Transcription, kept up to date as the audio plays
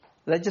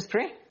Let's just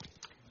pray.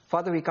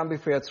 Father, we come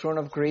before your throne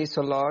of grace,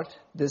 O Lord,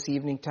 this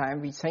evening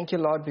time. We thank you,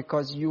 Lord,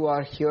 because you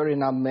are here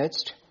in our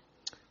midst.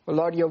 O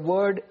Lord, your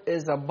word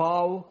is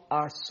above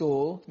our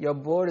soul. Your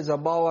word is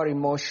above our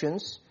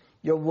emotions.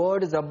 Your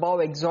word is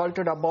above,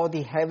 exalted above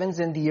the heavens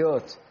and the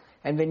earth.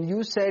 And when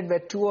you said where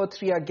 2 or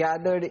 3 are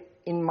gathered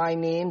in my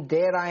name,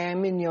 there I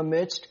am in your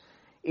midst.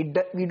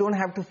 We don't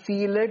have to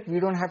feel it. We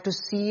don't have to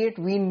see it.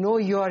 We know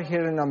you are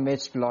here in our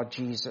midst, Lord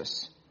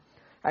Jesus.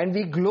 And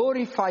we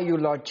glorify you,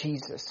 Lord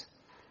Jesus.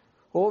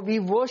 Oh, we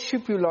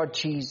worship you, Lord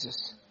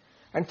Jesus.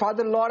 And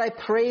Father, Lord, I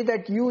pray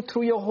that you,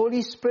 through your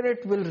Holy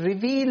Spirit, will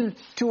reveal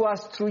to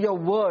us through your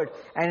word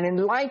and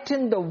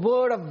enlighten the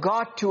word of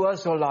God to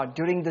us, oh Lord,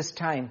 during this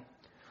time.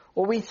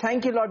 Oh, we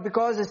thank you, Lord,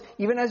 because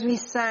even as we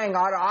sang,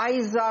 our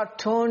eyes are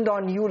turned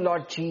on you,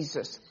 Lord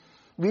Jesus.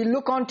 We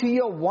look onto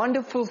your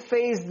wonderful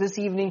face this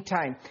evening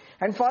time.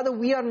 And Father,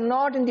 we are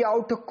not in the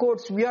outer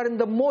courts. We are in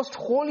the most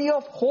holy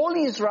of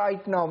holies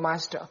right now,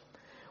 Master,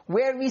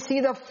 where we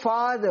see the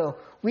Father,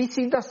 we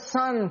see the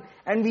Son,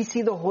 and we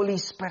see the Holy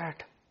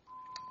Spirit.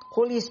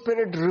 Holy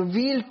Spirit,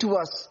 reveal to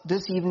us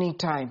this evening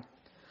time.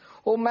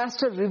 Oh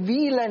Master,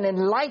 reveal and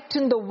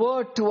enlighten the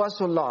word to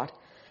us, O Lord.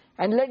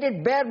 And let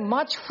it bear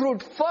much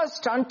fruit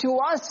first unto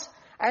us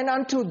and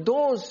unto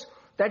those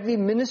that we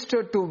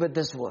minister to with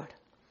this word.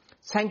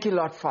 Thank you,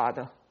 Lord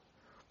Father,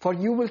 for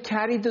you will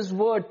carry this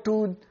word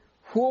to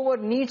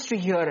whoever needs to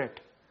hear it.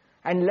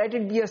 And let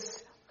it be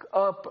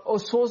a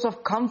source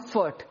of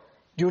comfort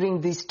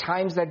during these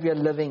times that we are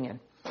living in.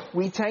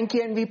 We thank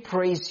you and we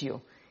praise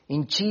you.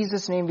 In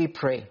Jesus' name we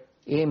pray.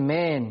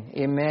 Amen.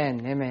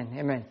 Amen. Amen.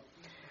 Amen.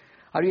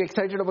 Are you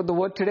excited about the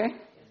word today?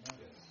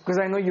 Because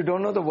I know you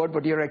don't know the word,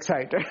 but you're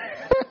excited.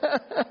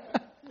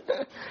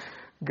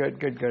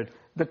 Good.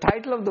 The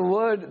title of the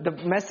word, the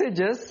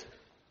message is,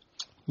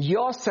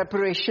 Your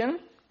Separation,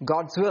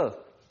 God's Will.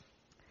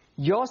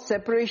 Your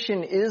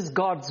separation is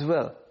God's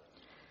will.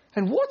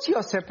 And what's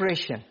your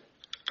separation?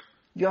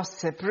 Your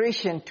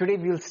separation, today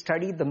we'll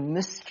study the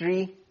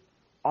mystery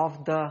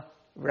of the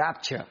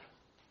rapture.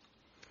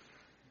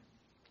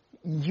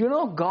 You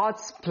know,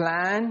 God's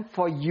plan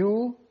for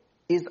you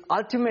is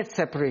ultimate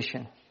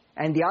separation.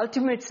 And the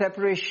ultimate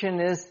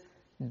separation is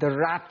the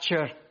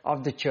rapture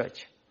of the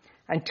church.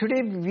 And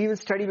today we will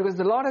study, because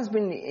the Lord has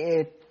been,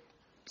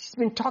 He's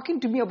been talking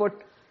to me about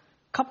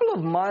a couple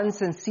of months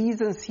and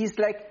seasons. He's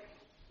like,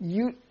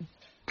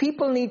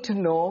 people need to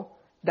know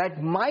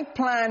that my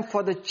plan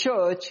for the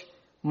church,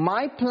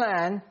 my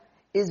plan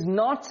is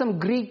not some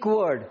Greek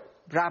word,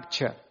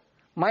 rapture.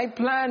 My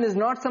plan is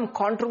not some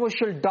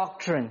controversial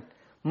doctrine.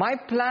 My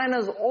plan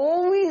has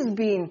always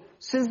been,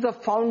 since the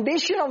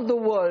foundation of the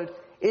world,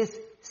 is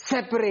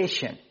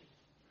separation.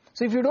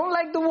 So if you don't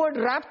like the word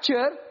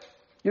rapture,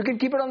 you can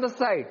keep it on the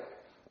side.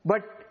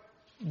 But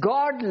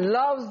God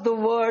loves the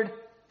word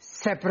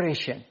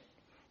separation.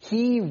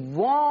 He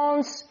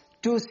wants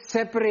to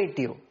separate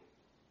you.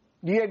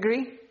 Do you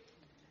agree?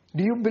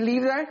 Do you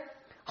believe that?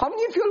 How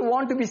many of you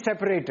want to be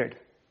separated?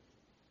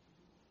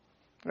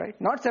 Right?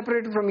 Not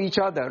separated from each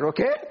other,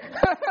 okay?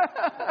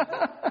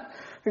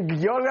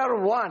 You are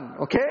one,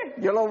 okay?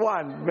 You're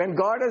one. When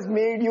God has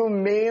made you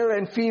male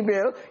and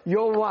female,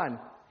 you're one.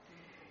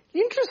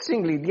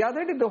 Interestingly, the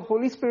other day the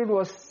Holy Spirit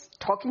was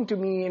talking to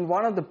me in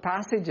one of the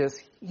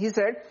passages. He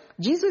said,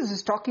 Jesus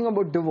is talking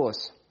about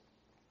divorce,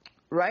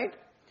 right?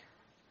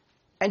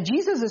 And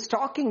Jesus is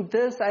talking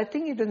this, I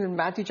think it is in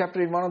Matthew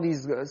chapter 8, one of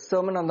these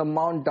Sermon on the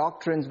Mount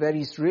doctrines where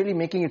he's really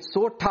making it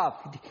so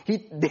tough.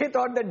 They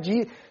thought that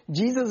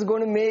Jesus is going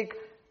to make,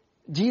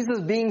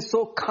 Jesus being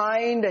so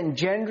kind and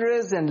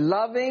generous and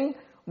loving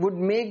would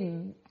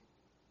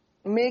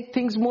make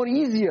things more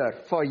easier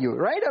for you,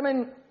 right? I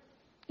mean,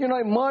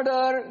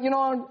 murder,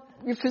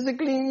 you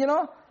physically,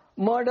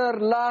 murder,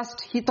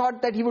 lust. He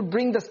thought that he would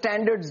bring the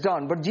standards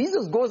down. But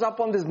Jesus goes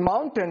up on this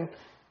mountain,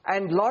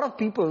 and a lot of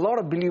people, a lot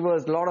of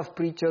believers, a lot of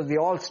preachers, they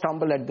all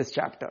stumble at this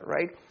chapter,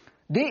 right?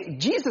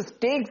 Jesus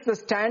takes the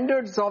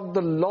standards of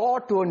the law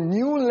to a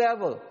new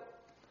level.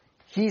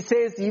 He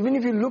says, even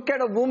if you look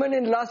at a woman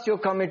in lust,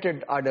 you've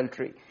committed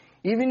adultery.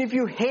 Even if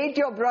you hate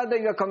your brother,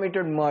 you have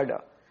committed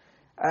murder.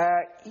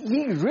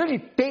 He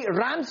really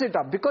ramps it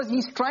up, because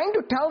he's trying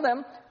to tell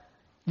them,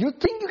 you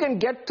think you can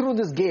get through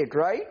this gate,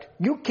 right?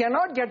 You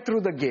cannot get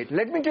through the gate.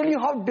 Let me tell you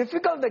how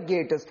difficult the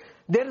gate is.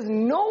 There is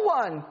no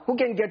one who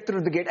can get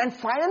through the gate. And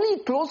finally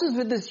he closes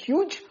with this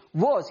huge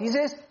verse. He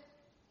says,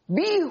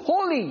 be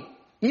holy,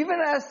 even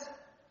as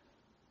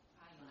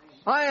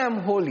I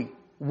am holy.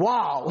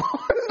 Wow.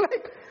 It's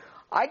like,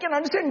 I can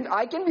understand,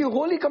 I can be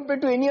holy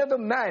compared to any other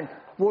man.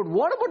 But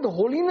what about the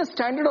holiness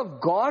standard of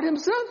God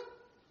himself?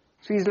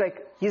 So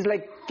he's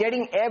like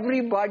getting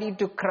everybody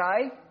to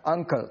cry,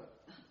 uncle.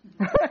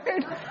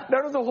 Right?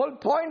 That was the whole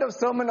point of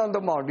Sermon on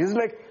the Mount. He's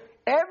like,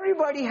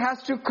 everybody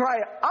has to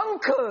cry,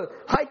 uncle,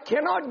 I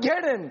cannot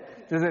get in.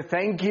 He says,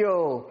 thank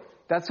you.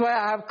 That's why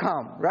I have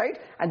come, right?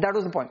 And that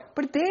was the point.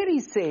 But there he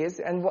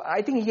says, and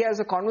I think he has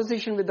a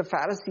conversation with the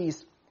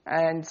Pharisees,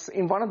 and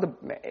in one of the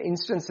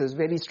instances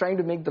where he's trying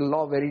to make the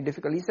law very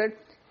difficult, he said,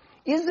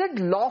 is it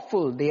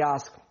lawful, they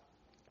ask,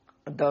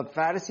 the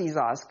Pharisees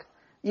ask,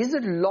 is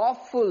it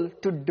lawful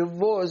to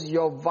divorce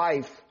your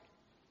wife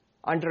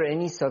under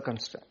any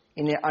circumstance?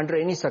 Under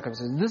any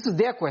circumstance. This is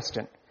their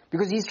question.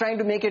 Because he's trying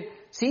to make it,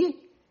 see,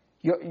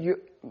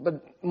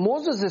 but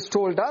Moses has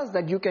told us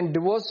that you can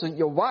divorce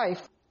your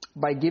wife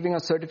by giving a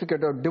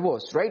certificate of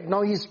divorce, right?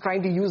 Now he's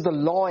trying to use the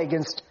law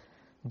against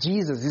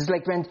Jesus. It's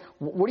like,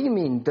 what do you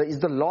mean? Is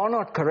the law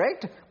not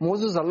correct?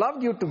 Moses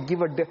allowed you to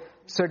give a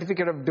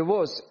certificate of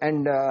divorce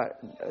and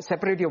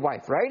separate your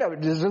wife, right?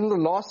 Doesn't the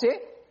law say?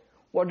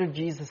 What did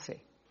Jesus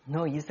say?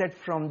 No, he said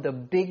from the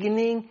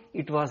beginning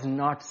it was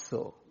not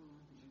so.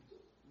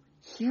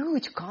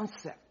 Huge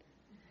concept.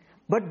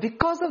 But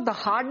because of the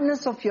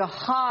hardness of your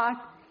heart,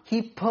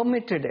 he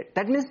permitted it.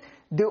 That means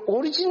the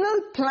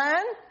original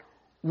plan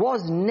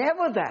was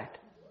never that.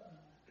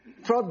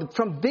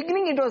 From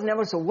beginning it was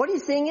never so. What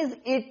he's saying is,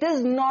 it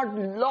is not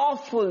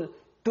lawful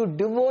to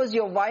divorce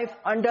your wife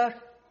under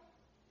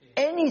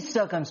any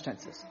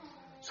circumstances.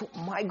 So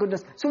my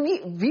goodness. So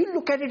we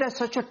look at it as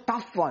such a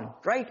tough one,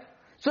 right?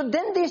 So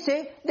then they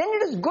say, then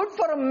it is good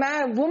for a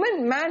man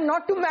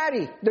not to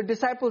marry, the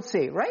disciples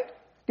say, right?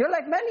 You're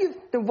like, man,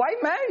 then why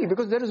marry?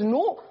 Because there is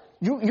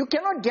you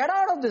cannot get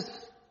out of this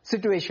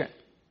situation.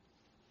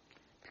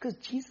 Because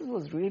Jesus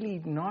was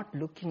really not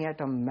looking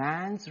at a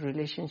man's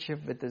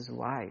relationship with his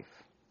wife.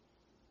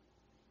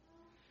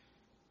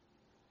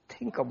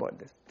 Think about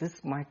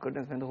this. My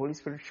goodness, when the Holy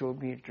Spirit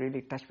showed me, it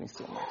really touched me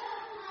so much.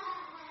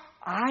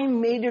 I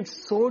made it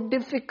so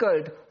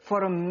difficult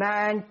for a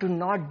man to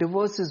not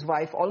divorce his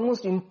wife,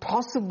 almost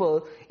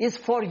impossible, is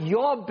for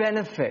your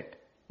benefit.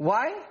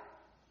 Why?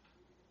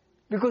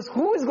 Because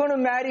who is going to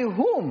marry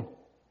whom?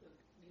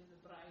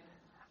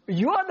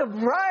 You are the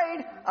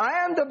bride,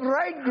 I am the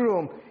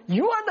bridegroom.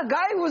 You are the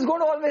guy who is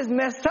going to always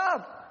mess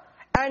up.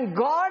 And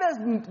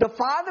the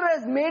Father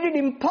has made it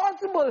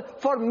impossible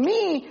for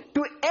me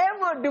to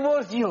ever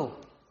divorce you.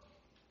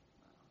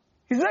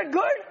 Is that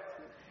good?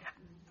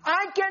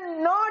 I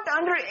cannot,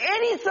 under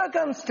any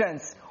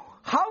circumstance,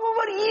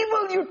 however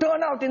evil you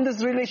turn out in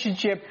this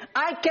relationship,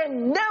 I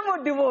can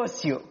never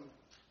divorce you.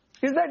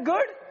 Is that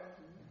good?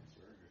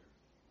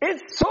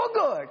 It's so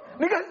good.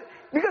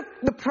 Because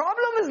the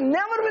problem is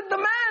never with the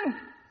man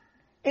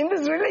in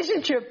this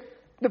relationship.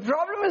 The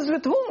problem is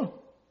with whom?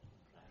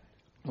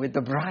 With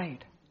the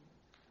bride.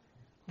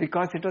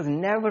 Because it was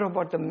never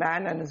about the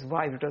man and his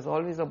wife. It was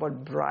always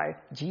about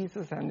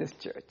Jesus and his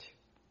church.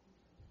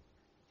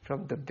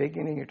 From the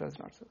beginning it was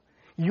not so.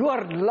 You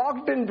are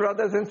locked in,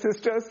 brothers and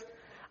sisters,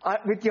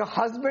 with your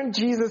husband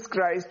Jesus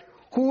Christ,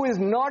 who is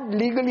not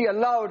legally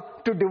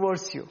allowed to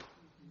divorce you.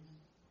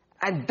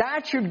 And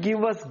that should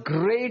give us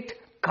great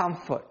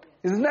comfort.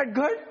 Isn't that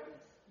good?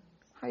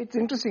 It's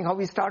interesting how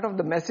we start off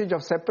the message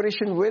of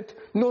separation with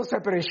no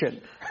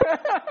separation.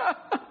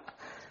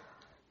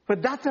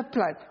 But that's a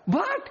plan.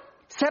 But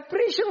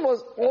separation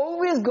was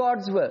always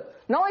God's will.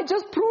 Now I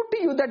just proved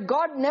to you that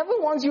God never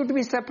wants you to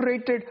be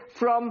separated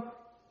from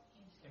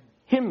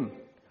Him.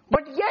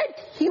 But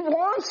yet He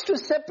wants to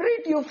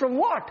separate you from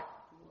what?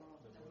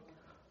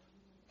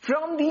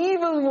 From the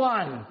evil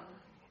one.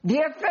 The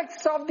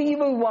effects of the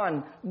evil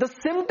one. The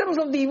symptoms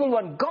of the evil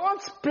one.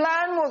 God's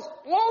plan was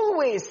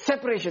always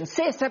separation.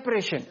 Say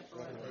separation.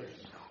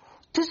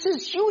 This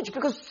is huge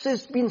because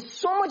there's been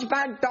so much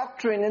bad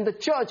doctrine in the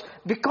church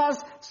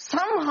because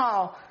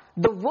somehow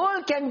the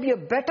world can be a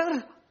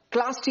better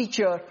class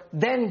teacher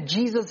than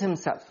Jesus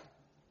himself.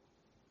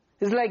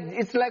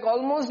 It's like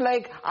almost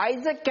like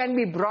Isaac can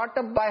be brought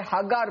up by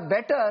Hagar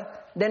better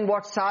than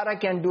what Sarah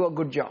can do a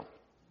good job.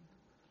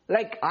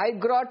 Like I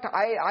got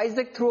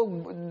Isaac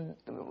through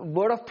a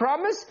word of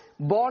promise,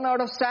 born out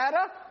of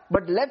Sarah,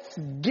 but let's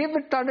give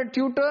it under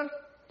tutor.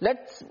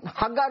 Let's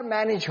Hagar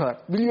manage her.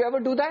 Will you ever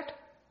do that?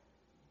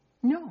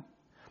 No.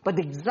 But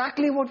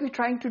exactly what we're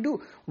trying to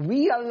do.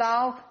 We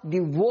allow the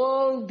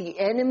world, the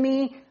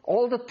enemy,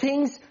 all the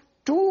things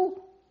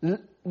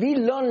we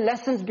learn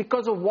lessons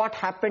because of what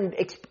happened,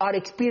 our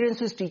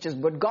experiences teach us.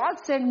 But God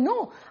said,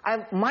 no,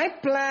 my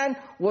plan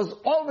was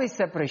always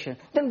separation.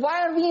 Then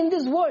why are we in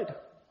this world?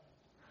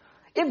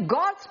 If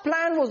God's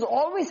plan was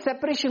always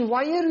separation,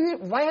 why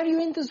are you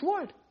in this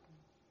world?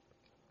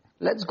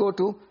 Let's go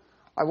to,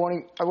 I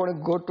want to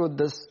go to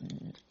this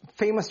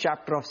famous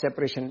chapter of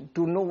separation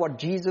to know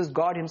what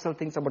God himself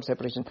thinks about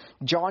separation.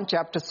 John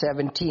chapter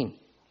 17.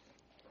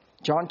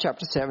 John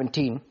chapter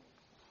 17.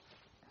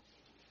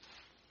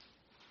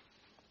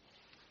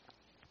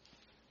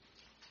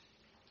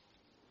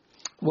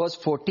 Verse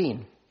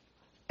 14.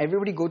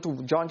 Everybody go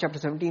to John chapter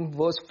 17,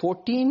 verse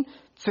 14,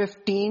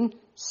 15,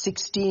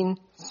 16,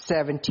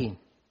 17,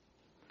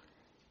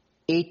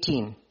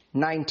 18,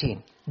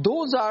 19.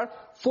 Those are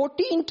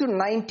 14 to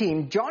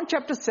 19. John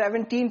chapter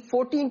 17,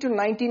 14 to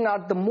 19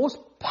 are the most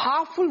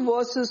powerful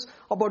verses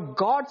about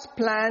God's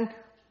plan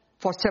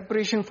for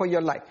separation for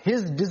your life.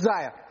 His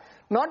desire.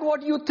 Not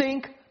what you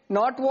think,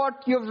 not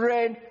what you've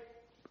read.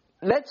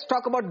 Let's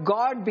talk about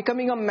God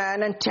becoming a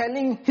man and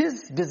telling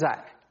His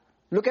desire.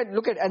 Look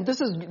at, and this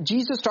is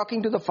Jesus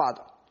talking to the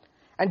Father.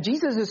 And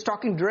Jesus is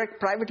talking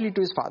privately to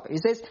His Father. He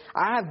says,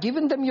 I have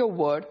given them your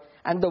word,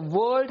 and the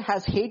world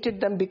has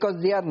hated them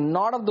because they are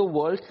not of the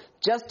world,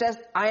 just as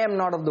I am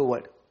not of the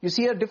world. You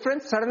see a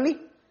difference suddenly?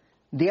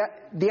 They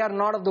are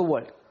not of the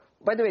world.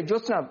 By the way,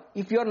 Jyotsna,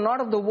 if you are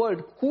not of the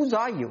world, whose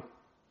are you?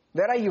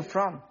 Where are you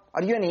from?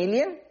 Are you an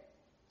alien?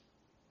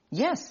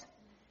 Yes.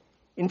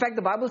 In fact,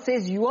 the Bible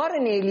says you are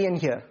an alien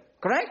here.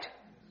 Correct?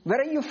 Where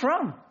are you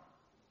from?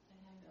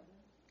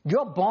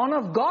 You're born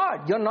of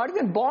God. You're not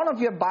even born of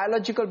your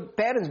biological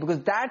parents, because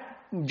that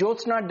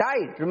Jyotsna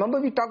died. Remember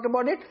we talked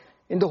about it?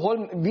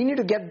 We need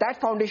to get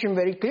that foundation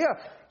very clear.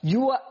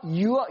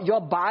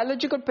 Your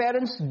biological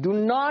parents do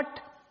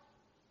not,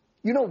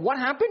 what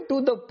happened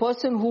to the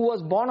person who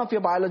was born of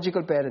your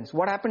biological parents?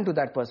 What happened to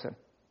that person?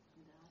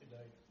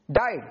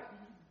 Died.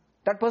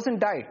 That person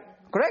died.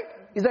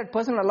 Correct? Is that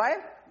person alive?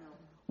 No.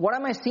 What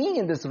am I seeing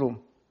in this room?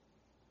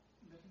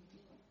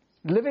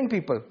 Living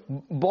people.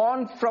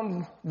 Born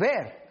from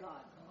where?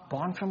 God.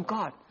 Born from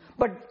God.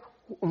 But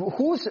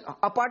whose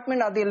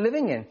apartment are they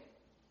living in?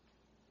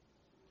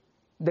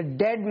 The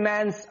dead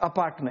man's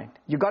apartment.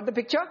 You got the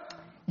picture?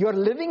 You're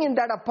living in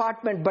that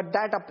apartment, but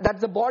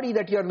that's the body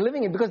that you're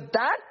living in, because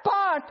that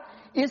part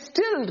is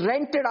still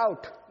rented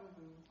out.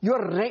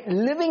 You're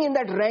living in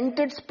that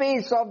rented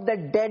space of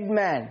that dead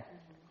man.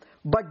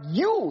 But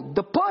you,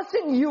 the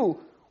person you,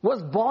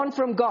 was born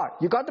from God.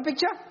 You got the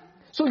picture?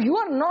 So you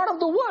are not of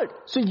the world.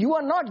 So you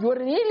are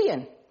an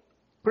alien.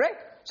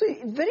 Correct? So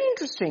it's very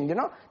interesting,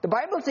 The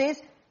Bible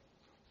says,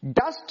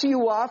 dust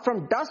you are,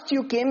 from dust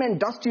you came, and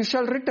dust you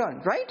shall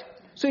return. Right?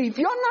 So if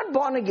you're not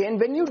born again,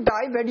 when you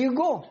die, where do you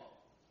go?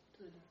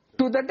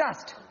 To the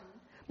dust.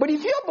 But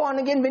if you're born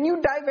again, when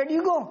you die, where do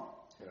you go?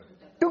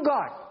 To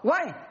God.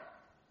 Why?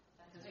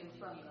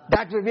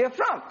 That's where we are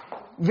from.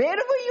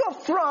 Wherever you're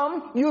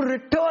from, you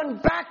return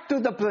back to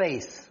the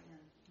place.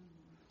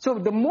 So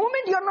the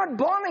moment you're not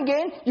born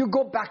again, you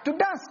go back to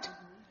dust.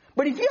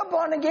 But if you're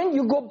born again,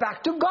 you go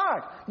back to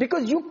God,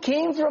 because you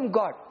came from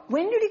God.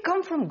 When did you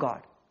come from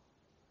God?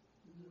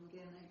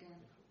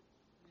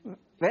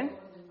 When?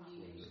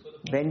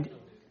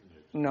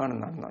 No.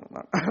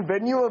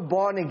 When you were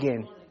born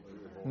again.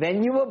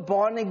 When you were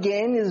born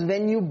again is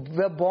when you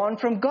were born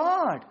from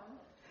God.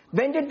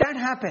 When did that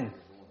happen?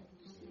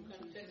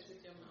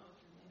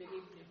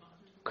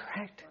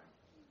 Correct.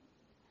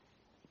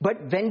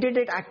 But when did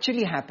it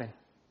actually happen?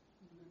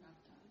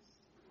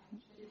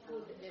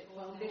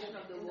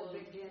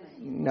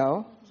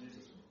 No.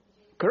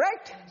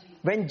 Correct.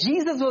 When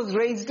Jesus was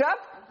raised up,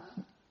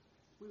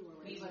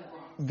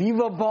 we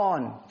were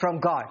born from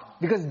God.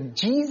 Because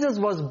Jesus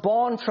was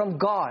born from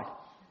God.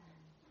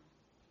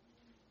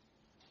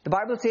 The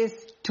Bible says,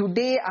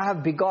 today I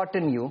have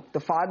begotten you,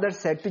 the Father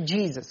said to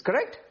Jesus.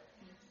 Correct?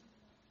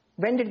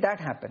 When did that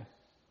happen?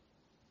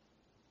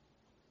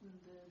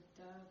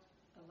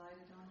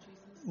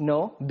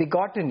 No,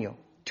 begotten you.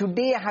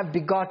 Today I have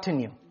begotten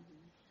you.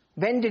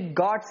 When did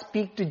God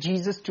speak to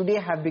Jesus? Today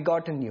I have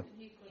begotten you.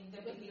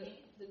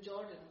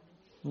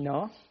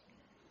 No.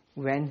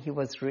 When he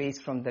was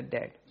raised from the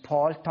dead.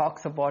 Paul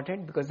talks about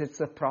it because it's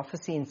a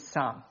prophecy in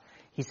Psalm.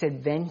 He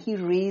said, when he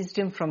raised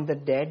him from the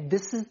dead,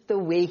 this is the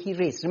way he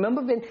raised.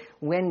 Remember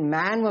when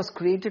man was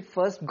created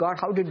first,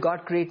 how did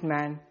God create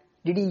man?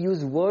 Did he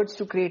use words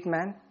to create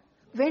man?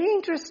 Very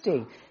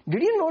interesting.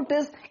 Did you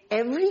notice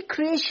every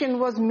creation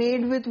was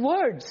made with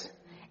words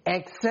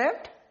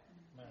except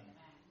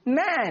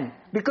man?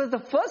 Because the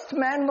first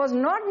man was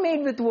not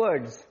made with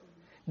words.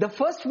 The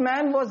first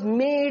man was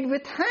made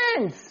with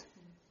hands.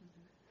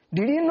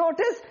 Did you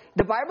notice?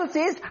 The Bible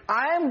says,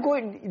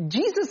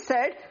 Jesus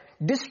said,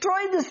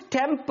 destroy this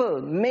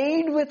temple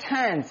made with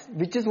hands,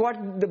 which is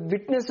what the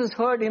witnesses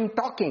heard him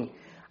talking.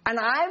 And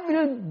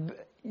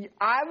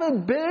I will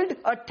build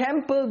a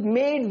temple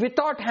made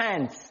without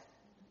hands.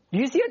 Do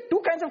you see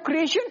two kinds of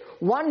creation?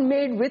 One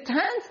made with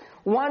hands,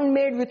 one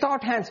made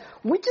without hands.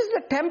 Which is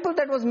the temple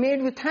that was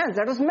made with hands?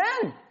 That was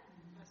man.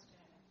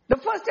 The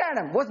first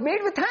Adam was made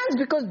with hands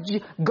because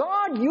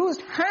God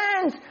used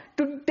hands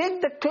to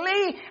take the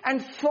clay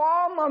and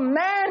form a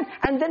man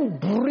and then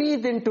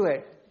breathe into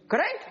it.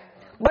 Correct?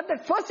 But the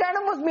first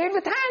Adam was made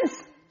with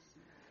hands,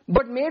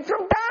 but made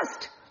from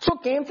dust. So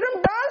came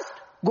from dust,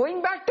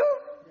 going back to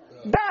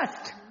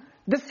dust.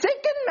 The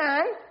second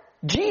man,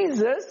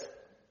 Jesus,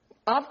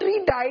 after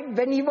he died,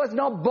 when he was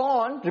now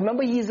born,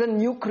 remember he is a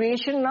new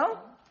creation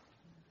now?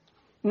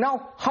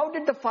 Now, how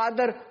did the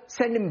Father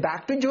send him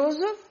back to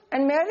Joseph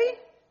and Mary?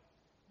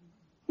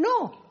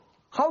 No.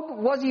 How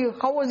was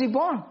he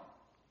born?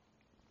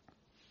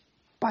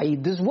 By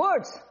these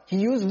words. He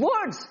used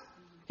words.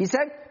 He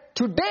said,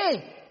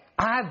 today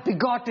I have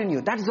begotten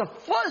you. That is the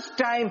first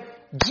time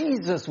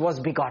Jesus was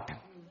begotten.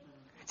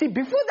 See,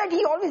 before that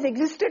he always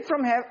existed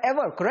from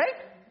ever, correct?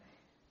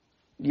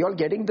 You all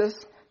getting this?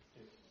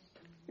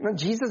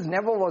 Jesus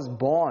never was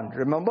born,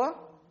 remember?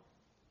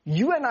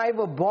 You and I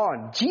were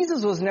born.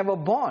 Jesus was never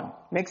born.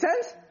 Make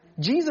sense?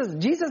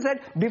 Jesus said,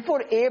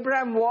 before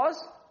Abraham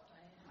was,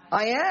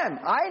 I am.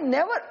 I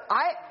never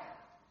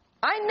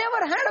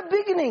had a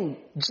beginning.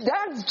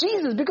 That's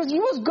Jesus, because he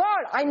was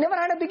God. I never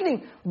had a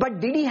beginning. But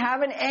did he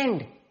have an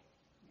end?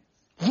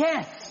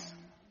 Yes.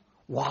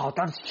 Wow,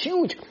 that's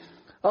huge.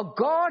 A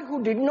God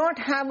who did not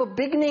have a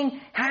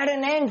beginning had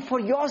an end for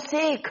your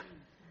sake.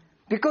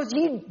 Because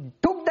He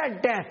took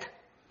that death.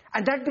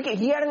 And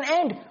He had an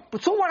end.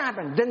 So what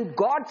happened? Then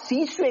God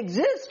ceased to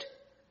exist.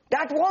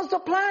 That was the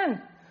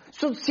plan.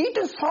 So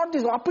Satan saw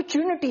this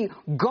opportunity.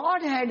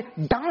 God had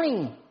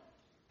dying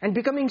and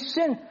becoming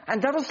sin.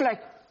 And that was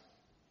like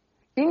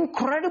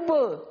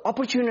incredible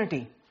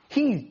opportunity.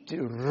 He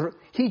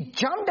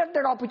jumped at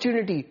that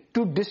opportunity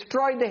to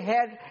destroy the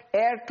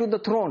heir to the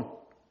throne.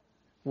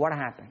 What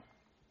happened?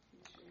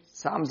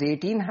 Psalms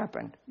 18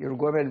 happened. You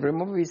go ahead.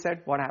 Remember we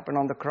said what happened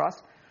on the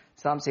cross?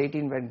 Psalms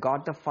 18, when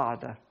God the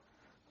Father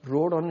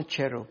rode on a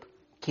cherub,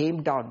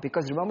 came down.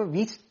 Because remember,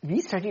 we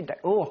studied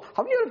that. Oh,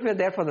 how many of you were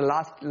there for the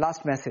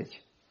last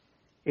message?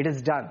 It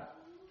is done.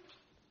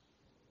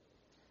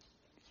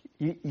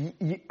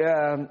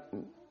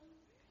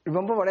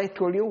 Remember what I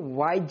told you?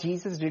 Why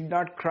Jesus did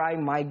not cry,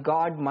 my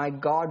God,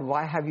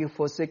 why have you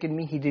forsaken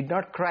me? He did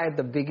not cry at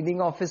the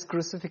beginning of His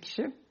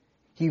crucifixion.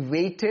 He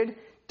waited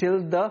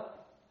till the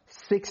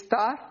 6th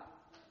hour,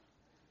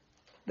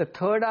 the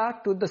 3rd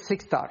hour to the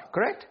 6th hour,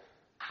 correct?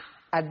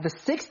 At the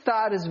 6th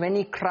hour is when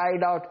He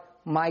cried out,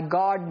 my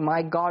God,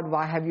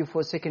 why have you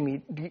forsaken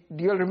me? Do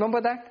you all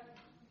remember that?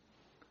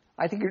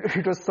 I think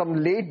it was some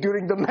late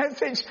during the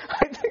message.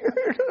 I think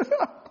it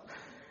was...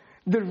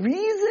 The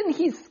reason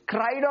He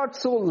cried out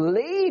so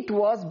late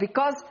was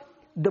because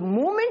the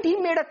moment He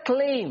made a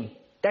claim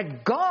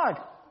that God,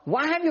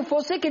 why have you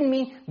forsaken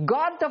me?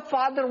 God the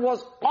Father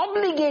was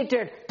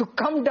obligated to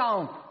come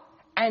down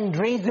and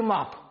raise Him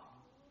up.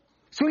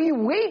 So He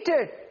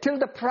waited till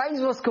the price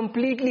was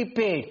completely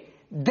paid.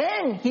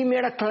 Then He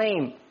made a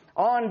claim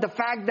on the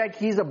fact that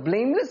He's a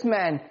blameless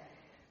man,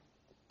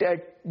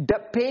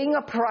 paying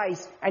a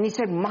price. And He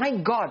said, my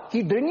God.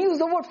 He didn't use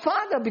the word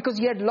Father because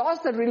He had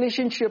lost that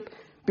relationship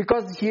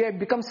because He had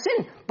become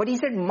sin. But He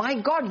said, my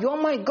God,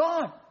 you're my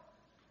God.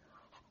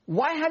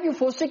 Why have you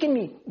forsaken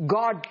me?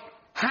 God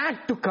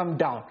had to come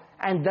down.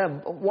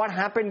 And what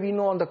happened, we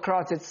know on the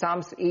cross. It's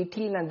Psalms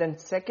 18 and then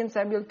 2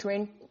 Samuel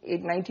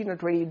 19 or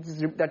 20.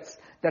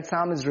 That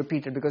psalm is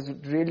repeated because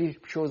it really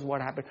shows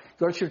what happened.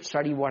 You all should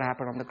study what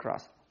happened on the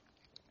cross.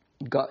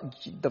 God,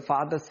 the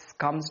Father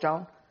comes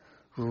down,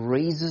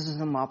 raises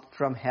Him up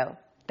from hell.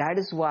 That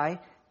is why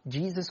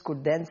Jesus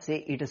could then say,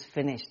 it is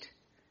finished.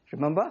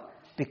 Remember?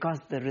 Because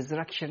the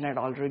resurrection had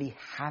already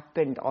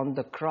happened on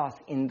the cross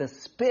in the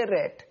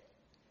Spirit.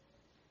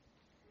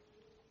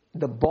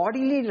 The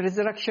bodily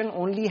resurrection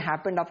only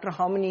happened after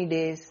how many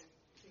days?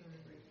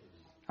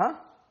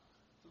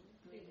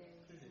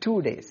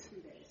 2 days.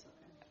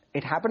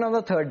 It happened on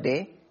the 3rd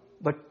day,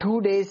 but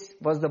 2 days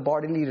was the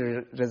bodily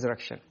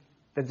resurrection.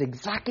 That's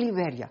exactly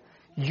where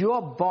you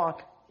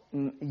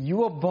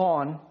were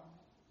born,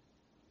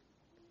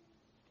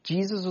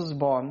 Jesus was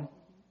born,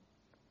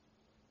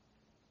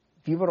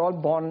 we were all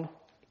born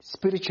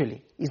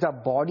spiritually. Is our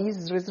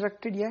bodies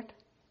resurrected yet?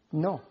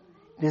 No.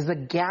 There's a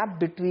gap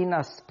between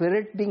our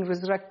spirit being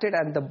resurrected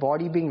and the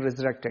body being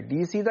resurrected. Do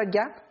you see that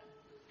gap?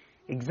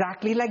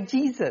 Exactly like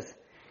Jesus.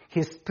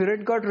 His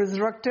spirit got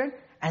resurrected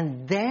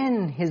and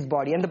then His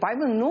body. And the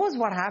Bible knows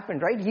what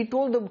happened, right? He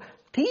told the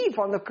thief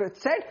on the cross,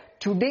 said,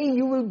 today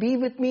you will be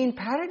with me in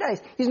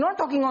paradise. He's not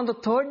talking on the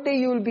 3rd day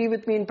you will be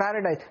with me in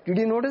paradise. Did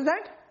you notice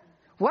that?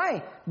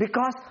 Why?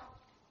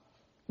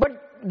 But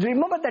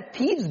remember that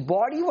thief's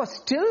body was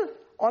still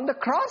on the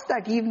cross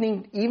that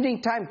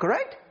evening time,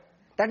 correct?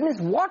 That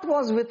means what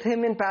was with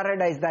him in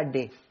paradise that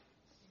day?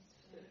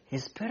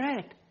 His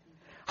spirit.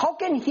 How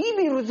can he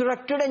be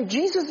resurrected and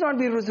Jesus not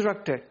be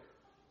resurrected?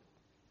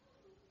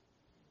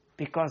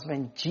 Because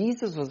when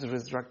Jesus was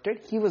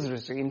resurrected, he was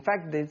resurrected. In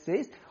fact, this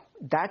says,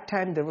 that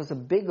time there was a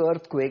big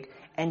earthquake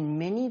and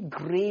many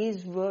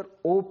graves were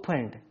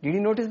opened. Did you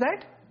notice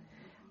that?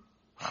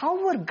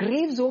 How were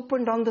graves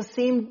opened on the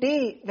same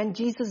day when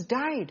Jesus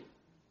died?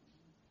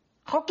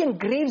 How can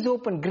graves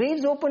open?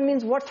 Graves open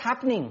means what's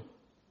happening?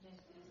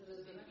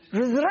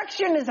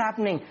 Resurrection is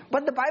happening.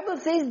 But the Bible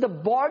says the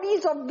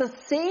bodies of the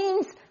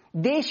saints,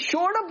 they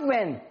showed up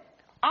when?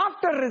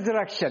 After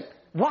resurrection.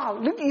 Wow,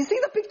 look, you see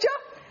the picture?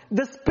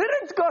 The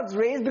spirits got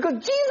raised because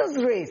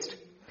Jesus raised.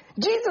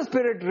 Jesus'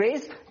 spirit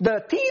raised,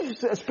 the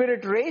thief's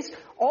spirit raised,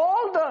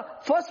 all the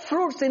first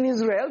fruits in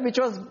Israel, which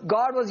was,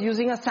 God was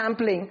using a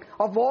sampling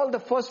of all the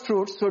first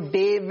fruits. So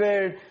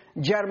David,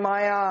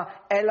 Jeremiah,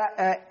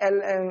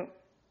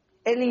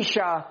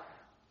 Elisha,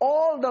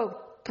 all the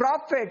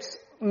prophets,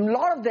 a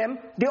lot of them,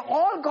 they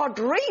all got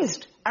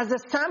raised as a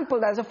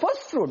sample, as a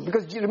first fruit.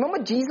 Because remember,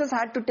 Jesus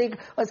had to take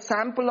a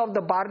sample of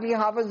the barley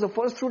harvest, the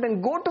first fruit,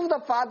 and go to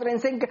the Father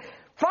and say,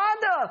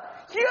 Father,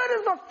 here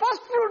is the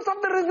first fruits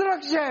of the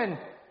resurrection.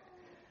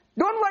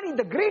 Don't worry,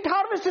 the great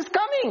harvest is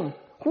coming.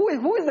 Who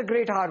is the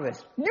great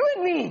harvest? You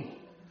and me.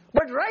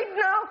 But right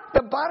now,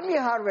 the barley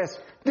harvest.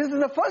 This is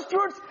the first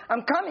fruits.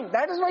 I'm coming.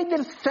 That is why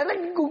there's a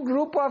select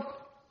group of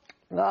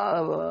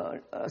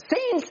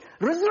saints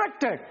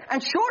resurrected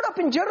and showed up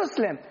in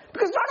Jerusalem.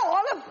 Because not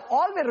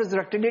all were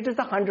resurrected. It is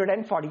the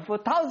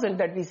 144,000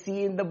 that we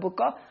see in the book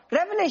of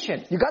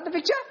Revelation. You got the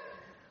picture?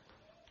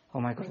 Oh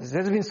my goodness.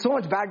 There's been so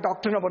much bad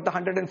doctrine about the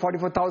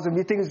 144,000.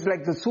 We think it's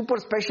like the super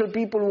special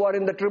people who are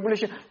in the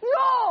tribulation.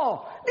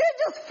 No! They're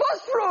just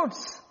first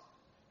fruits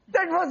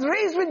that was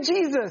raised with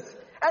Jesus.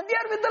 And they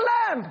are with the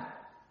Lamb.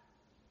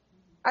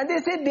 And they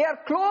say they are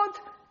clothed,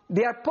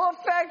 they are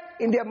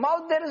perfect, in their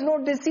mouth there is no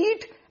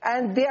deceit,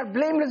 and they are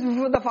blameless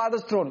before the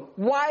Father's throne.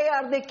 Why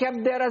are they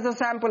kept there as a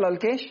sample,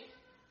 Alkesh?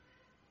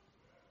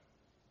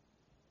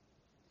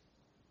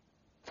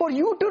 For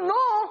you to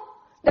know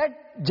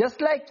that just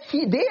like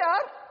they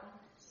are,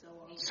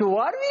 so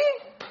are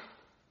we.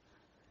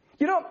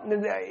 You know,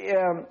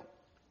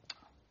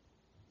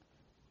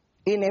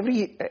 in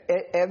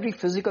every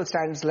physical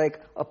standards like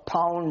a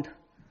pound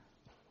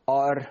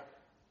or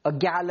a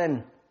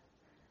gallon,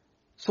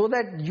 so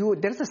that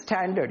there's a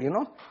standard, you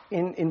know.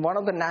 In one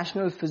of the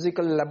national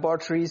physical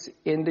laboratories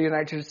in the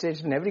United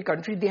States, in every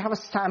country, they have a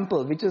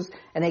sample which is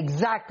an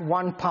exact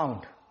 1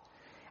 pound,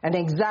 an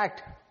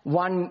exact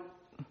 1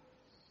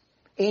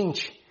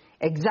 inch,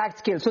 exact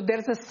scale. So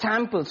there's a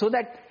sample so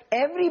that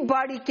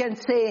everybody can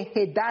say,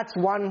 hey, that's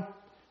 1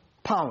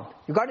 pound.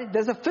 You got it?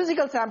 There's a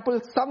physical sample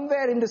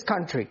somewhere in this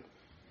country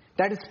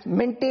that is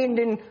maintained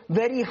in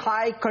very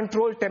high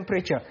controlled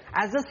temperature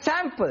as a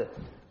sample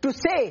to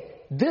say,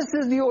 this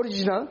is the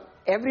original.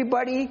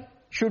 Everybody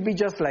should be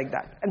just like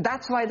that. And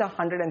that's why the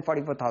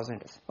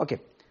 144,000 is. Okay.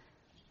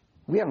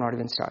 We have not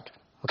even started.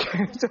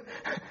 Okay.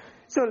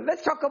 So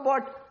let's talk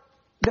about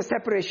the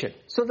separation.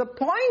 So the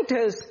point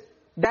is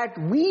that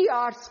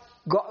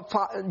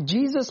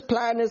Jesus'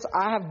 plan is,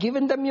 I have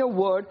given them your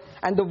word,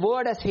 and the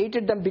word has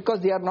hated them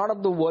because they are not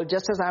of the world,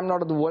 just as I am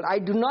not of the world. I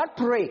do not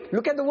pray.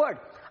 Look at the word.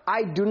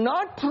 I do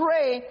not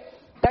pray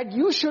that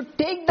you should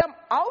take them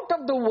out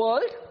of the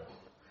world.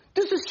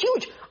 This is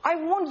huge. I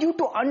want you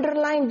to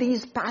underline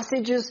these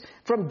passages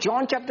from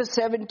John chapter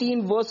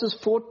 17 verses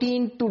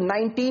 14 to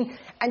 19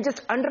 and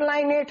just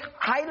underline it,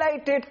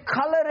 highlight it,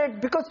 color it,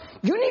 because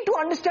you need to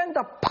understand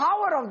the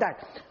power of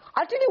that.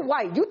 I'll tell you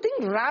why. You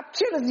think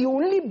rapture is the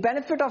only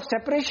benefit of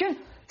separation?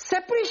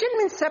 Separation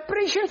means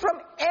separation from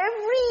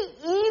every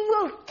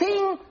evil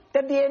thing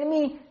that the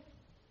enemy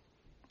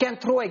can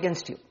throw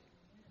against you.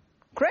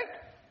 Correct?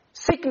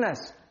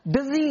 Sickness,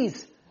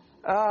 disease,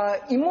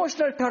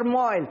 emotional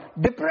turmoil,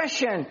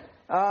 depression,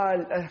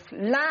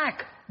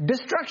 lack,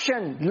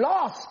 destruction,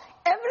 loss.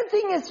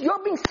 Everything is,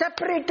 you're being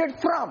separated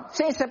from.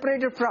 Say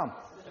separated from.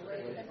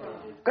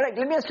 Correct.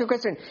 Let me ask you a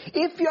question.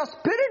 If your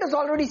spirit is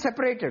already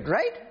separated,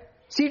 right?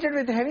 Seated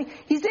with heaven,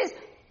 he says,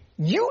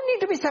 you need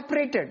to be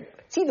separated.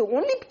 See, the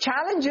only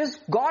challenges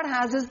God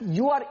has is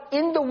you are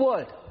in the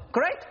world.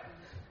 Correct?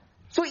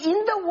 So in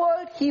the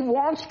world, he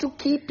wants to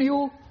keep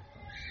you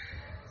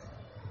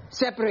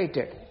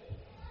separated.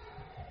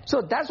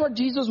 So that's what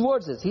Jesus'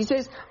 words is. He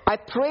says, I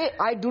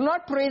do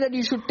not pray that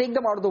you should take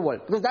them out of the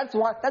world. Because that's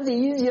the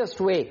easiest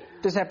way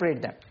to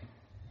separate them.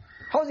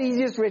 How's the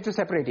easiest way to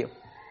separate you?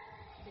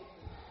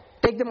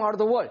 Take them out of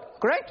the world.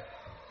 Correct?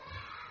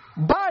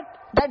 But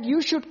that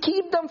you should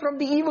keep them from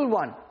the evil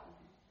one.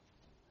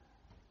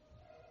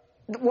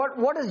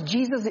 What does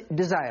Jesus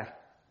desire?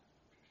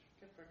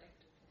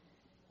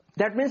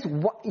 That means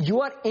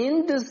you are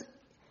in this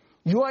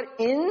world,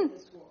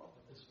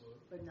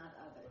 but not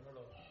of it.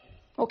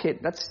 Okay,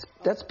 that's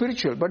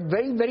spiritual, but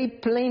very, very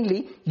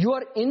plainly, you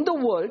are in the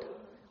world.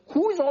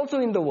 Who is also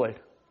in the world?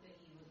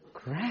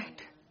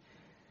 Correct.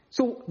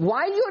 So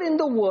while you're in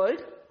the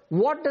world,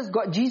 what does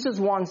Jesus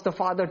wants the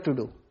Father to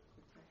do?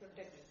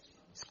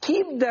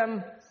 Keep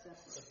them,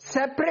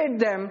 separate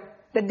them,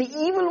 that the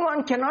evil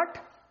one cannot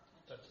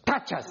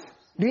touch us.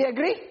 Do you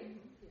agree?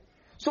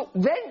 So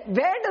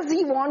where does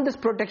he want this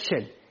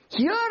protection?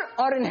 Here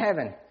or in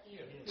heaven?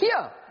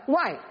 Here.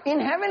 Why? In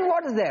heaven,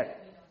 what is there?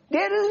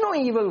 There is no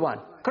evil one.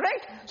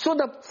 Correct? So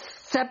the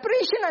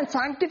separation and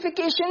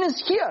sanctification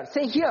is here.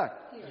 Say here.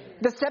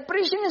 The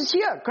separation is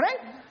here.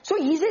 Correct?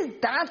 So he says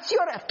that's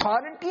your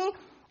authority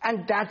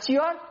and that's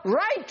your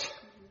right.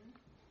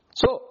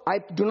 So I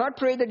do not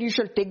pray that you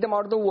shall take them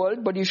out of the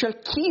world, but you shall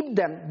keep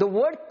them. The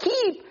word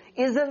keep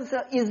is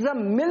a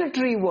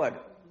military word.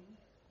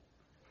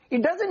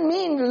 It doesn't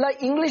mean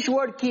like English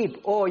word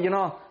keep. Oh,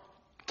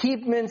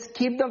 keep means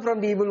keep them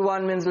from the evil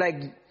one means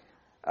like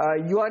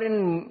you are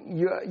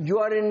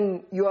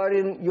in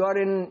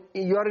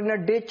a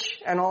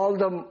ditch and all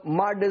the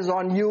mud is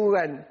on you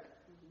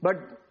but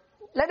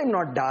let him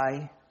not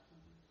die.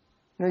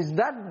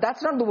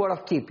 That's not the word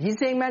of keep. He's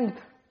saying, man,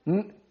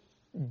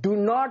 do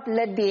not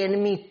let the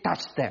enemy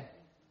touch them.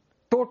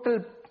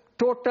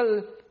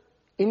 Total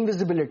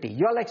invisibility.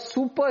 You're like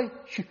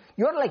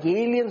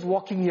aliens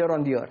walking here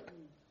on the earth.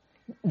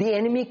 The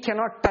enemy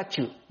cannot touch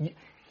you.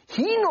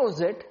 He knows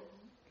it.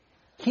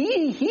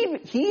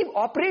 He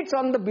operates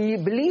on the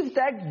belief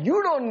that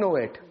you don't know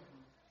it.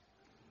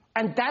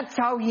 And that's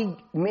how he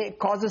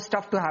causes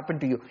stuff to happen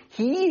to you.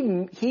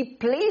 He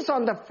plays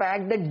on the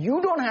fact that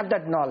you don't have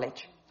that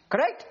knowledge.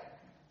 Correct?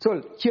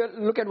 So here,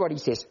 look at what he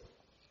says.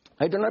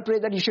 I do not pray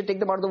that you should take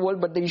them out of the world,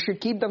 but that you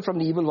should keep them from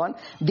the evil one.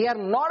 They are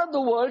not of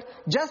the world,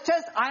 just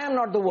as I am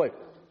not the world.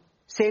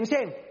 Same.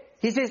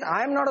 He says,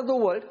 I am not of the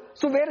world.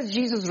 So where is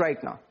Jesus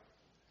right now?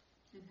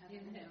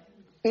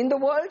 In the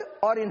world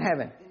or in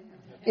heaven?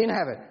 In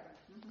heaven.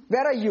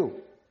 Where are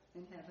you?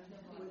 In heaven,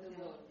 with him,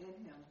 in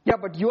him. Yeah,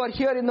 but you are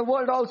here in the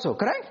world also,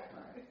 correct?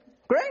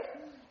 Correct?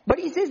 But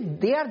he says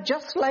they are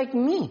just like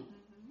me.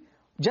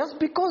 Just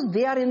because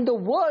they are in the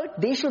world,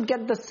 they should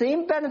get the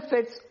same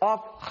benefits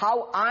of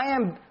how I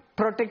am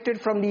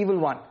protected from the evil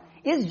one.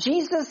 Is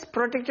Jesus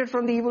protected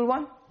from the evil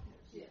one?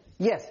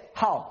 Yes.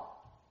 How?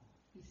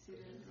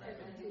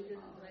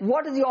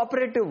 What is the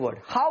operative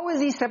word? How is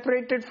he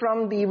separated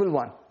from the evil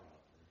one?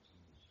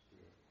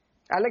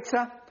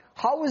 Alexa,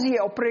 how is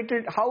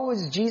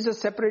Jesus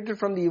separated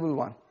from the evil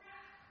one?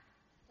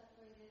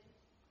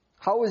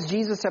 How is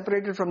Jesus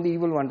separated from the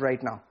evil one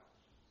right now?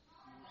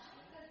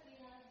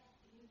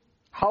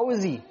 How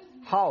is he?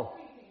 How?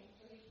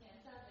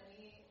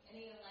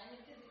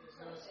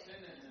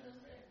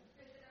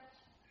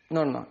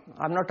 No.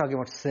 I'm not talking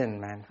about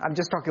sin, man. I'm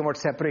just talking about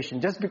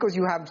separation. Just because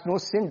you have no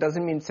sin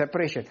doesn't mean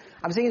separation.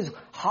 I'm saying is,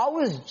 how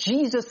is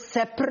Jesus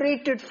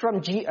separated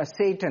from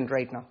Satan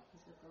right now?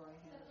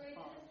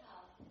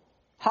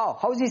 How?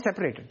 How is he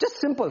separated?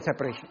 Just simple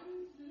separation.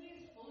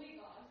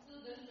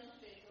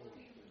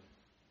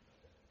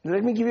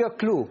 Let me give you a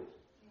clue.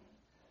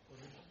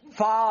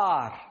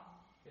 Far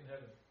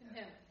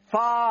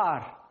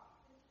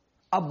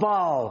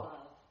above.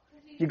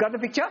 You got the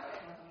picture?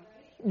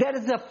 There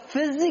is a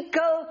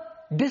physical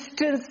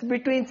distance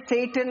between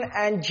Satan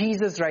and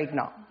Jesus right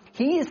now.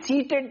 He is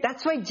seated.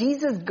 That's why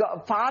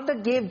Father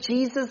gave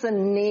Jesus a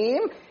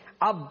name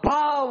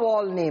above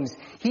all names.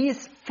 He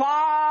is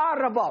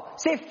far above.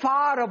 Say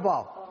far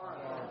above.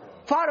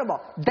 Far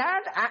above.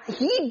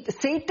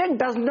 Satan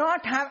does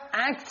not have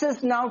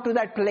access now to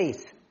that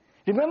place.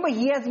 Remember,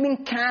 he has been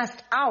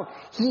cast out.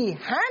 He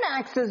had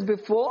access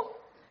before.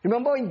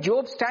 Remember, in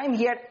Job's time,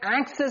 he had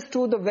access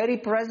to the very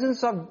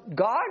presence of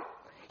God.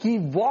 He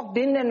walked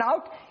in and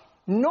out.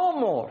 No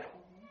more.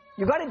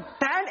 You got it?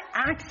 That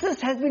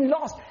access has been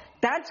lost.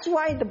 That's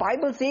why the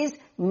Bible says,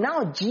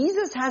 now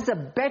Jesus has a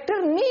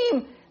better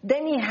name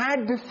than he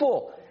had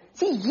before.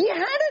 See, he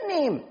had a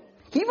name.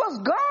 He was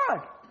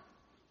God.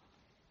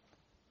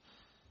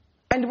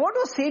 And what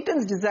was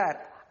Satan's desire?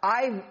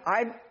 I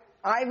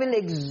will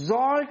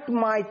exalt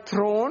my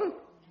throne.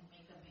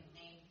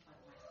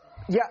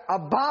 Yeah,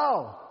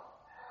 above.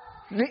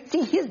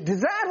 See, his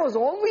desire was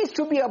always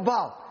to be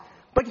above.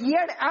 But he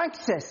had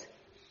access.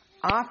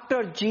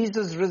 After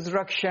Jesus'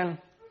 resurrection,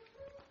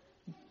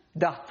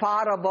 the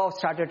far above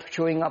started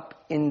showing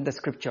up in the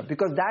scripture.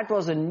 Because that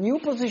was a new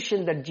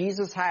position that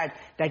Jesus had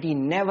that he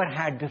never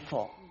had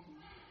before.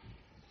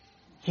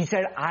 He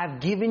said, I have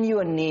given you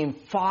a name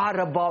far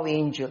above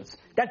angels.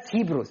 That's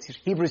Hebrews.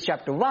 Hebrews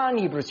chapter 1,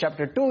 Hebrews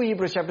chapter 2,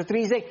 Hebrews chapter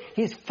 3 say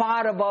he's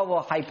far above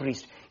a high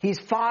priest. He's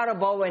far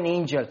above an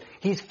angel.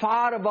 He's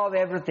far above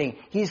everything.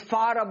 He's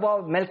far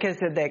above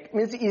Melchizedek.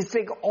 Means it's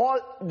like all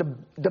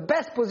the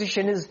best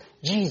position is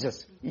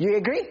Jesus. You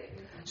agree?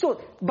 So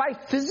by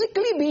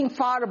physically being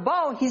far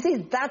above, he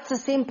says that's the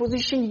same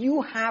position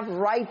you have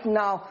right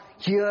now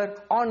here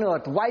on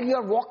earth. While you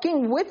are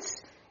walking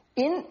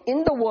in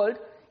the world,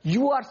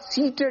 you are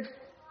seated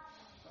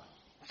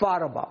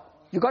far above.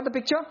 You got the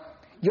picture?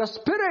 Your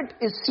spirit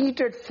is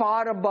seated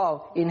far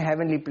above in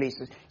heavenly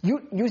places.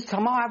 You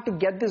somehow have to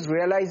get this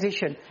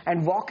realization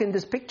and walk in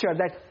this picture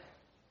that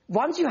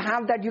once you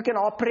have that, you can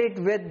operate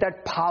with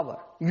that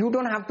power. You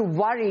don't have to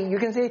worry. You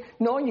can say,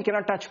 no, you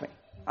cannot touch me.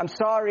 I'm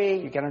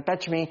sorry, you cannot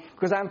touch me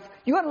because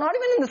you are not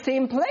even in the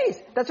same place.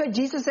 That's why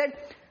Jesus said,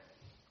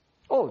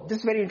 oh, this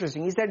is very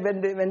interesting. He said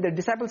when the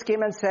disciples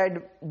came and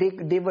said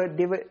they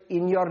were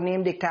in your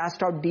name they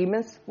cast out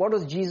demons. What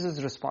was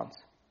Jesus'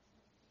 response?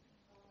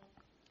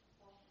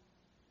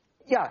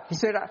 Yeah, he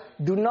said,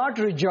 do not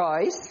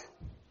rejoice.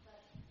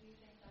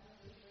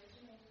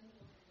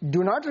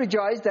 Do not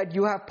rejoice that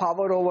you have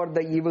power over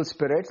the evil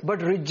spirits,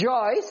 but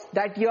rejoice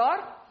that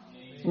your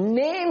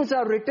names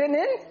are written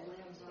in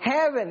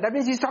heaven. That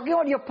means he's talking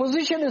about your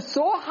position is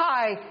so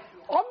high,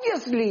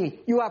 obviously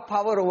you have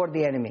power over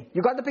the enemy.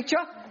 You got the picture?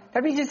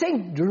 That means he's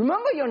saying,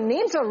 remember your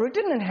names are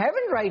written in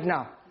heaven right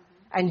now.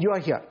 And you are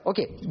here.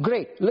 Okay,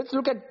 great. Let's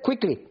look at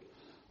quickly.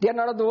 They are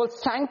not of the world.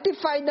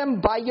 Sanctify them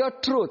by your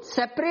truth.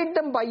 Separate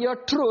them by your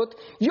truth.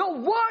 Your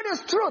word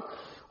is truth.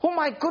 Oh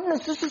my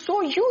goodness, this is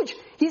so huge.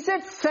 He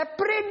said,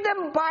 separate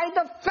them by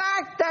the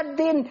fact that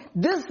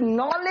this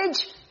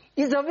knowledge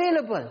is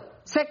available.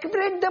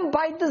 Separate them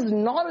by this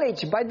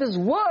knowledge, by this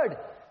word,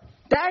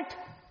 that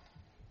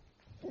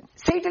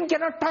Satan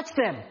cannot touch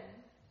them.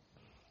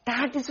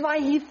 That is why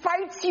he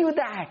fights you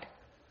that.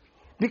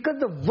 Because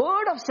the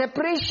word of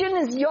separation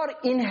is your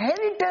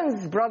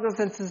inheritance, brothers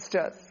and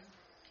sisters.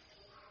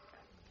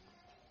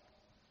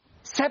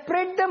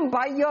 Separate them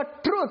by your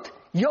truth.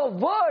 Your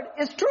word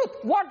is truth.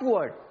 What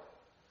word?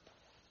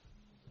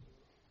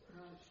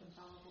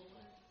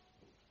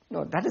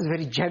 No, that is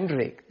very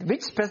generic.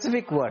 Which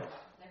specific word?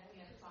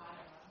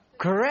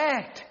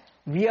 Correct.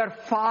 We are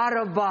far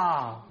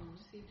above.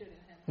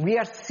 We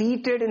are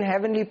seated in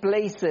heavenly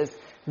places.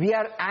 We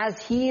are as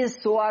He is,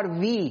 so are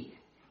we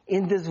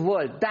in this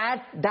world.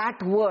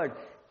 That word.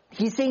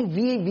 He's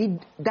saying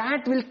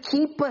that will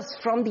keep us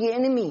from the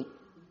enemy.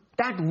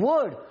 That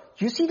word,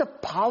 you see the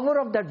power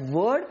of that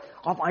word,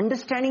 of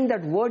understanding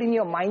that word in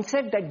your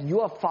mindset, that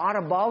you are far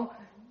above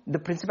the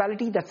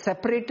principality, that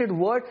separated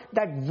word.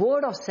 That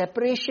word of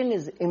separation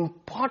is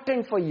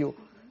important for you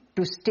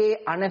to stay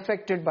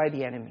unaffected by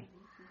the enemy.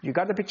 You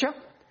got the picture?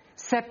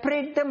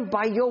 Separate them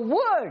by your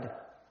word.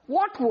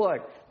 What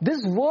word?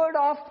 This word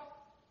of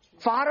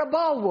far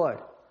above word.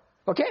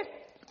 Okay?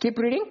 Keep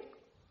reading.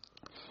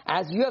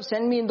 As you have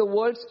sent me in the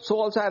world, so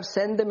also I have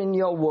sent them in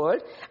your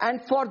world. And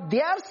for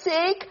their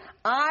sake,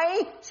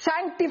 I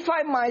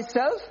sanctify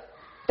myself,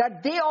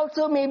 that they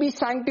also may be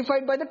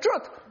sanctified by the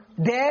truth.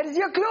 There's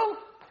your clue.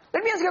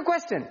 Let me ask you a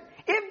question.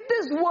 If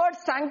this word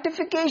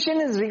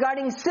sanctification is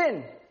regarding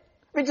sin,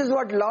 which is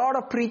what a lot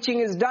of preaching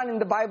is done in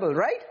the Bible,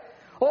 right?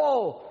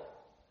 Oh,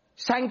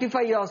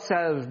 sanctify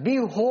yourself, be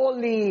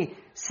holy,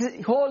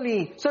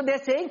 holy. So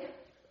they're saying,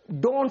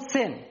 don't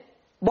sin.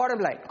 Bottom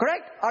line,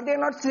 correct? Are they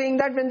not saying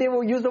that when they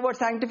use the word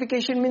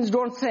sanctification means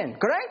don't sin,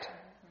 correct?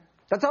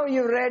 That's how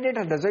you read it,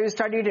 that's how you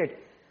studied it.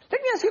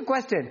 Let me ask you a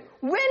question.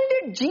 When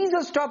did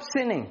Jesus stop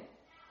sinning?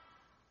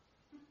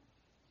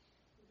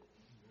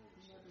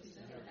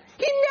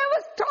 He never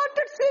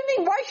started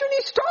sinning. Why should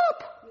he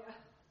stop?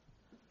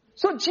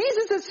 So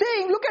Jesus is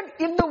saying, look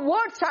at, if the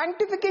word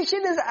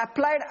sanctification is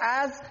applied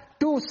as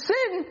to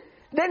sin,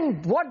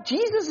 then what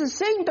Jesus is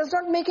saying does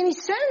not make any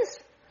sense.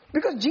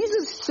 Because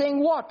Jesus is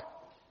saying what?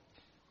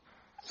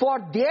 For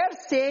their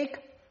sake,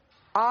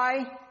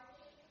 I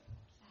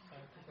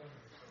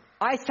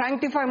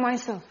sanctify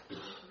myself.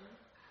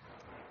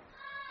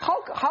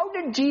 How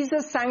did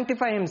Jesus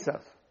sanctify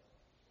himself?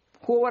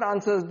 Whoever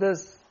answers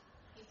this,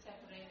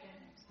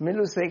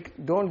 Milu's like,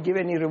 don't give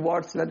any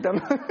rewards, let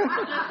them.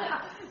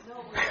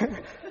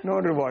 No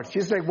rewards.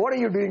 She's like, what are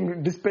you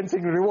doing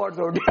dispensing rewards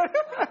out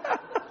here?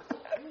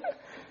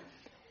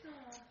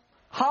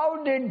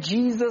 How did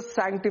Jesus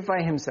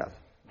sanctify himself?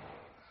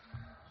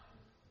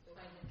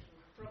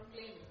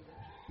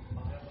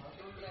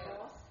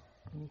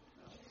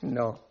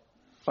 No.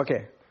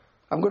 Okay.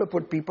 I'm going to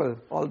put people,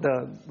 all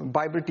the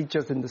Bible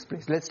teachers in this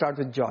place. Let's start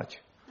with George.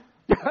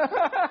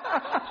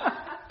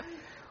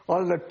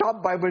 All the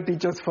top Bible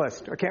teachers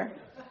first, okay?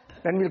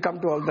 Then we'll come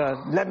to all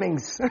the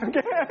lemmings.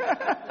 Okay?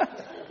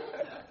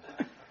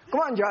 Come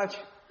on, George.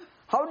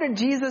 How did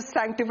Jesus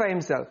sanctify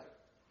himself?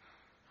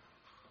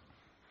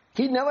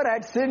 He never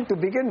had sin to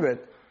begin with.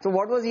 So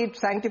what was he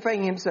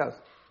sanctifying himself?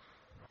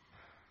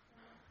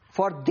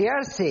 For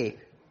their sake.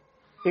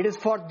 It is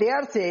for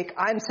their sake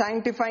I am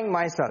sanctifying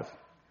myself.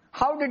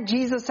 How did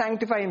Jesus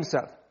sanctify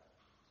himself?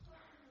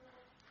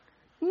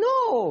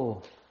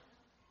 No.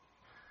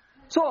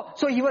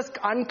 So he was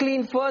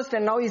unclean first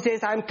and now he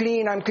says, I'm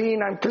clean, I'm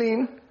clean, I'm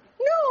clean.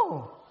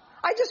 No.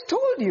 I just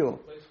told you.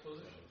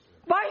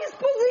 By his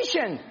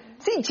position.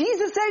 See,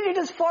 Jesus said it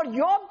is for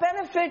your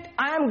benefit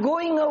I am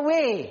going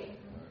away.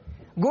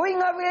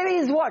 Going away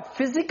is what?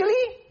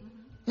 Physically?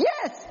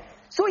 Yes.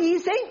 So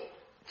he's saying,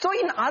 so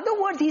in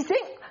other words he's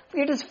saying,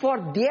 it is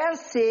for their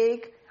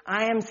sake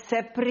I am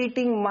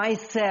separating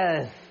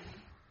myself.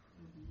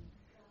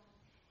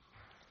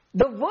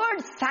 The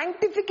word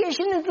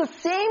sanctification is the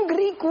same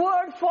Greek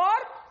word for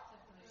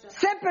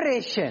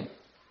separation.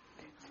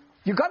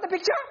 You got the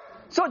picture?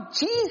 So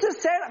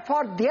Jesus said,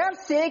 for their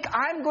sake,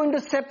 I'm going to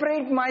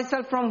separate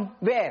myself from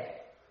where?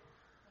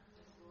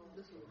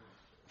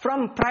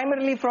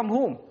 Primarily from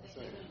whom?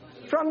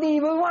 From the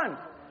evil one.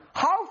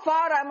 How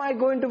far am I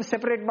going to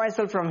separate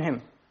myself from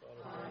him?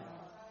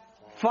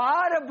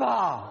 Far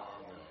above.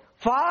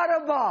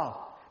 Far above.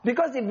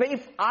 Because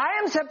if I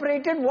am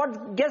separated,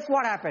 guess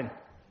what happened?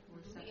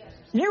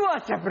 You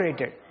are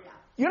separated.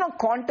 You know,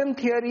 quantum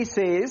theory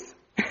says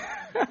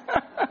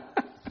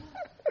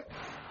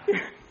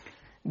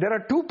there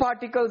are two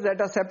particles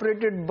that are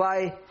separated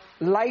by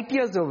light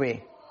years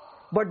away.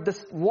 But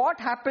what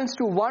happens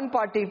to one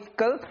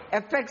particle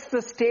affects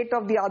the state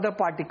of the other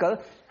particle,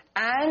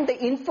 and the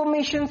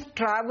information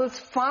travels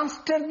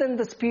faster than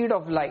the speed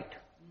of light.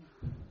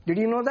 Did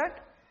you know that?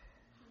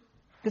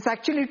 It's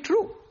actually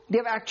true. They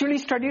have actually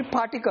studied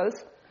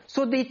particles.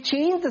 So they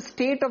change the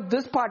state of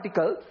this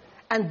particle,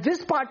 and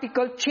this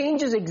particle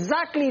changes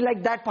exactly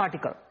like that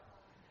particle.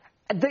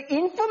 The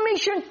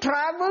information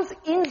travels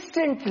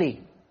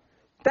instantly.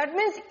 That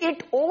means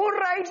it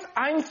overrides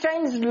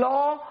Einstein's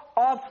law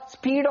of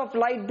speed of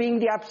light being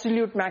the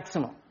absolute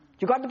maximum.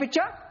 You got the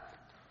picture?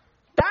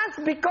 That's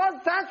because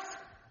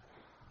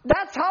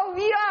that's how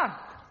we are.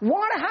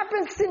 What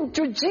happens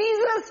to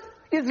Jesus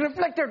is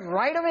reflected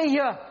right away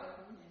here.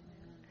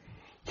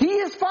 He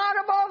is far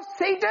above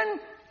Satan.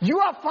 You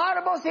are far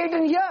above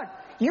Satan here.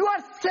 You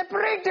are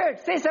separated.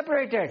 Say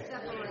separated.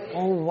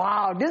 Oh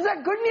wow. This is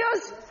a good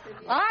news.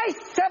 I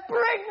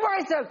separate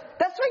myself.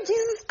 That's why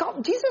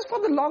Jesus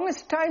for the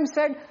longest time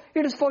said,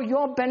 it is for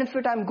your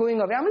benefit I'm going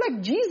away. I'm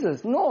like,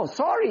 Jesus, no,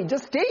 sorry,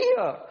 just stay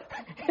here.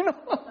 You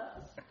know.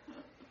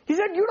 He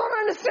said, you don't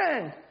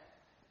understand.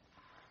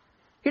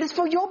 It is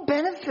for your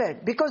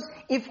benefit. Because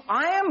if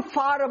I am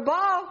far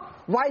above,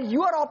 while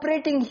you are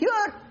operating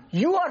here,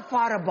 you are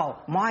far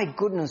above. My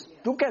goodness,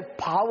 look at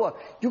power.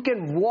 You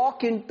can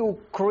walk into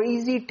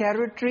crazy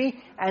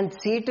territory and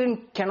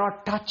Satan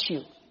cannot touch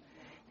you.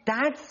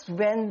 That's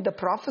when the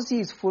prophecy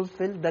is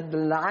fulfilled, that the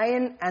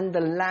lion and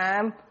the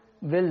lamb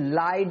will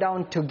lie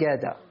down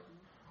together.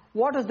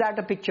 What is that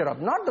a picture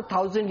of? Not the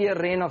 1,000-year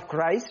reign of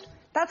Christ.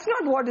 That's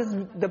not what is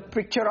the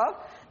picture of.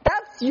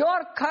 That's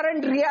your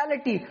current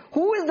reality.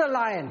 Who is the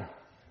lion?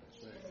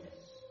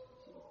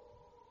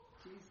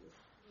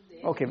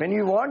 Okay, when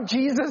you want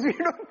Jesus, we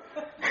don't.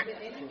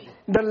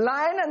 The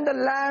lion and the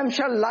lamb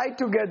shall lie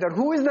together.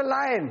 Who is the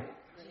lion?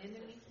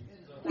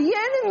 The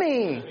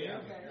enemy.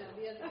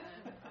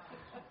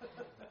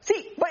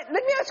 See, but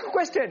let me ask you a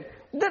question.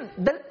 The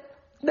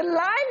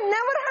lion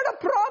never had a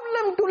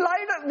problem to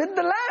lie with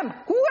the lamb.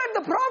 Who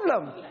had the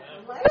problem?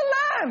 The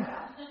lamb.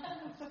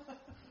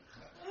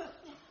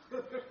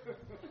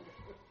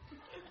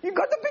 You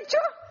got the picture?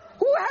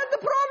 Who had the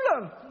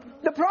problem?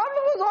 The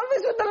problem was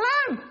always with the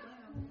lamb.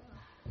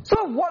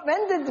 So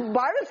when the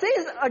Bible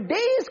says a day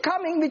is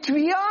coming, which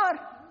we are,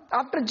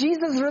 after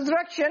Jesus'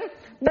 resurrection,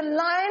 the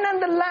lion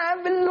and the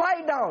lamb will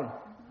lie down.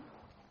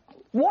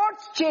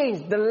 What's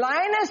changed? The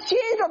lion has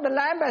changed or the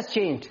lamb has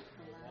changed?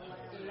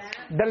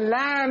 The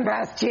lamb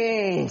has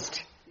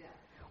changed.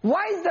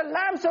 Why is the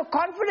lamb so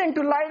confident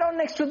to lie down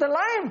next to the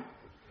lion?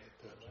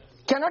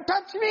 Cannot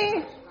touch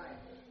me.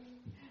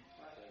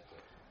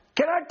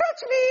 Cannot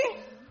touch me.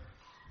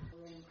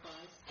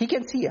 He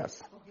can see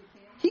us.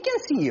 He can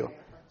see you.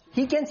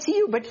 He can see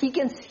you, but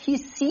he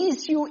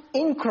sees you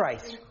in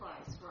Christ.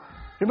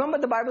 Remember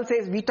the Bible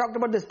says, we talked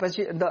about this,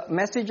 the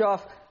message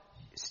of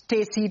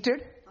stay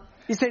seated.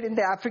 He said in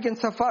the African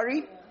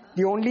safari,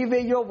 the only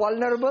way you're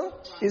vulnerable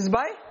is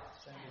by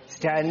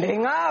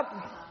standing up.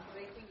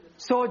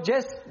 So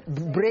just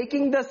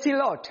breaking the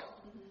silhouette.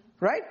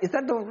 Right? Is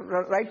that the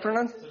right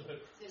pronunciation?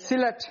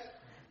 Silhouette.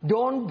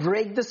 Don't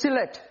break the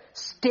silhouette.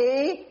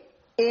 Stay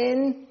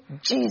in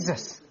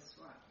Jesus.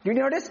 Do you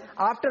notice?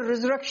 After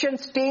resurrection,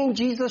 staying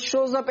Jesus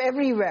shows up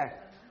everywhere.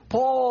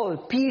 Paul,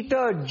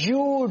 Peter,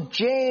 Jude,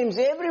 James,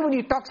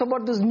 everybody talks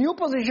about this new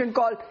position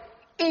called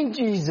in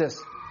Jesus.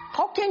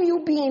 How can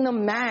you be in a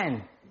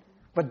man?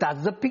 But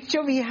that's the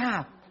picture we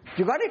have.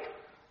 You got it?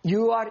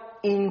 You are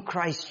in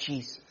Christ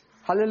Jesus.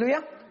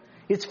 Hallelujah.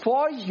 It's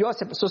for your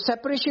separation. So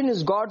separation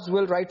is God's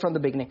will right from the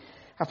beginning.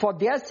 And for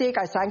their sake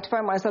I sanctify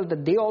myself,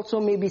 that they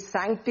also may be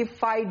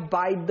sanctified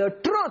by the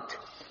truth.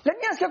 Let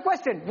me ask you a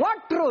question.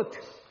 What truth?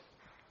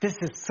 This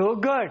is so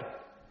good.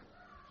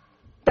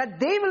 That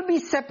they will be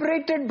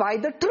separated by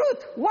the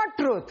truth. What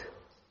truth?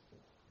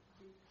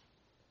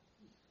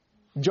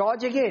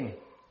 George again.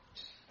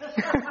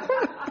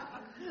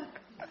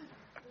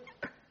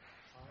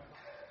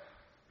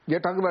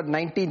 You're talking about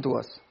 19th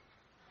verse.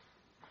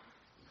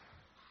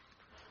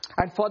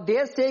 And for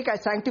their sake I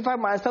sanctify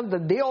myself,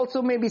 that they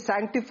also may be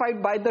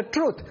sanctified by the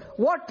truth.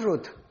 What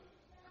truth?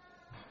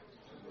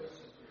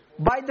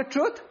 By the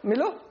truth,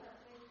 Milo?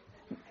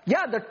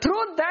 Yeah, the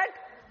truth that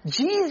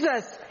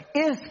Jesus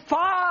is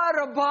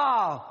far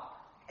above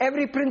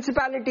every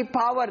principality,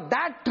 power.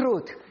 That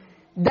truth.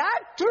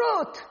 That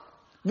truth,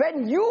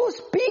 when you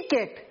speak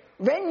it,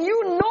 when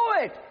you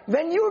know it,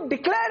 when you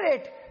declare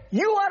it,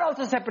 you are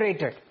also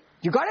separated.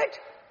 You got it?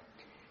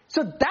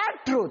 So that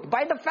truth,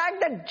 by the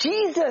fact that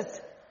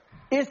Jesus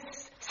is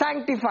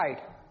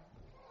sanctified,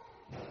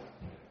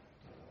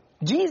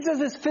 Jesus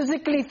is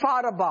physically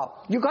far above.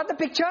 You got the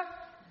picture?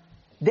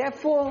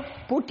 Therefore,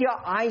 put your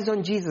eyes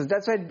on Jesus.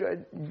 That's why,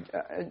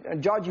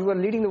 George, you were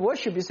leading the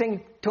worship. You're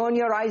saying, turn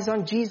your eyes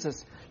on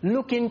Jesus.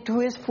 Look into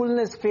His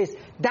fullness face.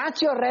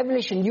 That's your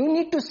revelation. You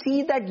need to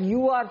see that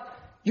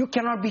you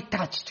cannot be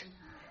touched.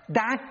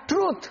 That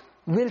truth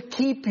will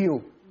keep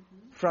you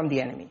from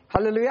the enemy.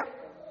 Hallelujah?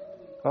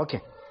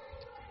 Okay.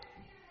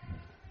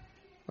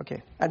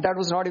 And that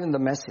was not even the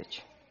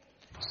message.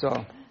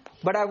 So,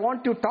 but I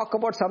want to talk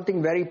about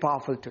something very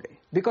powerful today.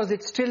 Because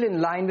it's still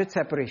in line with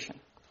separation.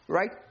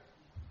 Right?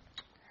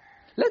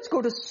 Let's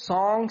go to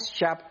Songs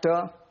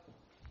chapter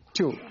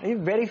 2.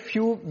 Very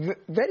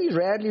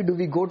rarely do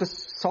we go to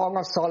Song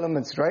of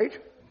Solomon's, right?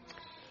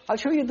 I'll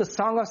show you the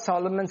Song of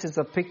Solomon's is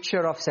a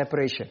picture of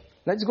separation.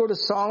 Let's go to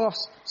Song of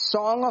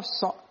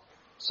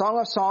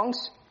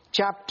Songs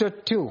chapter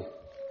 2.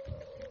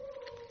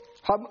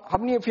 How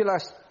many of you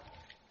are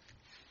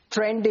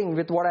trending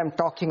with what I'm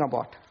talking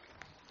about?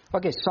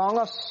 Okay, Song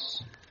of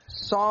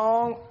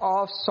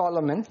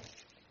Solomon.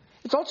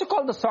 It's also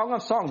called the Song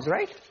of Songs,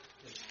 right?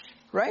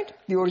 Right?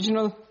 The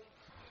original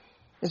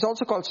is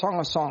also called Song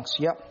of Songs.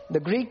 Yeah.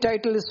 The Greek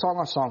title is Song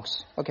of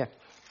Songs. Okay.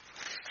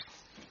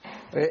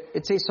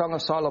 It says Song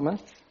of Solomon.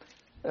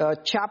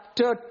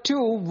 Chapter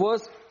 2,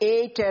 verse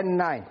 8 and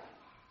 9.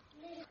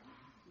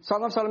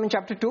 Song of Solomon,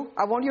 chapter 2.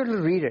 I want you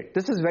to read it.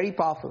 This is very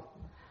powerful.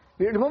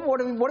 Remember,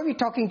 what are we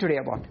talking today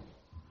about?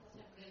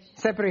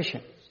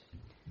 Separation.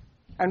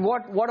 And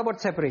what about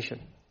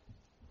separation?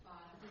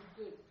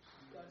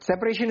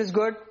 Separation is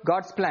good.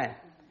 God's plan.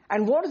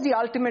 And what is the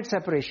ultimate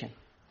separation?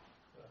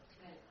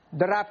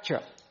 The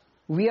rapture.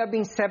 We are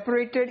being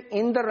separated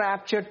in the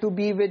rapture to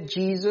be with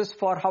Jesus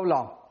for how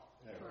long?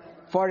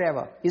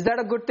 Forever. Is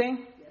that a good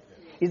thing?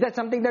 Is that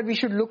something that we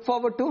should look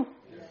forward to?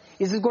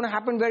 Is this going to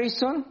happen very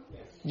soon?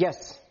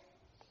 Yes.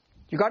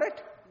 You got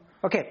it?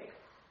 Okay.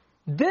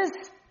 This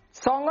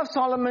Song of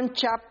Solomon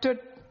chapter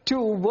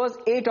 2 verse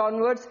 8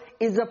 onwards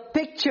is a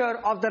picture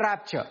of the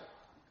rapture.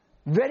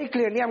 Very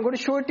clearly. I'm going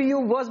to show it to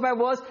you verse by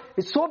verse.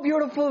 It's so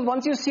beautiful.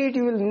 Once you see it,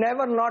 you will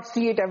never not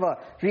see it ever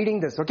reading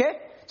this.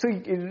 Okay? So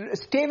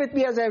stay with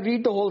me as I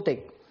read the whole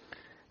thing.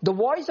 The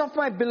voice of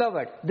my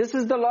beloved. This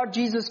is the Lord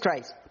Jesus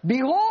Christ.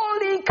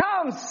 Behold, He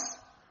comes.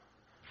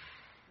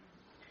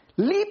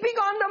 Leaping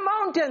on the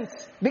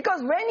mountains.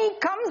 Because when He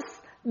comes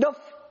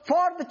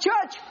for the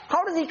church,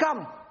 how does He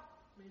come?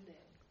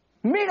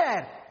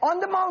 Midair. On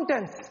the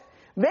mountains.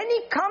 When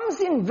He comes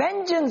in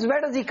vengeance,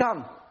 where does He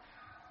come?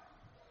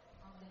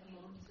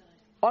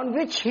 On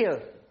which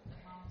hill?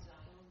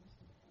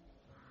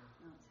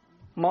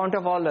 Mount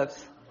of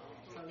Olives.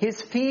 His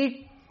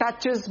feet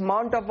touches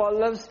Mount of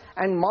Olives,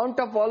 and Mount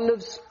of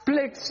Olives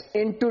splits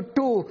into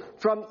two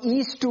from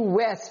east to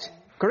west.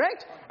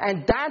 Correct?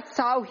 And that's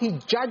how He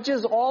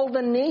judges all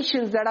the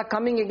nations that are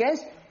coming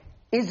against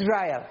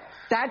Israel.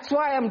 That's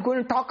why I'm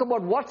going to talk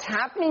about what's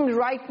happening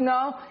right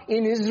now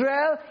in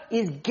Israel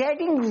is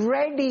getting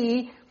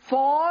ready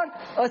for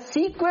a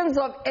sequence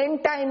of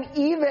end time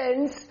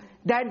events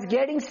that's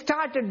getting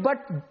started. But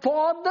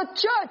for the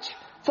church,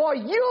 for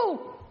you,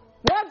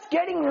 what's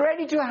getting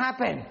ready to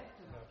happen?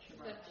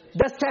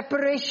 The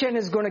separation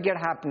is going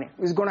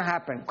to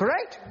happen.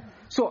 Correct?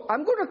 So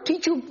I'm going to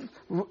teach you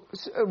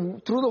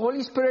through the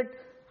Holy Spirit,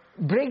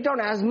 break down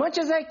as much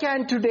as I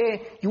can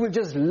today. You will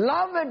just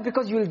love it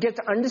because you will get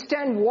to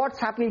understand what's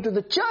happening to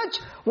the church,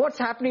 what's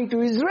happening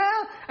to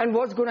Israel, and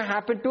what's going to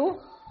happen to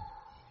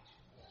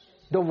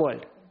the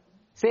world.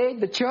 Say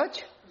the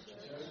church,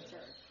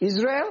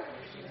 Israel,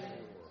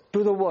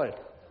 to the world.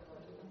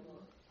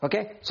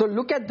 Okay? So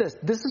look at this.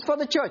 This is for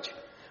the church.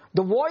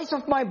 The voice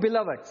of my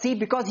beloved. See,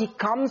 because He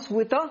comes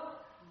with a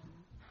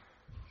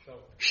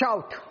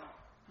shout.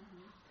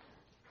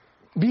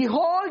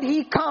 Behold,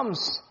 He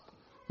comes,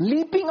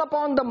 leaping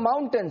upon the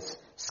mountains,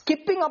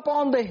 skipping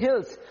upon the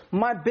hills.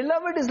 My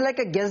beloved is like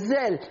a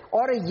gazelle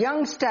or a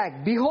young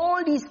stag.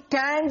 Behold, He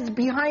stands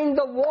behind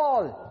the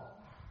wall.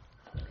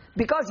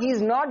 Because He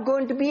is not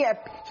going to be,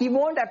 He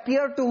won't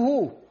appear to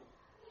who?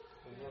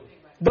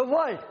 The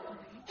world.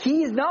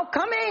 He is now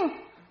coming,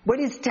 but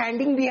He's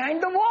standing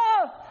behind the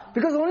wall.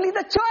 Because only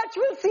the church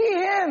will see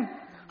Him.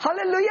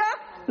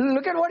 Hallelujah.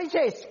 Look at what He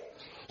says.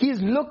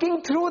 He's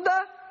looking through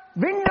the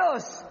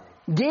windows,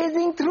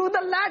 gazing through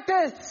the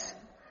lattice.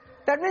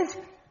 That means,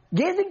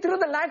 gazing through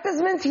the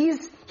lattice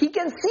means he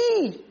can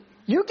see.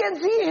 You can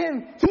see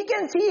Him. He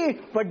can see,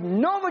 but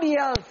nobody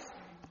else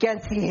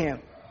can see Him.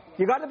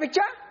 You got the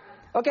picture?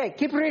 Okay,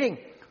 keep reading.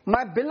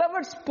 My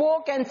beloved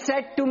spoke and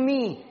said to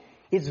me.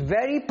 It's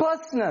very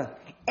personal.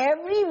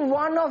 Every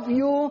one of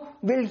you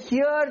will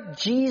hear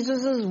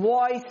Jesus'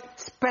 voice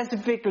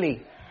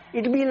specifically.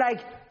 It'll be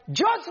like,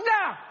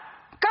 Josna,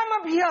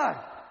 come up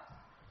here.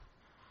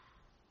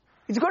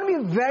 It's going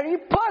to be very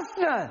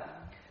personal.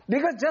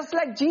 Because just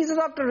like Jesus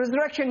after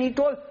resurrection, He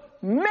told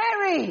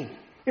Mary,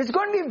 it's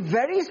going to be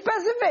very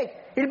specific.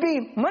 It'll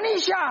be,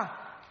 Manisha,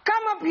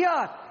 come up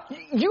here.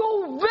 You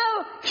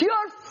will hear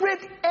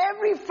with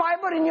every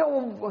fiber in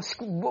your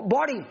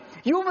body.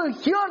 You will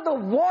hear the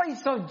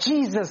voice of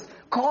Jesus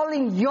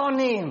calling your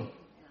name.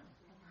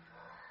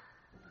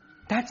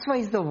 That's why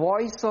it's the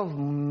voice of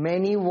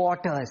many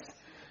waters.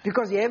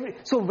 Because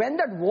so when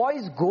that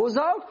voice goes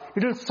out,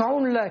 it will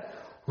sound like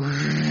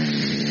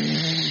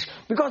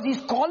because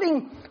He's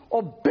calling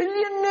a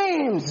billion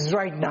names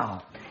right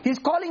now. He's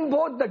calling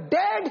both the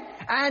dead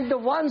and the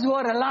ones who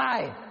are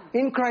alive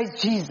in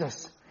Christ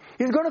Jesus.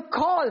 He's going to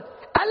call,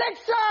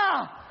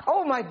 Alexa!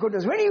 Oh my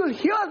goodness, when you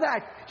hear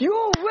that, you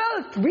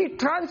will be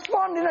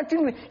transformed in a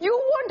twinkling. You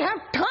won't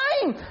have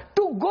time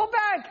to go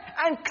back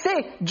and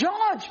say,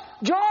 George,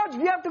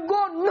 we have to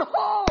go.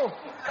 No!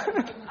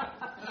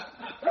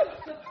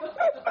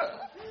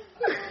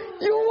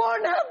 You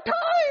won't have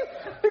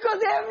time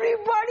because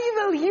everybody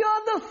will hear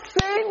the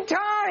same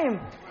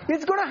time.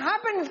 It's going to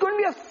happen. It's going to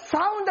be a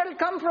sound that will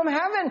come from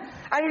heaven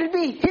and it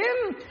will be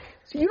Him.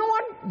 You know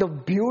what? The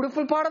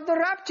beautiful part of the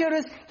rapture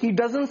is He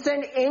doesn't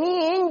send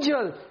any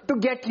angel to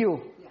get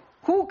you.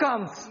 Who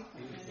comes?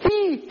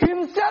 He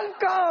Himself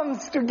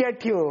comes to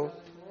get you.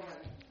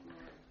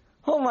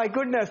 Oh my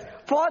goodness.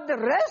 For the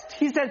rest,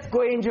 He says,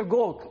 go angel,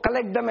 go.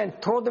 Collect them and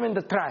throw them in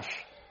the trash.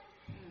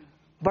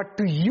 But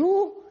to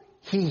you,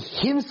 He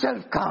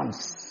Himself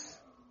comes.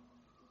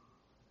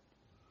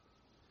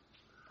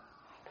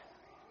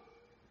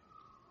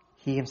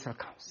 He Himself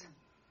comes.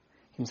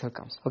 Himself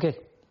comes. Okay.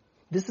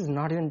 This is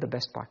not even the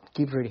best part.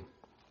 Keep reading.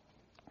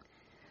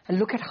 And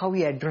look at how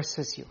He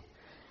addresses you.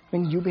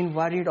 When you've been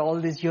worried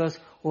all these years,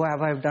 oh,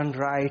 have I done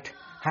right?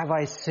 Have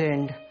I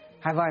sinned?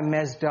 Have I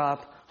messed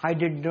up? I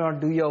did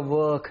not do your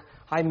work.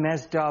 I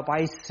messed up.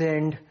 I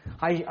sinned.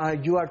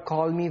 You had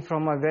called me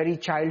from a very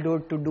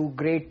childhood to do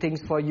great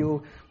things for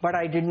you, but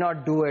I did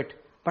not do it.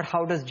 But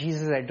how does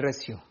Jesus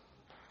address you?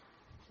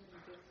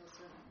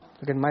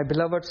 Look at, my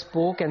beloved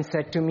spoke and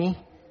said to me,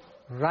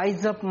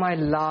 rise up, my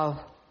love,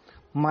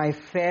 my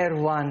fair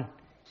one,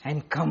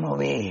 and come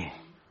away.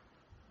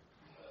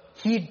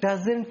 He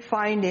doesn't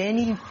find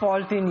any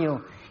fault in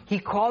you. He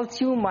calls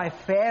you my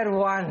fair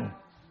one.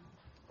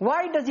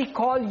 Why does he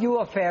call you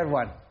a fair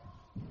one?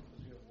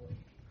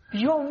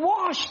 You're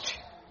washed.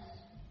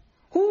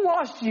 Who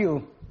washed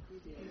you?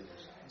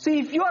 See,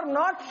 if you are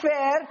not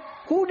fair,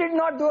 who did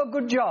not do a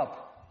good job?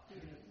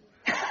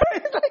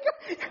 It's like,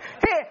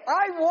 hey,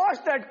 I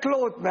washed that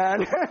cloth,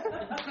 man.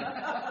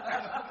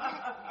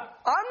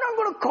 I'm not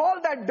going to call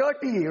that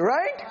dirty,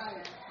 right?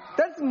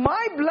 That's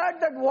my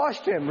blood that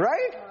washed him,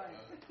 right?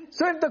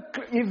 So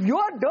if you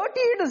are dirty,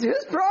 it is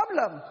his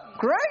problem,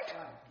 right?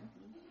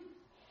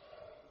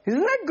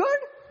 Isn't that good?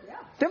 Yeah.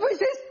 Therefore he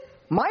says,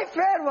 my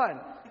fair one.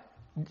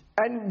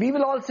 And we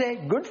will all say,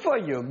 good for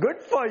you,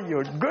 good for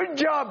you, good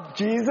job,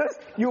 Jesus.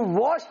 You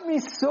washed me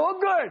so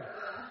good.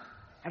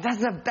 And that's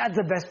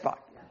the best part.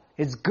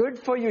 It's good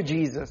for you,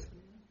 Jesus.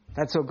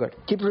 That's so good.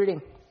 Keep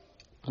reading.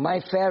 My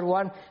fair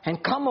one,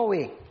 and come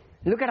away.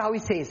 Look at how he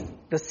says,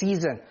 the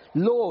season.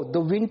 Lo, the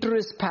winter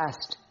is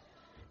past.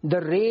 The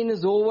rain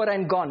is over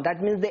and gone.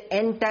 That means the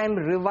end time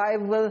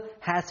revival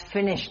has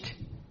finished.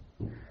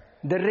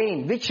 The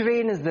rain. Which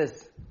rain is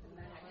this?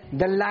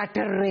 The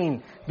latter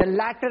rain. The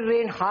latter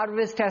rain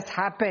harvest has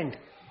happened.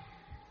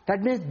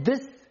 That means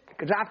this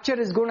rapture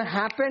is going to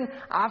happen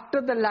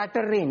after the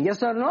latter rain.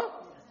 Yes or no?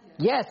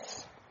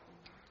 Yes.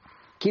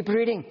 Keep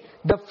reading.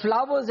 The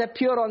flowers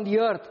appear on the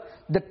earth.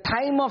 The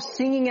time of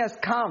singing has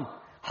come.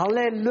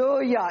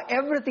 Hallelujah.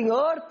 Everything.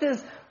 Earth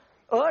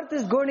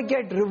is going to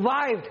get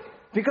revived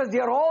because they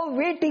are all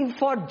waiting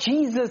for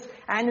Jesus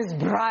and his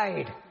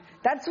bride.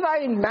 That's why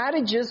in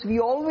marriages we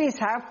always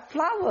have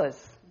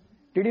flowers.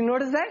 Did you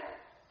notice that?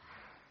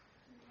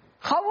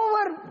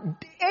 However,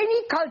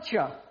 any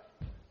culture,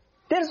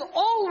 there's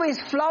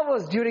always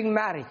flowers during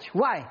marriage.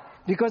 Why?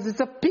 Because it's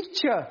a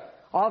picture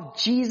of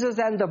Jesus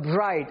and the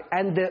bride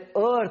and the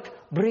earth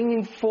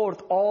bringing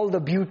forth all the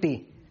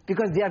beauty.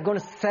 Because they are going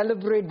to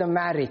celebrate the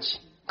marriage.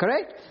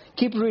 Correct?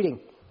 Keep reading.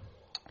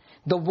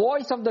 The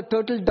voice of the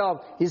turtle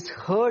dove is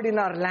heard in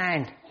our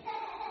land.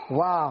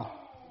 Wow.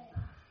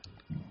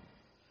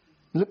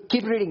 Look,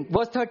 keep reading.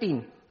 Verse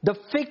 13. The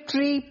fig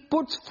tree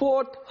puts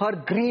forth her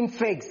green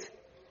figs.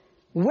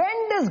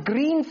 When does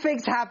green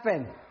figs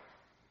happen?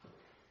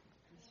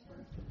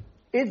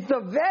 It's the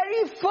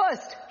very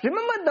first.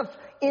 Remember,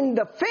 in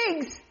the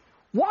figs,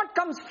 what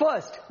comes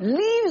first?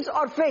 Leaves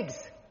or figs?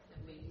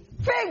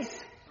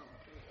 Figs.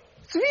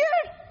 It's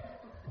weird.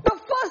 The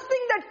first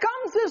thing that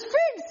comes is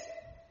figs.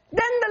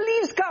 Then the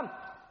leaves come.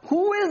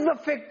 Who is the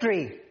fig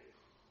tree?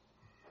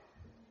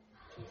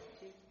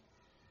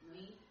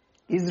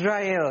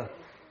 Israel.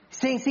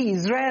 Saying, see,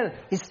 Israel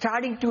is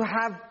starting to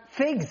have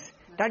figs.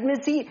 That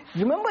means, see,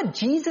 remember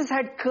Jesus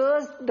had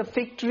cursed the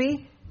fig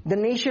tree, the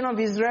nation of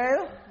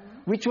Israel,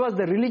 which was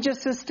the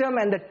religious system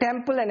and the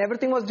temple and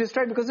everything was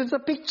destroyed because it's a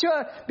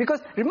picture.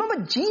 Because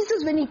remember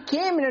Jesus when he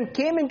came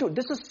into,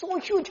 this is so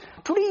huge.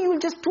 Today you will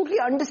just totally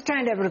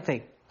understand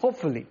everything,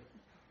 hopefully.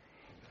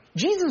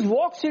 Jesus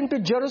walks into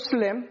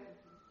Jerusalem.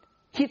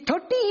 30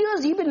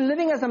 years he's been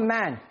living as a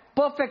man,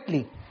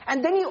 perfectly.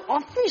 And then he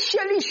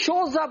officially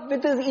shows up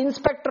with his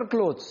inspector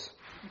clothes.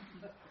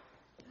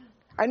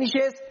 And he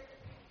says,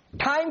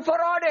 time for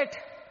audit.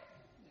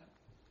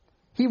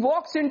 He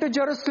walks into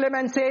Jerusalem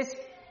and says,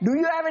 do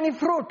you have any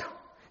fruit?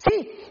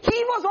 See,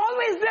 he was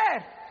always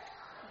there.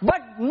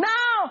 But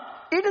now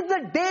it is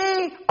the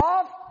day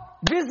of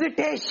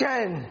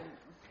visitation.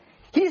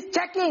 He's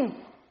checking.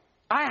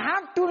 I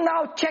have to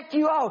now check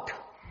you out.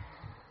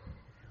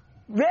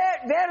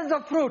 Where is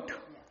the fruit?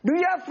 Do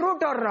you have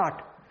fruit or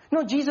not?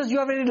 No, Jesus, you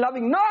are very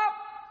loving. No!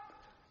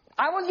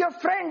 I was your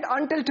friend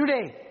until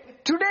today.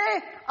 Today,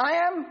 I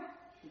am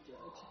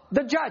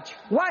the judge.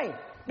 Why?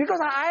 Because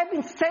I have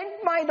been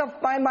sent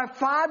by my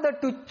Father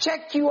to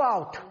check you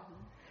out.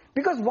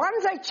 Because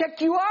once I check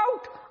you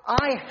out,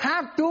 I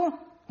have to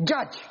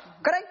judge.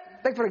 Correct?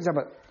 Like for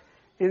example,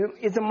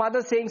 it's a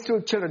mother saying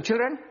to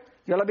children,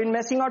 you all have been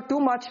messing out too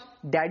much.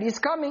 Daddy is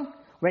coming.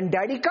 When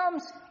daddy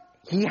comes,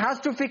 he has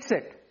to fix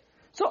it.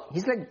 So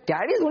he's like,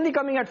 daddy is only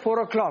coming at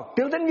 4 o'clock.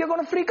 Till then we are going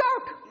to freak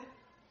out.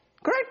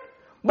 Correct?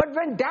 But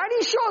when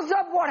daddy shows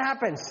up, what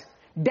happens?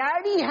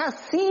 Daddy has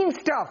seen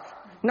stuff.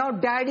 Now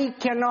daddy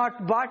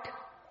cannot but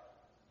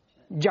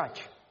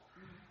judge.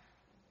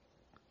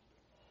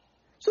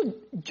 So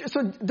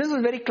this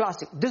is very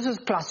classic. This is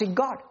classic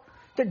God.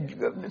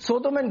 That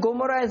Sodom and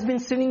Gomorrah has been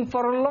sinning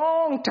for a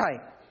long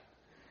time.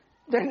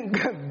 Then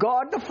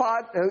God the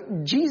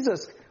Father,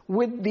 Jesus,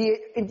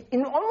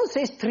 it almost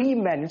says three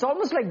men. It's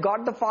almost like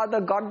God the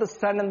Father, God the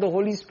Son, and the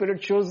Holy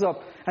Spirit shows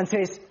up and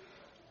says,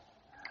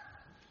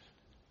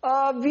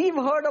 we've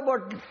heard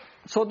about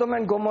Sodom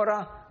and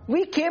Gomorrah.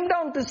 We came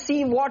down to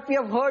see what we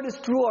have heard is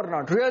true or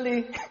not.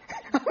 Really?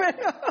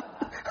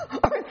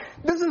 I mean,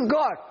 this is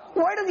God.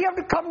 Why does he have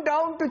to come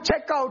down to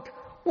check out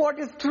what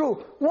is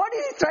true? What he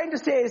is trying to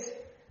say is,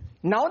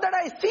 now that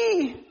I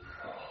see,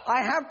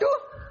 I have to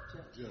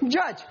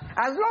Judge.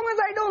 As long as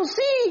I don't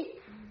see,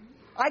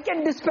 I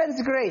can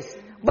dispense grace.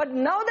 But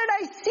now that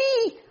I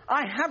see,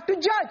 I have to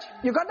judge.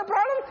 You got the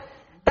problem?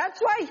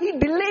 That's why he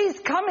delays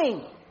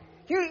coming.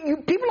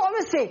 People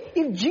always say,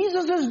 if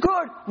Jesus is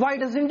good, why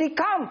doesn't he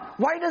come?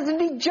 Why doesn't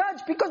he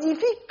judge? Because if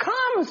he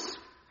comes,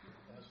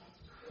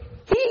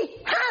 he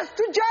has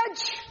to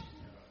judge.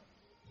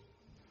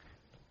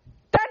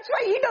 That's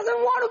why he doesn't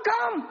want to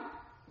come.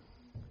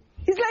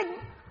 He's like,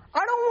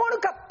 I don't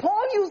want to come.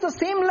 Paul used the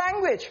same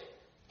language.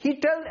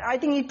 I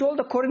think he told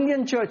the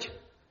Corinthian church,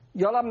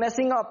 y'all are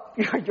messing up.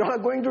 Y'all are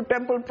going to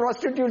temple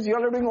prostitutes.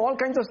 Y'all are doing all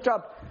kinds of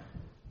stuff.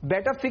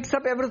 Better fix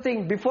up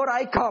everything before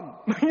I come.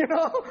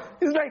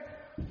 It's like,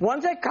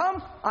 once I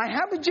come, I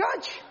have to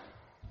judge.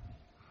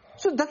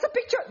 So that's a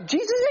picture.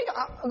 Jesus is saying,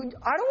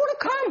 I don't want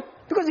to come.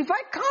 Because if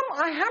I come,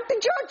 I have to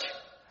judge.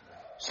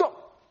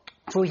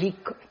 So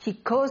he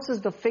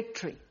curses the fig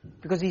tree.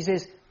 Because he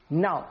says,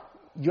 now,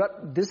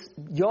 the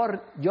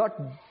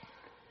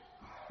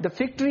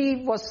fig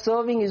tree was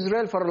serving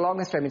Israel for the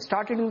longest time. It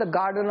started in the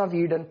Garden of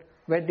Eden,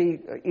 where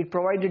it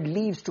provided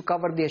leaves to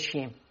cover their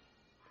shame.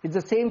 It's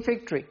the same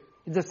fig tree.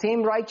 It's the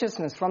same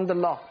righteousness from the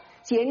law.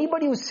 See,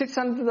 anybody who sits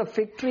under the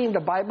fig tree in the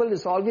Bible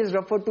is always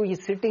referred to,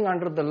 he's sitting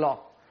under the law.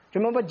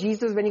 Remember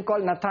Jesus when he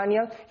called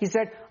Nathanael? He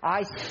said,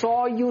 I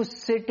saw you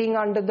sitting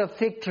under the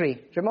fig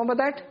tree. Remember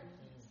that?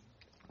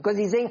 Because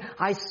he's saying,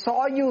 I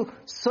saw you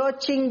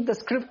searching the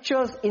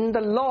scriptures in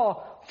the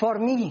law for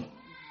me.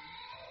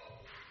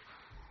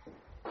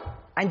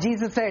 And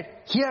Jesus said,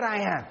 here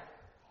I am.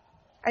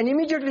 And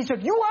immediately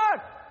said, you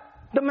are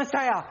the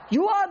Messiah.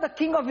 You are the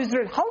King of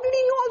Israel. How did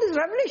he know all this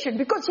revelation?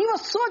 Because he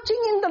was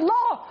searching in the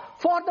law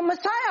for the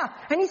Messiah.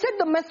 And he said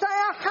the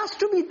Messiah has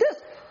to be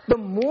this. The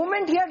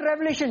moment he had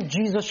revelation,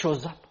 Jesus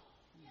shows up.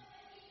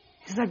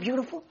 Isn't that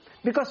beautiful?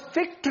 Because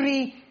fig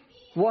tree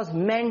was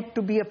meant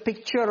to be a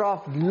picture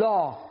of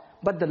law.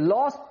 But the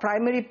law's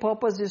primary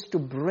purpose is to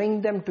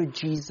bring them to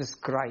Jesus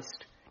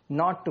Christ,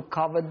 not to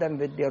cover them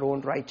with their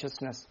own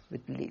righteousness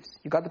with leaves.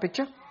 You got the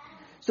picture?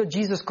 So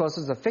Jesus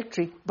curses the fig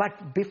tree.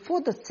 But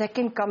before the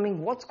second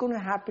coming, what's going to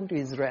happen to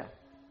Israel?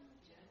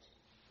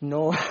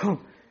 No.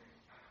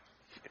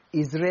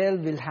 Israel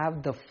will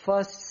have the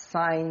first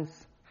signs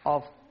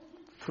of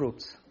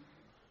fruits.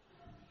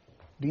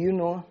 Do you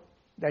know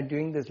that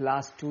during this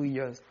last 2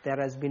 years, there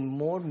has been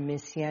more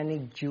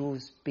Messianic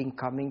Jews being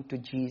coming to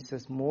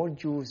Jesus, more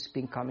Jews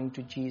being coming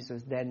to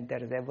Jesus than there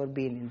has ever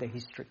been in the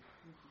history.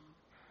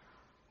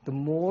 The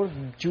more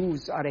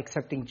Jews are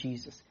accepting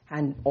Jesus.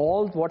 And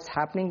all what's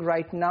happening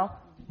right now,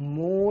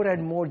 more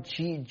and more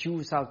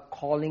Jews are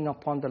calling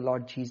upon the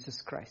Lord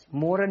Jesus Christ.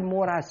 More and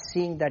more are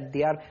seeing that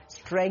their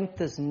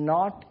strength is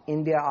not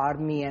in their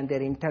army and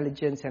their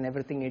intelligence and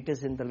everything. It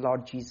is in the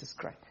Lord Jesus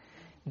Christ.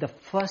 The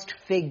first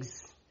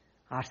figs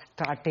are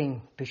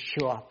starting to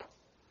show up.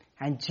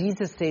 And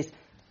Jesus says,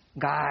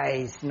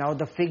 guys, now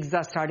the figs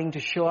are starting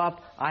to show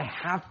up. I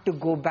have to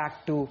go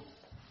back to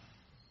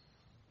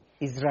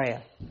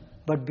Israel.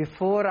 But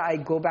before I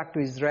go back to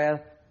Israel,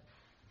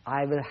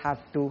 I will have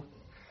to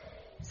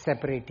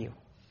separate you.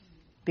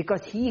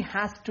 Because he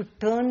has to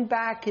turn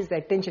back his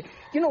attention.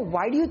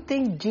 Why do you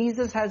think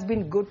Jesus has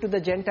been good to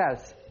the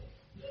Gentiles?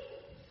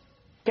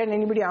 Can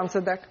anybody answer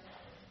that?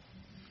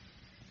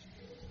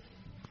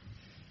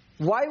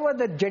 Why were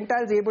the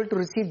Gentiles able to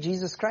receive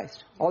Jesus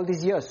Christ all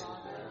these years?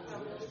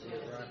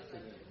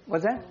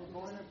 What's that?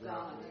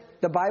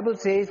 The Bible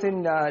says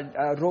in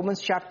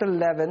Romans chapter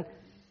 11,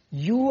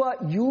 you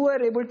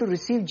were able to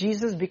receive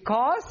Jesus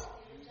because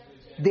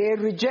they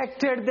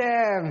rejected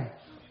them.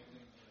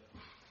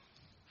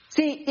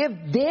 See,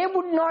 if they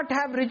would not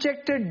have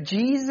rejected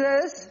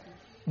Jesus,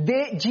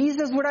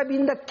 Jesus would have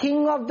been the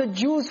King of the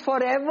Jews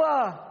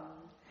forever.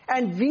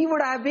 And we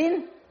would have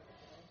been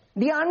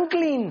the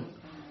unclean.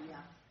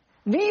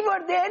 We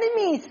were the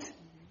enemies.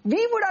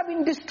 We would have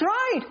been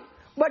destroyed.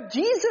 But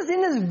Jesus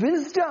in his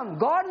wisdom,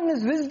 God in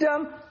his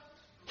wisdom,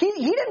 he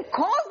didn't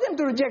cause them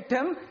to reject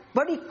him,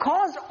 but he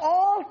caused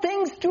all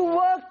things to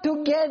work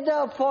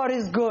together for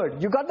his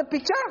good. You got the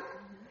picture?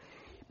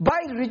 By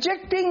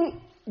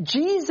rejecting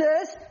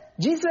Jesus,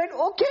 Jesus said,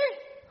 okay,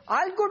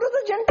 I'll go to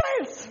the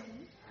Gentiles.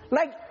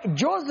 Like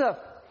Joseph,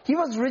 he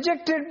was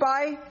rejected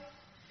by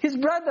his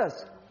brothers.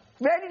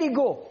 Where did he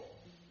go?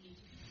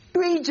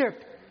 To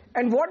Egypt.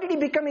 And what did he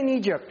become in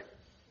Egypt?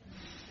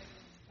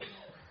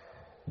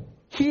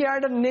 He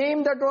had a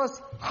name that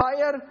was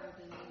higher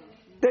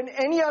than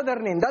any other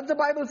name. That's the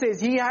Bible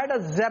says. He had a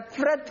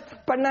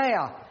Zephrath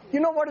Paneah. You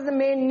know what is the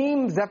main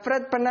name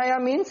Zephrath Paneah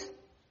means?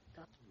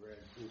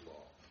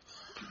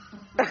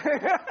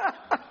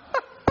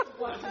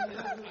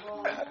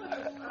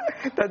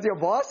 That's your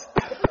boss?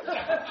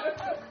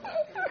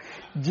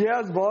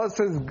 Jia's boss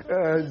is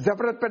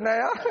Zephrath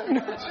Paneah?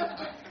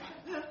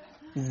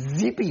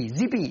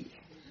 Zippy.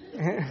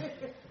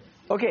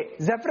 Okay,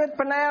 Zephrath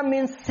Paneah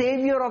means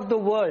savior of the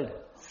world.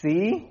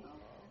 See?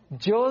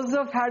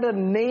 Joseph had a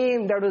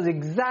name that was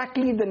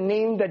exactly the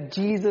name that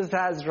Jesus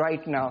has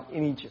right now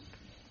in Egypt.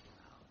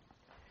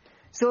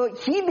 So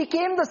he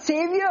became the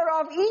savior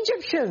of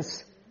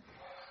Egyptians.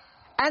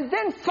 And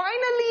then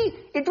finally,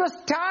 it was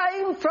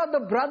time for the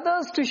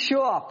brothers to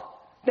show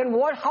up. Then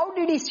how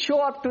did he show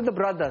up to the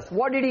brothers?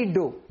 What did he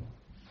do?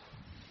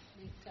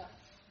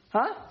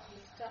 Huh?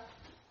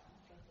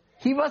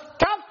 He was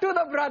tough to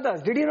the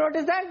brothers. Did you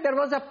notice that? There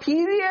was a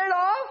period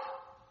of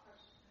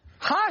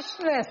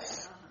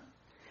harshness.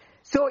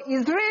 So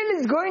Israel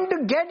is going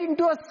to get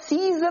into a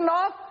season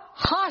of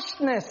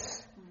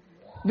harshness.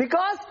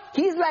 Because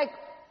he's like,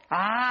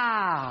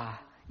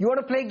 you want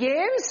to play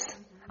games?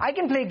 I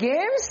can play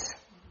games.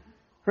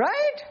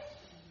 Right?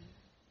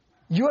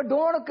 You don't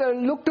want to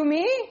look to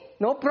me?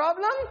 No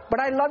problem. But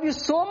I love you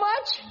so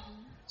much.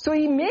 So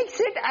he makes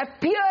it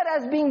appear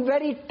as being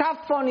very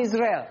tough on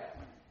Israel.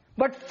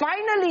 But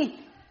finally,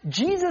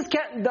 Joseph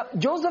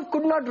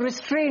could not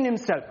restrain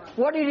himself.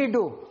 What did he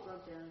do?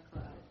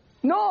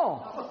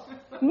 No.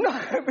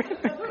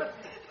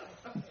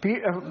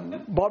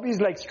 Bobby's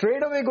like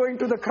straight away going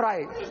to the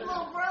cry. His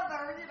little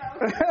brother,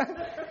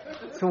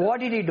 So what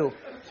did he do?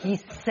 He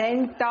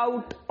sent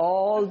out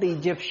all the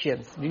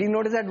Egyptians. Did you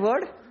notice that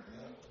word?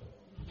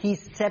 He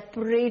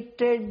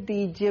separated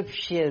the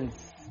Egyptians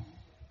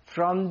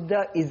from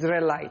the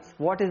Israelites.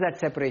 What is that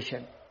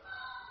separation?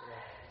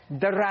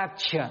 The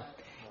rapture.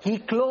 He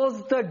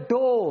closed the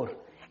door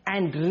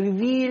and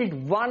revealed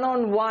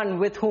one-on-one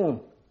with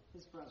whom?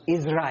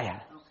 Israel.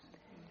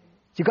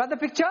 You got the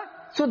picture?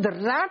 So the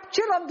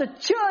rapture of the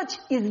church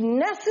is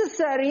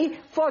necessary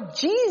for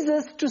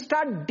Jesus to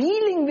start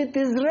dealing with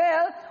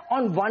Israel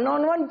on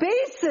one-on-one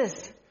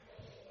basis.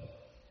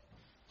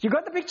 You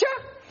got the picture?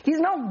 He's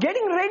now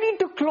getting ready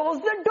to close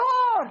the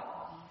door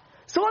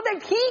so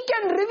that he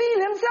can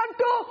reveal himself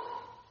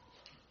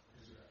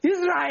to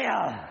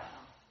Israel.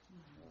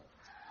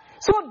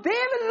 So they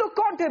will look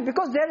onto him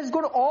because there is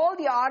going to, all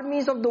the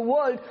armies of the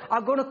world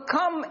are going to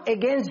come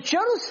against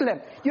Jerusalem.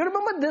 You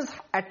remember this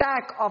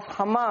attack of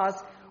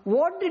Hamas?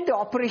 What did the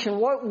operation,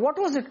 what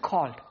was it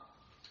called?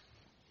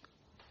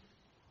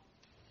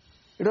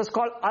 It was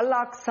called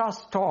Al-Aqsa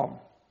Storm.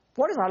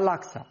 What is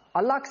Al-Aqsa?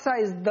 Al-Aqsa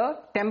is the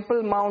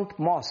Temple Mount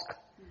Mosque.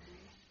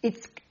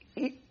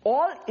 They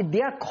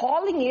are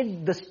calling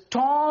it the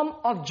Storm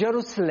of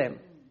Jerusalem.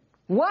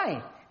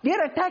 Why? They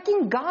are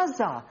attacking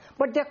Gaza,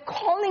 but they are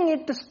calling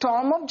it the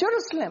Storm of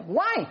Jerusalem.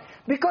 Why?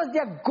 Because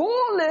their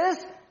goal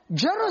is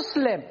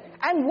Jerusalem.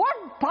 And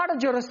what part of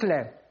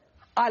Jerusalem?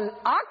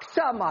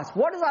 Al-Aqsa Mosque.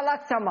 What is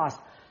Al-Aqsa Mosque?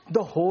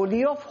 The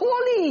Holy of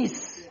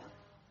Holies.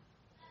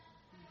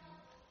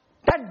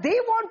 That they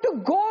want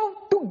to go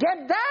to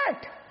get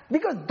that.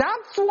 Because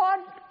that's what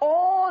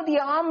all the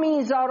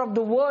armies out of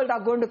the world are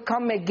going to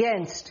come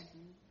against.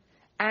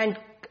 And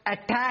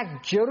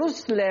attack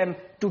Jerusalem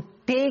to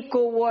take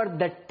over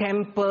the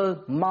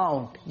Temple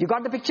Mount. You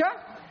got the picture?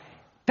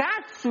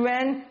 That's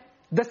when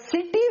the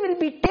city will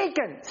be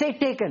taken. Say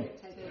taken.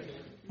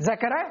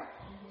 Zechariah?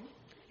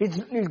 It's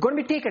going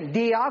to be taken.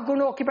 They are going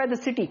to occupy the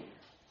city.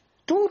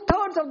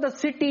 2/3 of the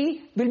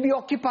city will be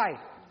occupied.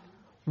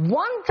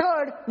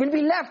 1/3 will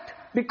be left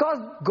because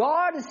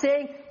God is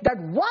saying that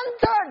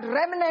 1/3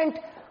 remnant,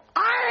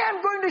 I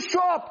am going to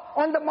show up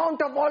on the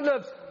Mount of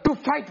Olives to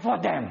fight for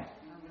them.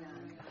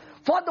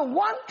 For the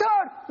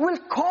 1/3 will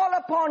call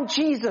upon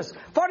Jesus.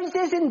 For he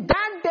says, in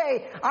that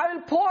day, I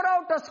will pour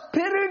out a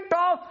spirit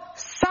of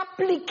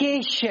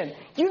supplication.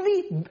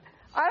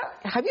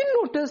 Have you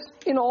noticed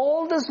in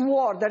all this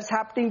war that's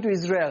happening to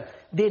Israel,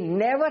 they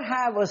never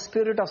have a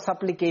spirit of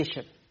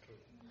supplication.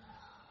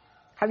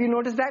 Have you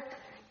noticed that?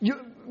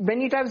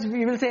 Many times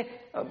we will say,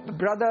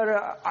 brother,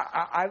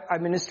 I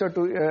minister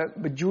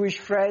to Jewish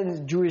friends,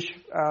 Jewish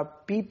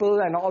people,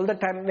 and all the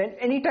time.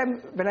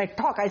 Anytime when I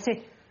talk, I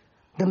say,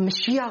 the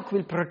Mashiach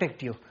will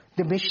protect you.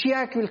 The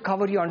Mashiach will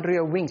cover you under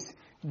your wings.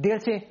 They'll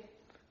say,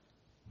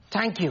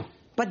 thank you.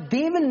 But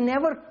they will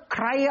never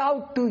cry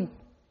out to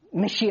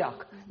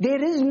Mashiach.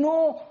 There is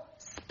no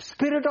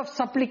spirit of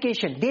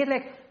supplication. They're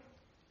like,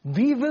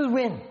 we will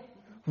win.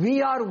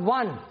 We are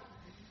one.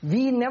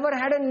 We never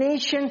had a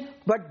nation,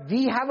 but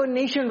we have a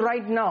nation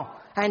right now.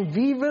 And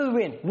we will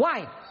win.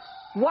 Why?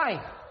 Why?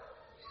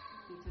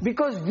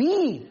 Because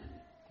we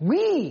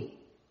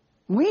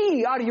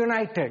are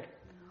united.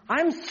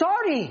 I'm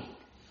sorry.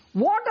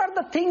 What are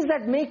the things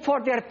that make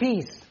for their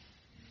peace?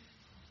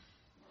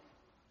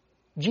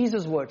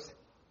 Jesus' words.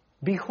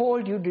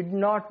 Behold, you did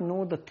not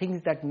know the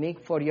things that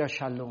make for your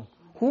shalom.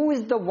 Who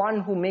is the one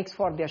who makes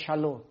for their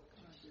shalom?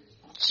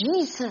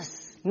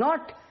 Jesus,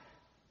 not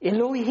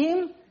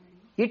Elohim.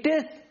 It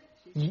is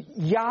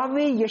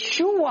Yahweh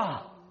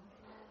Yeshua.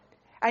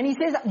 And he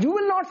says, you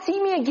will not see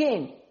me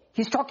again.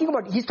 He's talking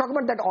about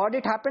that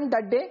audit happened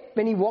that day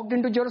when he walked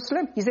into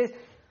Jerusalem. He says,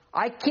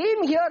 I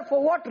came here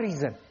for what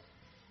reason?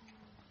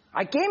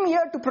 I came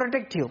here to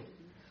protect you.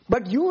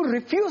 But you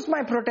refused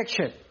my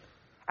protection.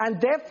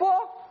 And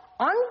therefore,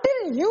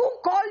 until you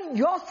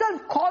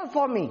call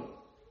for me.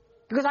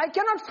 Because I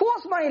cannot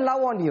force my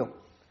love on you.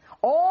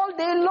 All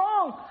day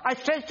long, I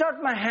stretched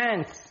out my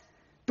hands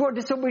to a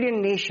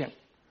disobedient nation.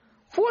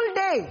 Full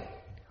day.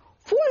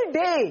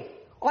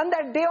 On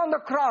that day on the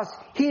cross,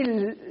 he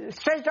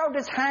stretched out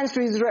his hands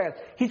to Israel.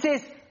 He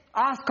says,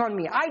 ask on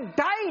me. I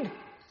died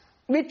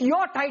with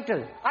your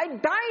title. I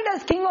died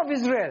as King of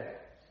Israel.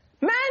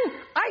 Man,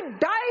 I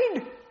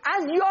died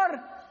as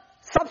your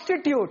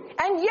substitute.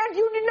 And yet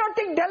you did not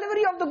take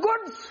delivery of the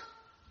goods.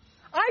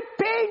 I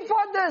paid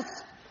for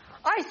this.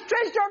 I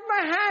stretched out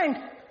my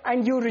hand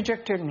and you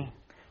rejected me.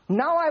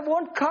 Now I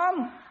won't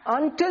come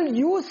until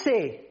you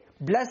say,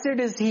 blessed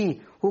is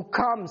he who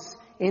comes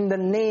in the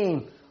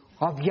name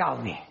of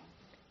Yahweh.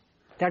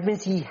 That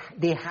means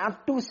they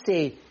have to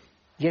say,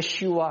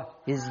 Yeshua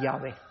is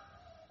Yahweh.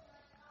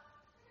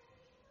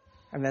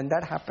 And when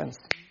that happens,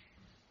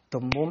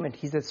 the moment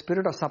he's a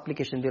spirit of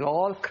supplication, they'll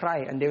all cry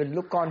and they will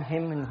look on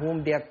him in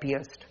whom they are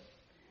pierced.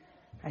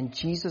 And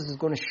Jesus is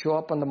going to show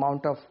up on the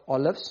Mount of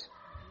Olives.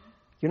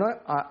 You know,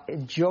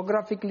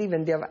 geographically,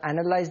 when they have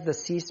analyzed the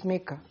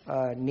seismic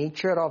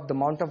nature of the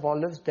Mount of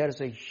Olives, there's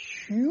a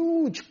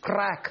huge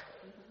crack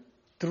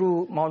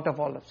through Mount of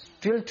Olives.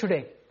 Till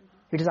today.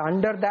 It is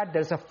under that,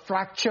 there's a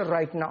fracture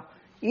right now.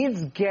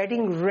 It's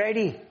getting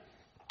ready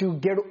to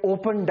get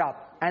opened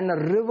up. And a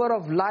river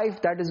of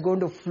life that is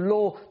going to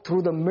flow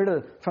through the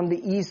middle, from the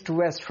east to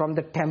west, from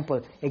the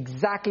temple.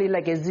 Exactly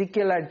like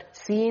Ezekiel had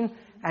seen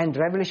and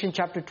Revelation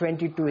chapter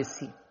 22 is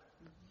seen.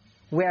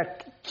 Where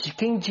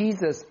King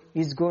Jesus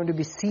is going to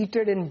be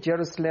seated in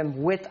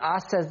Jerusalem with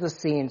us as the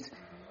saints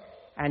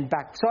and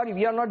back. Sorry,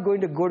 we are not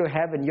going to go to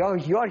heaven. You're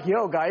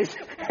here, guys.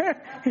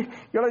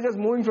 You're just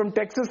moving from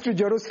Texas to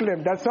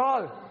Jerusalem. That's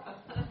all.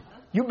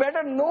 You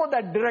better know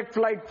that direct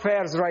flight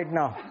fares right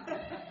now.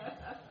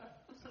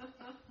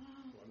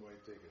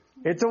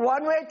 It's a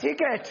one-way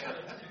ticket.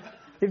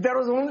 If there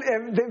was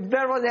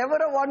ever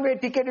a one-way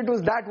ticket, it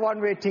was that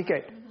one-way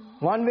ticket.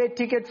 One-way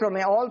ticket from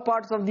all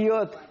parts of the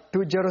earth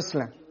to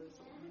Jerusalem.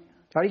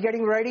 Are you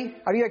getting ready?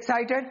 Are you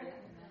excited?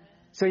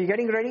 So you're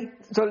getting ready?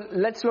 So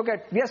let's look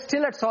at, we are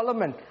still at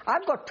Solomon.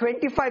 I've got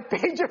 25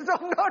 pages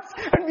of notes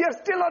and we are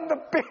still on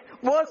the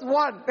verse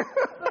 1.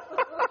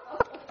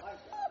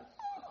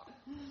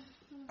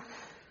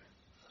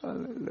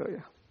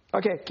 Hallelujah.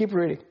 Okay, keep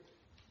reading.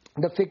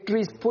 The fig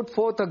trees put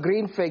forth her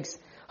green figs.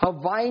 Her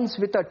vines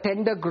with her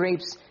tender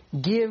grapes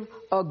give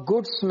a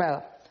good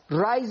smell.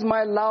 Rise,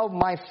 my love,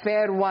 my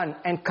fair one,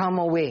 and come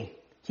away.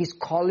 He's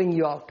calling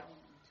you out.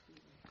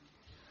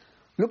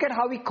 Look at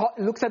how he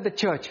looks at the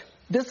church.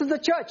 This is the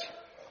church.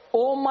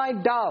 Oh my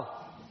dove.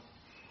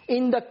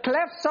 In the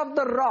clefts of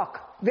the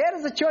rock. Where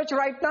is the church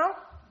right now?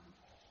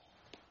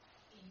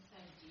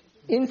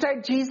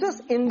 Inside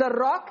Jesus. In the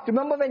rock.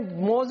 Remember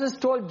when Moses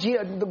told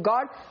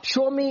God,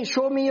 show me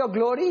your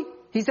glory?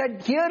 He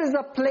said, here is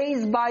a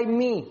place by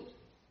me.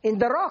 In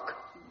the rock.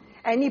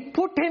 And he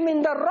put him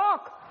in the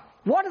rock.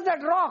 What is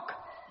that rock?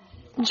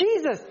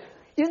 Jesus.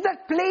 Is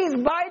that place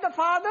by the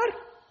Father?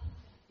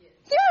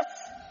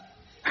 Yes.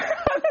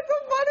 That's so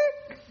funny.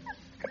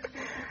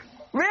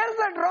 Where's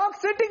that rock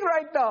sitting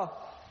right now?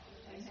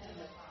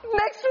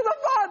 Next to the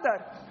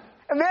Father.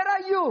 Where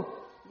are you?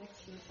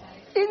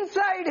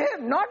 Inside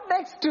him. Not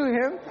next to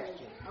him.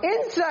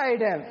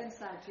 Inside him.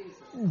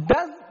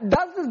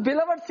 Does this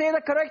beloved say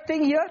the correct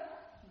thing here?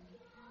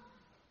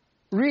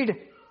 Read.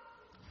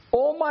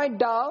 Oh my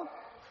dove,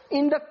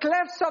 in the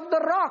clefts of the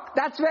rock.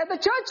 That's where the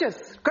church is.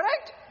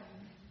 Correct?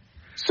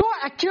 So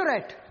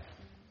accurate.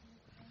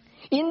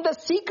 In the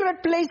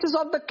secret places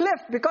of the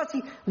cliff. Because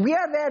we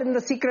are there in the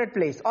secret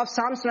place of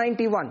Psalms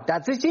 91.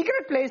 That's the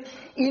secret place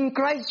in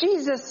Christ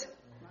Jesus.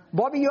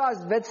 Bobby, you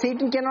asked that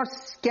Satan cannot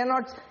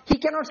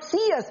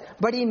see us,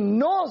 but he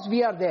knows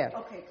we are there.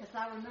 Okay, because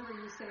I remember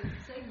you saying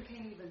Satan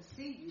can't even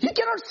see you. He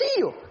cannot see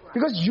you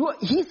because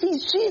he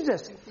sees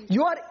Jesus.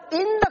 You are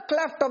in the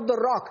cleft of the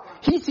rock.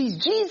 He sees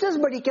Jesus,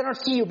 but he cannot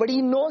see you. But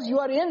he knows you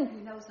are in.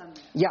 He knows I'm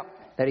there. Yeah,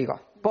 there you go.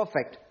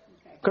 Perfect.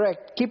 Okay.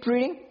 Correct. Keep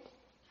reading.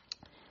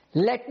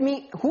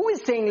 Who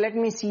is saying, let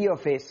me see your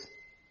face?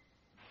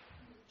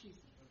 Jesus.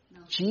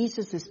 No.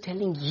 Jesus is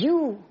telling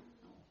you.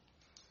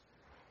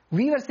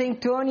 We were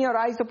saying, turn your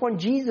eyes upon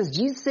Jesus.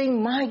 Jesus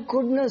saying, my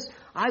goodness,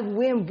 I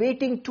am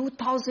waiting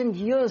 2,000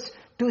 years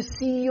to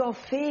see your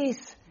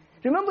face.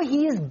 Remember,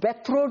 he is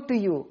betrothed to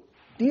you.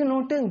 Do you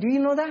know that? Do you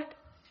know that?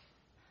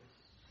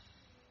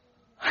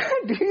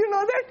 Do you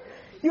know that?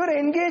 You're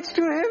engaged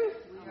to him.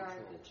 We are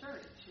the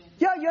church.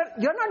 Yeah,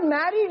 you're not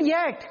married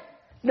yet.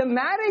 The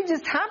marriage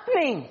is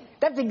happening.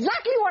 That's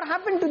exactly what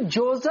happened to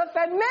Joseph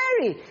and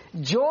Mary.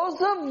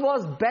 Joseph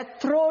was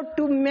betrothed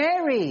to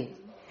Mary.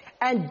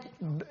 And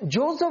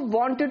Joseph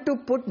wanted to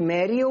put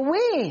Mary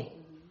away.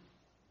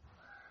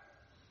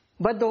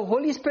 But the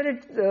Holy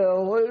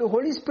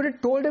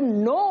Spirit told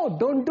him, no,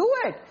 don't do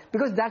it.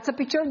 Because that's a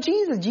picture of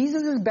Jesus.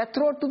 Jesus is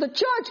betrothed to the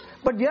church.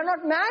 But we are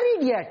not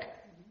married yet.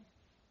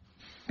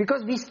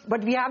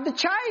 But we have the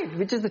child,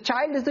 which is the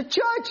child is the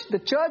church. The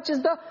church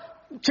is the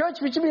church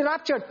which will be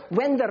raptured.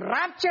 When the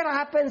rapture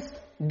happens,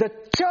 the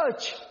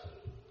church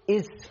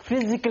is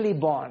physically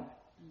born.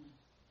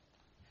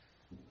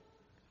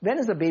 When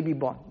is the baby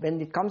born?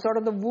 When it comes out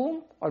of the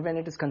womb or when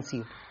it is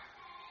conceived?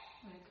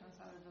 When it comes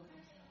out of the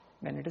womb.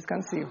 When it is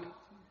conceived.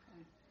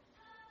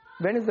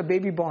 When is the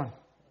baby born?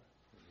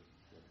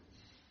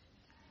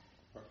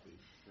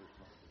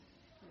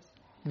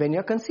 When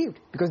you're conceived.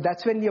 Because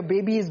that's when your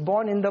baby is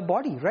born in the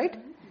body, right?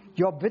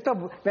 You're with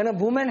when a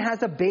woman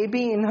has a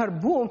baby in her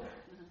womb,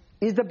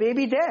 is the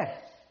baby there?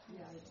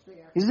 Yeah, it's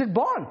there. Is it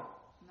born?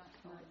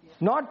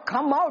 Not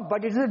come out,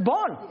 but is it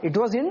born? It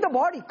was in the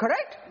body,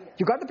 correct?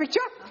 You got the picture?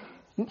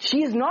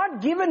 She is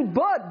not given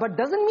birth, but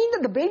doesn't mean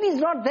that the baby is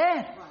not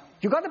there.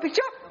 You got the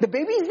picture? The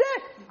baby is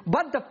there.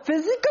 But the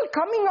physical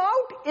coming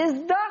out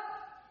is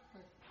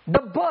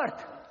the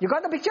birth. You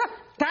got the picture?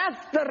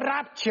 That's the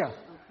rapture.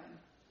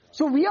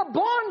 So we are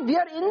born, we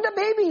are in the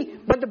baby,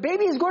 but the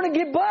baby is going to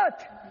give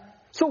birth.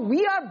 So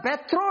we are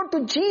betrothed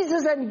to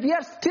Jesus and we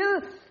are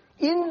still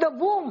in the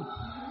womb.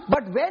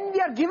 But when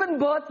we are given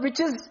birth, which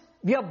is,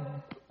 we are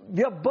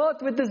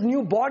birthed with this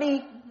new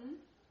body,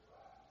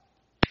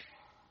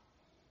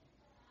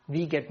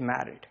 we get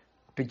married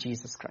to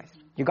Jesus Christ.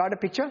 You got a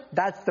picture?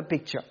 That's the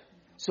picture.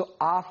 So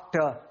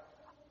after.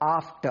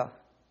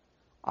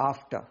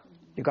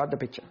 You got the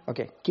picture?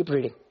 Okay, keep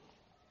reading.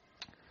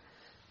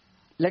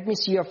 Let me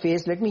see your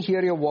face. Let me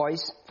hear your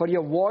voice. For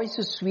your voice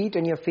is sweet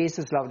and your face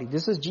is lovely.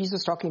 This is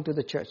Jesus talking to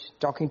the church,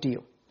 talking to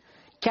you.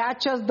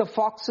 Catch us the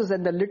foxes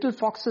and the little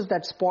foxes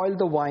that spoil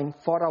the wine,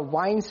 for our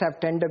vines have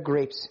tender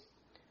grapes.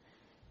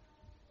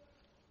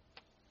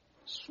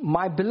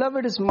 My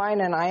beloved is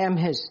mine and I am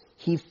his.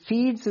 He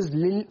feeds his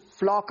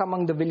flock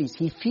among the lilies.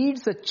 He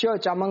feeds the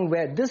church among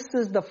where? This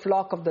is the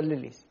flock of the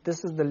lilies.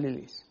 This is the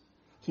lilies.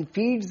 He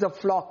feeds the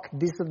flock.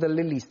 These are the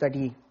lilies that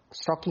he is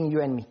talking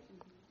you and me.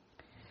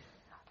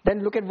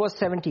 Then look at verse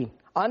 17.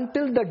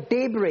 Until the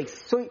day breaks.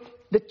 So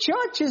the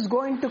church is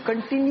going to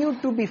continue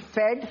to be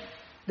fed.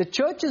 The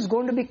church is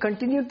going to be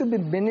continue to be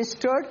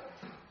ministered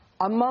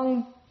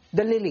among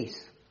the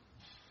lilies.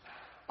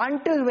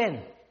 Until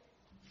when?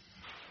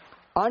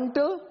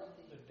 Until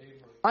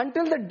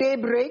the day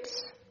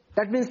breaks.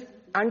 That means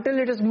until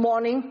it is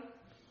morning.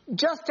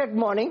 Just at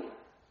morning.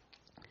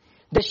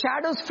 The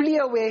shadows flee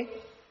away.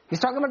 He's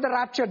talking about the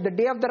rapture, the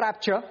day of the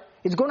rapture.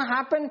 It's going to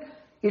happen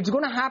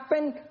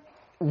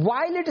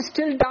while it is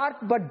still dark,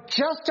 but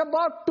just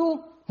about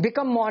to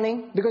become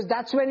morning, because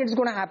that's when it's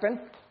going to happen.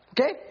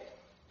 Okay?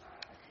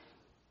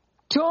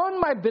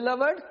 Turn, my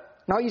beloved.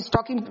 Now we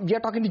are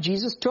talking to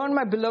Jesus. Turn,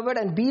 my beloved,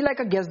 and be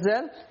like a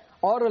gazelle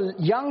or a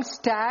young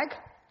stag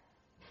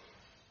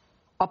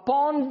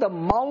upon the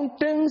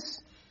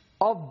mountains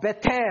of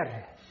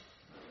Bether.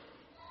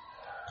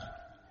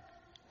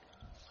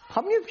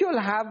 How many of you will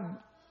have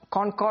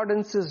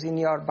concordances in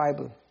your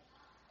Bible?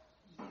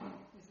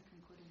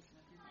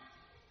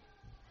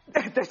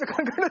 There's a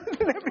concordance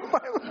in every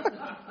Bible.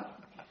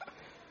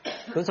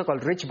 Those are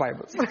called rich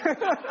Bibles.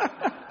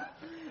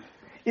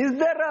 Is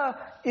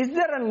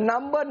there a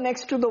number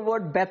next to the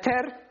word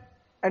Bether?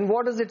 And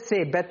what does it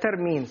say? Bether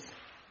means?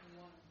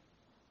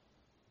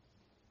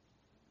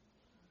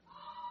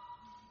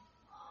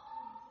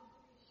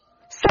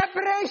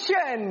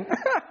 Separation.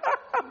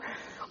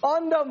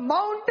 On the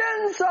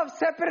mountains of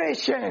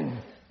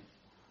separation.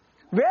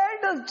 Where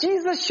does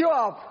Jesus show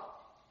up?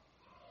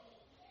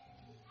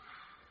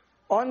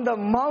 On the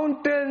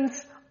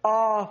mountains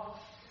of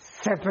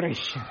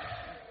separation.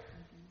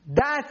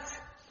 That's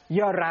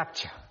your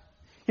rapture.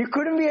 You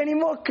couldn't be any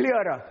more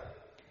clearer.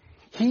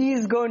 He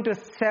is going to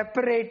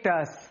separate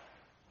us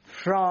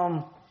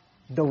from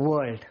the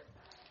world.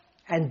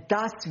 And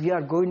thus we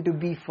are going to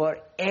be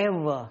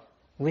forever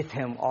with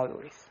him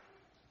always.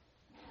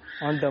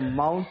 On the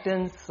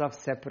mountains of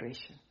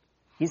separation.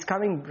 He's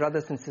coming,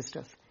 brothers and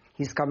sisters.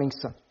 He's coming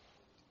soon.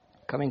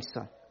 Coming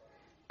soon.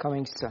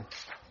 Coming soon.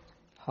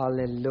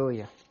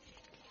 Hallelujah.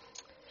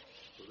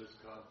 So this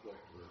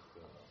conflict with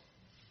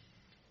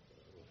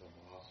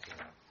Hamas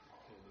and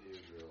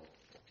Israel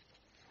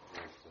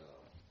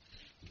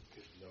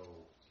is no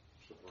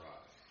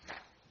surprise.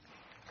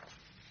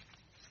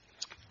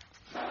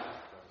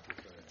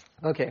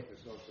 Okay.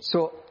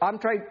 So I'm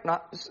trying.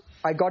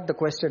 I got the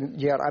question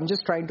here. I'm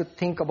just trying to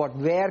think about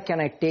where can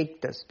I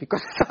take this,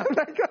 because I'm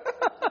like,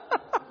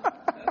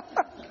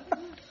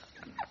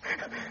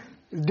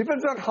 it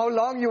depends on how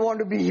long you want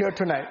to be here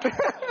tonight.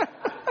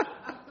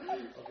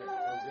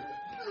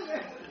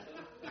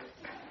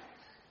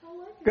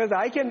 Because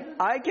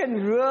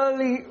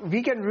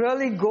we can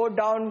really go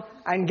down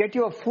and get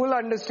you a full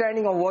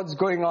understanding of what's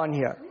going on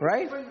here,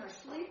 right?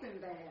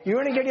 You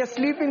want to get your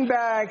sleeping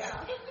bags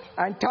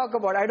and talk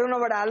about, I don't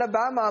know about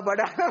Alabama, but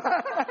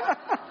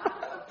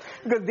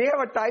because they have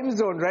a time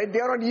zone, right? They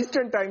are on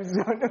Eastern time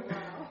zone.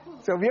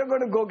 So we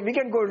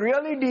can go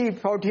really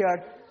deep out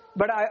here.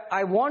 But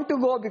I want to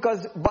go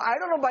because I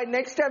don't know by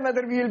next time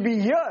whether we will be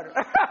here.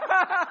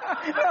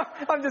 No,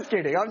 I'm just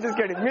kidding.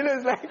 Milo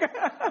is like,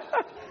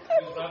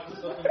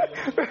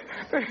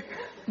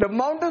 the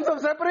mountains of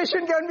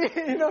separation can be,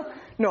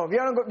 No, we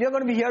are going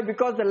to be here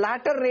because the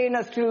latter rain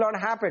has still not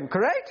happened,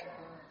 correct?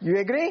 You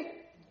agree?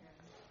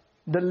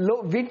 The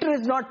winter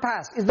is not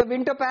past. Is the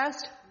winter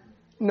past?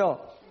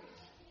 No.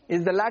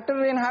 Is the latter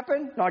rain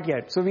happened? Not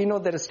yet. So we know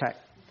there is time.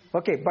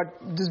 Okay, but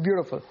this is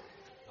beautiful.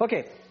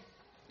 Okay.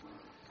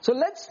 So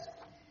let's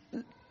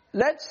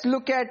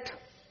look at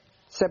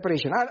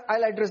separation.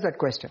 I'll address that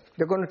question.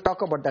 We're going to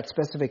talk about that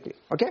specifically.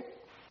 Okay?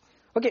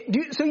 Okay, do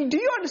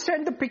you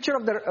understand the picture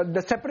of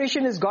the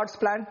separation is God's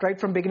plan right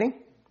from beginning?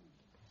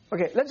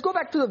 Okay, let's go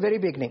back to the very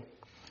beginning.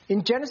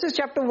 In Genesis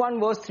chapter 1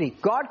 verse 3,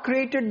 God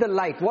created the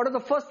light. What is the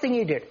first thing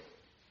He did?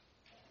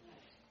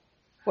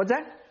 What's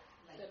that?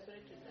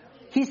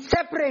 He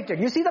separated.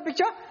 You see the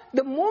picture?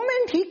 The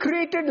moment He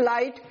created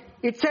light,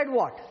 it said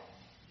what?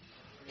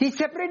 He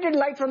separated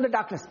light from the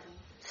darkness.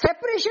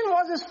 Separation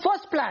was His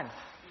first plan.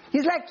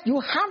 He's like, you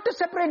have to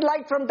separate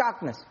light from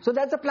darkness. So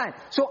that's the plan.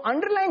 So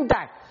underline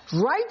that.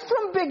 Right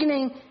from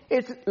beginning,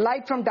 it's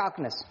light from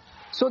darkness.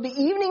 So the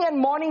evening and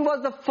morning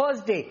was the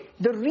first day.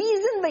 The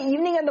reason the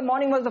evening and the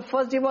morning was the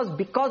first day was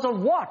because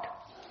of what?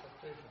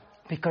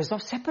 Because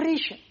of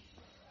separation.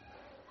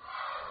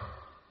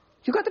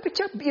 You got the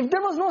picture? If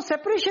there was no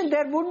separation,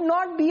 there would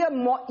not be a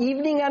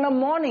evening and a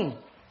morning.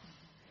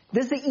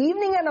 The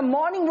evening and the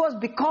morning was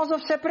because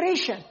of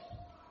separation.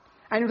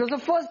 And it was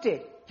the first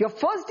day. Your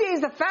first day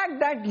is the fact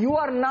that you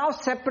are now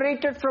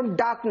separated from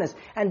darkness.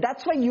 And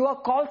that's why you are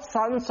called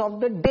sons of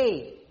the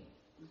day.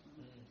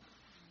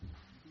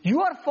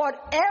 You are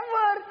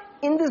forever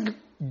in this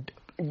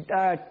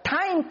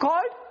time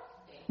called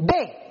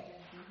day.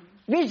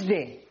 Which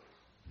day?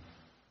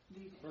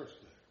 First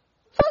day.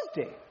 First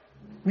day.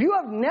 You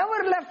have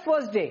never left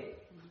first day.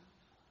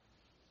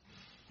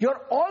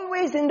 You're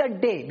always in the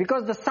day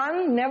because the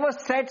sun never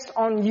sets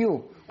on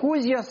you. Who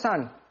is your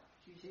son?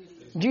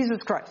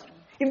 Jesus Christ.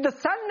 If the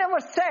sun never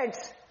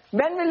sets,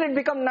 when will it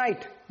become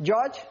night?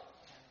 George?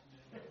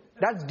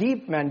 That's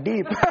deep, man,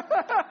 deep.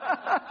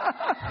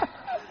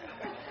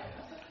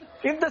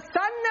 If the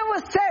sun never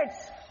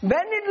sets,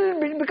 when it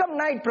will become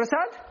night,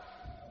 Prasad?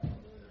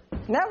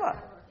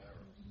 Never.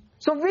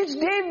 So which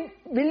day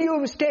will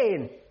you stay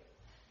in?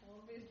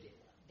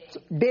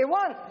 Day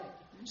 1.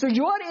 So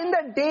you are in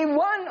the day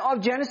 1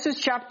 of Genesis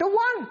chapter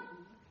 1.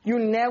 You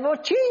never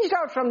changed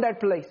out from that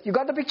place. You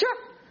got the picture?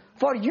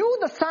 For you,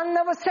 the sun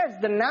never sets.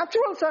 The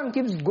natural sun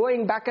keeps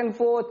going back and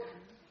forth.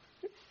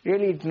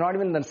 Really, it's not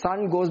even the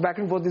sun goes back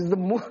and forth. It's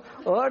the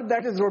earth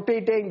that is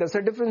rotating. That's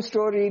a different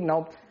story.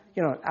 Now,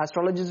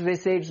 astrologists may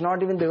say it's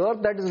not even the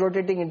earth that is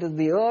rotating. It is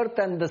the earth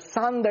and the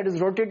sun that is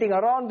rotating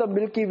around the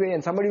Milky Way.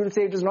 And somebody will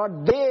say it is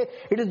not they.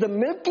 It is the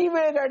Milky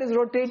Way that is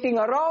rotating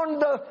around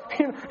the...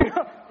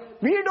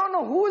 we don't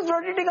know who is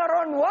rotating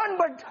around one,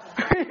 but,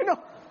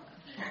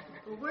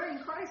 But we're in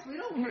Christ, we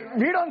don't care.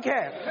 we don't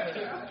care.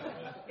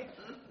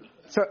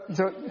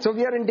 So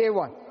we are in day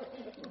 1.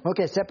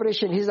 Okay,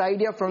 separation, his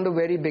idea from the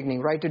very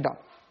beginning. Write it down.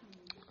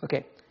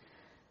 Okay.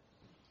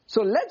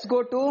 So let's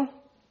go to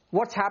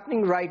what's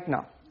happening right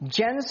now.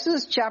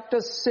 Genesis chapter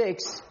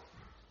 6,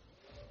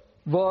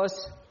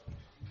 verse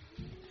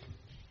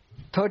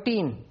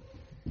 13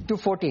 to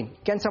 14.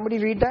 Can somebody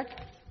read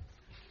that?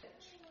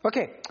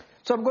 Okay.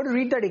 So I'm going to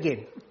read that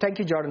again. Thank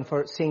you, Jordan,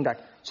 for saying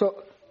that.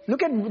 So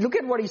look at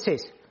what he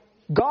says.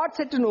 God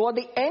said to Noah,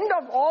 the end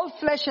of all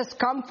flesh has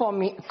come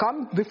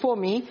before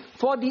me,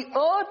 for the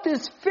earth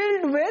is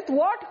filled with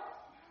what?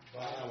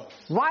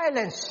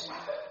 Violence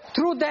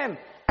through them.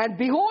 And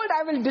behold,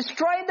 I will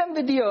destroy them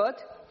with the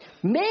earth.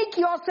 Make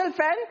yourself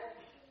an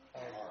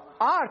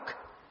ark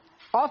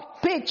of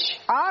pitch,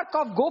 ark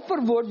of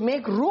gopher wood.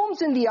 Make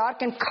rooms in the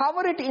ark and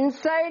cover it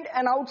inside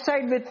and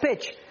outside with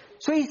pitch.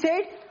 So he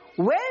said,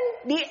 when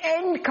the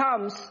end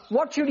comes,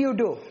 what should you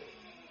do?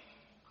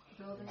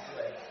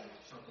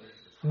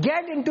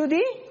 Get into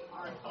the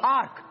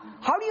ark.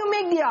 How do you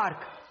make the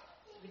ark?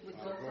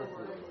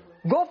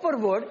 Gopher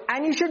wood.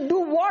 And you should do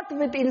what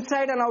with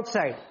inside and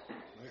outside?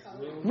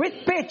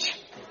 With pitch.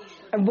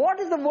 And what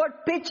is the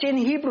word pitch in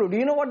Hebrew? Do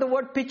you know what the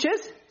word pitch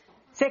is?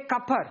 Say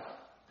kapar.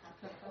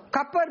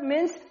 Kapar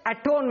means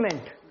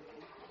atonement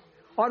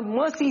or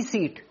mercy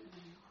seat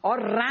or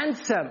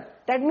ransom.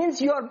 That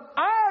means your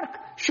ark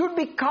should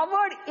be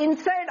covered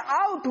inside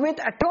out with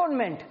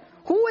atonement.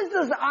 Who is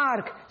this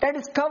ark that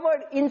is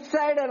covered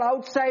inside and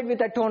outside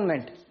with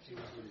atonement?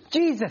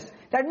 Jesus.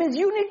 That means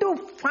you need to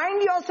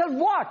find yourself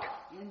what?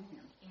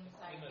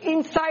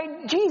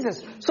 Inside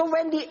Jesus. So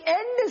when the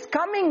end is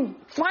coming,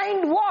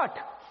 find what?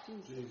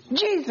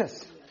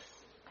 Jesus.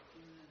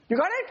 You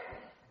got it?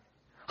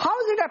 How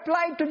is it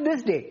applied to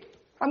this day?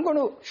 I'm going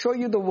to show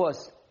you the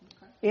verse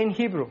in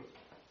Hebrew.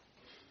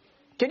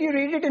 Can you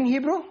read it in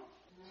Hebrew?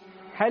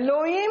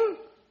 Elohim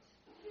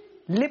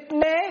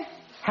lipne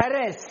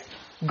Heres.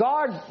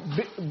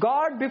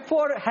 God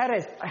before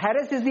Heres.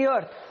 Heres is the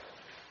earth.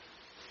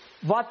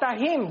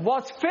 Vatahim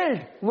was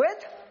filled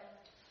with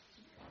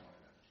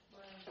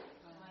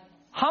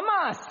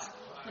Hamas.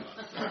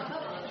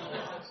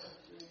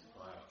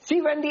 See,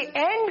 when the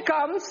end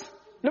comes,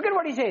 look at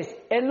what he says.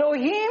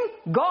 Elohim,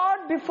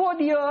 God before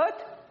the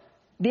earth,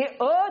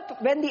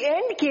 when the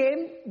end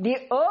came, the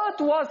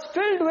earth was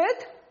filled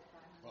with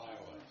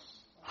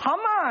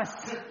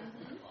Hamas.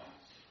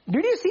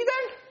 Did you see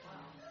that?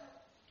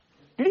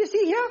 Did you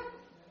see here?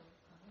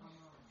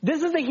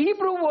 This is the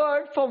Hebrew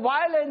word for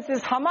violence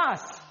is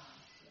Hamas.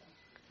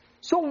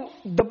 So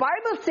the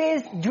Bible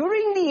says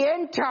during the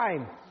end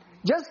time,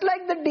 just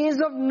like the days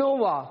of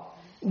Noah,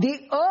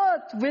 the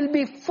earth will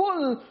be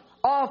full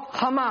of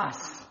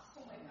Hamas.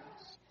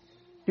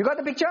 You got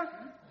the picture?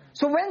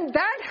 So when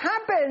that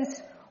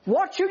happens,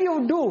 what should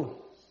you do?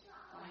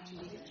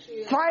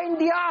 Find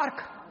the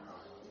ark.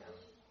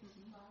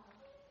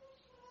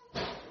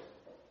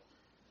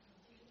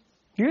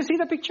 Do you see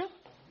the picture?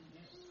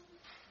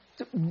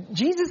 So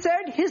Jesus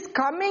said his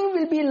coming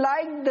will be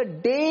like the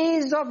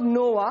days of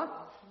Noah,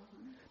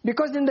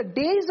 because in the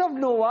days of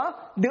Noah,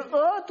 the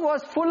earth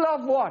was full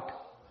of what?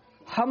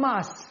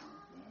 Hamas,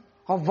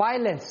 of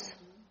violence.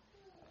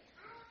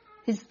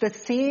 It's the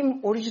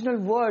same original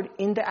word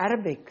in the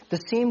Arabic. The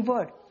same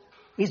word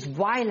is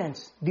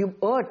violence. The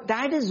earth.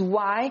 That is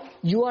why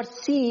you are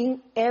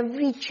seeing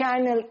every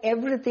channel,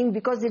 everything,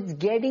 because it's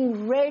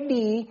getting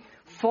ready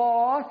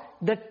for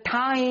the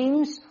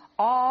times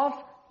of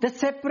the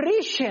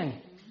separation.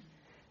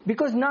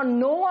 Because now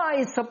Noah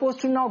is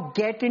supposed to now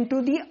get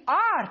into the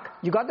ark.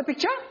 You got the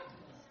picture?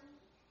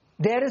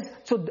 There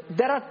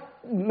are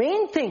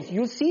main things.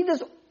 You see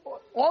this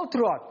all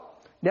throughout.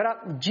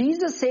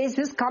 Jesus says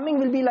his coming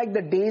will be like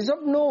the days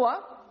of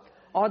Noah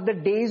or the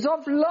days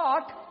of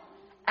Lot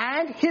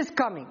and his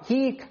coming.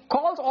 He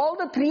calls all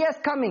the three as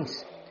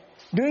comings.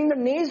 During the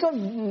days of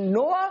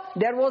Noah,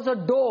 there was a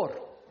door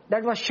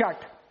that was shut.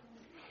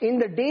 In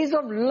the days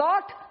of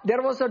Lot,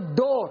 there was a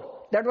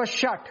door that was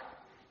shut.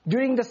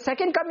 During the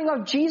second coming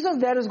of Jesus,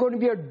 there is going to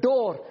be a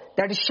door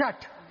that is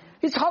shut.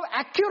 It's how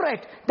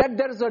accurate that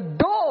there is a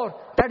door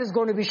that is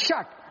going to be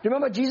shut.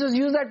 Remember, Jesus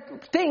used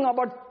that thing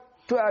about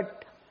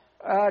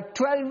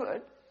 12,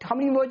 how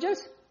many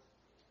virgins?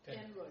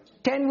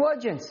 10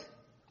 virgins.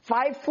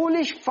 5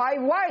 foolish, 5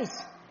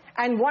 wise.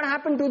 And what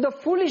happened to the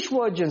foolish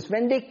virgins?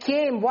 When they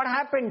came, what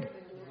happened?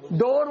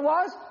 Door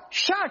was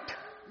shut.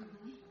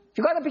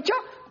 You got the picture?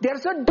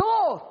 There's a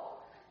door.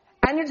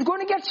 And it's going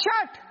to get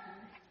shut.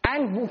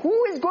 And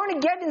who is going to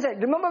get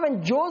inside? Remember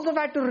when Joseph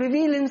had to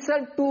reveal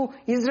himself to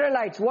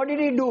Israelites, what did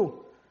he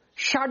do?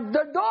 Shut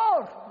the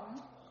door.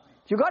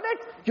 You got it?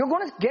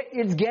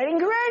 It's getting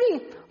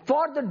ready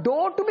for the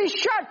door to be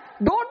shut.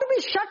 Door to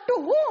be shut to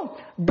whom?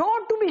 Door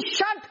to be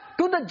shut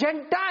to the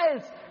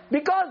Gentiles,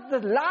 because the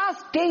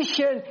last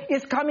station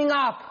is coming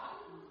up.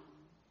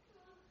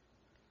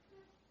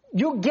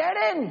 You get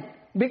in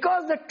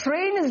because the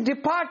train is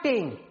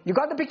departing. You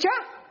got the picture?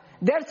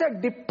 There's a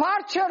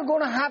departure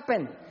going to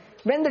happen.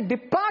 When the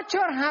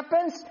departure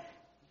happens,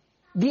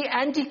 the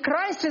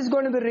Antichrist is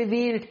going to be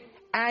revealed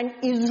and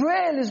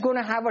Israel is going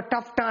to have a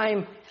tough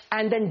time,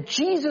 and then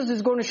Jesus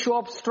is going to show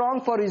up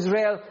strong for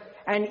Israel,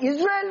 and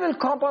Israel will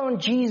come on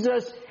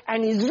Jesus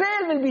and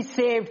Israel will be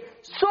saved.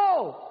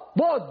 So,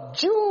 both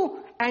Jew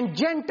and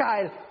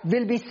Gentile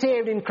will be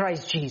saved in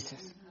Christ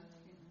Jesus.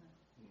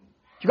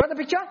 You got the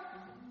picture?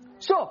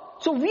 So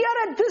we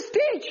are at this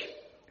stage.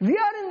 We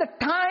are in the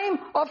time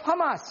of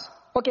Hamas.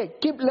 Okay,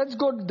 let's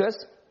go to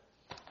this.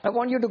 I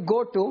want you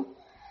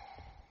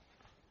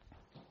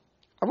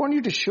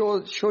to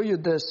show you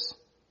this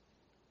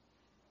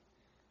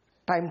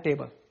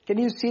timetable. Can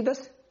you see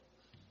this?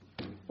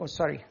 Oh,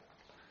 sorry.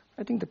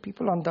 I think the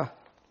people on the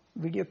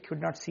video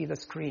could not see the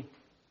screen.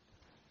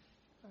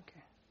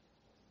 Okay.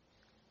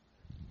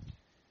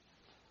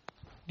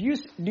 Do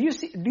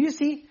you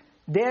see?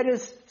 There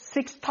is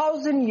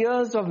 6,000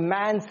 years of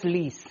man's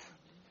lease.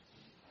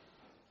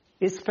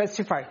 Is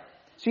specified.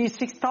 So it's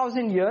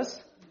 6,000 years.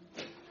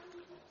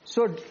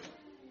 So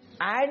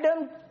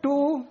Adam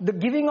to the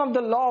giving of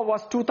the law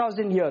was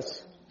 2,000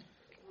 years.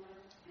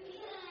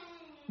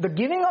 The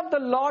giving of the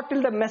law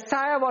till the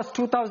Messiah was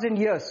 2,000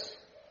 years.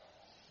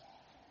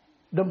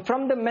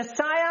 From the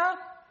Messiah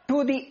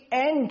to the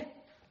end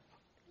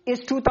is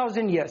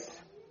 2,000 years.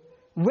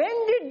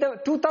 When did the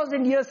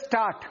 2,000 years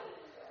start?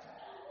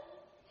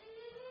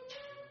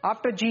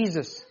 After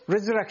Jesus'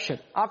 resurrection.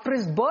 After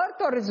his birth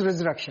or his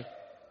resurrection?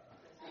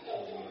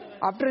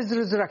 After his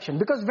resurrection.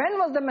 Because when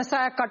was the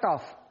Messiah cut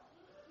off?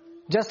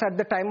 Just at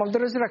the time of the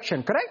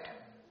resurrection, correct?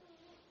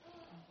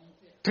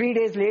 3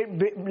 days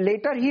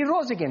later, he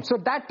rose again. So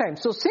that time.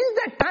 So since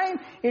that time,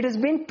 it has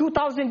been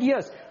 2,000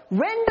 years.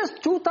 When does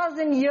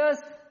 2,000 years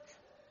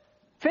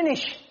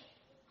finish?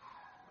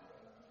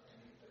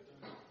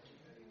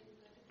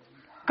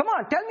 Come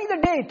on, tell me the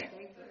date.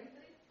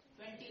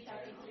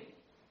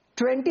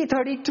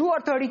 2032 or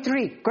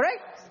 33,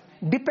 correct?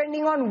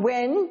 Depending on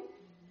when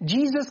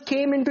Jesus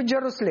came into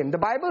Jerusalem. The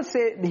Bible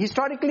says,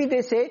 historically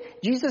they say,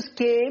 Jesus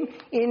came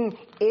in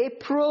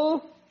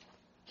April.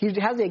 He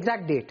has the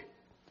exact date.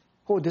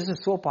 Oh, this is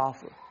so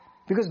powerful.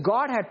 Because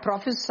God had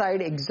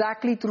prophesied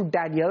exactly through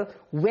Daniel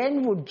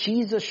when would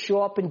Jesus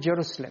show up in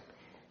Jerusalem.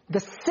 The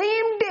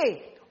same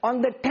day, on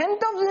the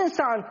 10th of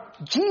Nisan,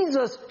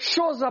 Jesus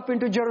shows up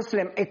into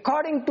Jerusalem,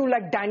 according to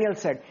like Daniel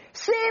said.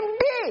 Same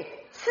day,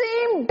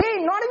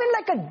 not even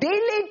like a day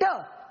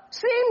later.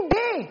 Same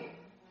day.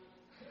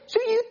 So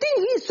you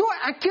think he's so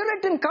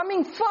accurate in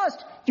coming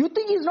first? You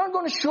think he's not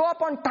going to show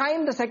up on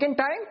time the second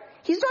time?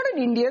 He's not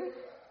an Indian.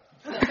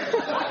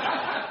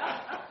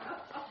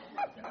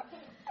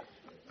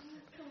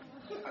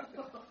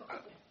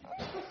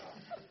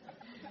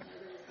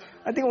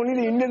 I think only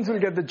the Indians will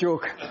get the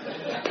joke.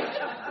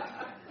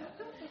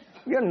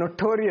 We are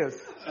notorious.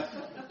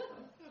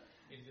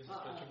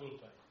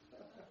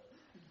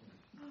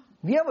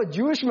 We have a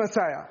Jewish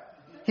Messiah.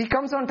 He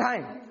comes on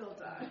time.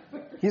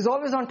 He's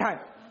always on time.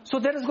 So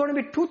there is going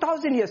to be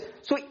 2,000 years.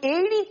 So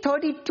AD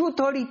 32,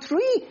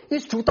 33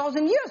 is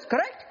 2,000 years,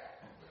 correct?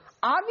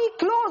 Are we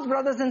close,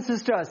 brothers and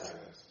sisters?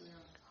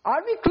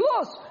 Are we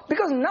close?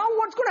 Because now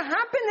what's going to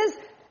happen is,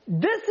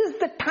 this is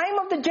the time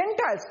of the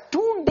Gentiles.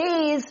 2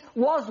 days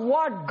was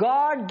what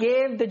God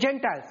gave the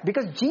Gentiles.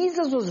 Because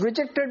Jesus was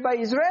rejected by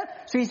Israel.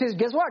 So he says,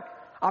 guess what?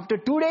 After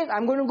 2 days,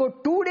 I'm going to go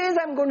 2 days,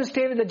 I'm going to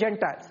stay with the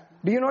Gentiles.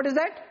 Do you notice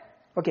that?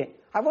 Okay.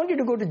 I want you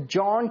to go to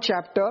John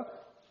chapter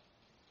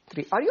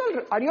 3. Are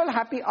you all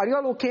happy? Are you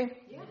all okay?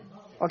 Yeah.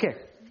 Okay.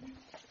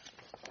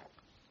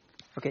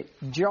 Okay.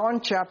 John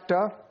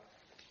chapter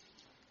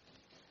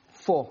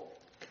 4.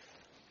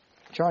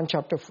 John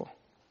chapter 4.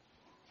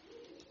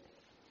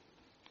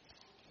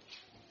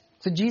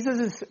 So Jesus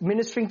is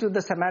ministering to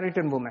the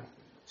Samaritan woman.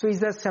 So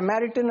is a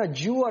Samaritan a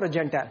Jew or a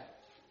Gentile?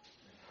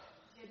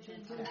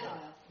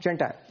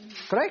 Gentile.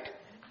 Correct?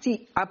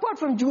 See, apart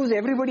from Jews,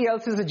 everybody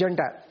else is a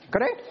Gentile.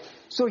 Correct?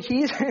 So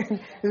it's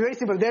very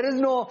simple. There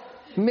is no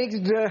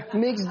mixed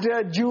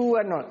Jew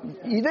and all.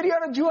 Either you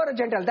are a Jew or a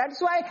Gentile.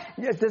 That's why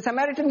the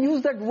Samaritan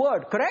used that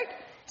word. Correct?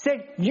 He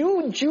said,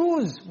 you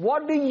Jews,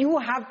 what do you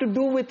have to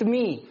do with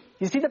me?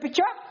 You see the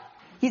picture?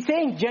 He's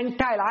saying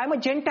Gentile. I'm a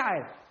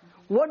Gentile.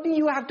 What do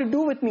you have to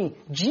do with me?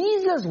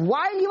 Jesus,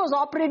 while he was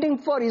operating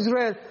for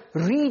Israel,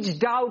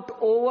 reached out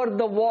over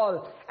the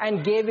wall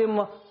and gave him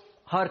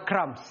her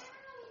crumbs.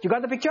 You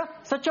got the picture?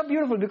 Such a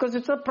beautiful, because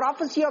it's a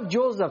prophecy of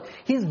Joseph.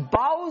 His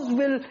boughs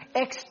will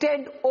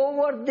extend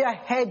over the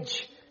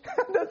hedge.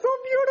 That's so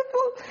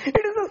beautiful.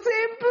 It is the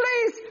same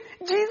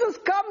place. Jesus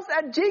comes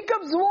at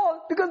Jacob's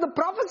wall, because the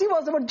prophecy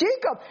was about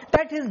Jacob,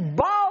 that his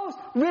boughs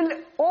will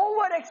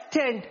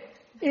overextend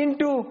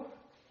into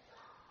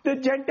the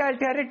Gentile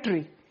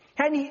territory.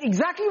 And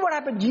exactly what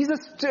happened. Jesus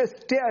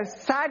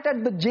sat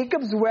at the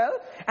Jacob's well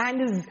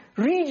and is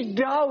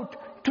reached out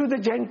to the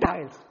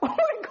Gentiles. Oh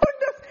my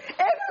goodness.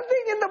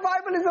 Everything in the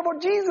Bible is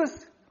about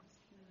Jesus.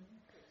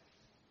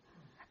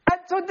 And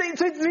so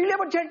it's really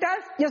about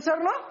Gentiles? Yes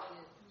or no?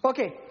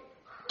 Okay.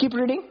 Keep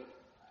reading.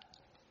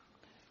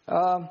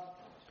 Verse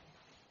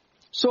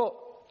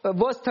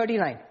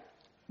 39.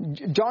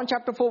 John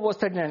chapter 4 verse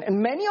 39. And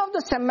many of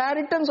the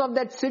Samaritans of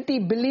that city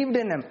believed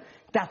in him.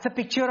 That's a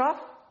picture of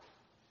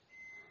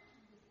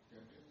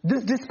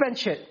this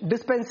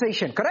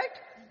dispensation, correct?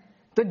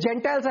 The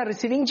Gentiles are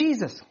receiving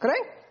Jesus,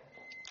 correct?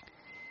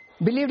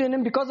 Believed in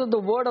him because of the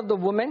word of the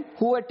woman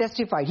who had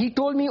testified. He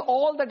told me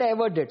all that I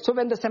ever did. So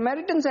when the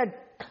Samaritans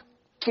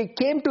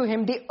came to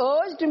him, they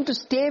urged him to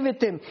stay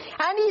with him.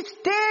 And he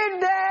stayed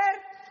there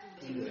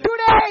 2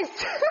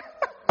 days.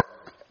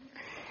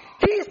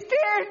 He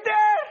stayed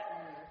there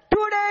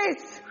 2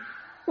 days.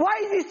 Why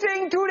is he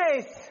staying 2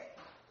 days?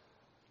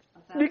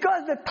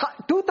 Because the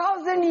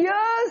 2,000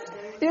 years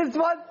is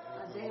what?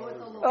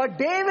 A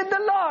day with the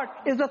Lord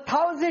is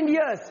 1,000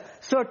 years.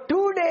 So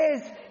 2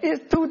 days is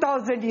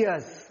 2,000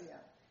 years.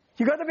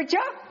 You got the picture?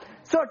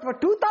 So for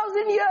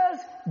 2,000 years,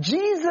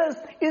 Jesus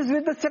is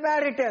with the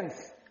Samaritans.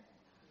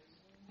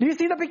 Do you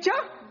see the picture?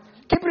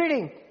 Keep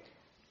reading.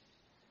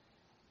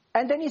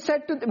 And then he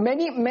said to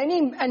many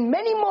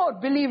more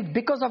believed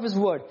because of his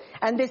word.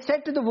 And they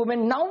said to the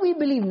woman, now we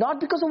believe not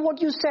because of what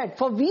you said,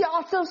 for we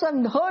ourselves have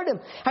heard him.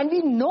 And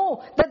we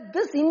know that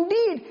this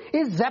indeed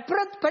is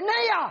Zephreth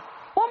Paneah.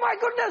 Oh my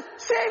goodness,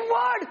 same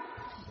word.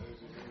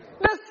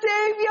 The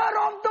Savior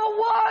of the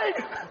world.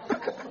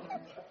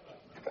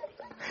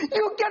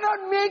 You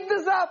cannot make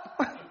this up.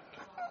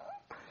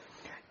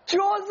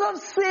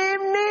 Joseph's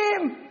same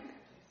name.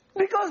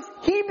 Because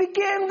he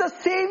became the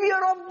Savior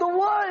of the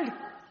world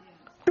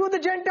to the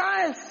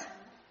Gentiles.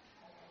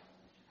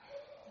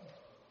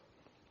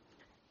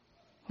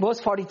 Verse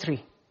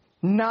 43.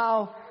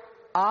 Now,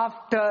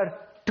 after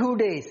 2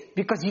 days,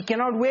 because he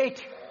cannot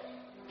wait,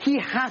 he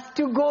has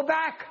to go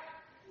back.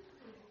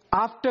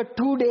 After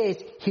 2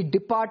 days, he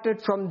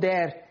departed from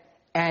there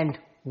and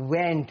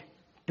went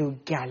to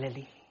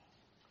Galilee.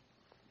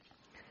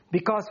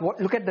 Because,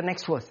 look at the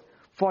next verse.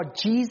 For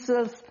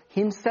Jesus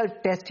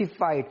himself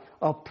testified,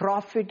 a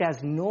prophet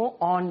has no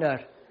honor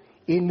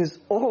in his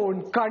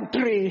own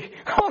country.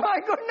 Oh my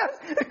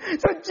goodness.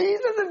 So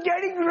Jesus is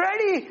getting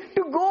ready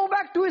to go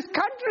back to his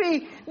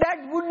country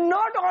that would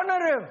not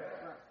honor him.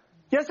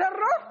 Yes or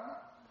no?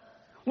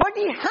 But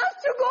he has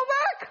to go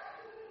back.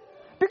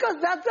 Because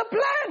that's the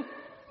plan.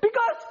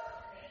 Because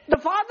the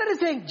Father is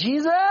saying,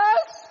 Jesus,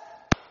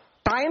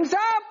 time's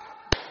up.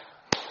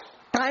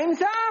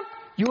 Time's up.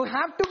 You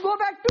have to go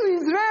back to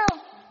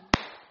Israel.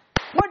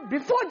 But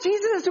before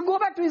Jesus has to go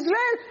back to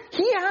Israel,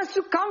 he has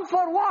to come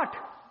for what?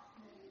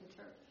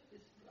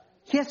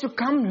 He has to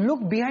come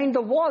look behind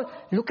the wall,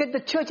 look at the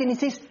church, and he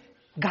says,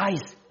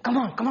 guys, come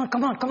on.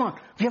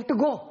 We have to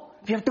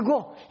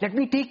go. Let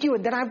me take you,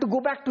 and then I have to go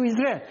back to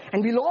Israel.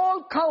 And we'll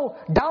all go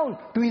down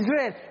to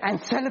Israel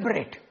and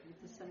celebrate.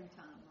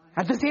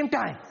 At the same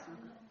time.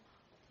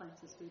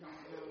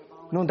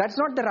 No, that's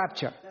not the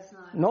rapture.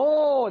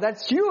 No,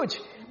 that's huge.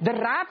 The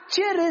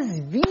rapture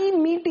is we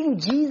meeting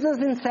Jesus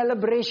in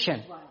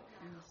celebration.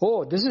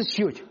 Oh, this is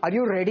huge. Are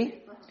you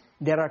ready?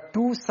 There are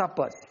two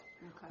suppers.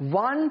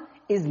 One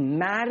is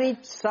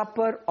marriage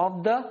supper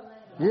of the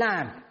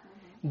Lamb.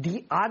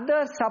 The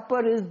other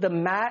supper is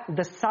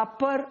the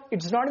supper,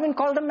 it's not even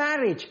called the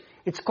marriage.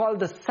 It's called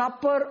the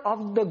supper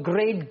of the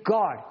great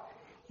God.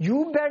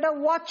 You better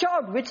watch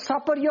out which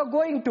supper you're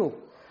going to.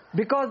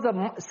 Because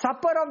the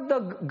supper of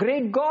the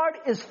great God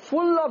is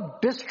full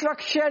of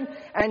destruction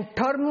and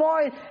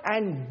turmoil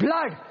and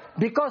blood.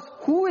 Because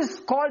who is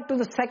called to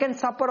the second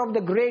supper of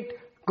the great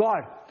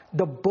God?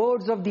 The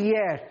birds of the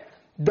air.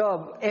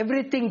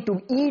 Everything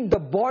to eat the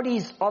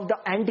bodies of the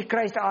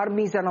Antichrist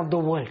armies and of the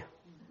world.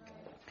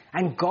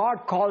 And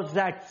God calls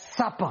that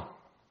supper.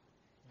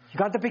 You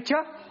got the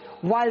picture?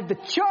 While the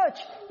church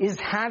is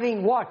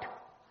having what?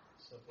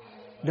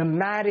 The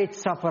marriage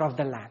supper of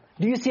the Lamb.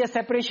 Do you see a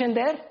separation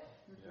there?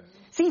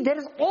 See, there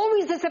is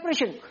always a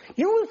separation.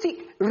 You will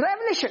see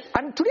Revelation.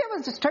 And today I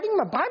was just studying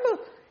my Bible.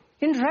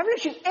 In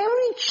Revelation,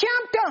 every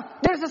chapter,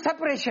 there is a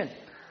separation.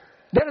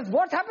 There is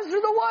what happens to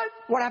the world,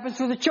 what happens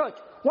to the church.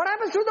 What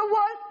happens to the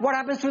world, what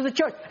happens to the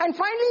church. And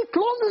finally, he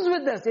closes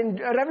with this. In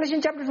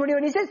Revelation chapter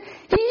 21, he says,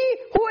 He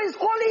who is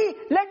holy,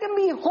 let him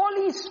be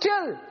holy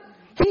still.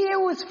 He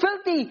who is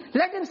filthy,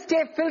 let him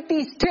stay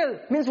filthy still.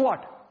 Means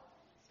what?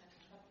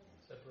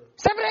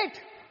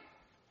 Separate.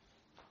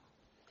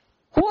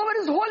 Whoever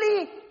is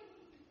holy,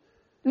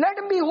 let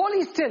him be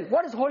holy still.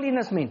 What does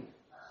holiness mean?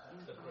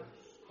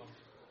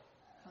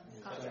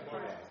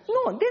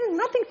 No, there is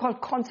nothing called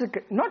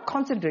consecrate. Not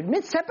concentrate.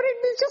 Means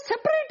separate means just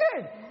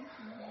separated.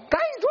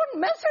 Guys, don't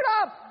mess it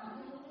up.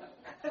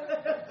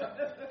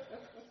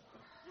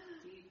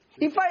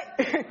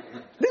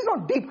 This is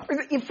not deep.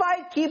 If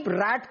I keep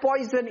rat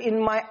poison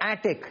in my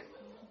attic,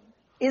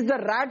 is the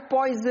rat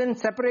poison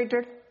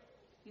separated?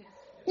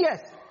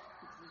 Yes.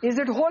 Is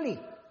it holy?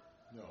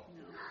 No.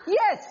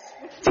 Yes.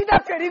 See,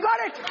 that's it. You got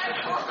it.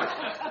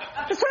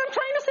 That's what I'm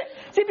trying to say.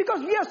 See,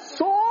 because we are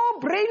so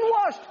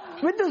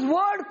brainwashed with this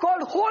word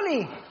called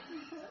holy.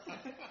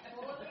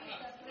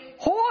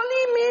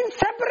 Holy means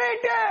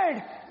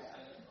separated.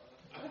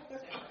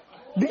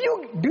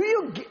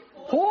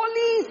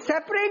 Holy,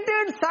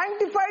 separated,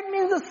 sanctified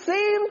means the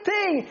same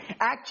thing.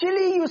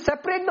 Actually, you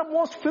separate the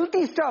most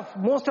filthy stuff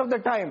most of the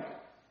time.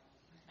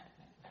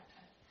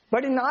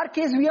 But in our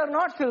case, we are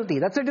not filthy.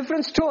 That's a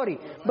different story.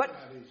 But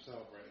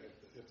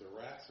if the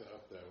rats are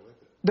up there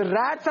with it. The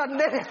rats are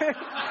there.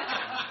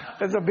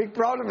 There's a big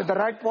problem with the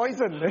rat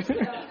poison.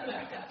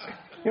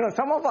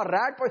 Some of our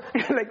rat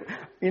poison, like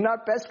in our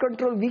pest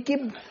control, we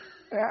keep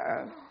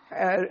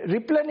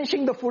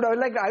replenishing the food. I was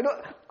like,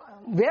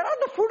 where are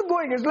the food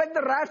going? It's like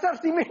the rats are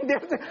seeming, they're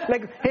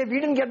like, hey,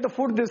 we didn't get the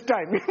food this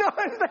time. It's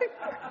like,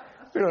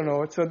 we don't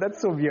know. So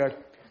that's so weird.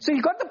 So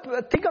you got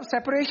the think of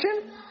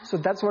separation. So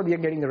that's what we are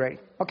getting right.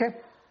 Okay.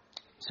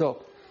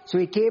 So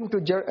he came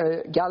to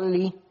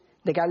Galilee.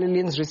 The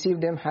Galileans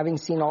received him, having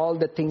seen all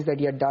the things that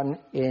he had done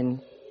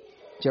in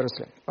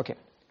Jerusalem. Okay.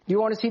 Do you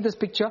want to see this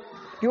picture?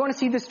 Do you want to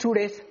see this 2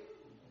 days?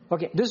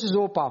 Okay. This is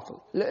so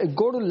powerful.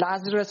 Go to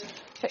Lazarus.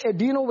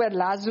 Do you know where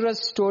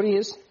Lazarus' story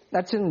is?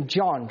 That's in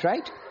John,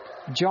 right?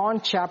 John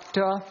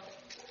chapter.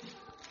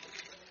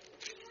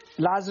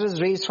 Lazarus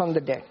raised from the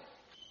dead.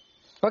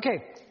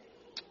 Okay.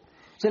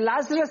 So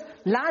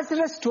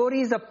Lazarus'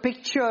 story is a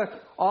picture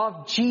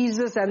of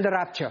Jesus and the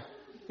rapture.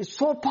 It's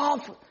so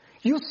powerful.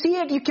 You see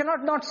it, you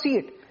cannot not see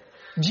it.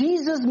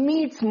 Jesus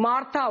meets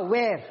Martha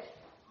where?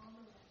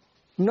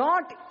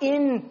 Not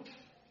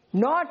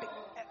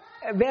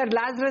where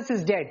Lazarus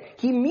is dead.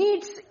 He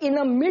meets in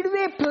a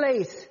midway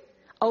place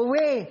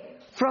away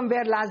from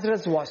where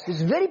Lazarus was.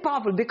 It's very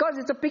powerful because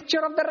it's a picture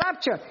of the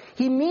rapture.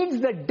 He meets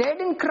the dead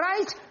in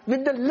Christ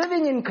with the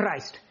living in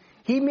Christ.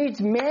 He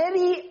meets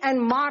Mary and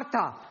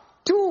Martha,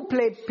 two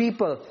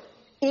people,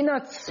 in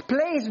a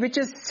place which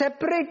is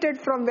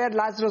separated from where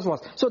Lazarus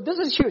was. So this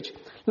is huge.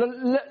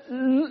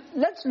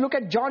 Let's look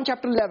at John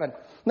chapter 11.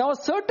 Now a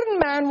certain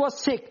man was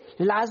sick,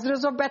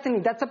 Lazarus of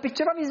Bethany. That's a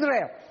picture of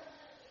Israel.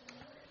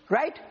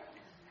 Right?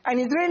 And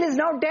Israel is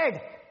now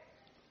dead.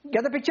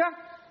 Get the picture?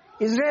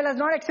 Israel has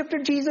not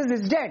accepted Jesus,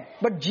 is dead.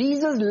 But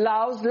Jesus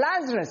loves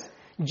Lazarus.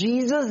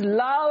 Jesus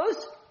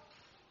loves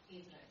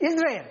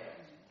Israel.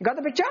 You got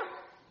the picture?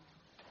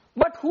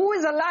 But who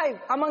is alive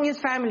among his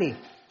family?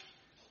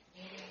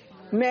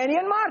 Mary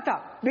and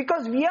Martha.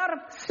 Because we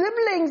are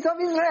siblings of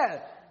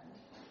Israel.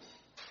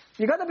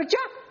 You got the picture?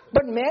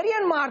 But Mary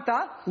and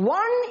Martha,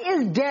 one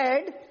is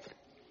dead,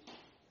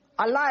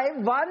 alive,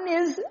 one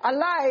is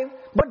alive,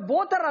 but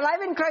both are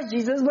alive in Christ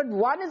Jesus, but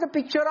one is a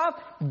picture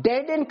of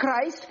dead in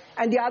Christ,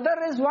 and the other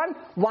is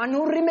one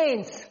who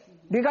remains.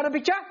 Do you got a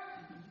picture?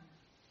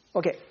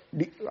 Okay,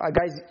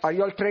 guys, are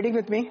you all trading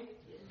with me?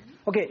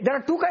 Okay, there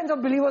are two kinds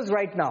of believers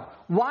right now.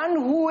 One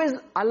who is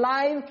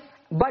alive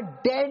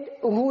but dead,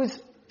 who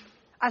is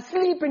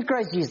asleep in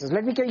Christ Jesus.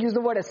 Let me use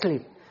the word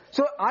asleep.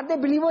 So are they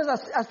believers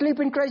asleep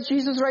in Christ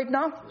Jesus right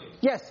now?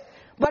 Yes.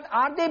 But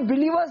are they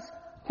believers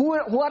who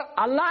are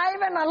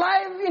alive and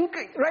alive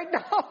right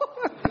now?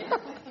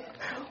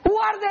 Who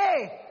are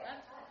they?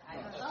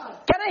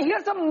 Can I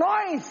hear some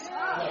noise?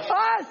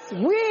 Us,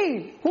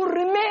 we who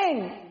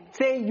remain.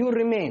 Say, you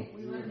remain.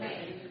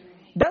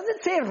 Does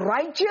it say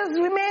righteous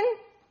remain?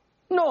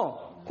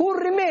 No. Who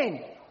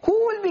remain? Who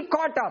will be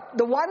caught up?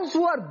 The ones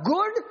who are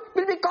good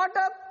will be caught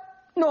up?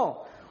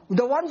 No.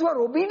 The ones who are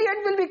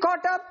obedient will be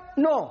caught up?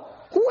 No.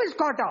 Who is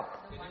caught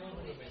up?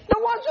 The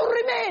ones who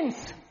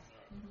remains.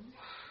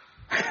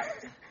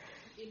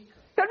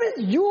 That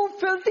means you,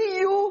 filthy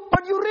you,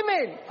 but you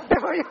remain.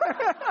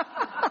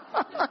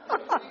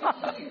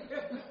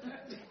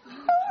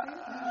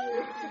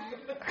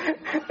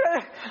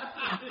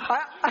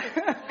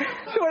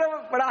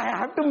 But I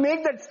have to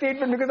make that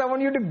statement because I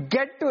want you to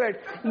get to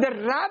it. The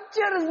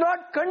rapture is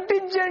not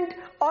contingent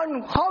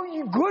on how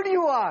good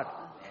you are.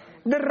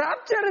 The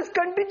rapture is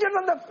contingent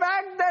on the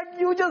fact that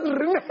you just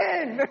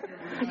remain.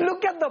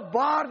 Look at the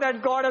bar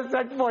that God has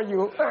set for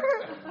you.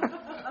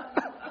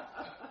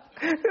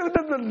 This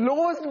is the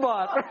lowest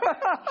bar.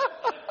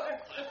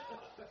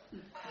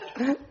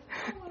 This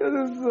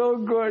is so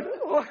good.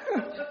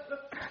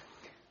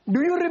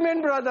 Do you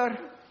remain, brother?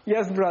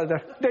 Yes,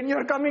 brother. Then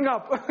you're coming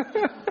up.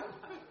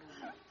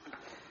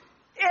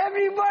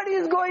 Everybody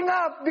is going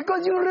up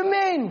because you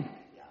remain.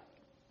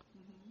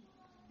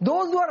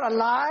 Those who are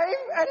alive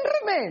and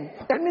remain.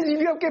 That means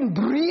if you can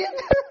breathe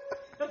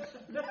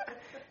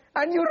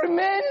and you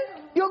remain,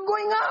 you're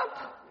going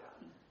up.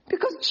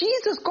 Because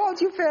Jesus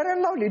calls you fair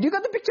and lovely. Do you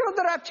got the picture of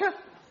the rapture?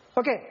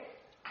 Okay.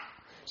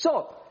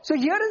 So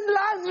here is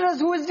Lazarus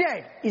who is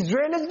dead.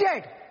 Israel is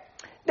dead.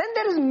 Then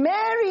there is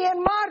Mary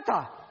and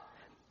Martha.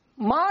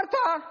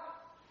 Martha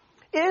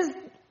is,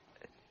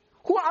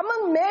 who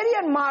among Mary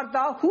and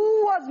Martha,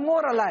 who was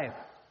more alive?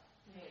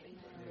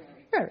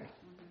 Mary.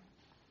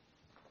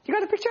 You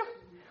got the picture?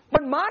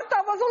 But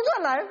Martha was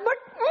also alive, but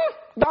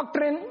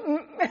doctrine,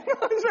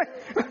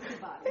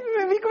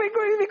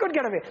 we could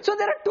get away. So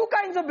there are two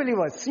kinds of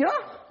believers,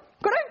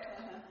 correct?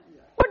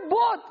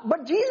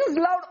 But Jesus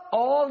loved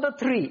all the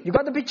three. You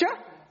got the picture?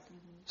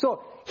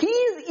 So he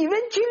is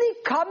eventually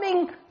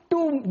coming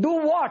to do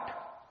what?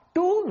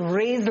 To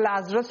raise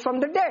Lazarus from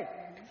the dead.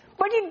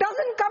 But he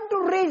doesn't come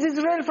to raise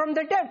Israel from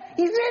the dead.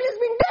 Israel has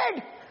been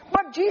dead.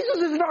 But Jesus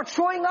is not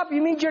showing up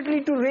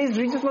immediately to raise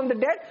Jesus from the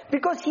dead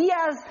because he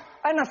has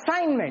an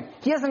assignment.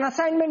 He has an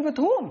assignment with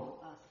whom?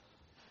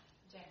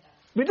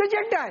 With the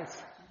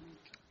Gentiles.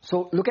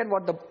 So look at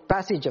what the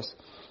passage is.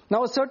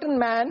 Now a certain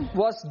man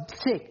was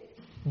sick.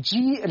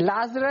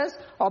 Lazarus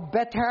of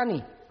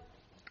Bethany.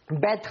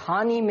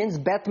 Bethany means,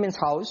 Beth means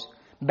house.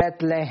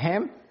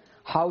 Bethlehem,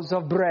 house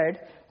of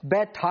bread.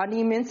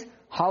 Bethany means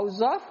house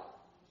of?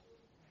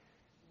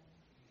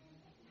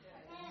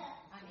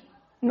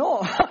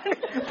 No.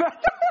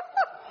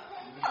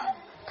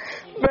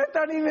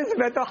 Bethany means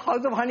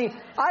house of honey.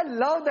 I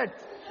love that.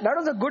 That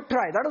was a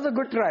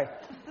good try.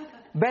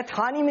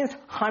 Bethany means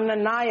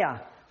Hananiah.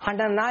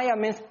 Hananiah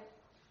means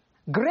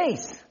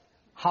grace.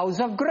 House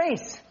of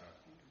grace.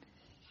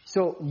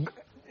 So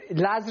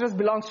Lazarus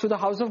belongs to the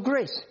house of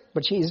grace.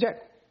 But she is dead.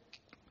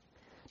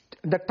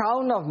 The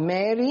town of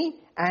Mary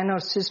and her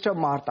sister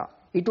Martha.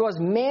 It was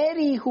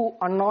Mary who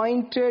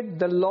anointed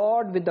the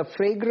Lord with the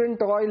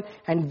fragrant oil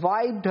and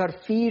wiped her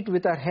feet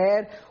with her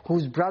hair,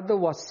 whose brother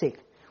was sick.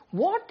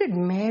 What did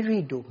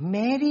Mary do?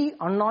 Mary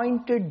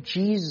anointed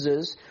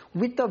Jesus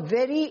with a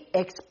very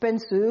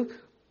expensive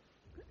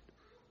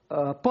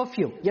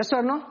perfume. Yes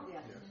or no?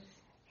 Yes.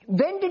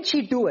 When did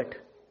she do it?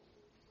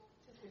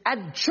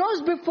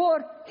 Just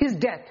before his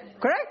death.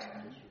 Correct?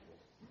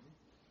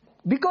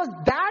 Because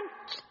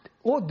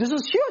this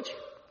is huge.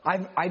 I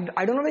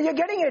don't know where you're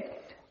getting it.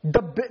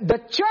 The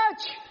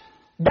church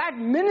that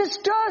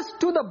ministers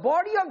to the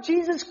body of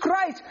Jesus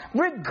Christ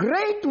with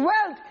great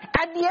wealth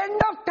at the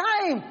end of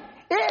time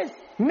is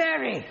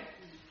Mary.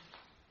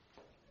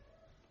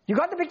 You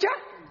got the picture?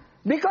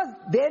 Because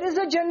there is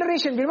a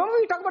generation. Remember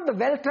we talked about the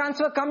wealth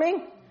transfer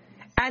coming?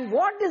 And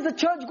what is the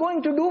church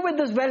going to do with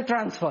this wealth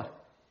transfer?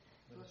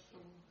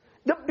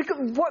 Because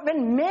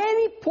when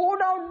Mary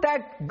poured out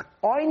that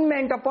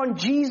ointment upon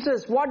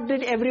Jesus, what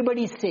did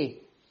everybody say?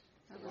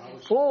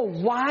 Oh,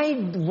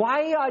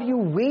 why are you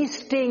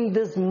wasting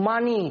this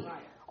money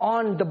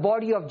on the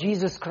body of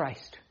Jesus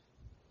Christ?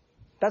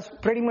 That's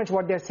pretty much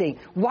what they're saying.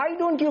 Why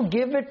don't you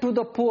give it to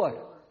the poor?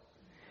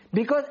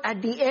 Because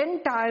at the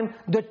end time,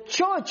 the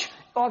church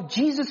of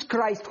Jesus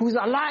Christ who's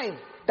alive,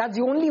 that's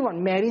the only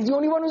one. Mary is the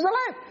only one who's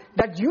alive.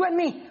 That's you and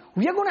me.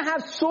 We are going to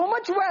have so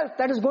much wealth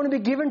that is going to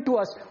be given to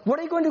us. What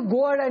are you going to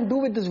go out and do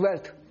with this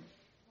wealth?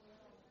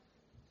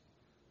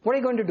 What are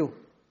you going to do?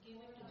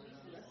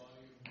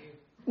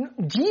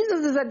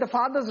 Jesus is at the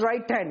Father's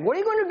right hand. What are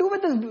you going to do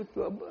with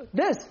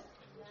this?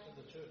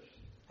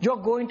 You're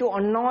going to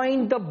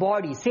anoint the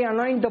body. Say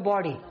anoint the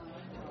body.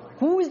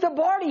 Who is the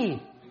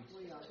body?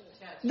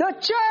 The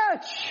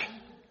church.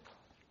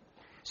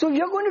 So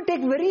you're going to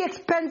take very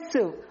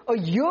expensive, a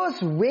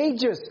year's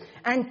wages,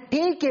 and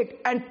take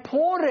it and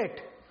pour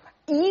it.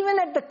 Even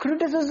at the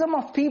criticism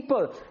of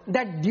people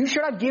that you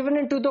should have given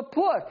it to the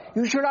poor.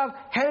 You should have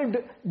held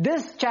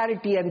this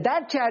charity and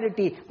that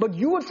charity. But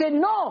you would say,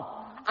 no.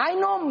 I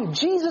know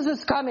Jesus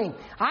is coming.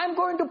 I'm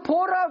going to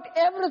pour out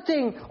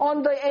everything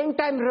on the end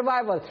time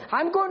revival.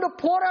 I'm going to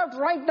pour out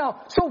right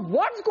now. So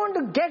what's going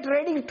to get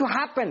ready to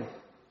happen?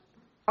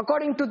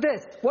 according to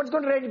this, what's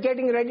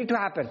getting ready to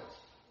happen?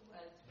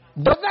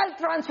 The wealth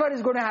transfer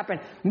is going to happen.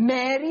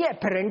 Mary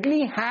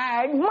apparently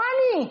had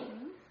money.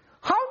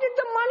 How did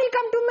the money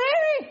come to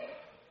Mary?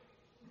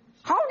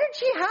 How did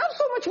she have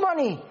so much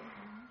money?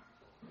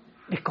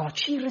 Because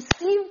she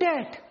received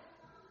it.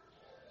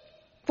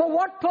 For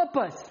what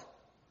purpose?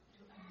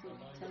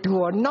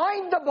 To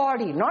anoint the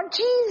body, not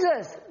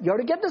Jesus. You have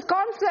to get this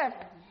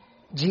concept.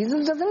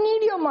 Jesus doesn't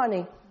need your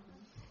money.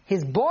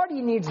 His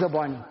body needs the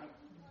money.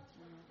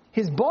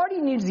 His body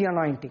needs the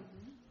anointing.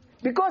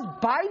 Because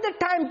by the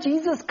time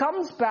Jesus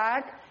comes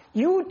back,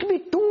 you would be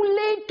too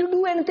late to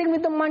do anything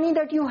with the money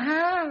that you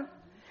have.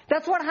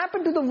 That's what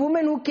happened to the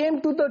woman who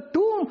came to the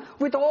tomb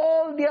with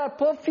all their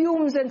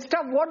perfumes and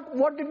stuff.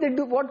 What did they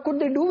do? What could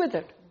they do with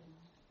it?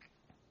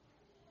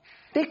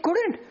 They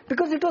couldn't,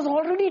 because it was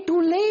already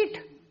too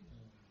late.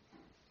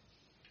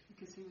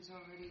 Because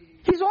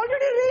He's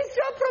already raised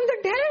up from the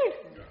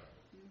dead.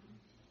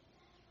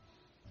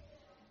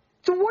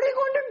 So what are you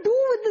going to do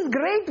with this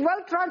great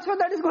wealth transfer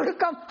that is going to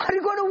come? Are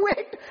you going to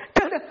wait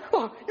till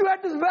you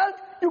had this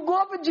wealth, you go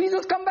up with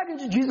Jesus, come back and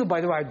say, Jesus,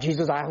 by the way,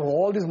 Jesus, I have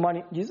all this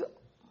money. Jesus,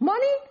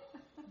 money?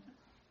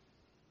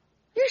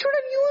 You should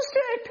have used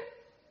it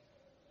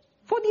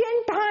for the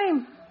end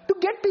time to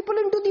get people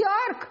into the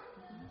ark.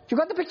 You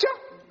got the picture?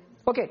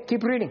 Okay,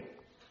 keep reading.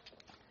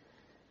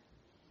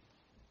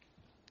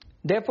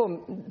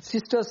 Therefore,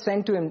 sisters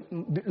sent to him,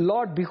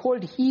 Lord,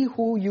 behold, he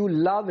who you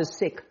love is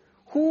sick.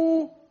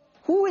 Who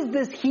is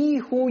this he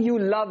who you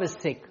love is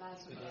sick?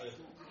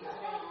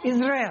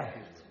 Israel.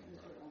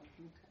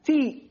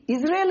 See,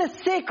 Israel is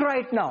sick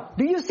right now.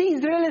 Do you see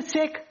Israel is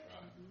sick?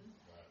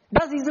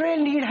 Does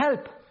Israel need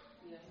help?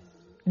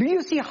 Do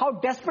you see how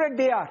desperate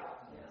they are?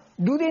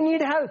 Do they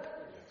need help?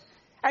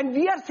 And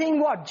we are saying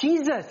what?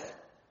 Jesus.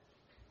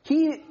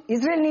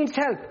 Israel needs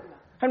help.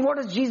 And what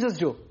does Jesus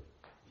do?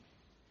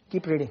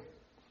 Keep reading.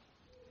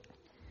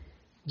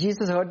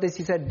 Jesus heard this.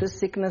 He said, this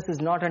sickness is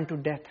not unto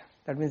death.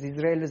 That means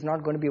Israel is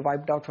not going to be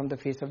wiped out from the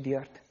face of the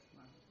earth.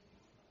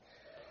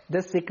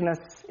 This sickness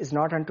is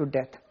not unto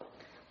death.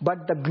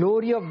 But the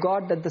glory of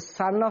God, that the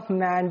Son of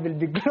Man will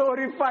be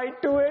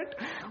glorified to it.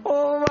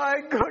 Oh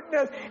my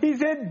goodness. He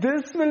said,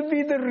 this will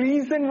be the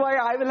reason why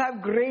I will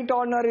have great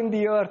honor in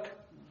the earth.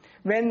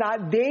 When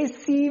they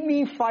see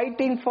me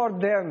fighting for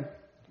them.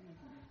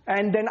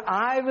 And then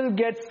I will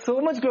get so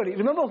much glory.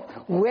 Remember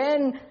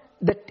when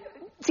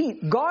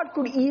God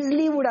could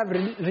easily would have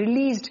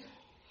released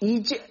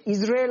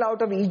Israel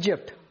out of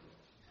Egypt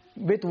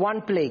with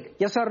one plague.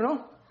 Yes or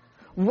no?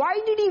 Why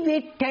did he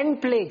wait 10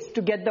 plagues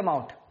to get them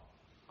out?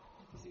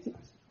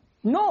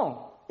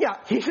 No. Yeah,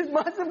 he is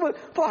merciful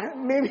for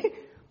maybe.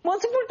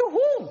 Merciful to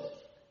whom?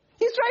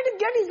 He's trying to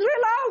get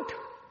Israel out.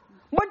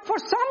 But for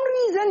some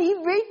reason he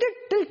waited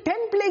till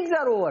 10 plagues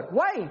are over.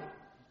 Why?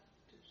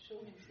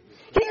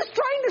 He is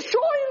trying to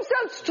show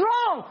himself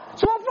strong.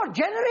 So for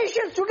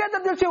generations together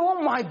they'll say,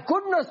 oh my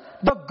goodness,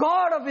 the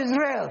God of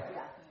Israel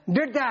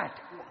did that.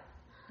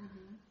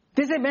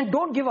 They say, man,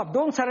 don't give up,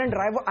 don't surrender.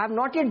 I have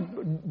not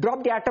yet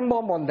dropped the atom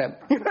bomb on them.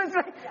 It's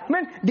like,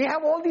 man, they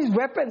have all these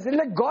weapons. It's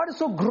like God is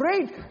so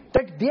great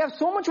that they have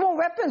so much more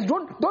weapons.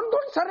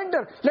 Don't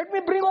surrender. Let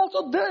me bring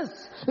also this.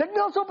 Let me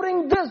also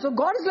bring this. So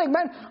God is like,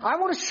 man, I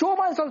want to show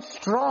myself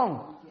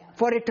strong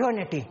for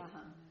eternity.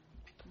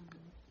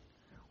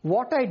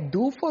 What I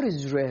do for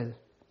Israel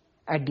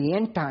at the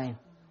end time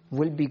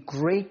will be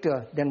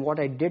greater than what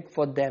I did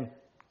for them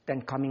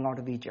than coming out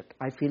of Egypt.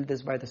 I feel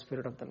this by the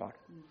Spirit of the Lord.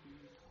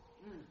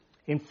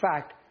 In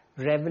fact,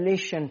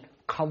 Revelation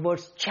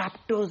covers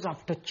chapters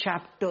after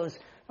chapters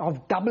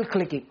of double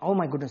clicking. Oh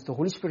my goodness, the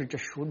Holy Spirit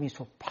just showed me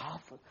so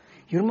powerful.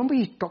 You remember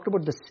he talked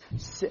about the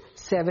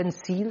 7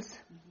 seals,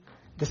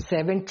 the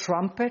 7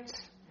 trumpets,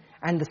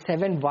 and the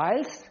 7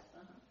 vials?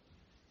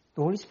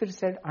 The Holy Spirit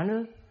said,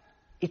 Anil,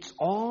 it's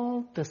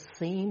all the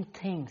same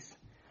things,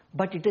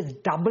 but it is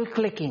double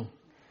clicking.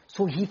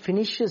 So he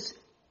finishes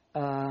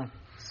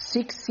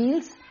 6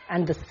 seals,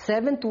 and the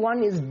 7th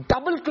one is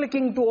double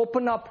clicking to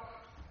open up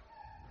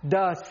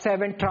the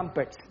 7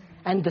 trumpets.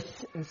 And the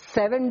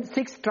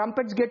 6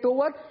 trumpets get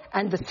over,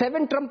 and the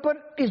 7th trumpet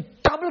is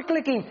double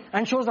clicking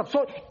and shows up.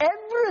 So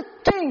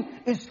everything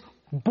is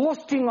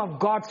boasting of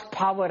God's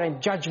power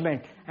and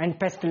judgment and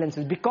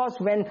pestilences. Because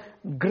when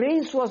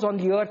grace was on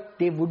the earth,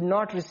 they would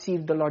not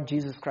receive the Lord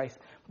Jesus Christ.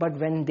 But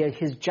when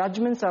his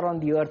judgments are on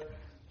the earth,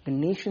 the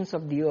nations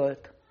of the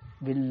earth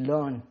will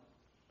learn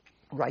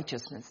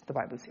righteousness, the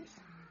Bible says.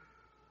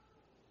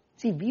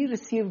 See, we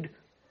received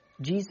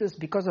Jesus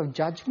because of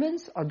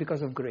judgments or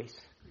because of grace?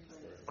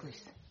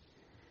 Grace.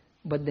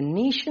 But the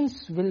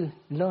nations will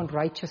learn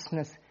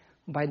righteousness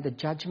by the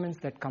judgments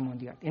that come on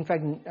the earth. In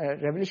fact,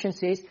 Revelation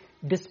says,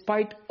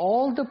 despite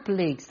all the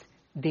plagues,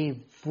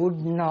 they would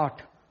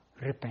not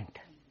repent.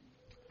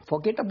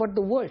 Forget about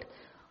the world.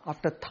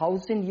 After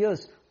 1,000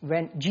 years,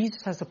 when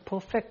Jesus has a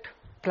perfect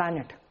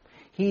planet,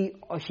 he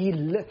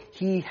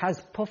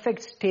has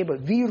perfect stable.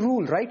 We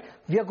rule, right?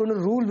 We are going to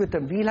rule with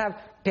him. We'll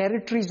have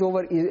territories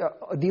over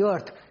the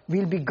earth.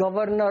 We'll be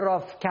governor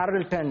of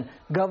Carrollton,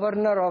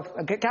 governor of...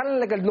 Carrollton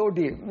like a low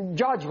deal.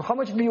 George, how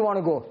much do you want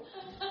to go?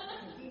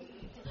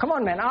 Come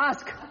on, man,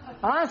 ask.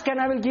 Ask and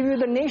I will give you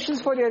the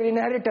nations for your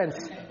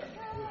inheritance.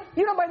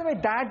 You know, by the way,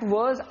 that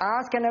verse,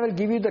 ask and I will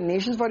give you the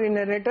nations for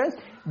inheritance,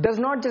 does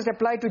not just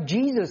apply to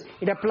Jesus.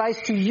 It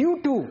applies to you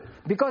too.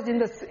 Because in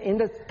the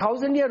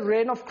 1,000-year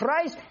reign of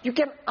Christ, you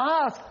can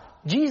ask,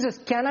 Jesus,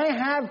 can I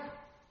have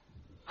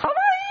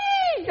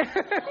Hawaii?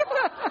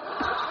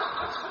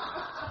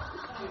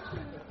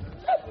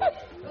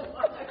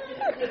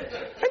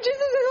 And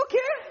Jesus says,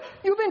 okay,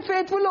 you've been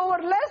faithful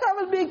over less, I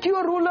will make you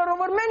a ruler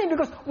over many.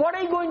 Because what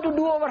are you going to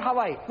do over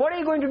Hawaii? What are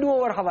you going to do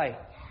over Hawaii?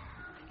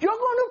 You're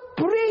going to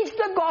preach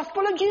the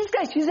gospel of Jesus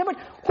Christ. He said, but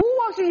who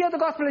wants to hear the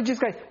gospel of Jesus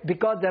Christ?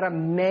 Because there are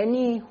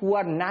many who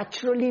are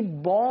naturally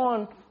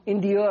born in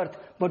the earth,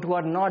 but who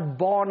are not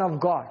born of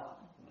God.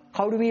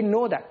 How do we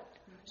know that?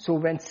 So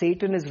when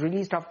Satan is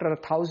released after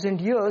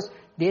 1,000 years,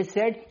 they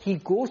said he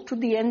goes to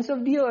the ends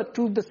of the earth,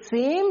 to the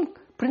same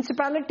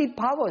principality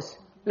powers,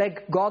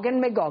 like Gog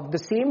and Magog, the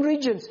same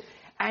regions,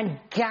 and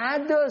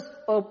gathers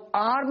an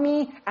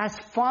army as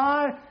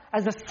far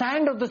as the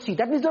sand of the sea.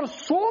 That means there are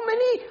so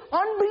many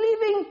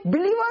unbelieving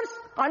believers,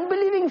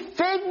 unbelieving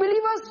fake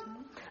believers.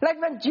 Like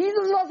when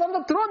Jesus was on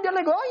the throne, they're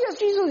like, oh yes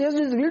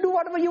Jesus, we'll do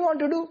whatever you want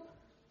to do.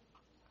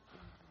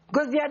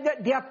 Because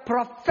they are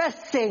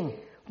professing,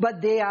 but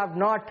they are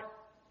not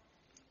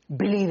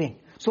believing.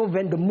 So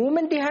when the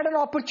moment they had an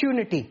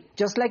opportunity,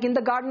 just like in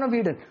the Garden of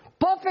Eden,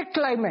 perfect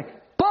climate,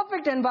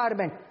 perfect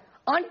environment,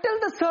 until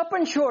the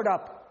serpent showed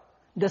up,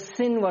 the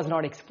sin was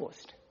not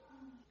exposed.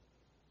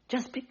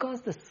 Just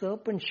because the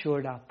serpent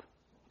showed up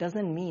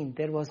doesn't mean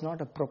there was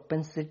not a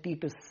propensity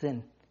to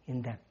sin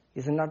in them.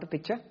 Isn't that the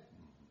picture?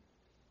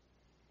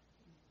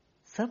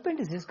 Serpent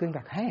is just going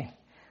back, hey,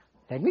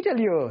 let me tell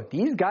you,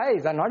 these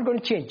guys are not going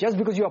to change just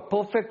because you are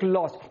perfect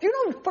lost. You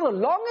know, for the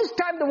longest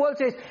time the world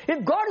says,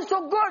 if God is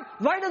so good,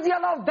 why does he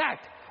allow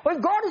that? Or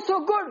if God is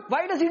so good,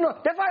 why does he know?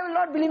 Therefore I will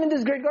not believe in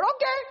this great God.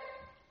 Okay,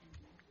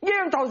 give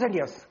him 1,000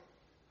 years.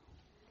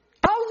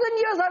 1,000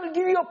 years I will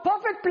give you a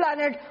perfect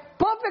planet,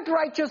 perfect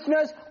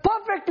righteousness,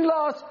 perfect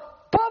laws,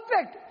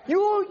 perfect.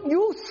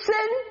 You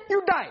sin,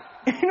 you die.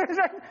 You know what I'm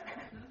saying?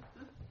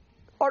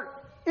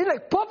 Or, you know,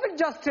 like perfect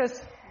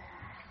justice.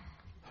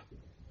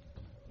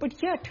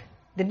 But yet,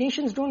 the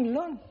nations don't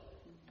learn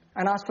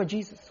and ask for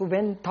Jesus. So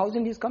when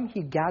 1,000 years come,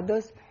 he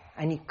gathers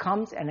and he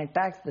comes and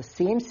attacks the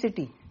same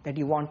city that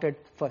he wanted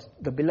first,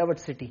 the beloved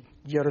city,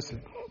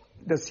 Jerusalem,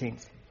 the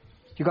saints.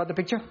 You got the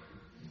picture?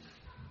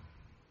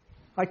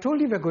 I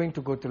told you we're going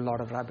to go to a lot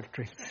of rabbit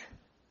trails.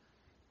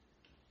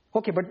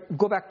 Okay, but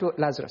go back to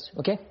Lazarus,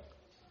 okay?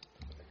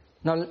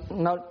 Now,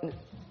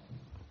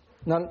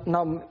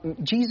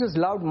 Jesus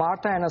loved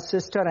Martha and her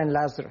sister and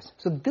Lazarus.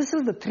 So this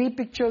is the three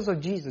pictures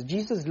of Jesus.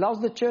 Jesus loves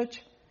the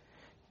church.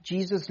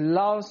 Jesus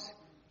loves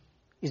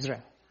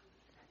Israel.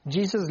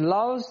 Jesus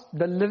loves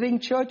the living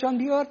church on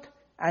the earth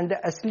and the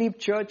asleep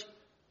church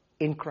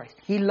in Christ.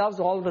 He loves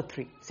all the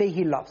three. Say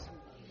he loves.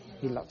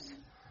 He loves.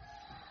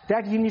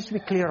 That you need to be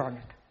clear on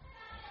it.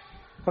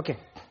 Okay.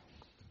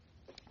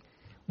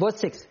 Verse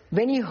 6.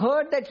 When he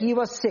heard that he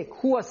was sick,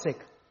 who was sick?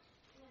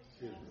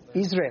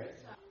 Israel.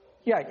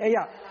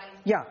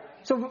 Yeah.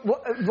 So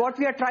what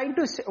we are trying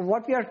to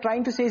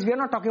say is we are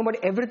not talking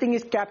about everything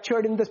is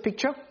captured in this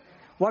picture.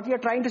 What we are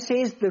trying to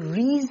say is the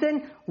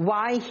reason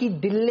why he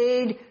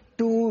delayed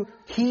to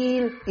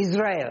heal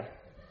Israel.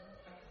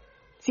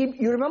 See,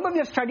 you remember we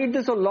have studied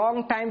this a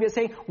long time. We are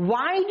saying,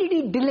 why did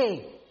he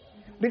delay?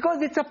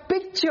 Because it's a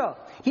picture.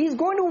 He's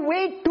going to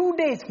wait 2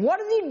 days. What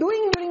is he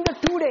doing during the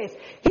 2 days?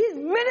 He's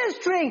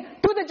ministering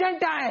to the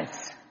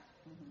Gentiles.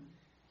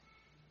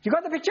 You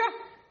got the picture?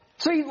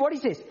 So what he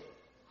says,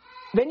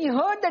 when he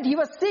heard that he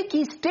was sick,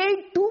 he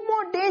stayed 2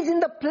 more days in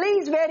the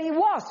place where he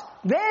was.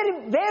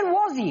 Where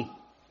was he?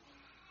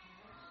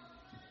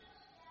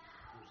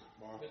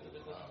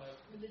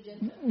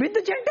 With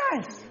the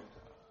Gentiles.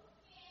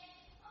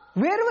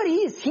 Wherever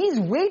he is, he's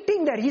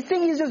waiting there. He's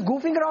saying he's just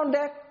goofing around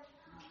there.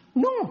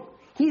 No,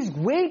 he's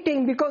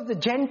waiting because the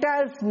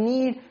Gentiles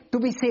need to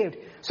be saved.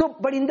 So,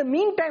 but in the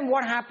meantime,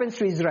 what happens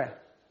to Israel?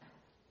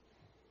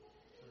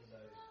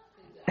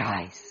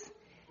 Dies.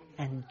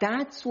 And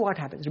that's what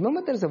happens.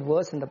 Remember, there's a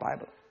verse in the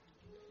Bible.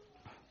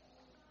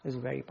 It's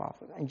very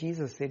powerful. And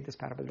Jesus said this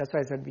parable. That's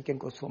why I said we can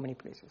go so many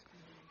places.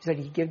 He said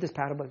he gave this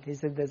parable. He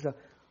said there's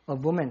a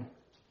woman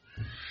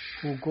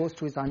who goes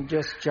to his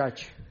unjust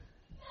judge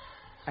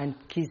and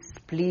he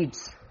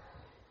pleads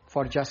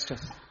for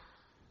justice.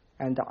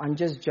 And the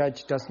unjust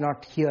judge does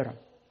not hear him.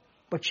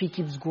 But she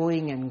keeps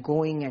going and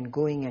going and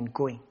going and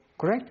going.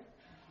 Correct?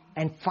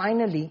 And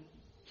finally,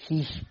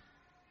 he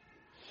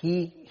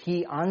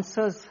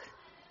answers.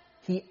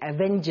 He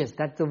avenges,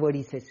 that's the word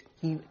he says.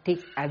 He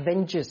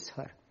avenges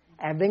her.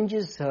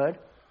 Avenges her,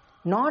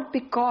 not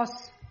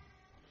because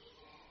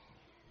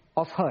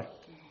of her,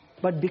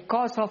 but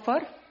because of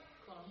her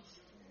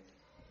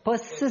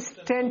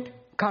persistent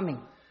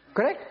coming.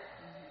 Correct?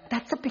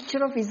 That's a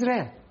picture of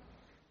Israel.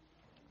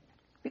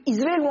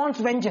 Israel wants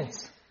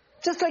vengeance.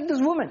 Just like this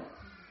woman.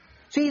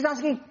 So he's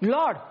asking,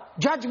 Lord,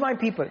 judge my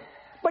people.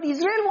 But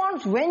Israel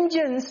wants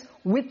vengeance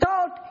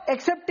without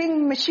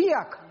accepting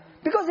Mashiach.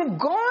 Because if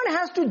God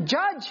has to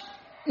judge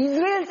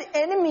Israel's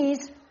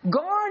enemies,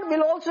 God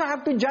will also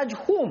have to judge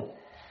whom?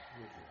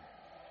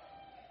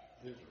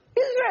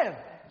 Israel.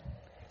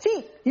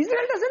 See,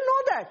 Israel doesn't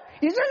know that.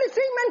 Israel is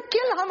saying, man,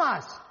 kill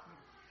Hamas.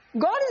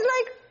 God is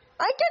like,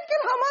 I can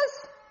kill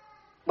Hamas.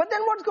 But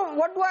then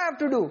what do I have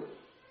to do?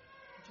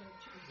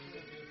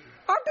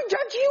 I have to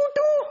judge you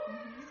too.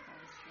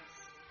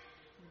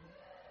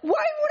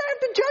 Why would I have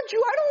to judge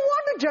you? I don't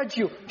want to judge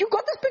you. You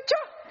got this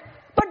picture?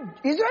 But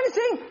Israel is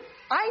saying,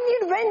 I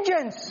need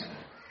vengeance.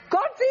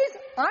 God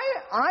says,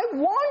 I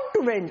want to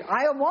avenge.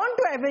 I want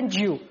to avenge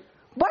you.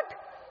 But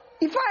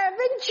if I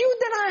avenge you,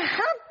 then I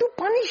have to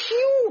punish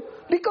you.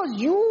 Because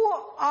you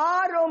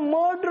are a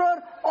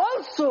murderer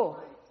also.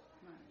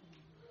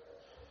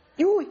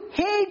 You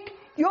hate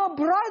your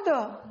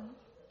brother.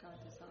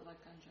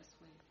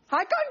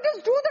 I can't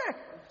just do that.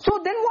 So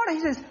then what he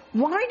says,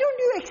 why don't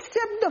you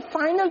accept the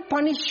final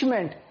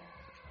punishment?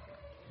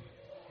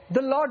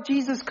 The Lord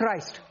Jesus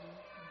Christ.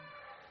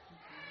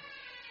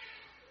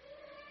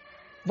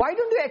 Why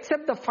don't you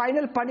accept the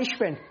final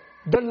punishment?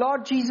 The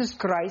Lord Jesus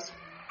Christ.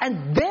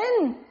 And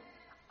then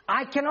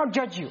I cannot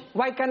judge you.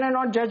 Why can I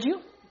not judge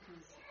you?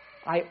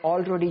 I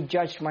already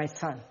judged my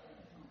son.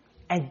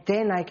 And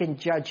then I can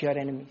judge your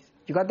enemies.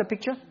 You got the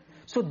picture?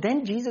 So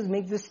then Jesus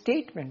makes this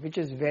statement, which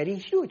is very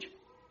huge.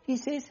 He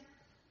says,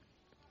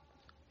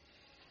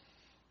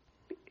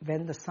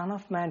 when the Son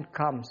of Man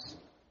comes,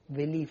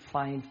 will he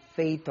find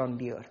faith on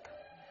the earth?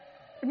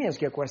 Let me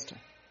ask you a question.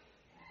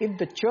 If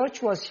the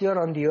church was here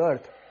on the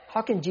earth,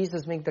 how can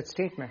Jesus make that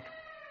statement?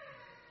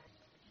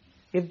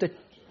 Correct!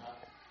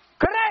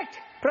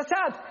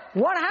 Prasad,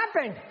 what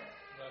happened?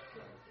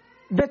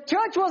 The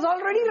church was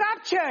already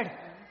raptured.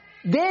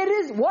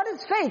 What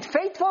is faith?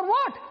 Faith for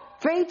what?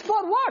 Faith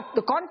for what?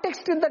 The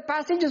context in that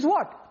passage is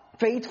what?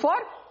 Faith for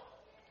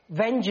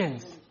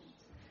vengeance.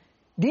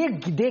 They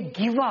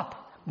give up.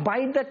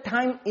 By the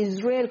time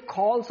Israel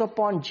calls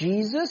upon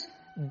Jesus,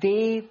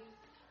 they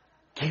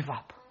give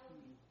up.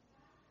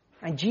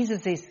 And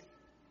Jesus says,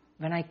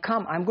 when I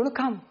come, I'm going to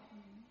come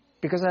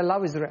because I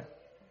love Israel.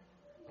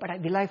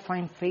 But will I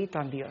find faith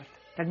on the earth?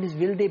 That means,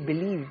 will they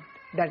believe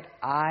that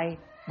I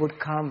would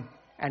come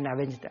and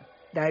avenge them?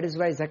 That is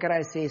why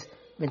Zechariah says,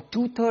 when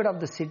 2/3 of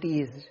the city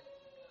is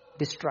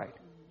destroyed,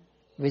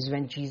 is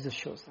when Jesus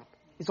shows up.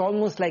 It's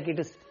almost like it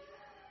is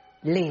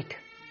late.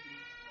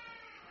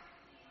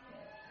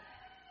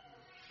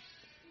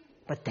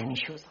 But then he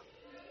shows up.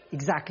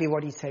 Exactly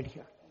what he said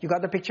here. You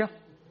got the picture?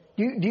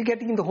 Do you get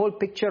the whole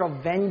picture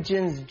of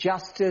vengeance,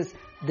 justice,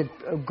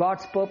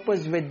 God's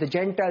purpose with the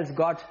Gentiles,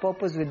 God's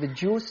purpose with the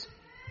Jews?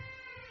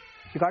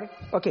 You got it?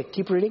 Okay,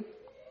 keep reading.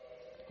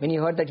 When he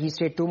heard that, he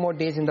stayed 2 more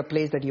days in the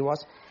place that he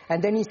was.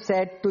 And then he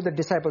said to the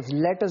disciples,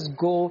 let us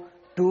go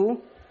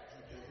to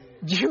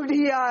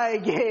Judea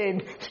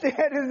again.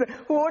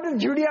 What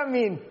does Judea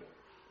mean?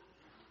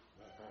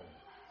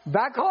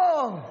 Back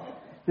home.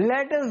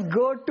 Let us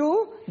go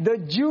to the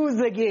Jews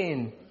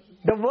again.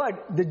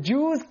 The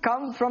Jews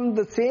come from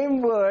the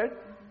same word,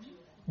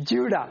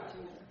 Judah.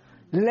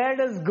 Let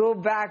us go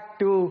back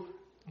to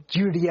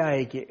Judea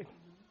again.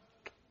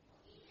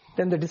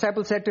 Then the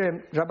disciples said to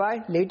him, Rabbi,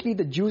 lately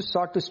the Jews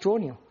sought to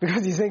stone you.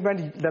 Because he's saying,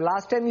 man, the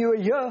last time you were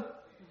here,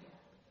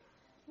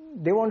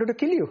 they wanted to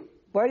kill you.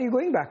 Why are you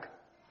going back?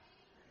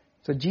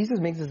 So Jesus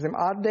makes this claim,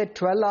 are there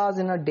 12 hours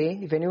in a day?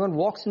 If anyone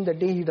walks in the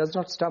day, he does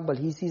not stumble.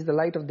 He sees the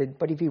light of the day.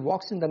 But if he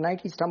walks in the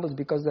night, he stumbles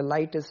because the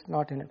light is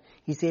not in him.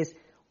 He says,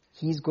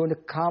 he's going to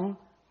come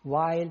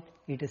while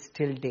it is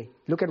still day.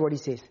 Look at what he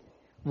says.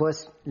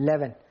 Verse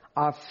 11.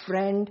 Our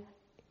friend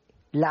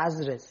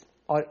Lazarus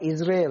or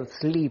Israel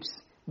sleeps,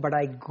 but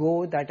I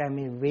go that I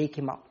may wake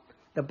him up.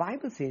 The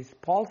Bible says,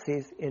 Paul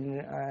says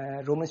in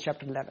Romans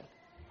chapter 11,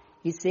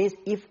 he says,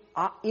 if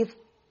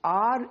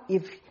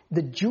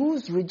the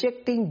Jews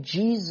rejecting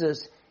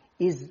Jesus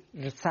is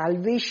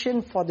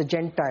salvation for the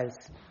Gentiles,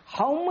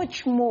 how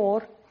much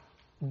more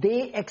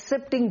they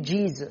accepting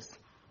Jesus?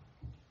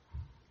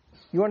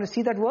 You want to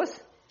see that verse?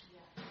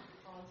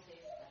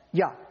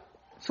 Yeah.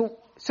 So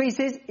he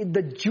says, if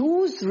the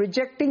Jews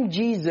rejecting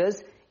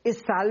Jesus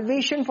is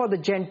salvation for the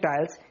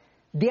Gentiles,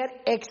 they are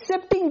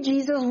accepting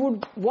Jesus,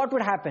 what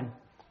would happen?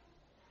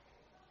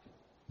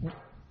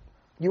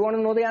 You want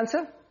to know the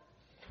answer?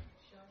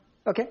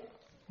 Okay.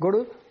 Go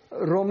to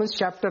Romans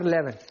chapter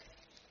 11.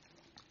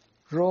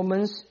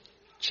 Romans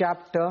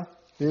chapter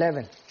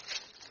 11.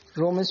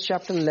 Romans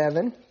chapter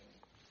 11.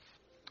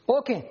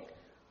 Okay.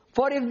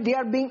 For if they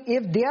are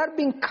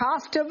being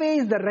cast away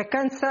is the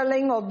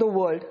reconciling of the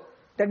world.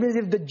 That means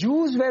if the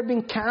Jews were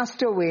being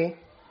cast away,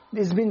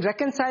 it's been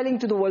reconciling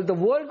to the world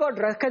got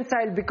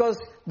reconciled because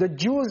the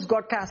Jews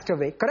got cast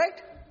away.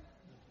 Correct?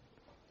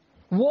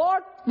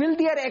 What will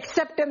their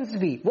acceptance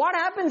be? What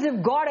happens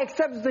if God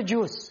accepts the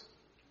Jews?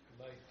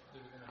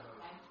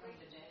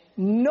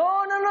 No.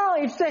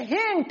 It's a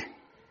hint.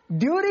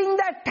 During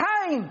that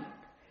time,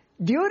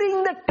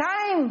 during the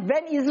time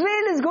when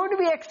Israel is going to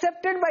be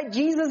accepted by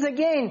Jesus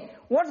again,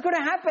 what's going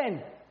to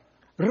happen?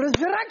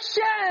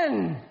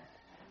 Resurrection!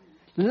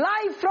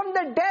 Life from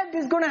the dead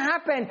is going to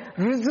happen.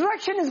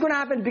 Resurrection is going to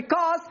happen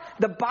because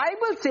the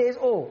Bible says,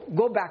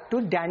 go back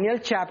to Daniel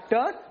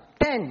chapter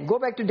 10. Go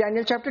back to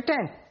Daniel chapter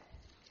 10.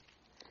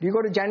 Do you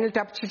go to Daniel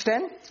chapter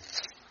 10?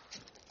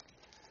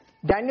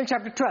 Daniel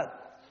chapter 12.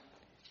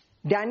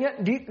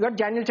 Do you got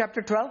Daniel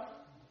chapter 12?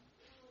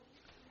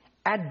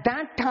 At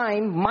that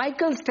time,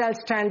 Michael shall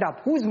stand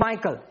up. Who's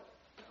Michael?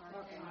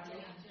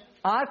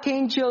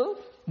 Archangel,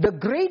 the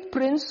great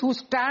prince who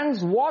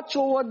stands watch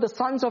over the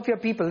sons of your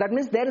people. That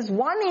means there is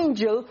one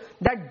angel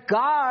that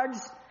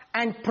guards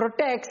and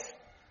protects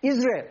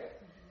Israel.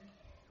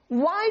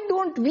 Why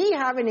don't we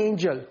have an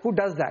angel who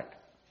does that?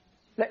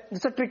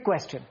 It's a trick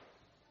question.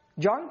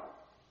 John?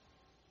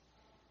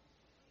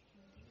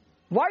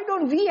 Why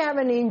don't we have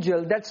an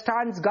angel that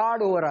stands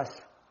guard over us?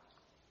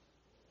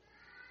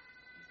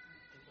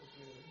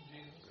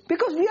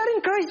 Because we are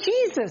in Christ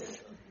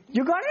Jesus.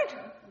 You got it?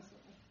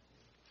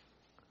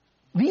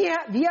 We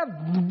have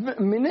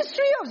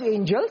ministry of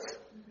angels,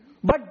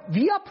 but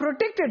we are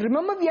protected.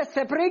 Remember, we are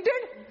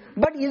separated,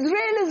 but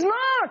Israel is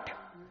not.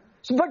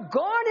 So, but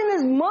God in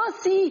His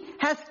mercy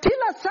has still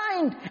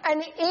assigned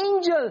an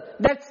angel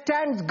that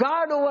stands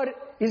guard over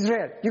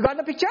Israel. You got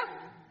the picture?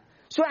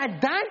 So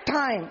at that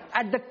time,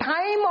 at the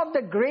time of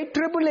the great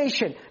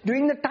tribulation,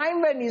 during the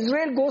time when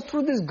Israel goes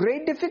through this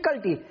great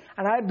difficulty,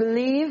 and I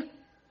believe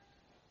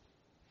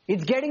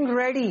it's getting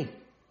ready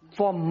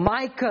for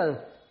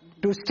Michael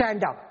to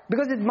stand up.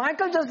 Because if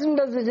Michael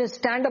doesn't just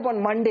stand up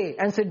on Monday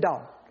and sit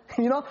down.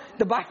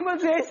 The Bible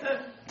says,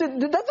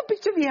 that's a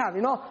picture we have,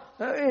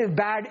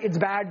 it's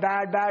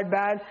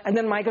bad, and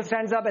then Michael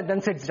stands up and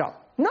then sits down.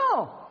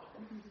 No!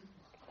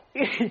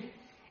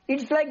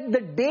 It's like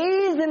the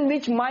days in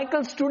which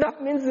Michael stood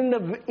up means in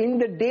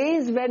the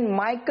days when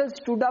Michael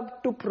stood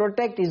up to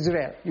protect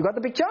Israel. You got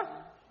the picture?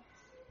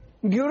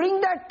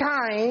 During that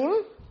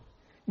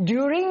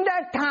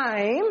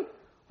time,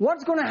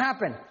 what's going to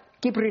happen?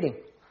 Keep reading.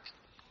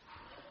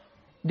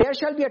 There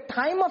shall be a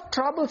time of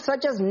trouble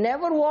such as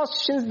never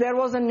was since there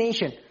was a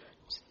nation.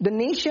 The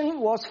nation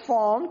was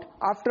formed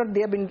after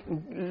they have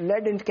been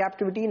led into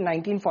captivity in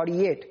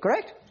 1948,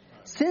 correct?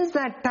 Since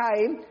that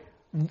time,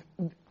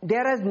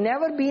 there has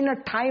never been a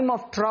time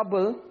of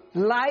trouble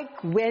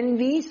like when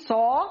we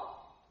saw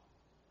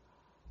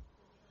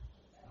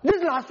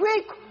this last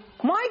week.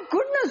 My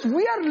goodness,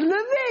 we are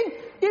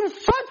living in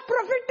such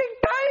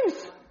prophetic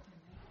times.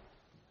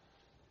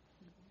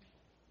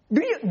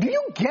 Do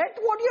you get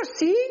what you're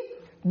seeing?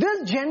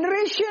 This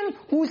generation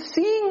who's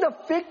seeing the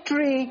fig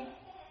tree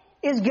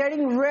is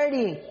getting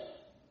ready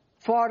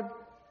for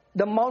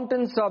the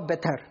mountains of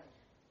Bethel.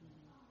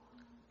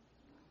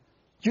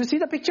 You see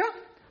the picture?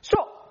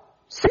 So,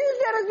 since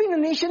there has been a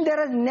nation, there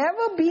has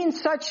never been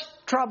such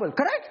trouble,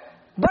 correct?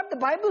 But the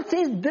Bible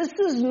says this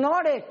is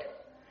not it.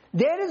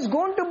 There is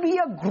going to be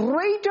a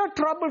greater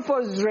trouble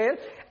for Israel,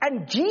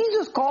 and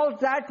Jesus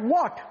calls that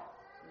what?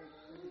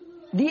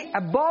 The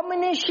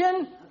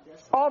abomination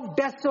of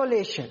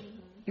desolation.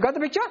 You got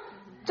the picture?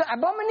 So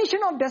abomination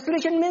of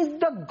desolation means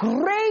the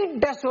great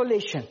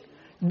desolation.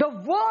 The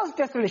worst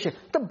desolation.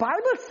 The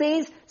Bible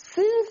says,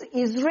 since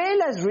Israel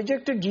has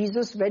rejected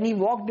Jesus when He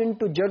walked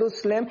into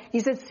Jerusalem,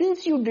 He said,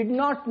 since you did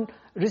not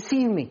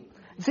receive me,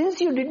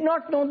 since you did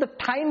not know the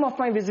time of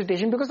my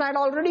visitation, because I had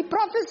already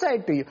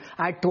prophesied to you.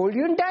 I told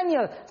you in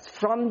Daniel,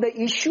 from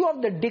the issue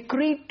of the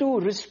decree to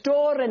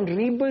restore and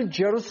rebuild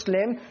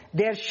Jerusalem,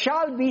 there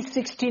shall be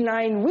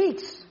 69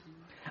 weeks.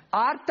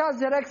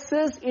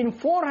 Artaxerxes in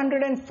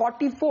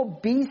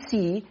 444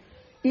 BC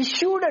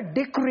issued a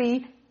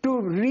decree to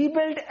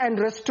rebuild and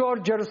restore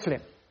Jerusalem.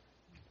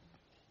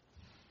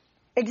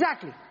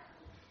 Exactly.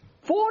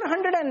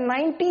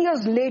 490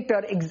 years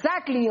later,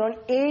 exactly on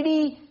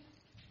AD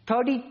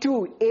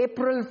 32,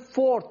 April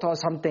 4th or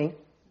something,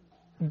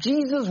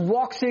 Jesus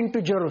walks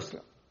into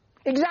Jerusalem.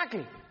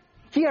 Exactly.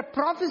 He had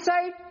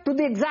prophesied to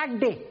the exact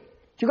day.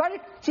 You got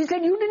it? He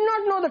said, you did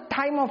not know the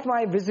time of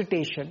my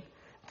visitation.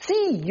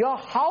 See, your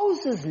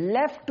house is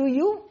left to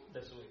you.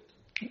 Desolate.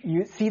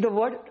 You see the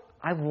word?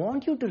 I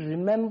want you to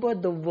remember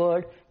the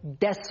word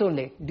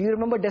desolate. Do you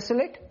remember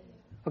desolate?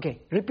 Okay,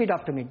 repeat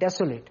after me.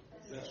 Desolate.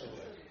 Desolate.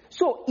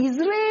 So,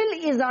 Israel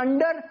is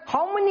under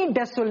how many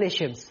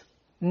desolations?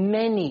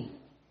 Many.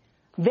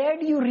 Where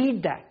do you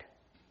read that?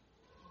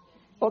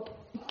 Okay.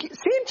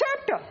 Same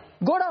chapter.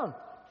 Go down.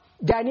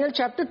 Daniel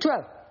chapter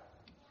 12.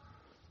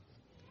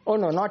 Oh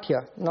no, not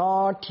here.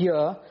 Not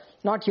here.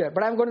 Not here,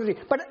 but I'm going to read.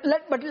 But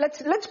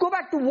let's go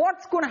back to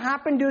what's going to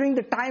happen during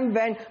the time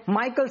when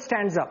Michael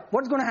stands up.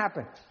 What's going to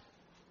happen?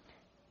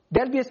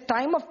 There'll be a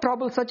time of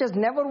trouble such as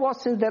never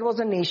was since there was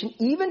a nation.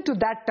 Even to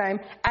that time,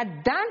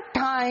 at that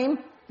time,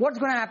 what's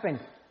going to happen?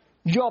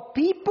 Your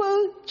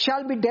people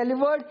shall be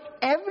delivered,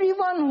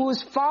 everyone who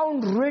is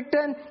found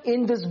written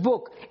in this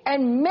book.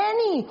 And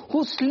many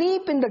who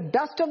sleep in the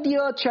dust of the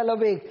earth shall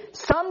awake,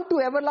 some to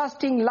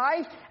everlasting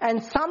life,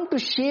 and some to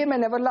shame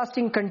and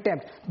everlasting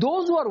contempt.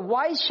 Those who are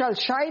wise shall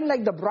shine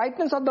like the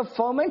brightness of the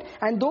firmament,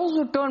 and those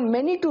who turn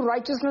many to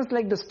righteousness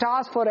like the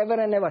stars forever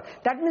and ever.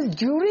 That means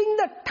during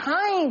the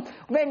time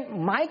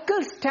when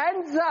Michael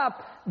stands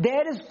up,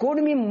 there is going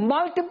to be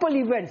multiple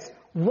events.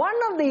 One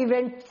of the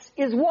events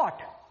is what?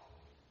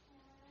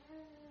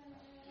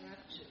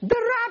 The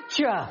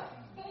rapture.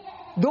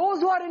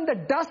 Those who are in the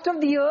dust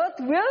of the earth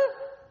will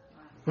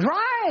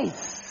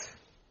rise.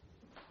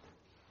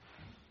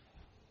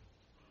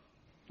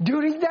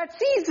 During that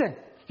season,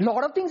 a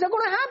lot of things are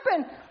going to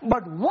happen.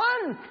 But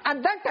one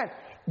at that time,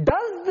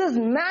 does this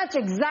match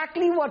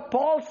exactly what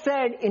Paul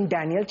said in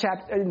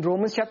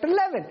Romans chapter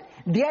 11?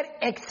 Their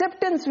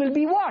acceptance will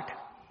be what?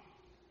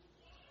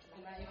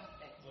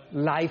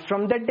 Life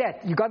from the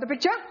dead. You got the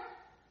picture?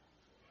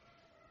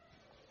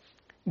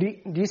 Do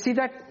you see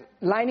that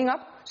lining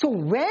up? So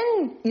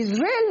when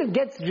Israel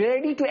gets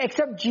ready to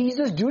accept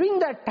Jesus, during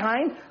that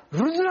time,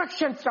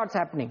 resurrection starts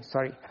happening.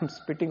 Sorry, I'm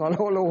spitting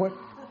all over.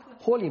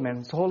 Holy, man.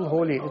 It's all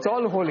holy. It's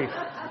all holy.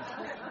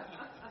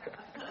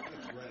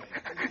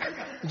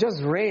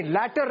 Just rain.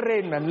 Latter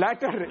rain, man.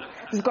 Latter rain.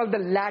 This is called the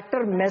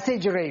latter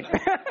message rain.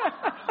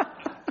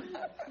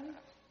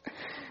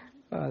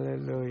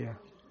 Hallelujah.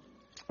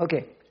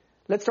 Okay.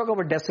 Let's talk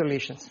about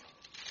desolations,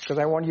 because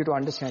I want you to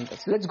understand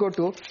this. Let's go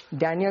to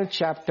Daniel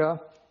chapter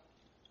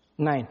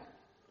 9.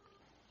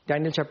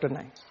 Daniel chapter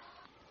 9.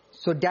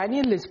 So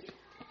Daniel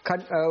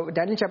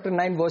chapter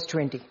 9 verse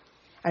 20.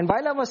 And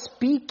while I was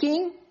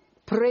speaking,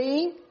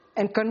 praying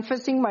and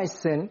confessing my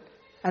sin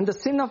and the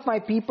sin of my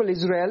people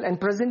Israel, and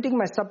presenting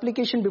my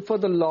supplication before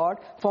the Lord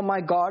for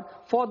my God,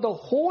 for the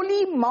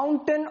holy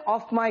mountain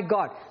of my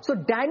God. So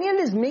Daniel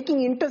is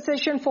making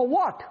intercession for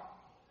what?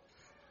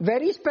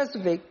 Very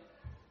specific.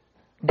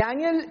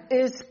 Daniel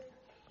is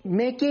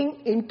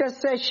making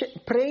intercession,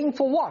 praying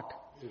for what?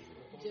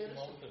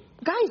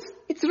 Guys,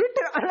 it's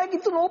written like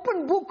it's an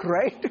open book,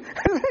 right?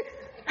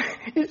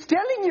 It's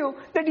telling you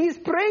that he's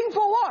praying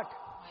for what?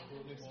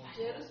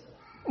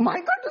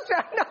 Michael to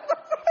stand up.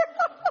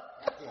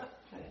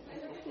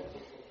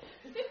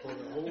 For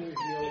the holy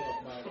hill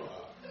of my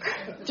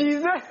God.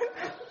 Jesus,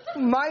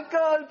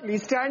 Michael,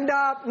 please stand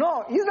up.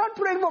 No, he's not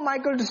praying for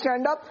Michael to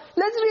stand up.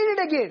 Let's read it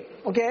again.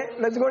 Okay,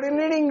 let's go to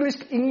read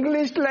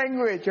English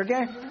language.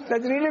 Okay,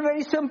 let's read it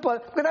very simple,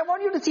 because I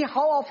want you to see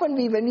how often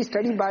when we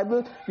study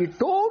Bible, we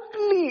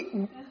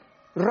totally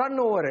run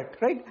over it.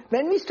 Right?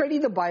 When we study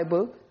the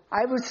Bible,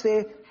 I would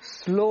say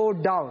slow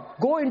down.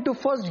 Go into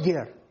first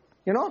gear.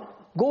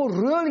 Go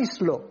really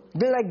slow.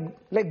 They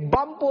like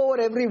bump over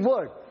every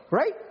word.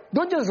 Right?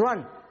 Don't just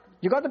run.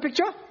 You got the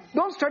picture?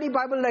 Don't study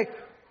Bible like,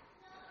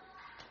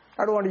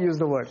 I don't want to use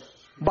the word,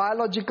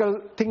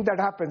 biological thing that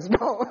happens.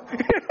 No.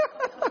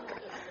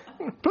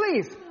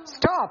 Please,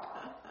 stop.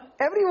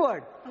 Every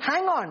word.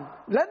 Hang on.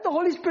 Let the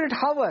Holy Spirit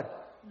hover.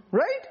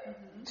 Right?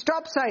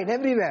 Stop sign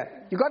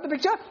everywhere. You got the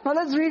picture? Now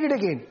let's read it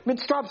again with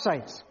stop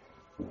signs.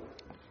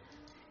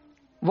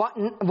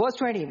 Verse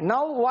 20.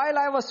 Now while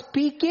I was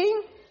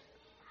speaking,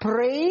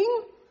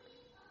 praying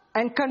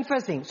and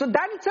confessing. So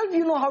that itself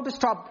you know how to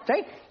stop,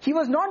 right? He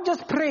was not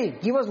just praying.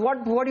 He was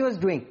what he was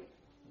doing?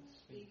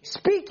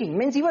 Speaking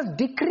means he was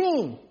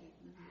decreeing.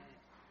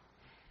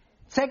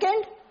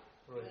 Second,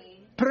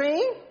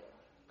 praying,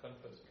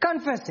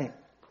 confessing.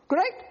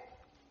 Correct?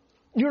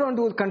 You don't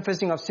do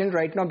confessing of sin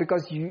right now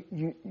because you.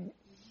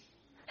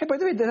 Hey, by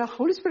the way, the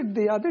Holy Spirit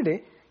the other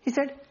day, he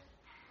said,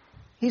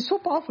 he's so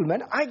powerful,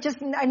 man. I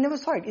never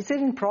saw it. He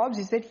said in Proverbs,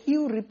 he said, he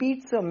who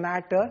repeats a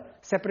matter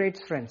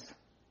separates friends.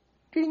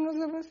 Did you know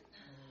that verse?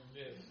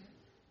 Yes.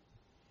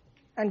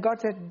 And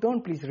God said,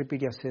 don't please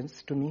repeat your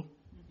sins to me.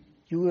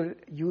 You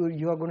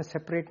are going to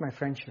separate my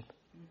friendship,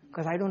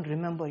 because I don't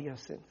remember your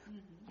sins.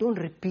 Don't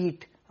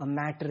repeat a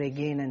matter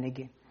again and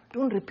again.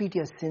 Don't repeat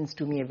your sins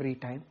to me every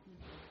time.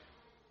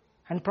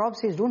 And Proverbs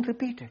says, don't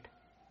repeat it.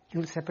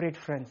 You'll separate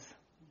friends.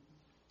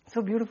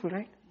 So beautiful,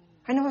 right?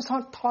 I never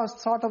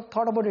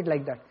thought about it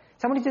like that.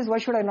 Somebody says, why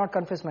should I not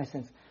confess my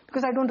sins?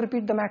 Because I don't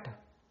repeat the matter.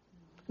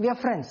 We are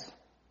friends.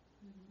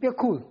 We are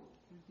cool.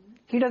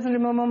 He doesn't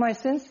remember my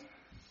sins.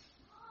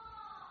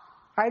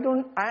 I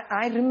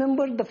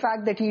remember the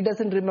fact that he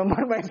doesn't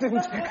remember my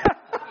sins.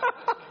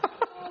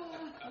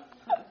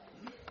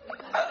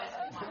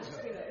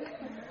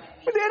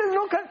 There is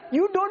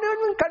you don't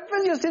even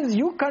confess your sins.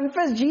 You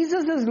confess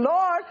Jesus is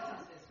Lord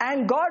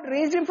and God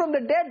raised him from the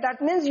dead.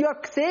 That means you are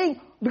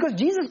saying, because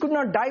Jesus could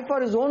not die for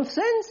his own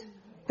sins,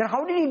 then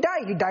how did he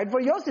die? He died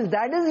for your sins.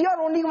 That is your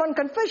only one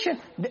confession.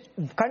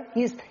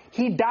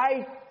 He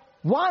died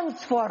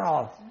once for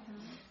all.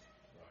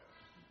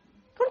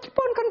 Don't keep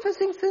on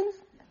confessing sins.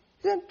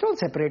 Don't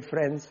separate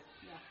friends.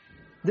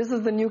 This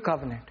is the new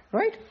covenant,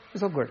 right?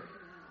 So good.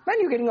 Man,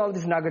 you're getting all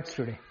these nuggets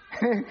today.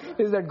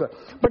 Is that good?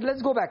 But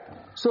let's go back.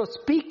 So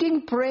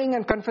speaking, praying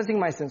and confessing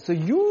my sins. So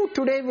you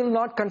today will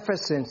not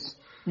confess sins.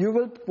 You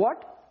will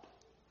what?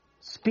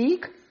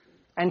 Speak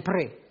and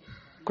pray.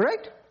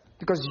 Correct?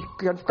 Because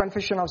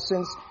confession of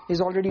sins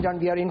is already done.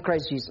 We are in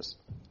Christ Jesus.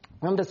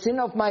 And the sin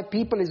of my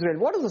people Israel.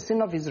 What is the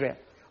sin of Israel?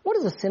 What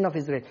is the sin of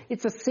Israel?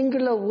 It's a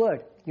singular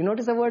word. You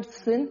notice the word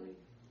sin?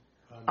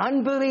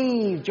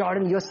 Unbelief.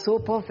 Jordan, you're so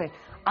perfect.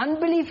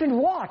 Unbelief in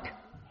what?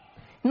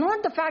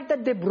 Not the fact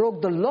that they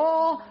broke the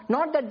law,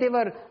 not that they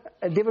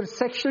were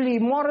sexually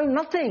immoral,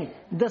 nothing.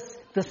 The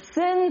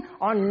sin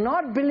on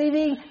not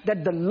believing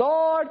that the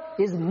Lord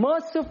is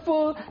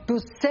merciful to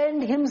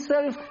send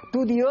Himself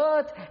to the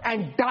earth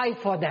and die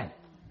for them.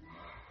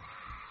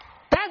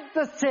 That's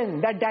the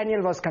sin that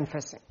Daniel was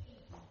confessing.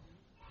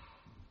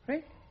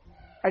 Right?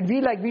 And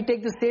we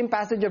take the same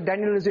passage of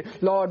Daniel and say,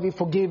 Lord, we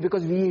forgive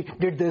because we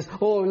did this.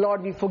 Oh,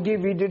 Lord, we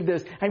forgive, we did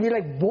this. And we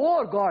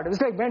bore God. It's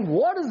man,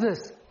 what is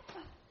this?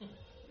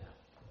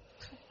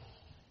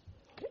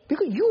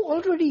 Because you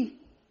already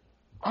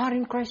are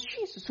in Christ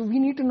Jesus. So we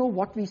need to know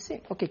what we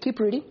say. Okay, keep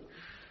reading.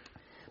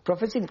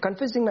 Confessing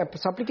my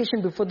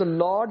supplication before the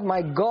Lord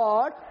my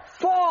God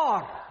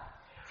for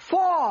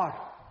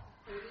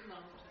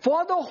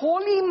the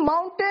holy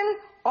mountain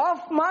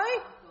of my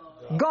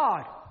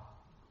God.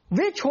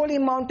 Which holy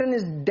mountain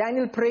is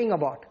Daniel praying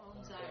about?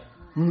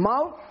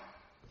 Not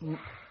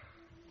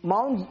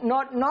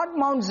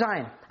Mount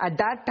Zion. At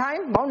that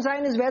time, Mount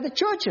Zion is where the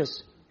church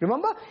is.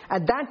 Remember?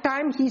 At that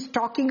time, he's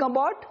talking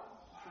about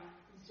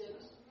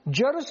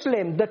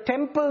Jerusalem, the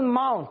Temple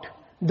Mount,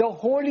 the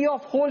Holy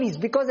of Holies.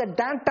 Because at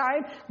that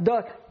time,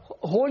 the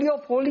Holy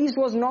of Holies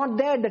was not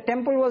there. The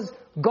temple was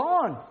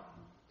gone.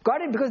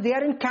 Got it? Because they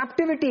are in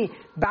captivity.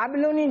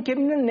 Babylonian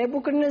kingdom,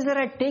 Nebuchadnezzar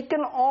had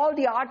taken all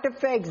the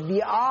artifacts,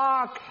 the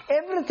ark,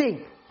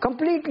 everything,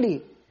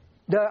 completely.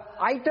 The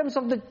items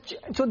of the...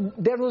 So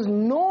there was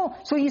no...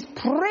 So he's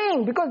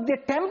praying because the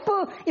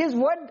temple is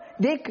what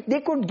they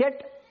could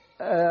get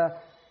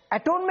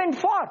atonement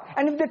for.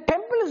 And if the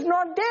temple is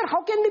not there,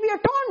 how can they be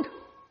atoned?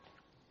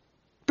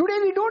 Today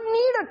we don't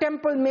need a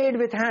temple made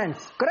with hands.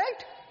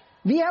 Correct?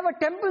 We have a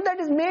temple that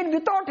is made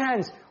without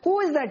hands. Who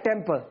is that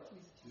temple?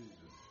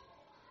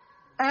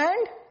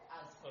 And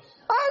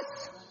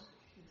us.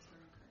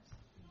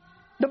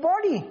 The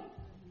body.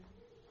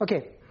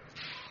 Okay.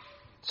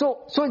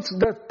 So it's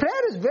the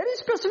prayer is very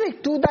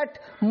specific to that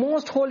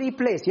most holy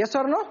place. Yes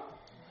or no?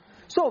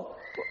 So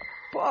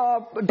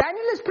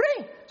Daniel is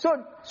praying.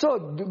 So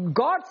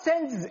God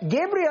sends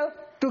Gabriel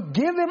to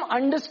give him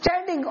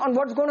understanding on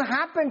what's going to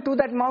happen to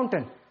that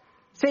mountain.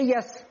 Say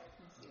yes.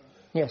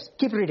 Yes.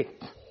 Keep reading.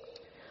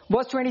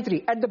 Verse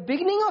 23. At the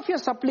beginning of your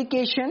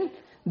supplication,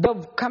 the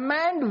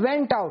command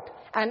went out,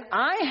 and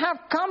I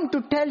have come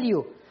to tell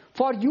you,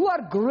 for you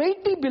are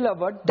greatly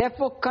beloved,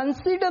 therefore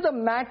consider the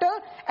matter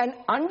and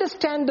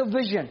understand the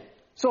vision.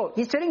 So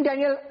he's telling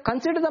Daniel,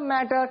 consider the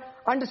matter,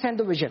 understand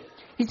the vision.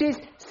 He says,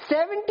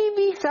 70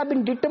 weeks have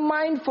been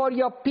determined for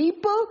your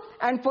people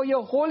and for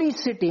your holy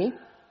city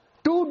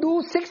to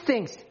do 6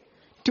 things.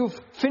 To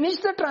finish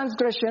the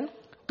transgression,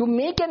 to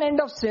make an end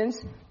of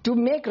sins, to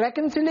make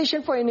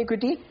reconciliation for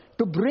iniquity,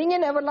 to bring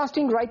in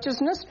everlasting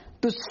righteousness,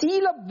 to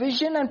seal up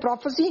vision and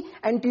prophecy,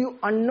 and to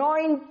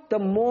anoint the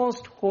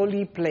most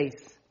holy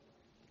place.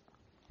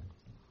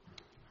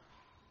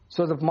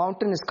 So the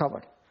mountain is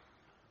covered.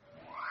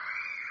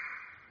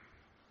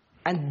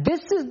 And this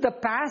is the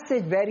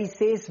passage where he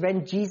says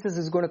when Jesus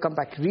is going to come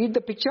back. Read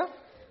the picture.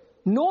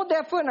 Know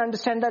therefore and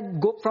understand that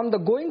from the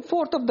going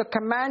forth of the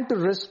command to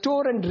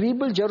restore and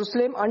rebuild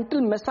Jerusalem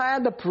until Messiah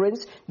the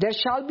Prince, there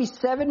shall be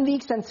 7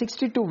 weeks and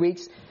 62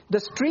 weeks. The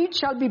street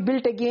shall be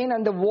built again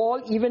and the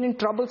wall even in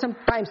troublesome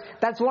times.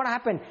 That's what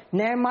happened.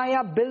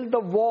 Nehemiah built the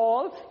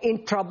wall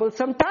in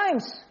troublesome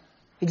times.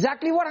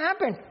 Exactly what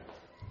happened.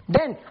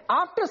 Then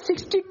after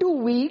 62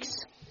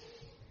 weeks,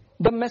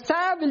 the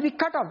Messiah will be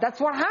cut off. That's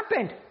what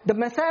happened. The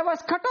Messiah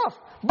was cut off,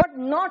 but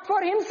not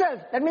for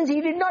himself. That means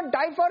he did not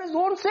die for his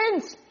own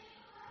sins.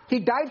 He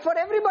died for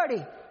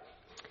everybody.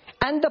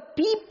 And the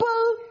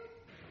people,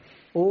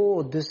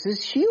 oh, this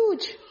is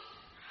huge.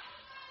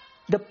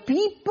 The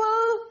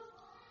people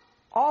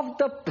of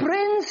the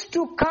prince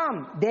to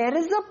come. There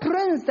is a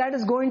prince that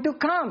is going to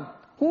come.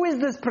 Who is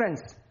this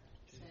prince?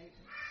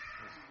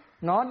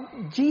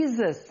 Not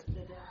Jesus.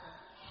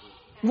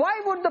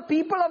 Why would the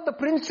people of the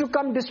prince to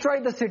come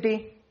destroy the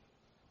city?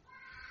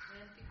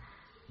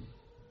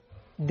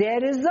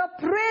 There is a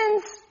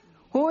prince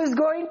who is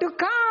going to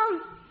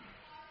come.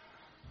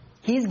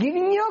 He's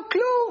giving you a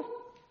clue.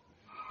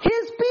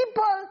 His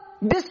people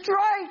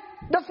destroyed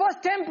the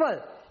first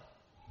temple.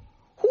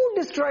 Who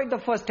destroyed the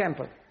first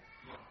temple?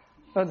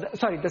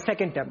 The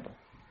second temple.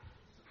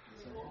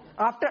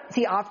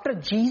 After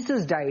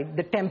Jesus died,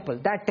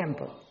 that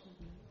temple.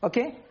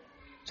 Okay?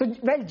 So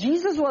when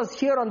Jesus was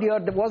here on the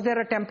earth, was there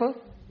a temple?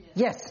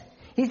 Yes.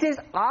 He says,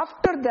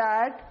 after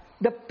that,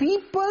 the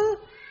people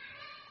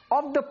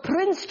of the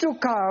prince to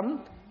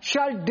come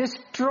shall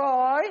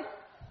destroy.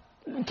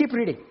 Keep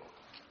reading.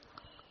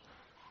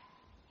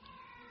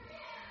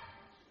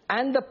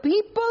 And the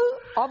people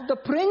of the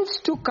prince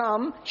to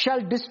come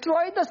shall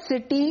destroy the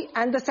city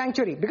and the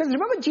sanctuary. Because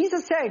remember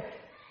Jesus said,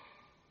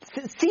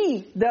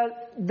 see,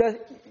 the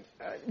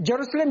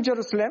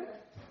Jerusalem,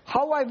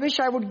 How I wish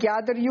I would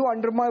gather you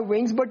under my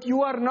wings, but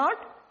you are not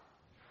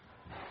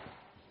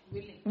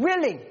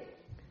willing.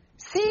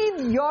 See,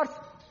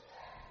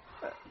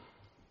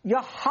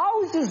 your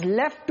house is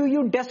left to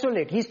you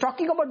desolate. He's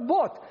talking about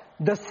both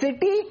the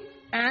city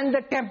and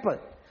the temple.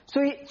 So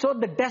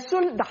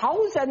the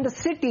house and the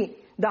city,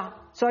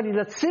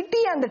 the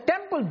city and the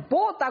temple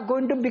both are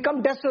going to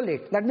become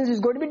desolate. That means it's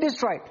going to be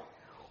destroyed.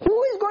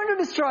 Who is going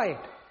to destroy it?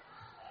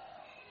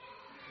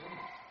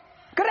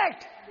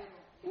 Correct.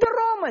 The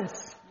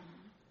Romans.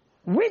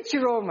 Which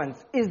Romans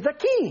is the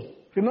key?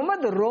 Remember,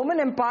 the Roman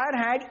Empire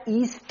had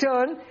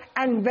eastern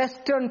and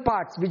western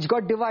parts which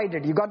got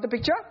divided. You got the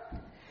picture?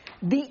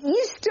 The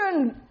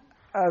eastern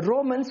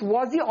Romans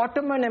was the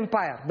Ottoman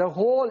Empire. The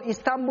whole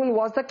Istanbul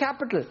was the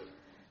capital.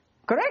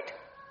 Correct?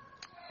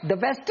 The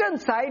western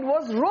side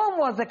was Rome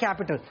was the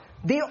capital.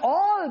 They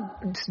all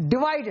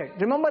divided.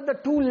 Remember the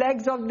two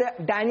legs of the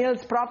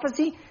Daniel's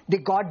prophecy? They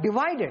got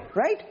divided,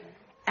 right?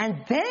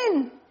 And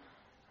then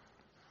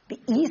the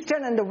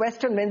eastern and the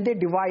western, when they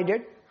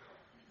divided,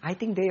 I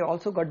think they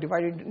also got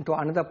divided into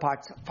another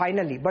parts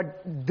finally.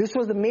 But this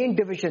was the main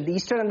division, the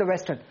eastern and the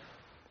western.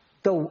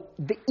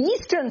 The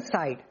eastern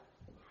side,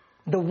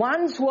 the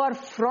ones who are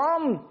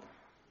from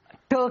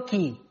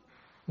Turkey,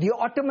 the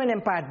Ottoman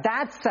Empire,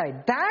 that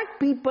side, that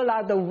people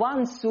are the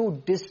ones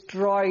who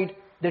destroyed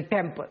the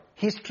temple.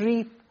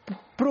 History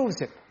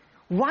proves it.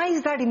 Why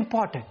is that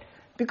important?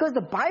 Because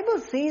the Bible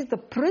says the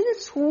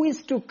prince who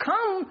is to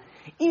come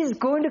is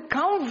going to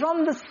come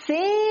from the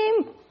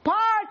same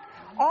part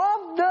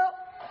of the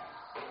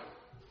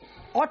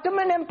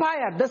Ottoman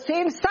Empire, the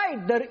same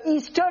side, the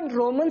Eastern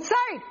Roman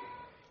side.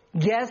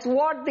 Guess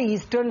what the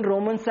Eastern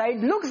Roman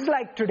side looks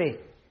like today?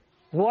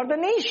 Who are the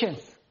nations?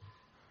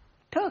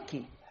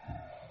 Turkey,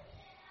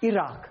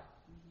 Iraq,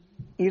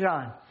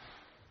 Iran,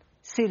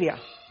 Syria,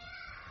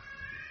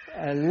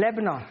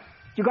 Lebanon.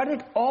 You got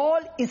it? All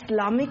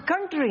Islamic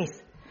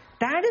countries.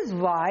 That is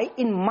why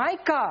in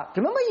Micah,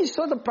 remember you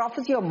saw the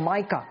prophecy of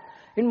Micah.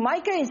 In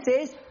Micah it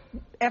says,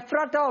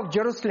 Ephrathah of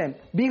Jerusalem,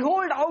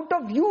 behold, out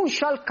of you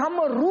shall come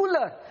a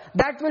ruler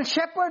that will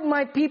shepherd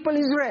my people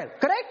Israel.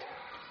 Correct?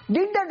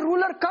 Did that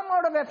ruler come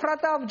out of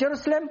Ephrathah of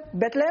Jerusalem,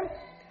 Bethlehem?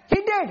 He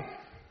did.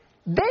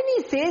 Then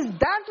he says,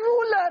 that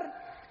ruler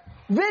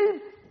will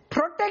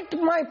protect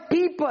my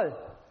people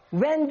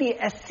when the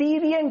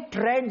Assyrian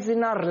treads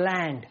in our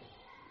land.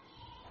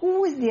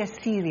 Who is the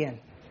Assyrian?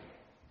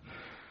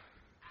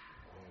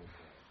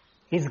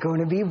 It's going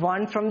to be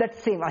one from that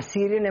same.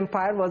 Assyrian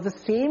Empire was the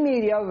same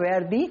area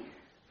where the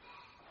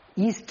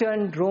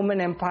Eastern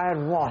Roman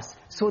Empire was.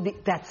 So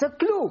that's a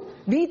clue.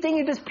 We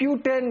think it is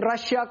Putin,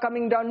 Russia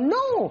coming down.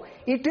 No,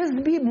 it is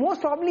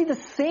most probably the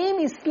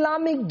same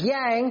Islamic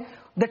gang,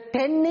 the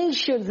 10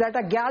 nations that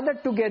are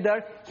gathered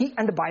together.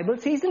 And the Bible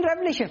says in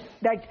Revelation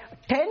that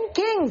 10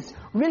 kings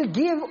will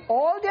give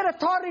all their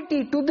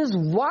authority to this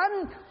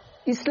one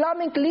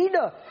Islamic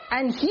leader.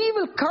 And he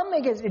will come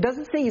against, it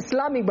doesn't say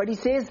Islamic, but he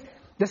says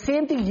the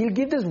same thing. He'll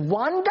give this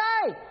one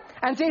guy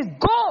and says,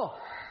 go!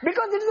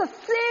 Because it is the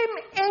same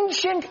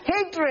ancient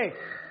hatred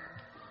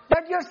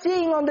that you're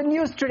seeing on the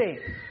news today.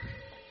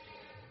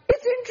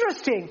 It's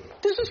interesting.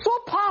 This is so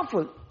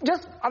powerful.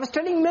 I was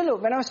telling Milo,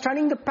 when I was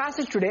studying the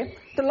passage today,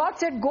 the Lord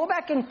said, go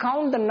back and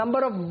count the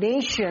number of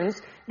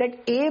nations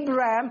that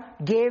God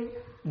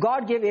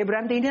gave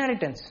Abraham the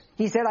inheritance.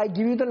 He said, I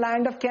give you the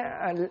land of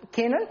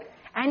Canaan.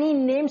 And he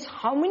names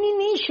how many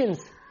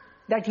nations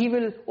that he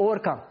will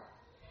overcome?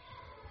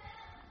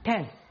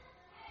 10.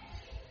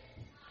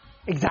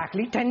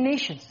 Exactly 10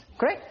 nations.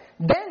 Correct?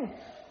 Then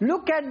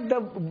look at the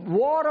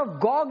war of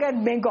Gog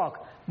and Magog.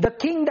 The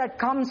king that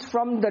comes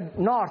from the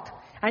north.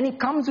 And he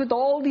comes with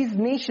all these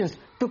nations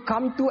to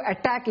come to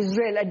attack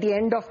Israel at the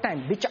end of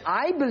time. Which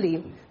I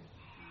believe,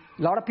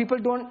 a lot of people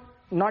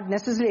not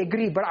necessarily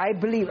agree, but I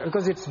believe,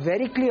 because it's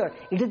very clear,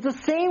 it is the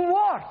same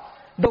war.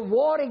 The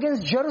war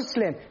against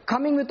Jerusalem,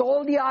 coming with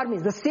all the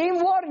armies. The same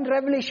war in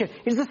Revelation.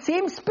 It's the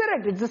same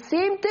spirit. It's the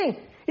same thing.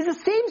 It's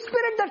the same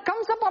spirit that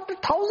comes up after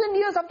 1,000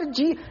 years after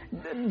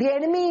the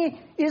enemy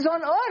is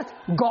on earth.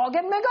 Gog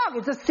and Magog.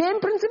 It's the same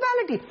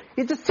principality.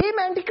 It's the same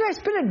Antichrist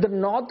spirit. The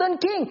northern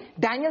king,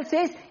 Daniel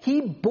says, he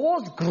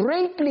boasts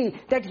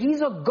greatly that he's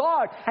a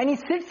God. And he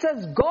sits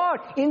as God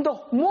in the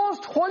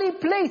most holy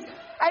place.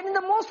 And in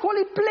the most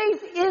holy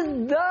place is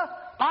the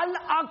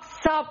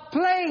Al-Aqsa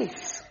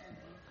place.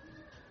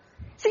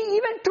 See,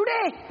 even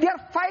today, they are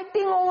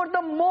fighting over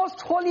the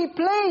most holy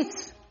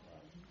place.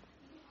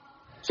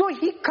 So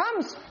he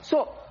comes.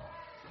 So,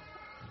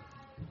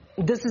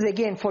 this is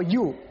again for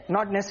you,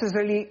 not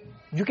necessarily,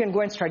 you can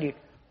go and study it.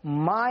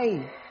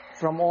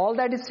 From all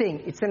that is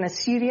saying, it's an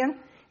Assyrian,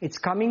 it's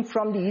coming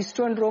from the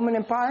Eastern Roman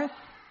Empire,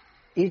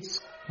 it's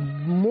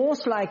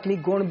most likely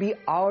going to be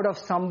out of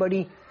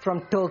somebody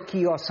from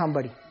Turkey or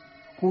somebody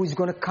who is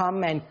going to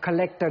come and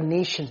collect the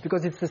nations,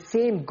 because it's the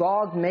same.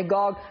 Gog,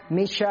 Magog,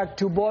 Meshach,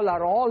 Tubal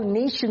are all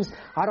nations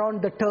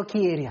around the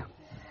Turkey area.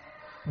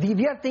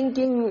 We are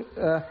thinking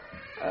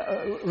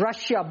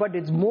Russia, but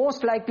it's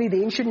most likely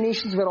the ancient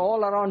nations were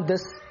all around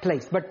this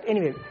place. But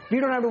anyway, we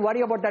don't have to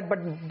worry about that.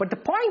 But the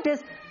point is,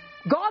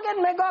 Gog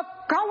and Magog,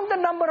 count the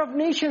number of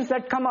nations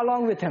that come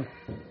along with him.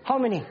 How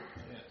many?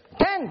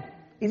 10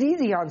 is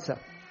easy answer.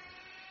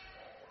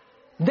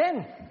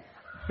 Then,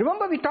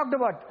 remember we talked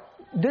about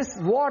this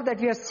war that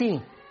we are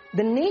seeing.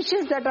 The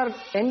nations that are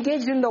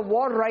engaged in the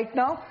war right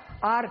now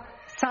are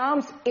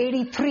Psalms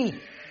 83.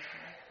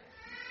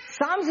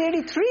 Psalms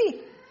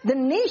 83, the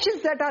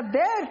nations that are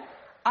there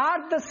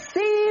are the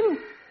same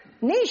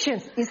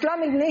nations,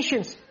 Islamic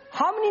nations.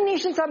 How many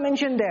nations are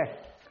mentioned there?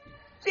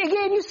 So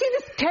again, you see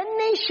this 10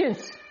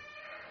 nations.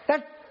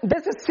 That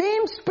there's the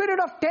same spirit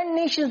of 10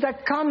 nations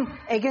that come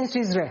against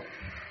Israel.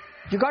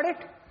 You got it?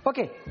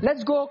 Okay,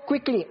 let's go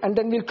quickly and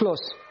then we'll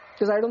close.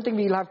 Because I don't think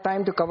we'll have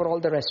time to cover all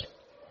the rest.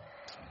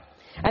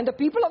 And the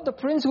people of the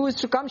prince who is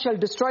to come shall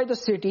destroy the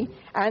city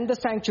and the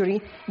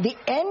sanctuary. The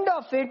end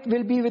of it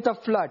will be with a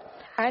flood.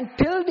 And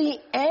till the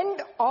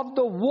end of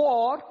the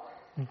war,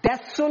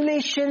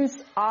 desolations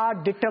are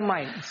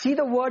determined. See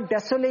the word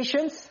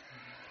desolations?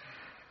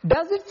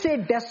 Does it say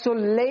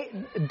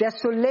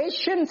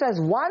desolations as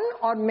one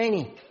or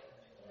many?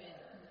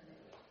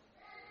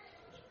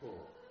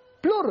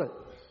 Plural.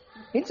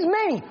 It's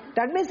many.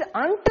 That means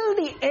until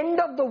the end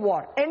of the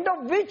war. End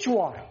of which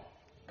war?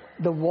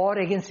 The war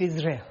against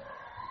Israel.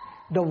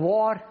 The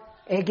war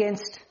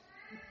against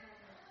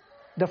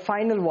the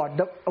final war.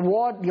 The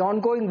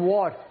ongoing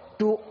war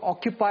to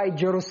occupy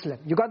Jerusalem.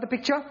 You got the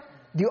picture?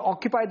 You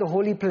occupy the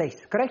holy place,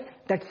 correct?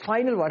 That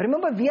final war.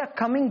 Remember, we are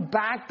coming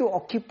back to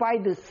occupy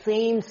the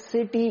same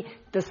city,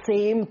 the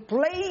same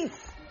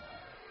place.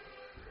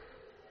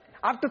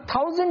 After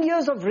 1,000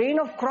 years of reign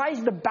of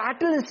Christ, the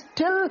battle is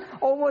still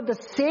over the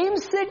same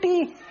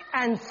city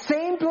and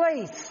same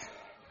place.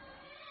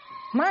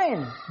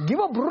 Man, give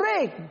a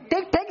break.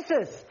 Take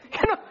Texas.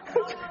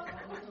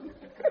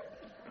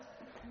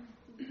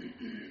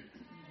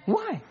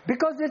 Why?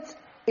 Because it's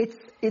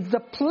the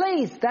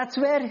place. That's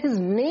where His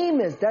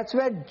name is. That's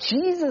where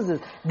Jesus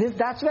is.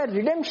 That's where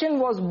redemption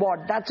was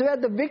bought. That's where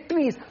the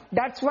victory is.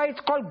 That's why it's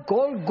called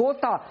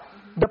Golgotha,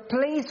 the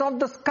place of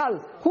the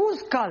skull. Whose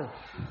skull?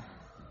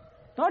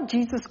 Not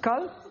Jesus'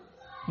 skull.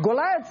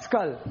 Goliath's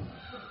skull.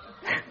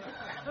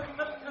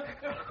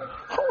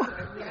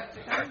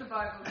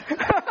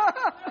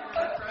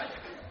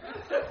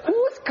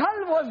 Whose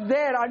skull was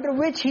there under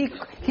which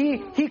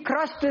he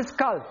crushed his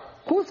skull?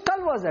 Whose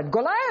skull was that?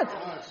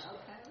 Goliath.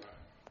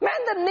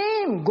 Man, the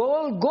name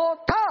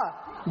Golgotha,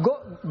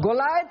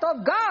 Goliath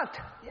of Gath.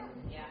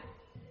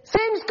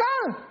 Same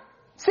skull,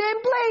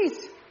 same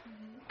place.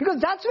 Because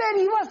that's where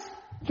he was.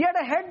 He had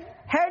a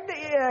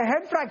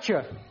head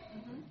fracture.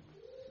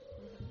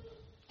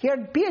 He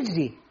had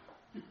PhD.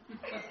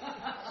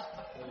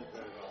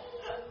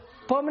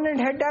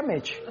 Permanent head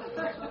damage.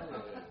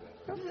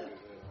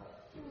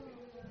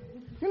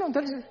 You know,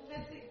 that is...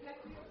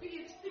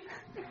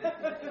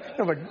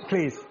 No, but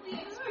please.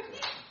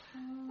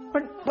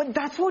 But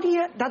that's what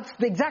that's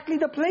exactly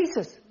the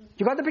places.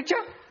 You got the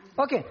picture?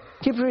 Okay,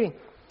 keep reading.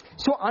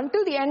 So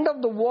until the end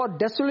of the war,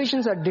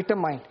 desolations are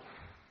determined.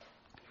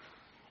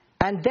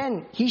 And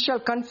then he shall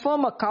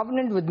confirm a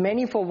covenant with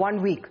many for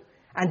 1 week.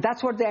 And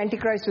that's what the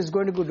Antichrist is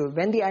going to do.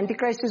 When the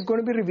Antichrist is going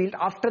to be revealed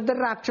after the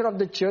rapture of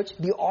the church,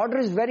 the order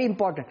is very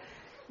important.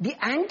 The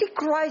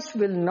Antichrist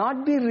will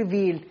not be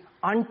revealed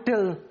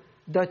until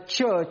the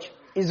church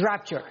is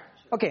raptured.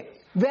 Okay,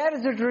 where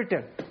is it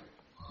written?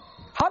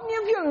 How many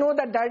of you know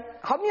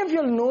how many of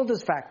you know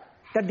this fact?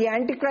 That the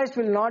Antichrist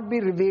will not be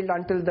revealed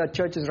until the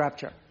church is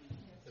raptured?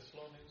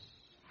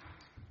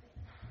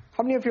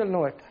 How many of you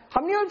know it?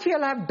 How many of you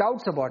have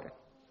doubts about it?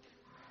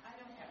 I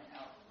don't have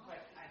doubt.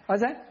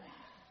 What's that?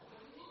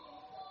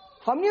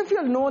 How many of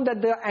you know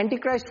that the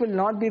Antichrist will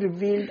not be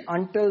revealed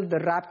until the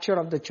rapture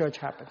of the church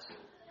happens?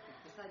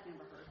 Because I've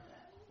never heard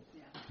that.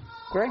 Yeah.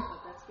 Correct?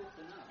 But that's good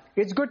to know.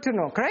 It's good to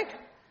know, correct?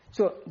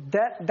 So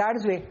that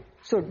is way.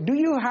 So do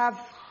you have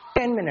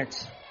 10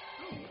 minutes?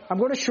 I'm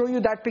going to show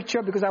you that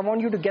picture because I want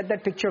you to get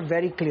that picture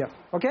very clear.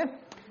 Okay?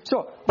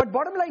 So, but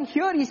bottom line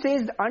here he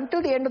says,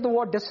 until the end of the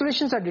war,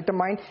 desolations are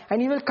determined, and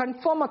he will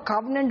confirm a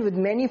covenant with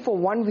many for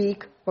 1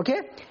 week.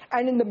 Okay?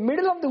 And in the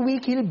middle of the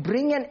week, he'll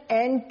bring an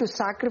end to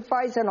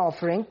sacrifice and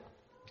offering.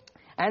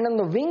 And on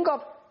the wing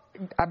of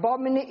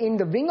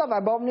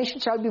abomination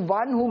shall be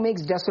one who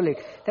makes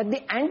desolate. That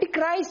the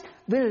Antichrist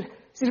will...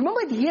 See,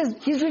 remember,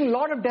 he's doing a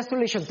lot of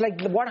desolations.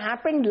 Like what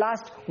happened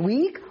last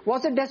week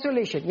was a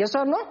desolation. Yes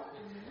or no?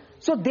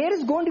 So there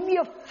is going to be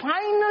a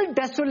final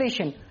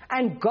desolation.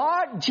 And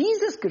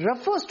Jesus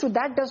refers to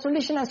that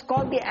desolation as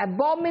called the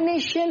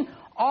abomination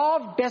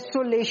of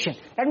desolation.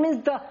 That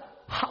means the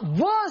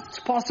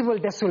worst possible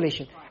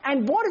desolation.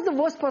 And what is the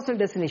worst possible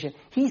desolation?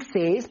 He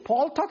says,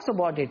 Paul talks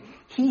about it.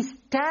 He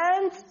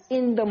stands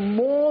in the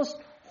most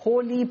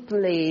holy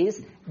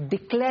place,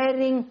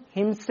 declaring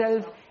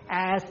himself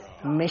as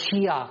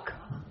Mashiach.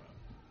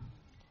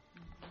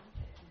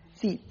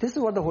 See, this is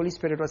what the Holy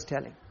Spirit was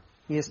telling.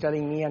 He is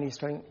telling me, and he's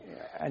telling,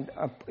 and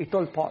he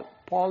told Paul.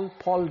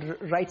 Paul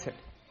writes it.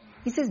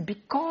 He says,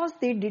 because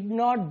they did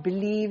not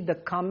believe the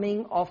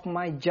coming of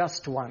my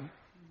just one,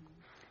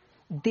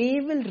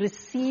 they will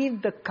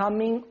receive the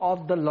coming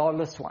of the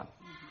lawless one.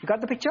 You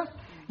got the picture?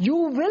 You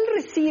will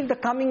receive the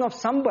coming of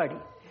somebody.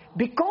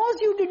 Because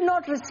you did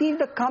not receive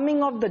the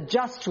coming of the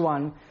just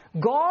one,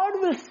 God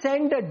will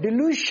send a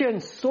delusion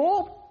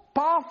so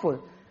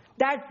powerful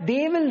that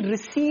they will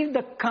receive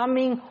the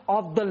coming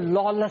of the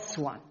lawless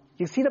one.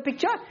 You see the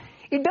picture?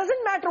 It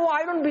doesn't matter, oh,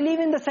 I don't believe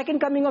in the second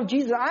coming of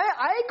Jesus.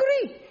 I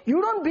agree.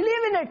 You don't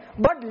believe in it.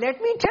 But let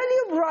me tell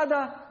you,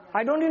 brother,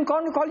 I don't even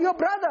call you a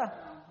brother.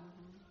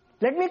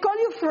 Let me call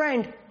you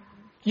friend.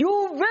 You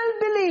will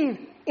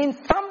believe in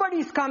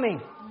somebody's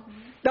coming.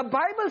 The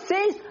Bible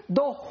says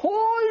the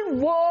whole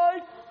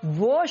world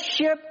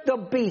worship the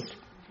beast.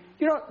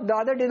 You know, the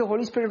other day the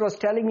Holy Spirit was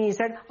telling me, he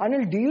said,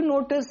 Anil, do you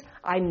notice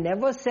I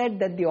never said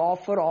that they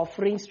offer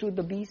offerings to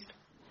the beast?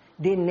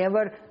 They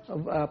never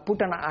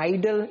put an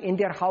idol in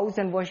their house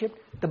and worship.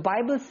 The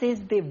Bible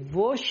says they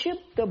worship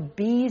the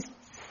beast,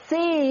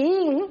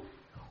 saying,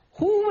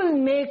 who will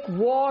make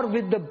war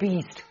with the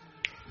beast?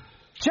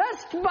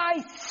 Just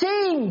by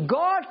saying,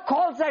 God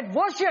calls that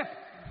worship.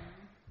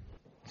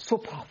 So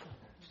powerful.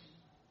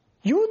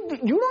 You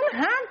don't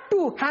have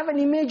to have an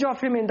image of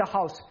him in the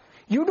house.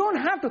 You don't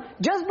have to.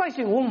 Just by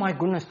saying, oh my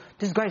goodness,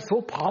 this guy is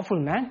so powerful,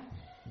 man.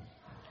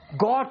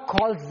 God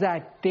calls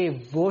that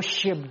they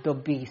worship the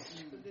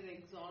beast.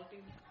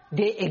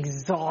 They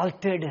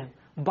exalted him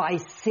by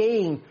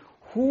saying,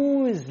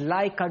 who is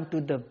like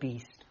unto the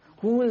beast?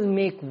 Who will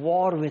make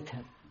war with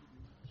him?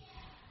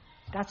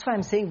 That's why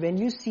I'm saying, when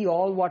you see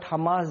all what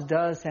Hamas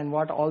does and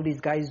what all these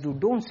guys do,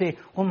 don't say,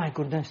 oh my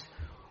goodness,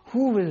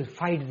 who will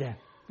fight them?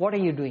 What are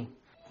you doing?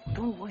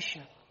 Don't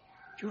worship.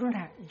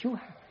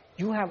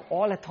 You have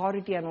all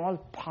authority and all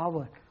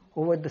power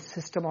over the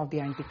system of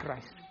the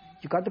Antichrist.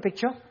 You got the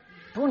picture?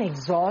 Don't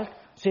exalt,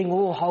 saying,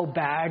 oh, how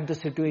bad the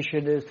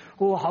situation is.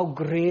 Oh, how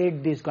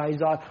great these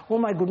guys are. Oh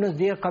my goodness,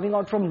 they are coming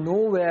out from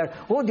nowhere.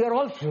 Oh, they are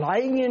all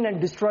flying in and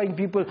destroying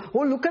people. Oh,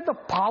 look at the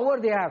power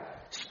they have.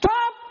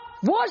 Stop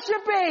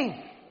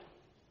worshipping.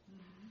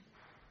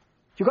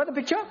 You got the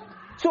picture?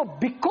 So,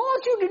 because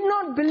you did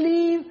not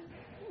believe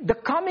the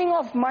coming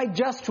of my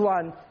just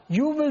one,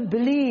 you will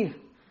believe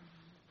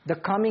the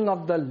coming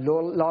of the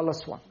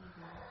lawless one.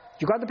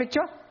 You got the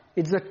picture?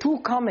 It's the two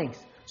comings.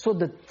 So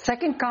the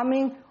second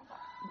coming,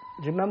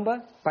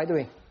 remember, by the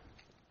way,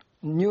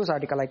 news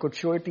article, I could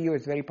show it to you,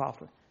 it's very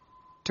powerful.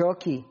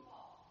 Turkey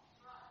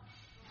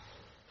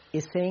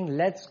is saying,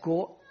 let's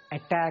go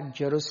attack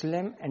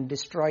Jerusalem and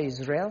destroy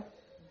Israel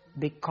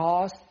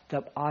because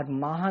our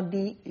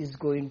Mahdi is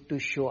going to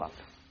show up.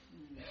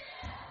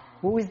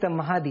 Who is the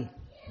Mahdi?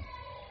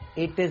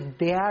 It is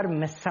their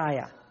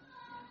Messiah.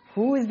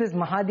 Who is this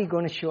Mahdi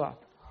going to show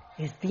up?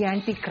 It's the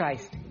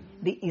Antichrist,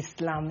 the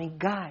Islamic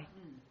guy.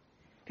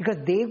 Because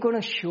they're going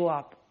to show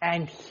up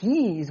and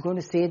he is going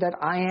to say that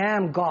I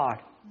am God.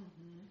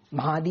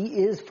 Mahdi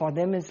is, for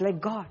them, is like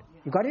God.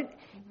 You got it?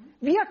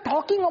 We are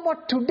talking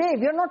about today.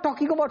 We are not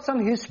talking about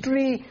some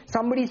history,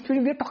 somebody's history.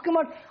 We are talking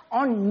about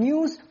on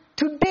news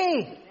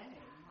today.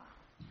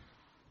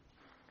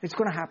 It's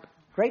going to happen,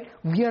 right?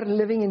 We are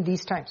living in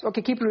these times.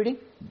 Okay, keep reading.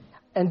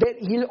 And then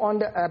he'll, on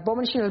the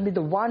abomination, will be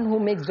the one who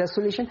makes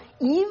desolation,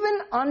 even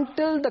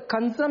until the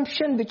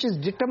consumption which is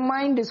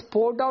determined is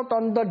poured out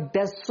on the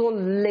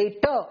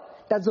desolator.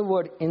 That's the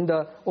word in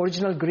the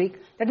original Greek.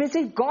 That means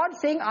God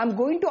saying, I'm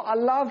going to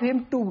allow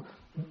him to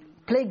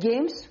play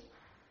games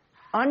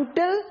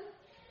until,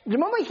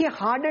 remember he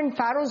hardened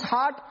Pharaoh's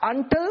heart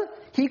until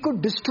he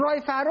could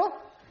destroy Pharaoh.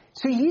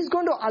 So he's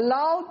going to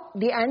allow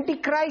the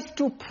Antichrist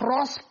to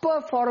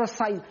prosper for a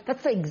season.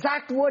 That's the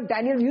exact word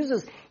Daniel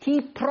uses. He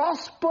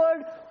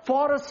prospered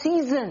for a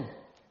season.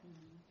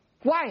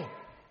 Why?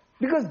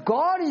 Because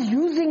God is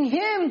using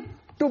him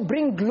to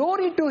bring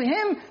glory to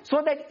him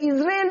so that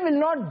Israel will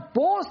not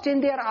boast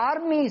in their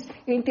armies,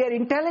 in their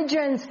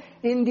intelligence,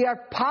 in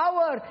their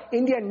power,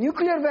 in their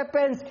nuclear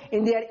weapons,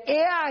 in their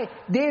AI.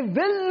 They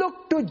will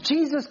look to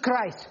Jesus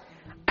Christ.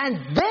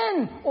 And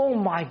then, oh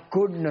my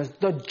goodness,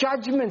 the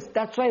judgments.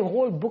 That's why the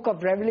whole book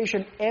of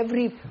Revelation,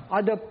 every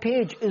other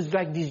page is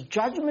like these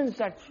judgments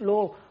that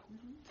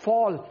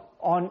fall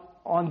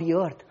on the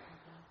earth.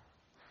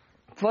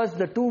 First,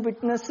 the two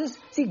witnesses.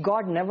 See,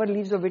 God never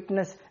leaves a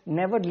witness,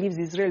 never leaves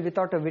Israel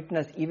without a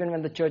witness, even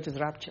when the church is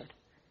raptured.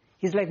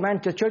 He's like, man,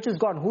 the church is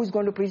gone. Who's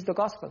going to preach the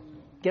gospel?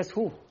 Guess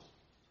who?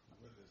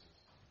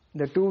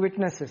 The two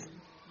witnesses.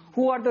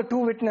 Who are the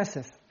two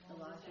witnesses?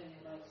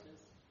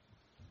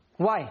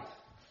 Why?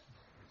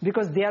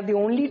 Because they are the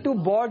only two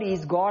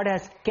bodies God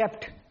has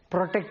kept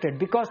protected.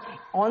 Because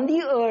on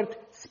the earth,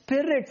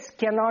 spirits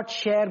cannot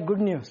share good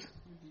news.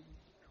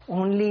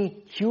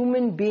 Only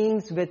human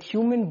beings with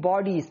human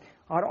bodies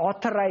are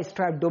authorized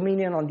to have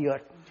dominion on the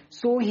earth.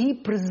 So he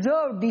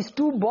preserved these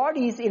two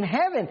bodies in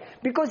heaven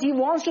because he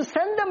wants to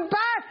send them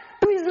back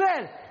to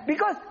Israel.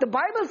 Because the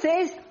Bible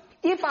says,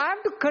 if I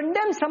have to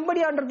condemn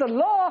somebody under the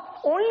law,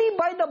 only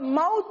by the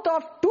mouth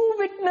of two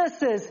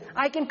witnesses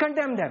I can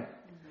condemn them.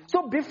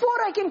 So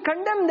before I can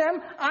condemn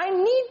them, I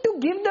need to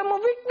give them a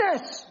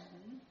witness.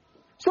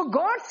 So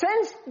God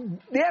sends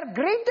their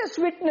greatest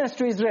witness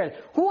to Israel.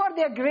 Who are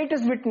their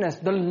greatest witness?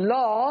 The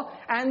law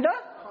and the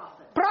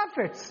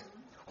prophets.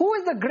 Who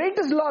is the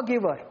greatest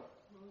lawgiver?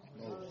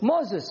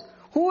 Moses.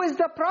 Who is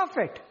the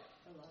prophet?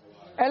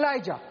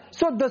 Elijah.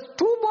 So the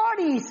two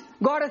bodies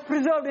God has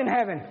preserved in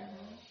heaven.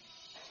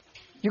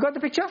 You got the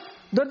picture?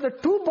 The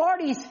two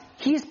bodies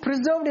He's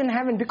preserved in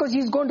heaven because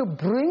He's going to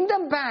bring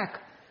them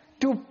back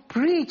to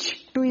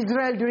preach to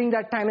Israel during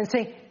that time and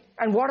say,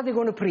 and what are they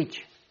going to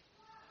preach?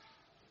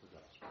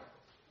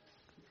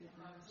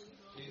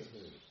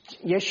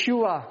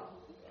 Yeshua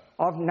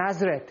of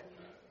Nazareth,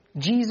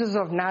 Jesus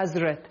of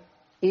Nazareth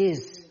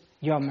is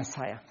your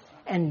Messiah.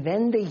 And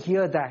when they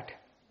hear that,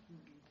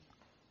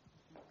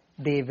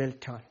 they will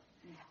turn.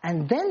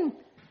 And then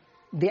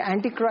the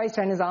Antichrist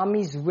and his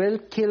armies will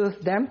kill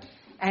them,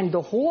 and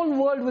the whole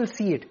world will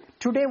see it.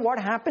 Today, what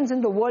happens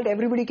in the world,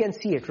 everybody can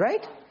see it,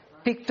 right?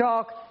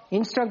 TikTok,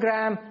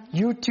 Instagram,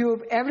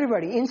 YouTube,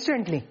 everybody,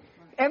 instantly.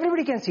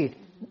 Everybody can see it.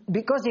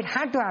 Because it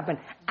had to happen.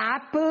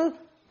 Apple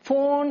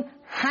phone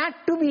had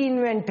to be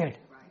invented.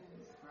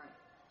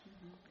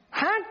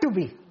 Had to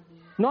be.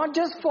 Not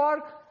just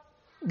for,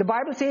 the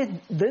Bible says,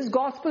 this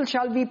gospel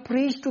shall be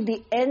preached to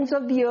the ends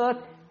of the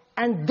earth,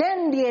 and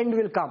then the end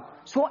will come.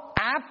 So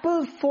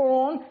Apple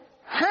phone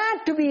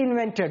had to be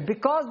invented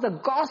because the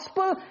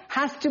gospel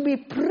has to be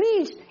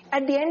preached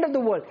at the end of the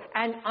world.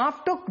 And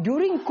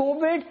during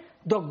COVID,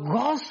 the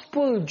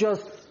gospel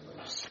just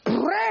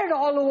spread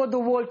all over the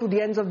world to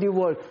the ends of the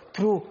world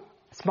through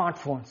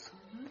smartphones.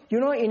 You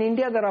know, in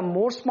India there are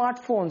more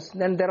smartphones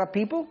than there are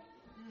people.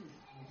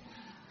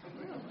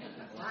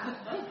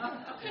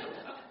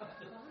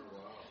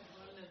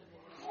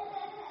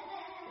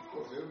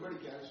 Everybody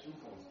carries 2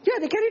 phones. Yeah,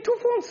 they carry 2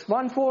 phones.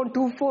 1 phone,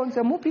 2 phones,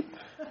 there are more people.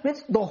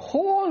 Means the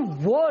whole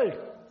world.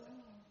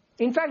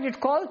 In fact, it's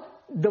called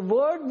the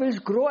word will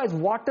grow as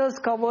waters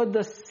cover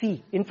the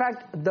sea. In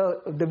fact,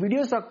 the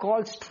videos are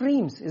called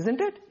streams, isn't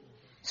it?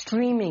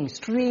 Streaming,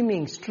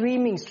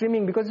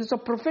 because it's a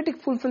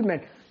prophetic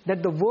fulfillment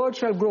that the word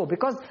shall grow.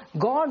 Because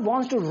God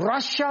wants to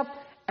rush up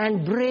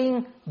and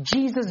bring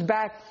Jesus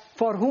back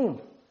for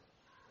whom?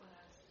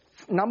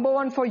 Number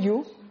 1 for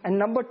you, and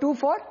number 2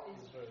 for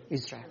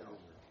Israel.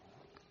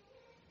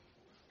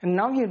 And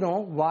now you know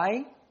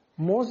why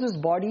Moses'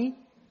 body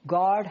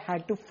God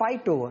had to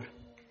fight over.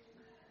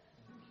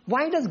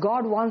 Why does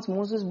God want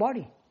Moses'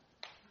 body?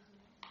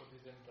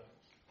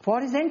 For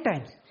his end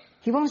times.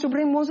 He wants to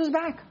bring Moses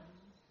back.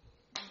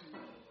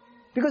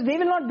 Because they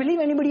will not believe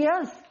anybody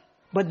else,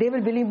 but they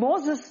will believe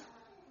Moses.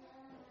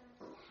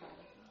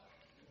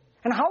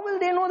 And how will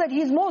they know that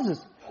he is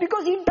Moses?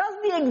 Because he does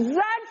the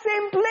exact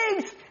same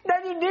plagues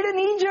that he did in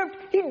Egypt.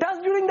 He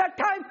does during that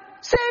time.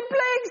 Same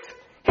plagues.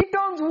 He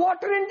turns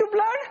water into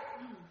blood.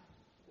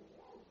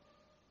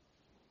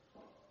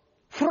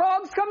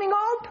 Frogs coming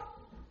out.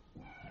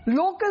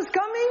 Locusts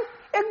coming.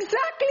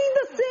 Exactly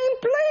the same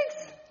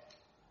plagues.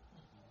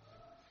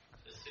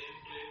 The same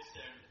plagues,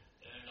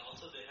 and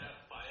also they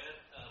have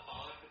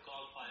power to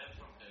call fire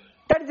from heaven.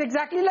 That is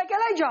exactly like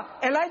Elijah.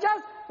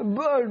 Elijah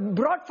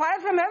brought fire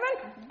from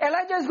heaven.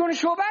 Elijah is going to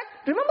show back.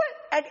 Remember,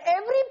 at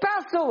every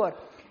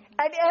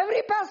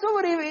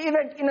Passover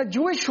event in a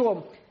Jewish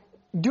home,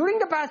 during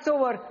the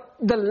Passover,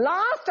 the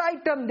last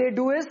item they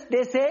do is,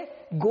 they say,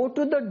 go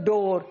to the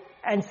door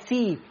and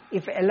see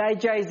if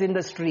Elijah is in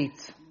the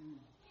streets.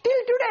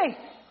 Till today.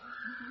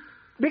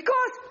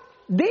 Because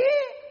they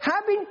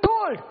have been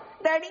told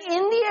that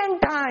in the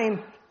end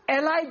time,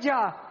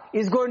 Elijah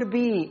is going to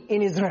be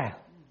in Israel.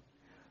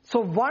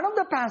 So one of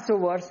the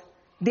Passovers,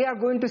 they are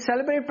going to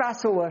celebrate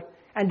Passover,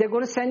 and they're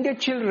going to send their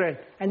children,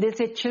 and they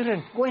say,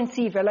 children, go and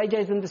see if Elijah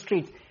is in the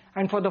streets.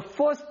 And for the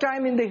first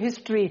time in the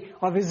history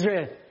of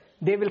Israel,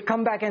 they will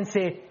come back and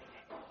say,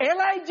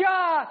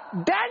 Elijah,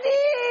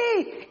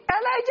 Daddy,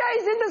 Elijah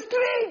is in the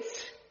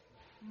streets.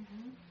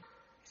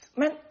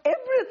 Man,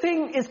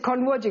 everything is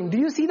converging. Do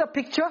you see the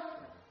picture?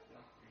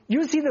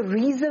 You see the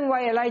reason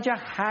why Elijah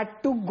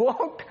had to go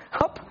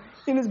up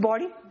in his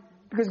body?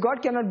 Because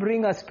God cannot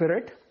bring a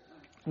spirit.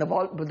 The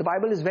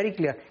Bible is very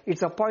clear.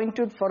 It's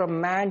appointed for a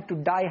man to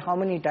die how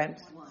many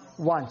times?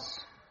 Once.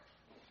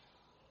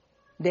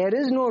 There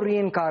is no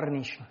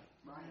reincarnation.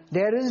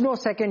 There is no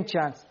second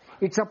chance.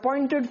 It's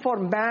appointed for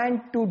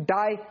man to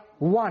die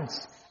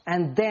once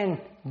and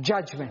then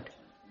judgment.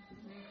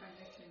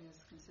 Reincarnation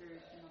is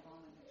considered an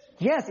abomination.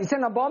 Yes, it's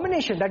an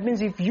abomination. That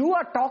means if you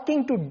are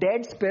talking to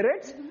dead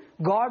spirits,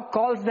 God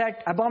calls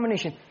that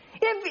abomination.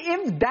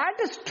 If that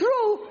is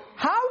true,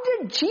 how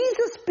did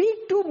Jesus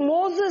speak to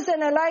Moses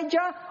and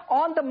Elijah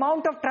on the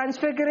Mount of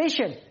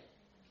Transfiguration?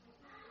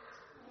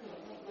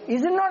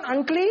 Is it not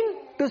unclean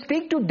to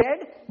speak to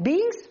dead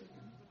beings?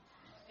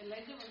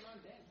 Elijah was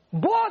not dead.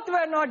 Both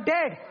were not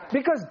dead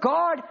because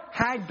God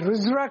had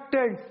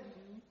resurrected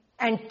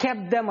and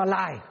kept them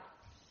alive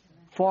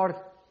for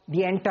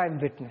the end time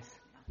witness.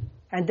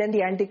 And then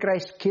the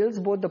Antichrist kills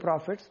both the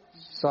prophets.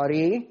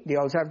 Sorry, they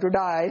also have to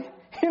die,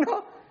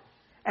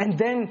 And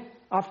then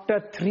after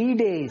 3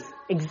 days,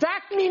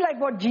 exactly like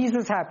what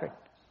Jesus happened,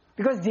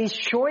 because he's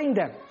showing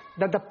them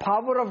that the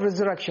power of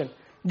resurrection.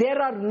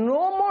 There are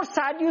no more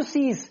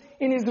Sadducees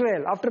in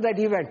Israel after that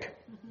event.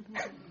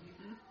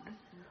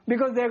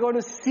 Because they're going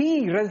to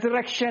see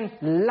resurrection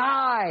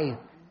live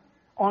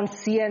on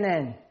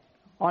CNN,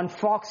 on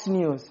Fox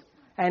News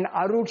and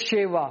Arut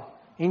Sheva,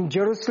 in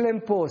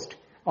Jerusalem Post,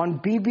 on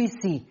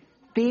BBC,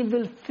 they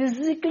will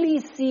physically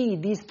see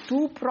these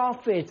two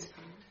prophets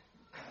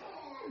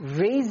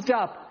raised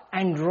up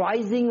and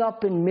rising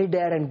up in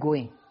midair and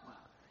going.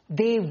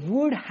 They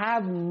would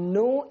have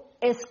no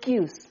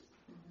excuse.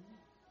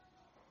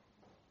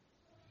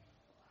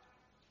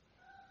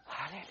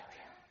 Hallelujah.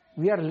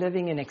 We are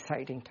living in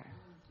exciting time.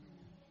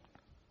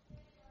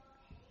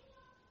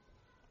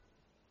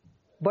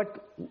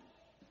 But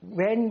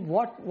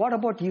what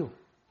about you?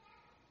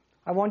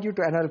 I want you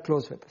to, and I'll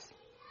close with this.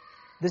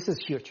 This is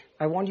huge.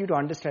 I want you to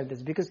understand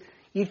this, because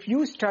if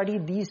you study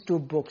these two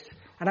books,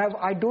 and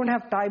I don't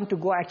have time to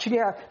go, actually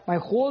my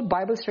whole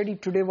Bible study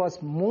today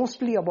was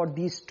mostly about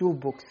these two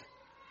books.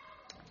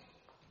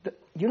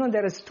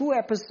 There is two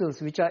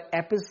epistles which are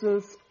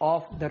epistles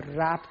of the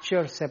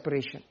rapture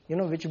separation. You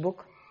know which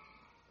book?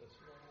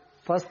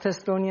 1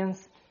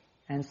 Thessalonians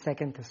and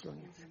 2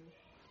 Thessalonians.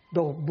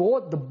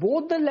 Both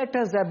the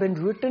letters have been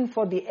written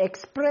for the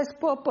express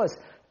purpose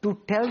to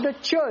tell the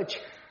church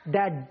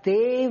that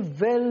they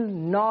will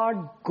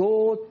not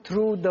go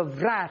through the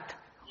wrath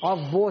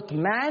of both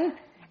man,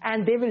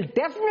 and they will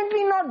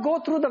definitely not go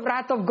through the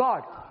wrath of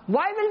God.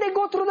 Why will they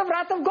go through the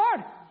wrath of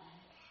God?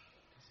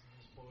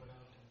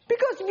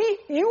 Because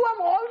you have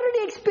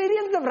already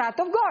experienced the wrath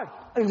of God.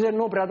 You say,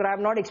 no brother, I have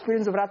not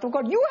experienced the wrath of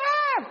God. You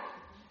have!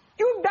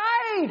 You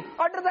died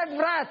under that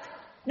wrath.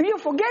 Do you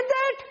forget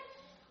that?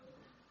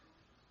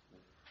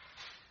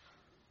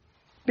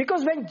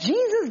 Because when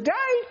Jesus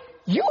died,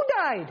 you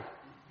died.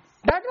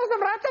 That was the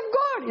wrath of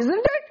God,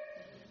 isn't it?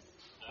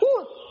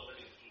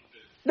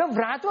 The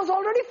wrath was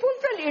already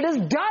fulfilled. It is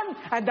done.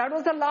 And that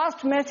was the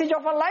last message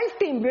of our life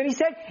team, where he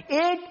said,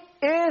 it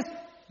is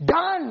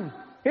done.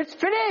 It's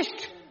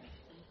finished.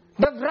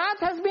 The wrath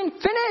has been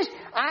finished.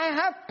 I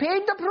have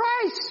paid the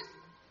price.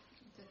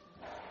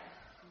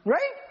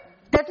 Right?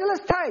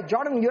 Tetelestai.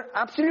 Jordan, you're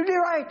absolutely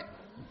right.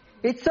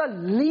 It's a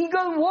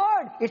legal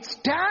word. It's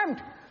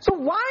stamped. So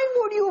why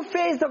would you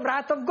face the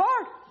wrath of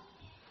God?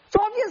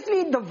 So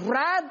obviously the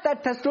wrath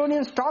that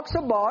Thessalonians talks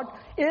about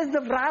is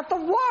the wrath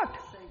of what?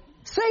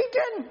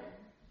 Satan.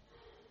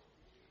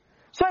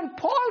 So when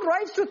Paul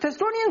writes to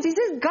Thessalonians, he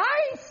says,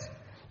 guys,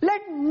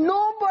 let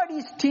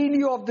nobody steal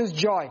you of this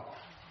joy.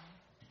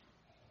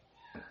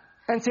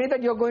 And say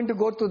that you're going to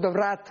go through the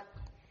wrath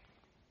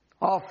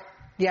of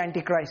the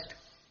Antichrist.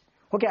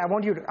 Okay,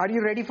 are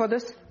you ready for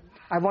this?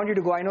 I want you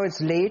to go. I know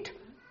it's late,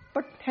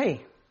 but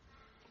hey,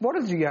 what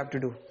else do you have to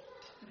do?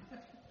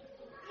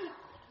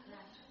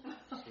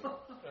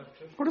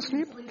 Go to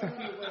sleep?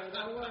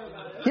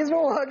 Here's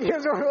no work.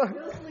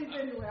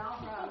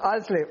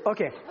 I'll sleep.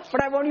 Okay.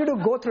 But I want you to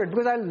go through it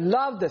because I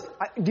love this.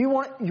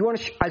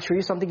 I'll show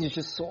you something which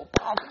is so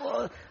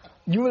powerful.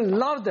 You will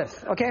love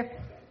this. Okay?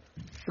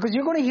 Because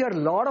you're going to hear a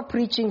lot of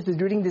preachings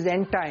during this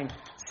end time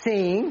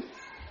saying,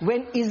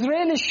 when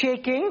Israel is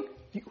shaking,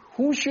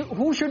 who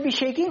should be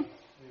shaking?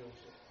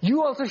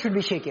 You also should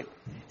be shaking.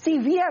 See,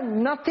 we have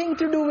nothing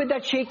to do with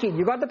that shaking.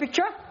 You got the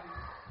picture?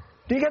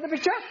 Do you get the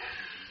picture?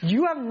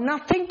 You have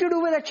nothing to do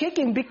with that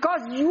shaking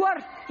because you are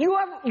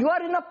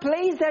in a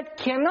place that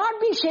cannot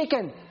be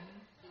shaken.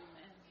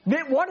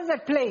 What is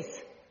that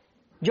place?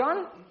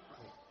 John?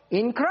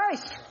 In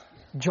Christ.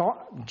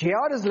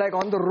 JR is like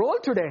on the roll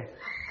today.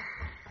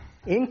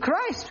 In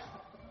Christ.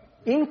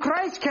 In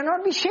Christ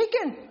cannot be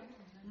shaken.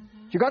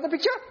 You got the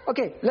picture?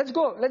 Okay, let's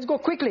go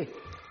quickly.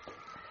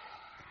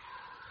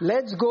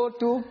 Let's go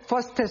to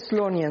 1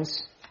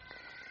 Thessalonians.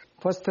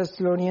 1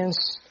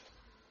 Thessalonians.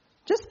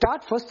 Just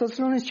start 1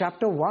 Thessalonians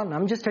chapter 1.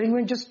 I'm just telling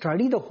you, just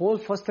study the whole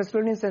 1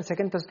 Thessalonians and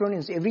 2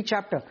 Thessalonians, every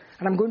chapter.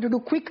 And I'm going to do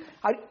quick.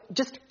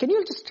 Can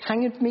you just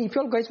hang with me? If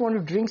you guys want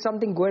to drink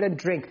something, go ahead and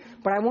drink.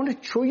 But I want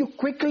to show you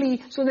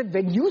quickly so that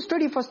when you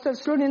study 1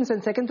 Thessalonians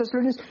and 2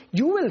 Thessalonians,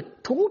 you will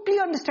totally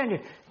understand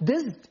it.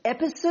 This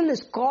epistle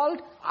is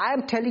called, I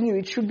am telling you,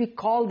 it should be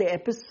called the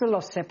epistle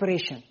of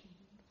separation.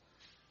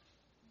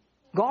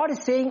 God is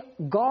saying,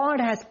 God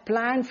has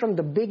planned from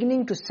the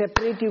beginning to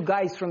separate you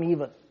guys from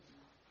evil.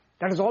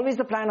 That is always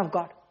the plan of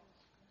God.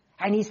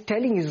 And he's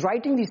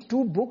writing these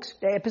two books,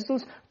 the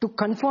epistles, to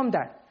confirm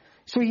that.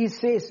 So he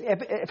says,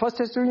 1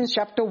 Thessalonians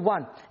chapter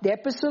 1, the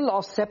epistle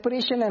of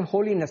separation and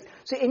holiness.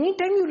 So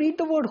anytime you read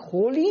the word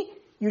holy,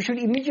 you should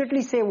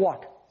immediately say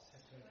what?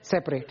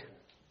 Separate.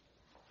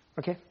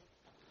 Okay?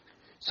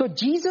 So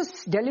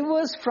Jesus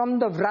delivers from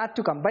the wrath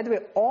to come. By the way,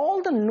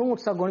 all the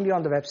notes are going to be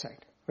on the website.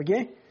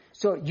 Okay?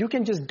 So you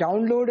can just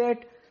download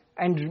it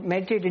and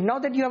meditate it. Now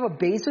that you have a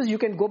basis, you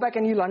can go back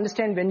and you'll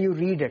understand when you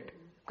read it.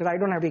 Because I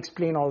don't have to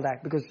explain all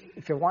that. Because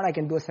if you want, I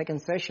can do a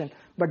second session.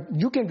 But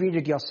you can read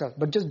it yourself.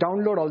 But just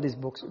download all these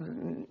books,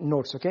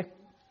 notes, okay?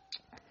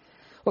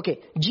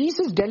 Okay,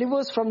 Jesus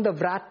delivers from the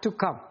wrath to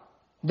come.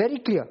 Very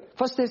clear.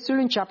 1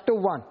 Thessalonians chapter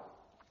 1.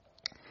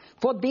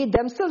 For they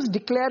themselves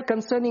declare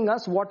concerning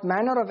us what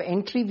manner of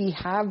entry we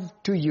have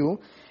to you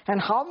and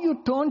how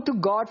you turn to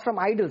God from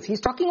idols.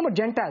 He's talking about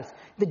Gentiles.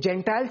 The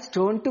Gentiles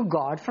turn to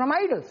God from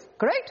idols,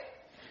 correct?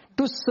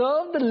 To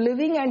serve the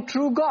living and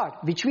true God,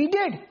 which we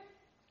did.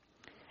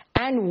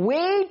 and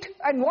wait,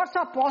 and what's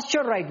our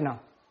posture right now?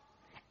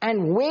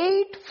 And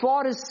wait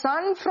for His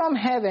Son from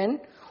heaven,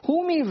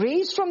 whom He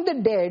raised from the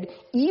dead,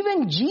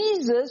 even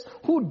Jesus,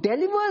 who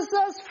delivers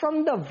us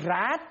from the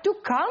wrath to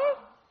come.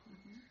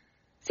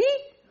 See,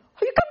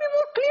 we can be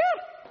more clear.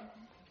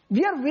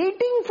 We are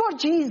waiting for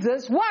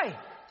Jesus. Why?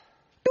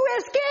 To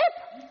escape.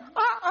 I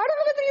don't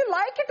know whether you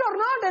like it or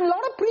not. And a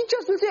lot of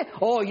preachers will say,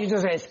 oh, you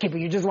just escape.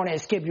 You just want to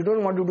escape. You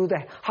don't want to do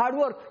the hard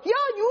work. Yeah,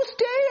 you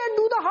stay and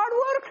do the hard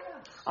work.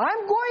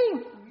 I'm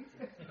going.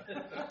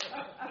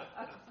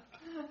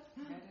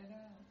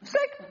 It's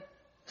like,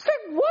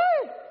 why?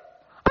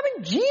 I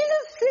mean,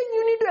 Jesus saying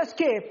you need to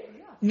escape.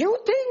 You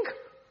think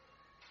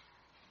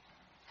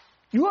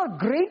you are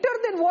greater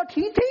than what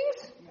He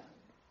thinks?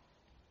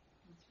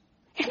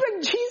 In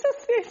fact,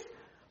 Jesus says,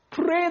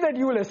 pray that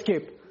you will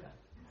escape.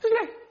 It's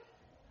like,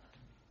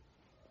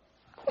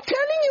 I'm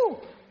telling you.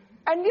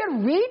 And we are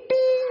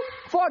waiting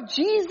for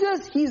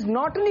Jesus. He's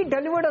not only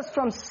delivered us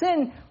from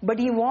sin, but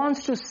He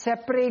wants to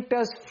separate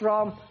us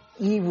from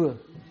evil.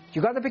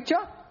 You got the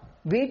picture?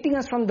 Waiting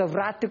us from the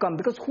wrath to come.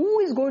 Because who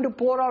is going to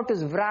pour out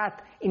His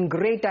wrath in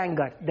great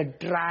anger? The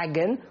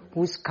dragon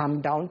who's come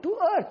down to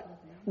earth.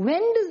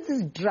 When does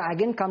this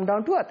dragon come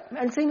down to earth?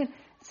 I'm saying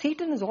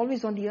Satan is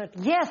always on the earth.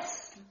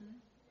 Yes.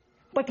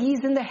 But he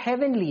is in the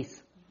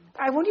heavenlies.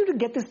 I want you to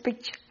get this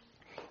picture.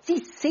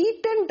 See,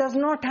 Satan does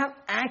not have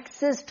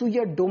access to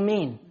your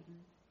domain.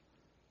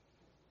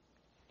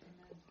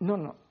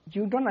 No,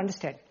 you don't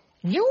understand.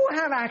 You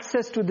have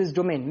access to this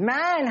domain.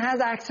 Man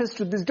has access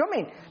to this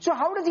domain. So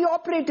how does he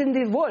operate in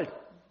the world?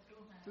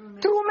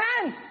 Through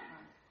man.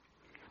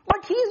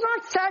 But he is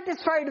not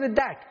satisfied with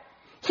that.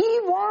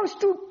 He wants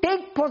to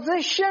take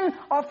possession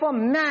of a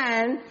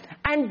man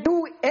and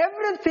do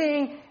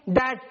everything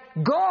that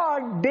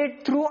God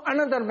did through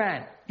another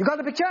man. You got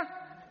the picture?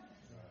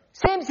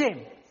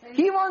 Same.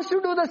 He wants to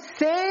do the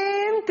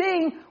same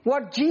thing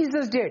what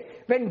Jesus did.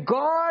 When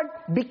God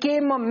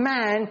became a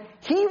man,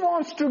 He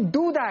wants to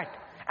do that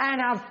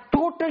and have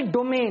total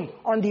domain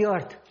on the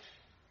earth.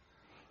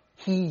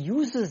 He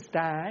uses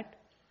that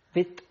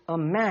with a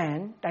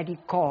man that He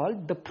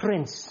called the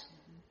prince.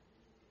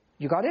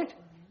 You got it?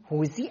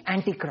 Who is the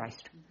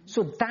Antichrist.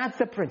 So that's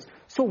the prince.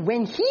 So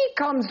when he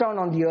comes down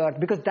on the earth,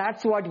 because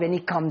that's what when he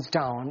comes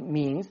down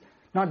means,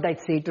 not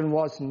that Satan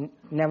was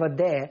never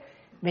there.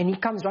 When he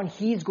comes down,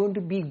 he is going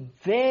to be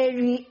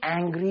very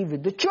angry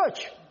with the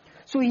church.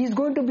 So he is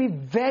going to be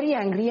very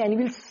angry and he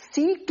will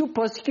seek to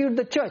persecute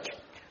the church.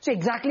 So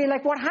exactly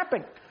like what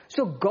happened.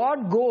 So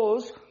God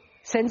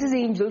sends His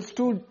angels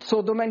to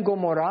Sodom and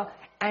Gomorrah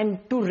and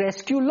to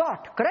rescue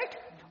Lot, correct?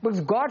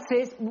 Because God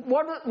says,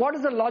 what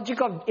is the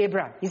logic of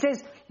Abraham? He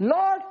says,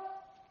 Lord,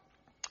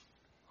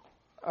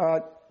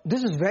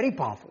 this is very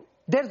powerful.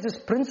 There's this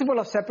principle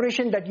of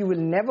separation that you will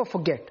never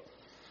forget.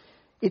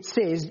 It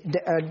says,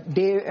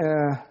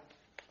 I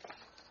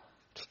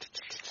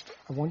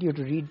want you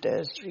to read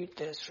this.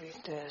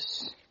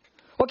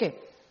 Okay,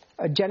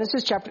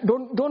 Genesis chapter,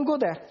 don't go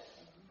there.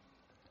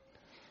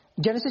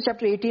 Genesis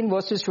chapter 18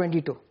 verses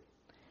 22.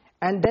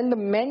 And then the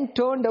men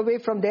turned away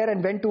from there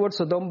and went towards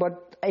Sodom,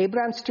 but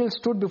Abraham still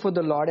stood before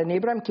the Lord. And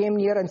Abraham came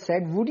near and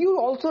said, would you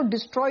also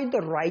destroy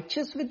the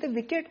righteous with the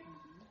wicked?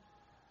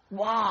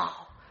 Wow.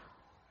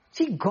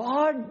 See,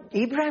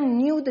 Abraham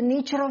knew the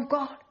nature of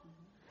God.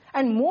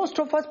 And most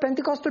of us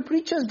Pentecostal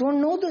preachers don't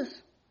know this.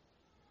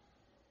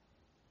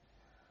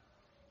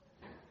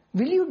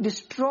 Will you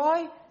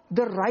destroy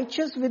the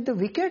righteous with the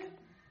wicked?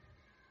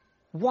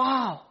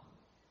 Wow.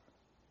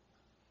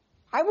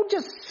 I would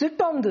just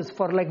sit on this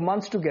for like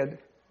months together.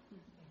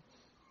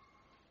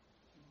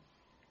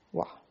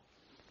 Wow.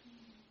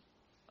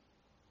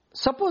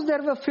 Suppose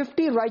there were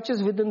 50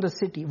 righteous within the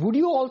city. Would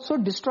you also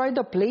destroy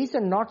the place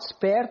and not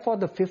spare for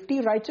the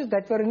 50 righteous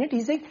that were in it?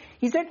 He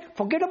said,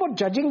 forget about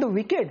judging the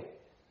wicked.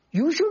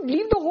 You should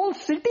leave the whole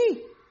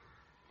city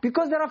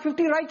because there are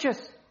 50 righteous.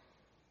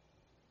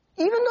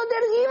 Even though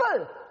there is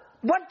evil.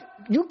 But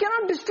you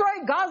cannot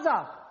destroy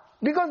Gaza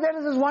because there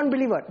is this one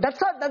believer. That's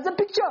the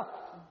picture.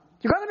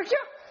 You got the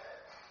picture?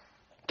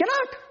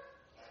 Cannot.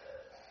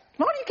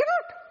 No, you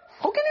cannot.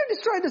 How can you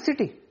destroy the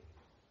city?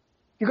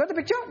 You got the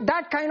picture?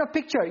 That kind of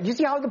picture. You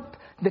see how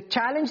the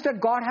challenge that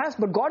God has,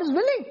 but God is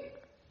willing.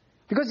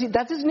 Because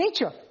that's His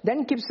nature.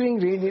 Then keeps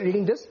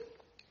reading this.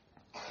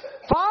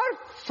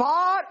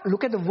 Far,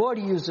 look at the word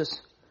He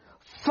uses.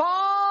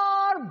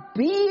 Far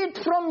be it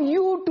from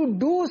you to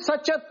do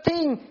such a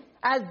thing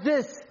as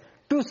this,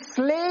 to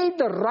slay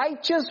the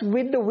righteous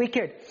with the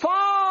wicked.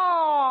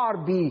 Far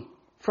be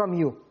from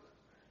you.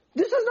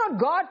 This is not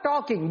God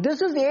talking.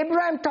 This is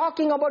Abraham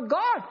talking about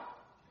God.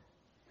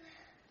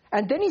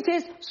 And then he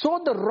says, so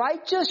the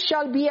righteous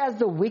shall be as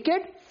the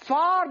wicked,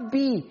 far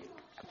be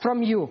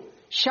from you.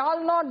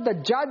 Shall not the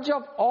judge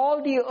of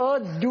all the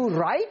earth do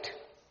right?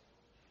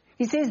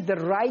 He says the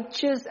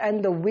righteous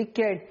and the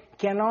wicked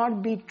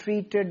cannot be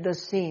treated the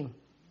same.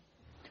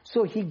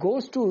 So he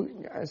goes to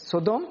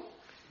Sodom,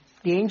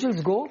 the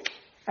angels go,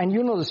 and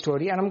you know the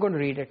story, and I'm going to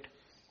read it.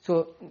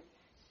 So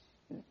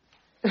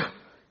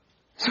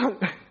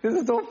this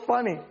is so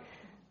funny.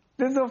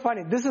 This is so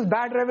funny. This is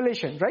bad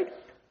revelation, right?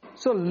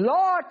 So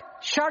Lot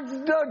shuts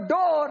the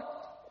door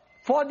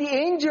for the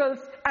angels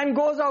and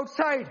goes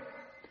outside.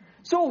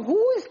 So who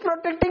is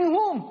protecting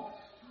whom?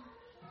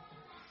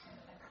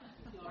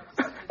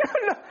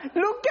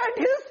 Look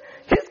at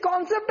his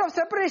concept of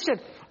separation.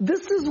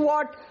 This is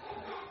what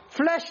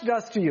flesh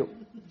does to you.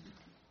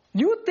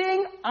 You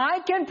think,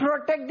 I can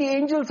protect the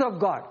angels of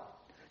God.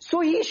 So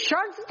he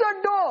shuts the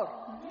door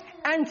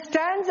and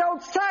stands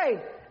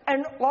outside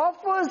and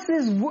offers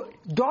his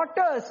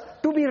daughters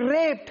to be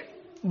raped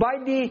by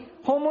the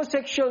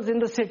homosexuals in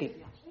the city.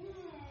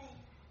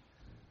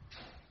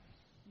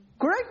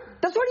 Correct?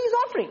 That's what he's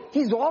offering.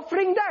 He's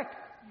offering that.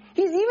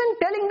 He's even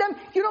telling them,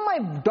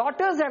 my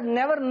daughters have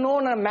never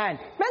known a man.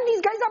 Man,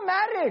 these guys are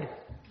married.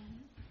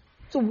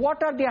 So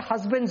what are their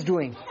husbands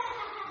doing?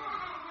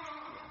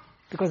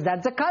 Because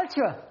that's the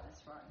culture.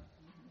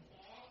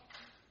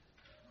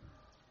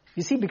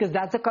 You see, because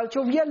that's the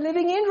culture we are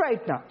living in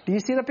right now. Do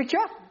you see the picture?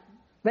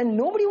 When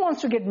nobody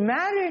wants to get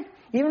married,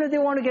 even if they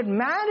want to get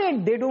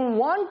married, they don't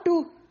want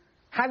to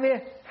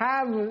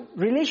have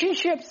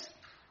relationships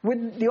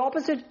with the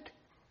opposite.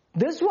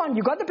 This one,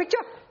 you got the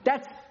picture?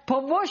 That's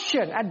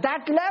perversion at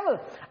that level.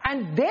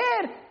 And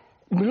there,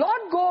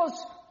 Lord goes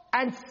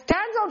and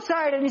stands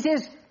outside and he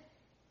says,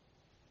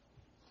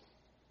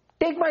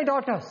 take my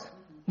daughters,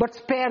 but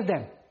spare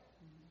them.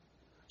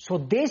 So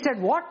they said,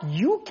 what?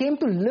 You came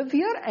to live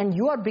here and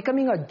you are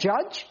becoming a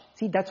judge?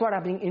 See, that's what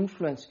happening,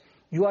 influence.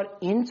 You are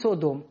in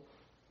Sodom,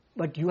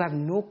 but you have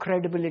no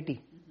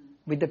credibility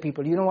with the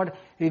people. You know what?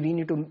 We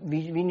need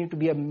to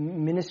be a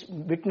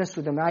witness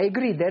to them. I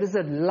agree. There is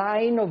a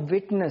line of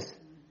witness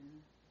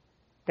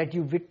that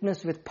you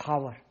witness with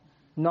power,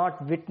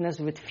 not witness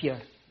with fear.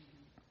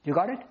 You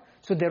got it?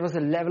 So there was a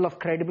level of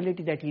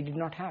credibility that he did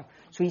not have.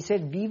 So he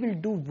said, we will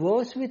do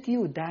worse with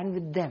you than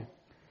with them.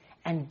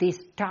 And they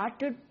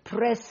started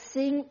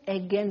pressing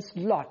against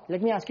Lot.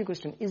 Let me ask you a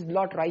question. Is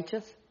Lot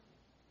righteous?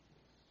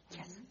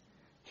 Yes.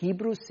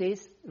 Hebrews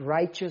says,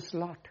 righteous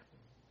Lot.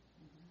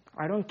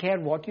 I don't care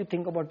what you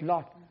think about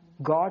Lot.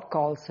 God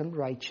calls him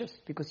righteous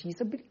because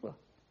he's a believer.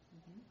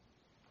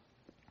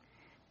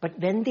 But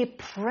when they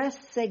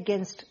press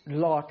against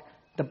Lot,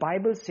 the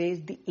Bible says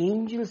the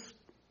angels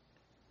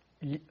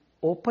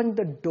opened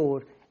the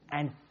door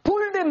and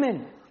pulled him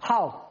in.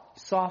 How?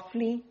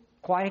 Softly,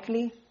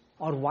 quietly,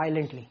 or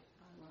violently?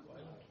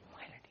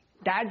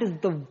 That is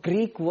the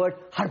Greek word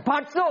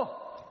harpazo.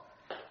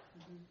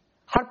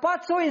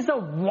 Harpazo is the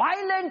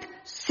violent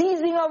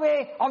seizing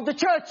away of the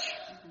church.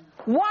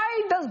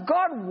 Why does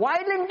God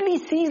violently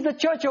seize the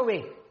church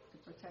away?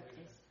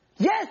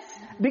 Yes,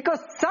 because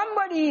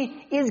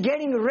somebody is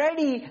getting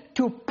ready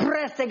to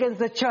press against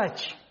the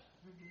church.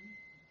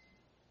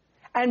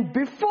 And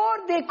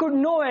before they could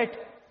know it,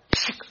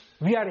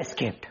 we are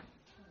escaped.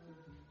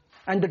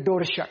 And the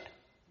door is shut.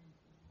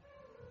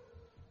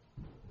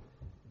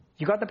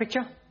 You got the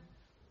picture?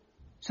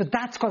 So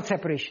that's called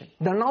separation.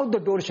 Now the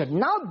door is shut.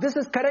 Now this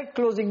is correct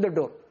closing the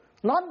door.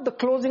 Not the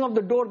closing of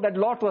the door that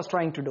Lot was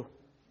trying to do.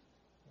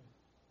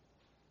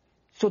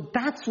 So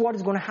that's what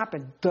is going to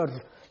happen.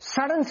 The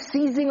sudden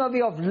seizing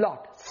away of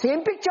Lot.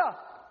 Same picture.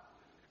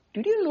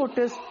 Did you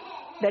notice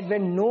that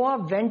when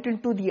Noah went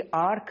into the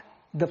ark,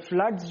 the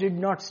floods did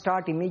not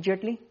start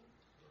immediately?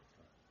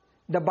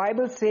 The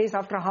Bible says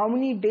after how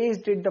many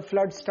days did the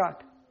flood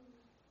start?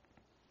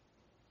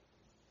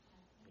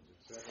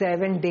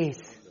 7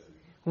 days.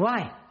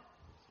 Why?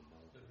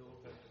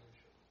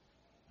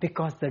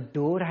 Because the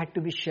door had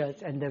to be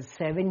shut, and the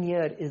 7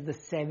 year is the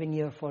 7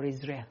 year for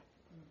Israel,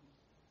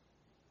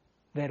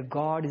 where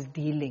God is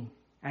dealing.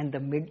 And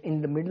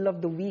in the middle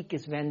of the week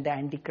is when the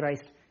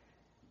Antichrist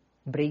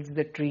breaks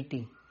the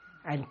treaty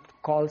and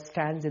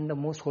stands in the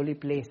most holy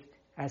place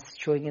as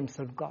showing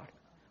himself God.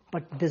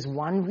 But this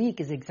 1 week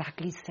is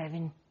exactly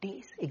 7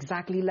 days,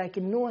 exactly like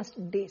in Noah's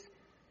days.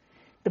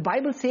 The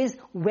Bible says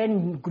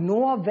when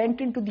Noah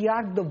went into the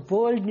ark, the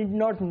world did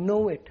not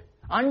know it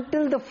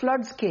until the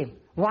floods came.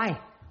 Why?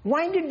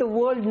 Why did the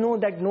world know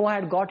that Noah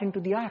had got into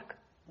the ark?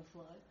 The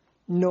flood.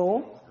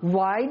 No.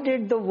 Why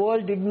did the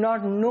world did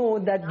not know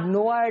that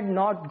Noah had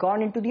not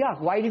gone into the ark?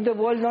 Why did the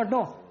world not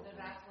know? The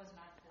wrath was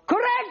not.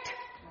 Correct!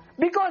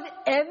 Because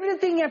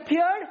everything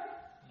appeared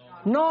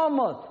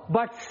normal.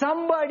 But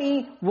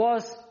somebody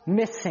was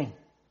missing.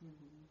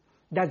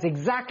 That's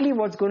exactly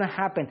what's going to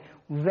happen.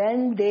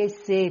 When they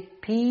say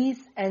peace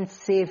and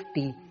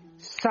safety,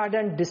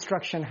 sudden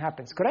destruction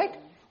happens. Correct?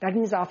 That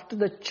means after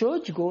the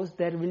church goes,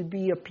 there will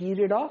be a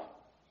period of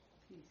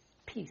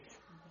peace.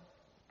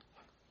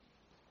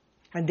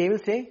 And they will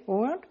say,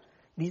 oh what?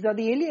 These are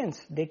the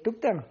aliens. They took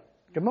them.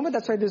 Remember,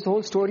 that's why this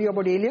whole story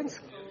about aliens?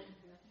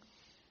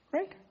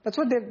 Right? That's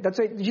why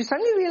you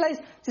suddenly realize,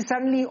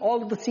 suddenly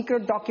all the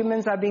secret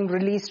documents are being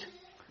released.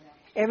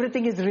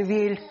 Everything is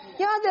revealed.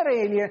 Yeah, there are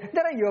aliens.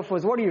 There are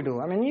UFOs. What do you do?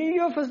 I mean,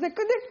 UFOs, they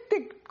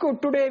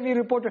today we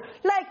reported.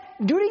 Like,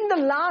 during the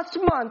last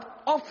month,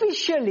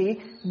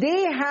 officially,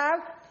 they have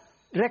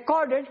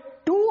recorded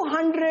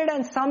 200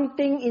 and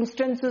something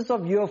instances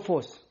of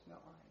UFOs.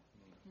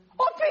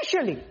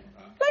 Officially.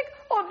 Like,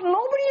 Oh,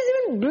 nobody is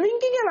even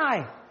blinking an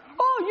eye.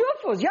 Oh,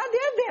 UFOs. Yeah,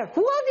 they're there.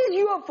 Who are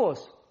these UFOs?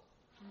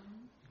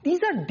 These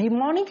are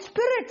demonic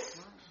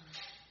spirits.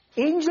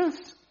 Angels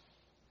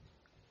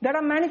that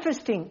are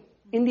manifesting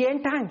in the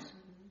end times.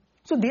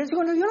 So they're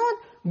going to,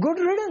 good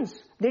riddance.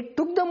 They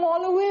took them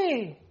all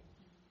away.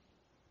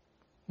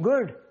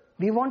 Good.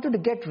 We wanted to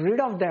get rid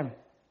of them.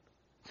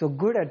 So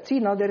good. See,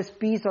 now there is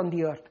peace on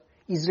the earth.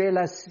 Israel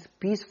is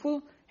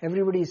peaceful.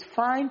 Everybody is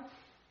fine.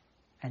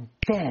 And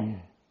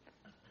then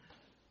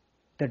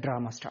the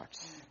drama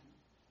starts.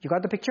 You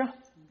got the picture?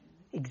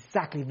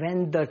 Exactly.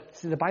 When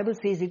the Bible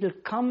says it will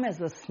come as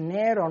a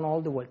snare on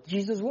all the world.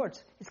 Jesus'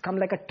 words. It's come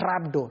like a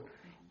trap door.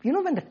 You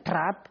know when the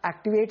trap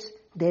activates,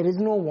 there is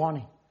no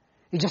warning.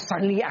 You just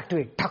suddenly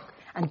activate. Tuck.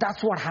 And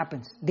that's what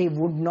happens. They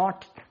would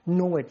not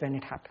know it when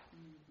it happened.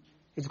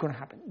 It's going to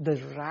happen.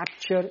 The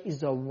rapture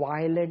is a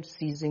violent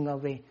seizing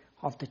away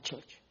of the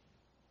church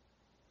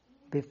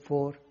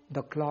before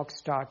the clock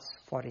starts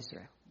for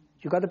Israel.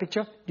 You got the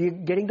picture?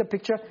 Getting the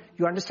picture?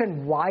 You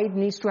understand why it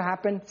needs to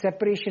happen?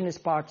 Separation is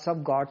parts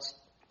of God's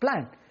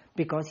plan.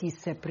 Because He's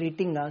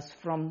separating us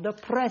from the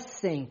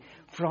pressing,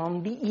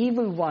 from the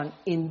evil one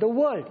in the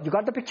world. You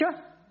got the picture?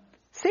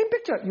 Same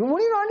picture. You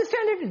won't even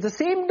understand it. It's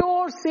the same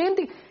door, same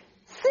thing.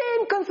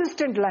 Same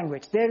consistent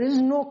language. There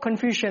is no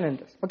confusion in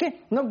this. Okay?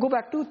 Now go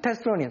back to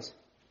Thessalonians.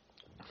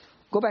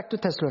 Go back to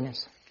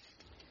Thessalonians.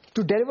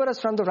 To deliver us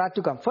from the wrath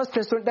to come. First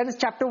Thessalonians, that is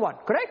chapter 1.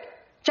 Correct?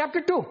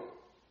 Chapter 2.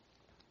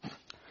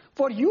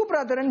 For you,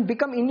 brethren,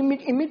 become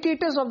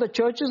imitators of the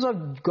churches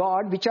of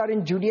God which are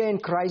in Judea in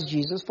Christ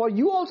Jesus. For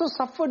you also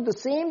suffered the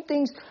same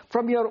things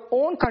from your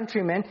own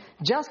countrymen,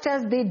 just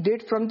as they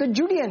did from the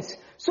Judeans.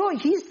 So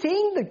he's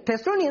saying the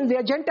Thessalonians, they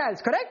are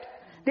Gentiles, correct?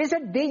 They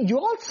said you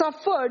all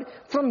suffered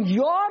from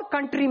your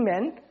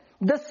countrymen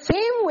the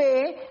same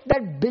way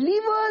that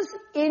believers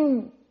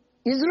in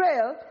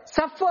Israel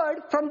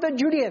suffered from the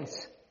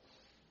Judeans.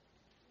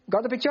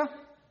 Got the picture?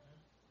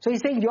 So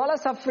he's saying you all are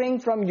suffering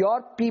from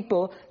your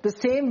people the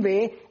same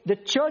way the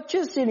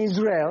churches in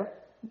Israel,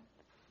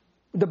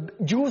 the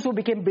Jews who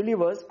became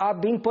believers, are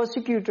being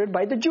persecuted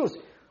by the Jews.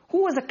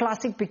 Who was a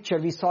classic picture?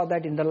 We saw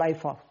that in the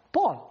life of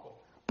Paul.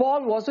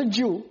 Paul was a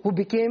Jew who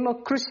became a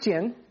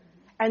Christian,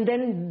 and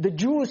then the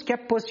Jews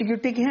kept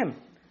persecuting him.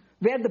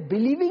 Were the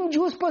believing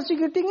Jews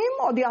persecuting him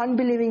or the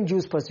unbelieving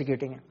Jews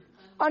persecuting him?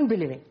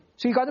 Unbelieving.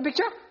 So you got the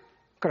picture?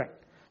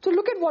 Correct. So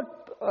look at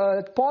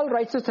what Paul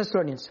writes to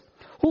Thessalonians.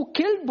 Who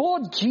killed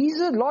both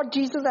Lord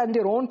Jesus and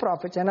their own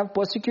prophets and have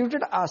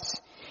persecuted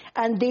us.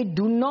 And they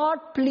do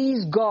not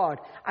please God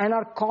and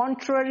are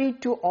contrary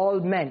to all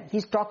men.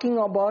 He's talking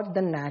about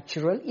the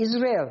natural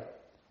Israel,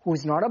 who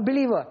is not a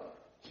believer.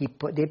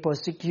 They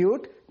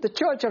persecute the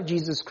church of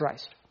Jesus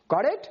Christ.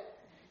 Got it?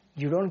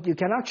 You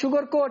cannot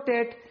sugarcoat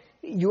it.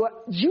 You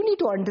need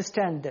to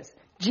understand this.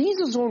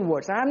 Jesus' own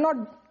words.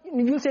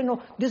 You say,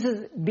 no, this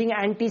is being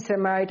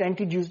anti-Semite,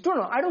 anti-Jews.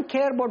 No, I don't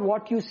care about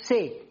what you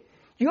say.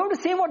 You have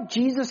to say what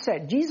Jesus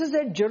said. Jesus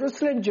said,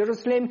 Jerusalem,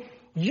 Jerusalem,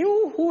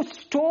 you who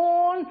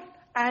stone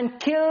and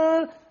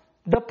kill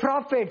the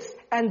prophets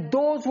and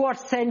those who are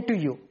sent to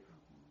you.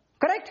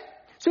 Correct?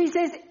 So he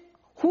says,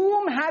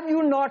 whom have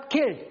you not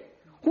killed?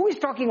 Who is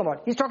talking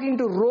about? He's talking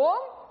to Rome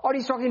or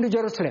he's talking to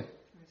Jerusalem?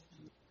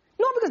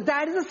 No, because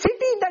that is a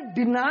city that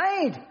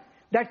denied,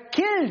 that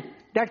killed,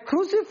 that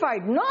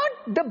crucified, not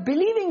the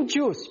believing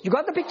Jews. You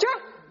got the picture?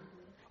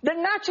 The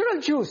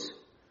natural Jews.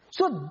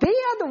 So they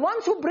are the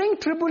ones who bring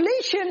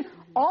tribulation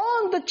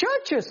on the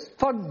churches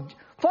for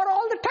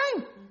all the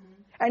time.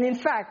 And in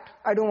fact,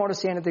 I don't want to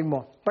say anything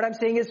more. But I'm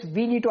saying is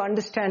we need to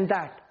understand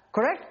that.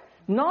 Correct?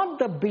 Not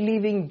the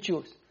believing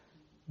Jews.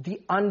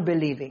 The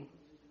unbelieving.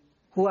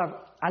 Who are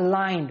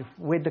aligned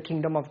with the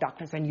kingdom of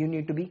darkness. And you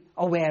need to be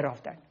aware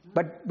of that.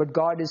 But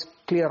God is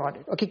clear on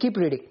it. Okay, keep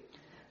reading.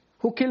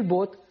 Who kill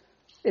both.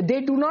 They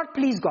do not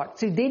please God.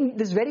 See,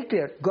 this is very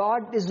clear.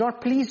 God is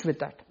not pleased with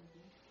that.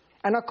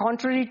 And are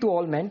contrary to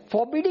all men,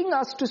 forbidding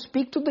us to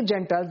speak to the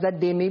Gentiles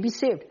that they may be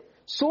saved,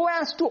 so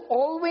as to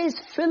always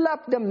fill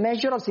up the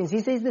measure of sins.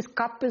 He says this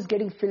cup is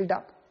getting filled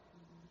up.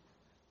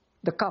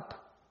 The cup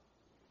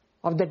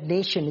of that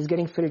nation is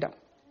getting filled up.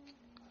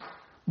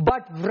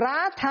 But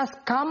wrath has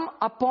come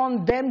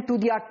upon them to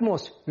the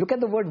utmost. Look at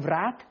the word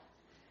wrath.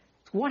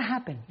 What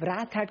happened?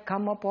 Wrath had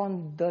come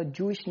upon the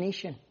Jewish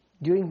nation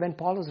during when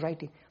Paul was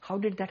writing. How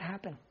did that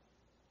happen?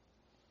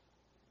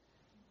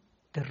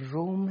 The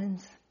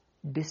Romans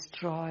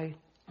destroyed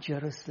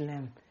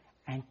Jerusalem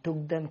and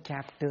took them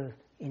captive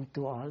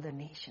into all the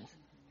nations.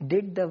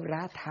 Did the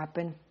wrath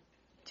happen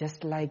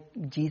just like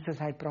Jesus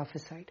had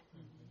prophesied?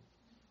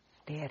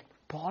 There,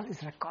 Paul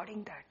is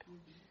recording that.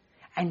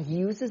 And he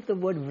uses the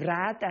word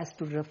wrath as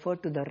to refer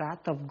to the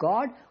wrath of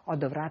God or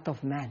the wrath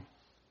of man.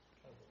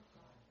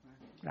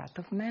 Wrath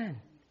of man.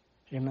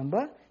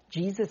 Remember,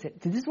 Jesus said,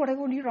 this is what I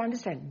want you to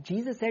understand.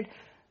 Jesus said,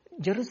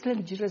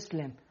 Jerusalem,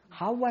 Jerusalem,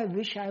 how I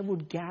wish I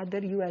would gather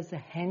you as a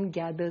hen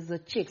gathers her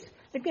chicks.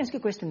 Let me ask you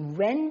a question.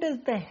 When does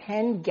the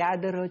hen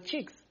gather her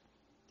chicks?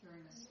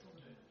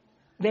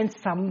 When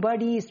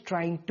somebody is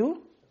trying to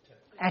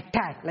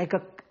attack, like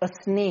a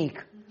snake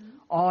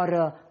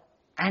or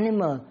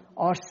animal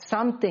or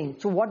something.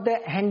 So what the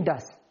hen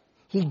does?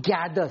 He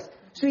gathers.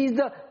 So is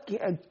the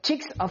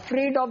chicks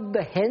afraid of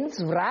the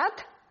hen's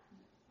wrath?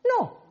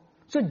 No.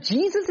 So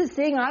Jesus is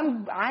saying,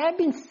 I have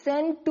been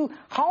sent to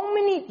how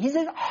many? He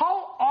says,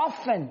 how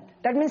often?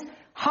 That means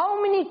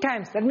how many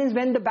times? That means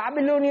when the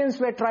Babylonians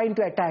were trying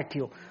to attack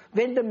you,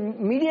 when the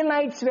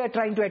Midianites were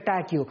trying to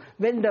attack you,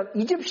 when the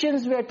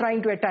Egyptians were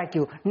trying to attack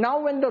you,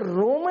 now when the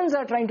Romans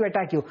are trying to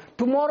attack you,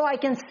 tomorrow I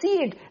can see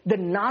it, the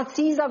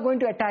Nazis are going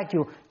to attack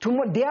you,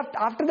 day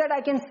after that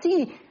I can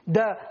see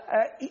the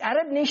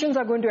Arab nations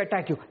are going to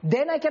attack you,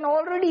 then I can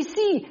already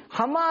see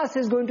Hamas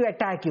is going to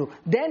attack you,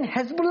 then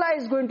Hezbollah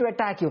is going to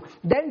attack you,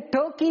 then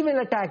Turkey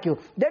will attack you,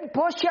 then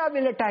Persia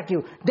will attack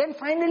you, then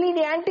finally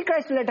the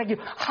Antichrist will attack you.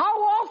 How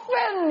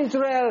often,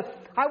 Israel,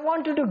 I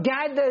wanted to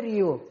gather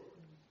you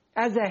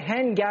as a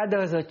hen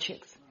gathers her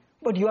chicks,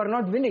 but you are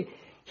not willing.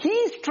 He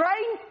is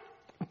trying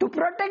to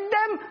protect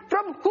them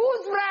from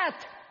whose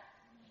wrath?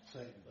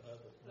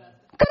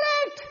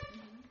 Correct.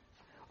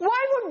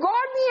 Why would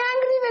God be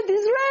angry with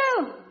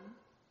Israel?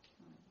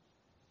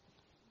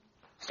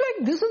 It's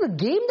like this is a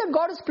game that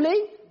God is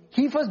playing.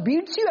 He first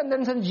beats you and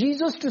then sends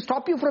Jesus to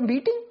stop you from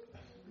beating.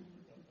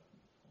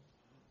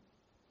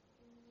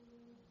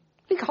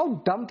 Like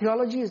how dumb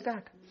theology is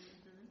that?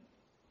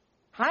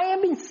 I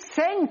have been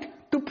sent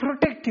to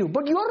protect you,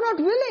 but you are not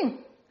willing.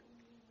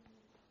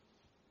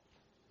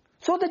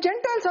 So the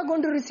Gentiles are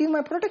going to receive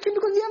my protection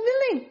because they are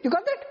willing. You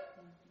got that?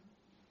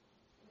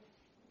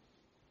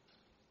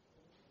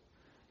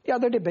 The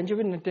other day,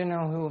 Benjamin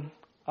Netanyahu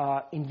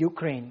in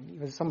Ukraine,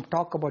 there was some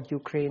talk about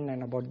Ukraine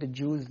and about the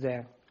Jews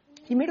there.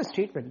 He made a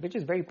statement which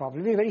is very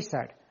powerful, very, very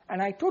sad.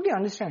 And I totally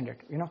understand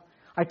it,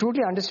 I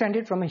totally understand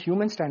it from a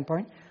human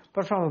standpoint.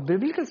 But from a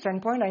biblical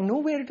standpoint, I know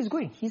where it is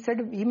going. He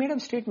made a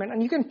statement,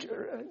 and you can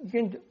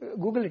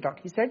Google it out.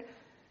 He said,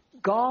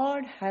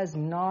 God has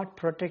not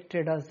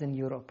protected us in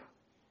Europe.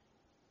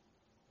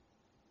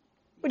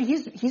 But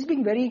he's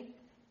being very,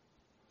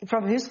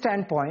 from his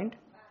standpoint,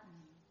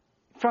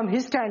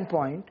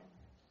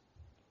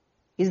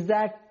 is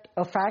that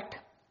a fact?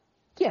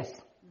 Yes.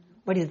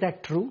 But is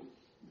that true?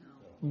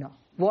 No.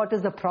 What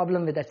is the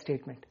problem with that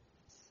statement?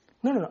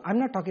 No, I'm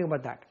not talking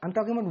about that. I'm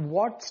talking about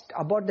what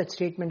about that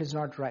statement is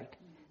not right.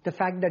 The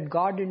fact that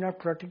God did not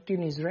protect you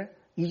in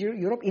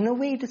Europe, in a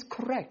way it is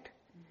correct.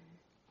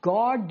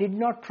 God did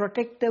not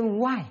protect them.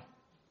 Why?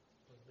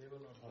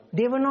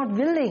 They were not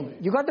willing.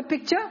 You got the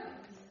picture?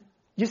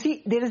 You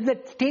see, there is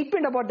that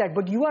statement about that,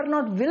 but you are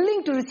not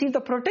willing to receive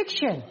the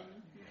protection.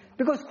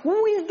 Because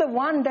who is the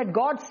one that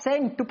God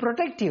sent to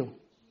protect you?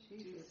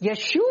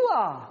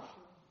 Yeshua.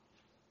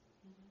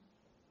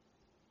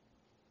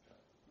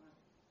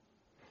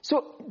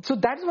 So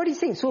that's what he's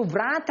saying. So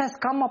wrath has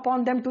come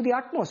upon them to the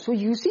utmost. So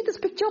you see this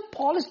picture?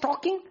 Paul is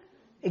talking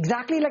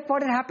exactly like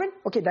what had happened.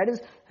 Okay, that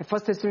is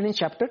 1 Thessalonians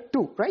chapter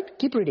 2, right?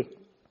 Keep reading.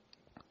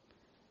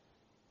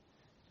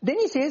 Then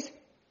he says,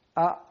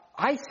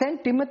 I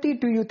sent Timothy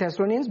to you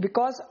Thessalonians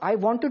because I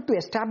wanted to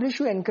establish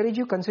you, encourage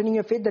you concerning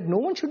your faith, that no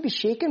one should be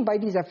shaken by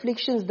these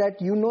afflictions,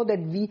 that you know that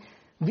we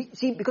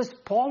see, because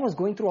Paul was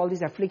going through all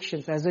these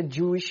afflictions as a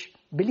Jewish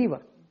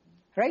believer,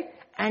 right?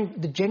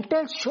 And the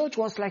Gentile church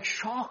was like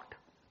shocked.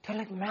 They're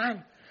like,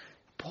 man,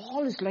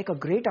 Paul is like a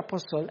great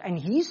apostle and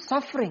he's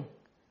suffering.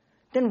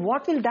 Then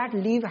what will that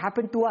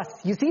happen to us?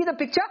 You see the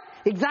picture?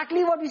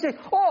 Exactly what we say.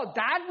 Oh,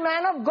 that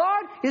man of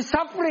God is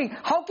suffering.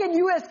 How can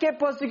you escape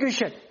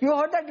persecution? You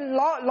heard that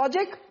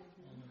logic?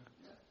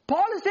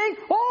 Paul is saying,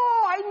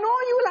 oh, I know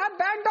you will have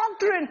bad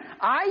doctrine.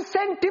 I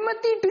sent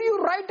Timothy to you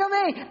right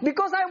away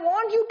because I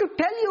want you to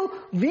tell you,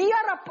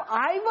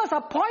 I was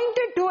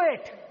appointed to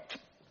it.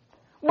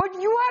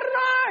 But you are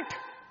not.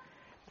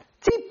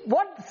 See,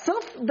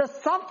 the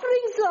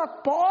sufferings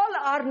of Paul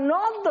are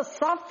not the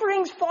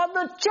sufferings for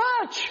the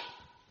church.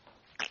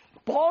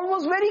 Paul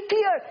was very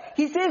clear.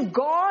 He says,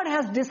 God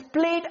has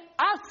displayed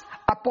us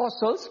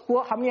apostles.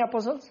 How many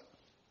apostles?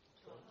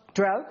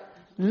 12.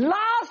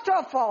 Last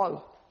of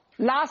all.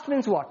 Last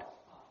means what?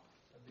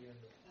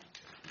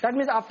 That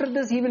means after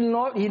this, he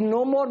will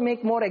no more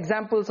make more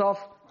examples of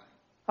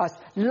us.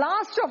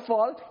 Last of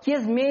all, he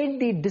has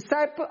made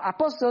the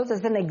apostles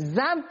as an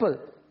example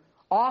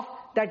of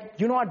that,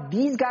 you know what,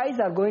 these guys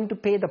are going to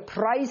pay the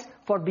price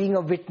for being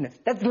a witness.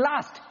 That's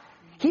last.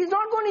 He's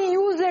not going to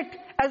use it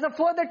as a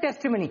further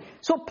testimony.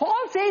 So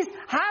Paul says,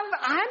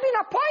 I have been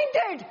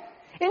appointed.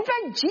 In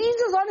fact,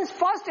 Jesus on his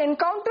first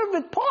encounter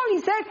with Paul, he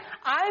said,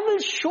 I will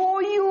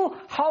show you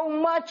how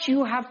much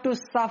you have to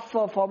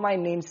suffer for my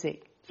name's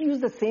sake. He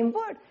used the same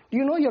word. Do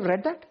you know you've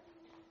read that?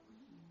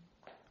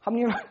 How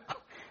many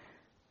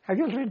have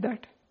you read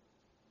that?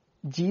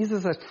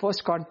 Jesus at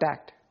first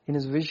contact in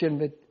his vision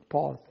with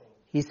Paul,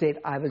 he said,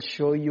 I will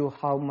show you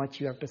how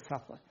much you have to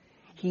suffer.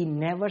 He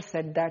never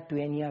said that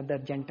to any other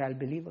Gentile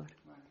believer.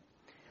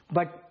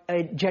 But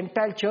a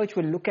Gentile church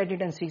will look at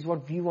it and says,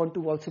 what we want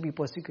to also be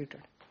persecuted.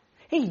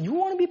 Hey, you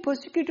want to be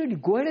persecuted? You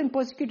go ahead and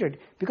persecute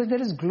it. Because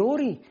there is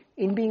glory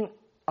in being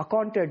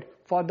accounted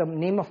for the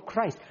name of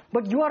Christ.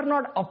 But you are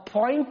not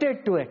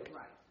appointed to it.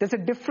 There's a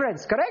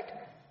difference, correct?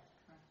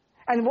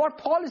 And what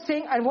Paul is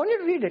saying, I want you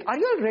to read it. Are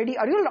you all ready?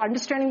 Are you all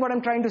understanding what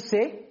I'm trying to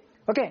say?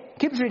 Okay,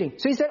 keeps reading.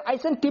 So he said, I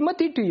sent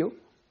Timothy to you,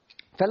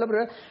 fellow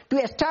brother, to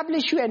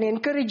establish you and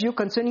encourage you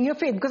concerning your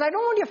faith. Because I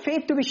don't want your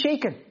faith to be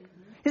shaken.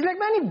 He's like,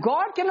 man, if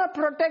God cannot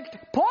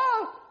protect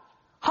Paul,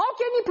 how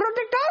can he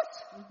protect us?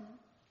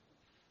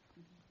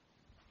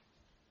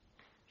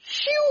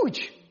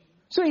 Huge.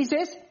 So he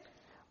says,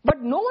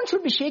 but no one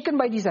should be shaken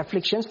by these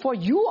afflictions, for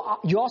you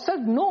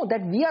yourself know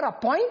that we are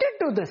appointed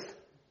to this.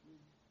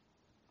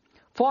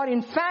 For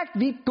in fact,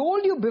 we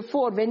told you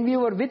before when we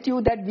were with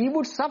you that we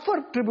would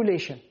suffer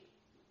tribulation.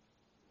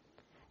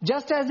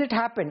 Just as it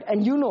happened.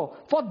 And you know,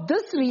 for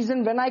this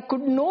reason, when I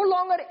could no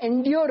longer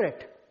endure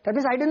it, that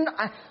means I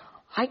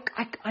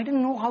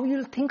didn't know how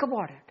you'll think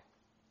about it.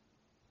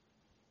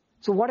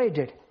 So what I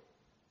did,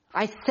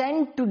 I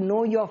sent to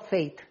know your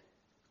faith,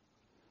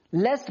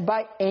 lest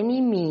by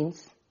any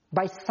means,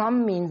 by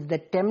some means, the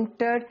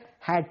tempter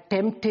had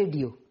tempted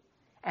you,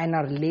 and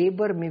our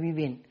labor may be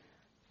vain.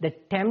 The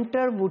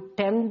tempter would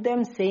tempt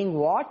them, saying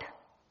what?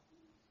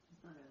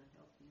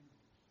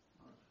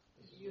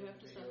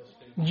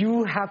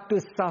 You have to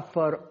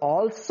suffer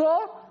also,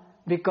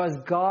 because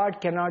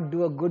God cannot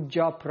do a good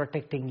job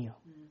protecting you.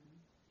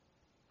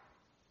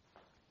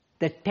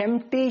 The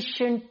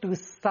temptation to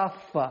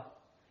suffer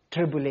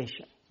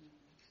tribulation.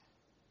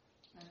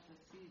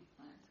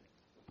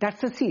 That's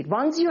the seed.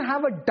 Once you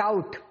have a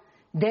doubt,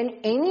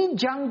 then any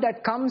junk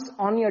that comes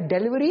on your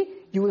delivery,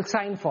 you will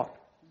sign for.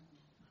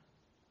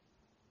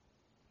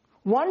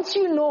 Once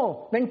you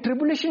know, when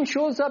tribulation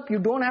shows up, you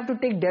don't have to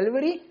take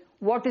delivery,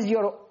 what is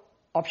your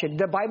option?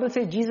 The Bible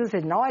says, Jesus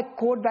says, now I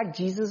quote back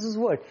Jesus'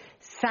 word,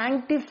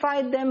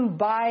 sanctify them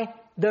by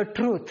the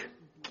truth.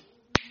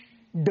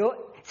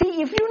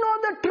 See, if you know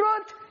the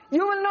truth,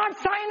 you will not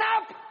sign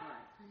up.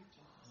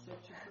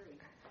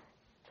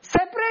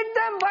 Separate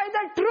them by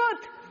the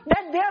truth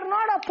that they are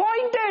not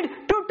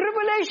appointed to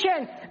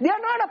tribulation. They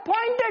are not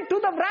appointed to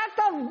the wrath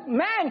of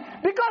man,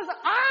 because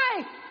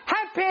I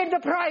have paid the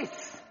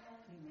price.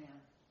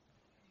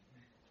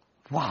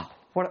 Wow,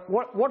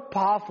 what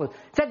powerful.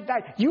 Said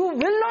that you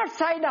will not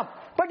sign up,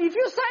 but if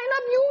you sign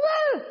up, you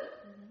will.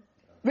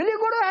 Will you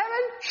go to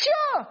heaven?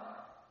 Sure.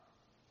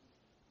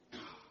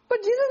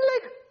 But Jesus is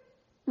like,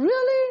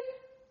 really?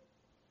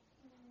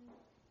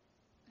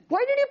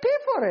 Why did you pay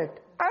for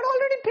it? I had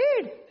already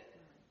paid.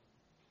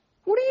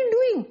 What are you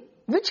doing?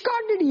 Which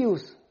card did you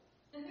use?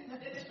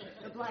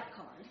 The black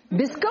card.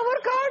 Discover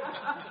card?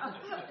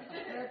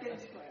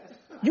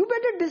 You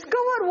better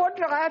discover what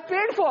I have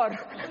paid for.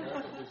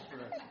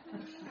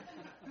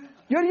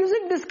 You're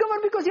using discover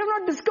because you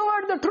have not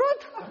discovered the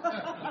truth.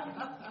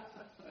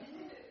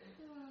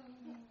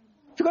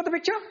 You got the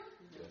picture?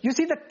 You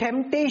see the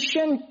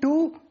temptation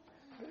to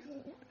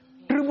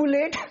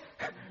tribulate?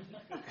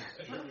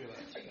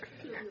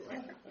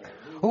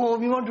 Oh,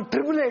 we want to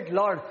tribulate,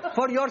 Lord.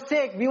 For your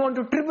sake, we want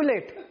to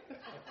tribulate.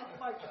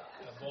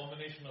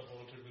 Abomination of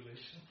all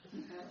tribulation.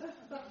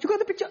 You got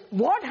the picture?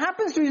 What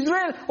happens to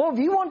Israel? Oh,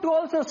 we want to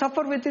also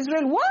suffer with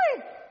Israel.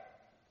 Why?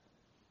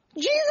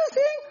 Jesus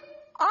saying,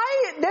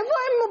 therefore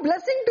I'm a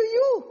blessing to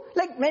you.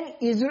 Like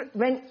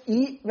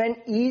when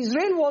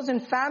Israel was in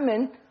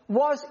famine,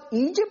 was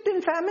Egypt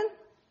in famine?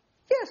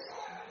 Yes.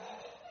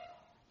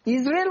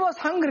 Israel was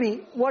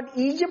hungry. Was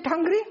Egypt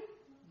hungry?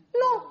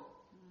 No.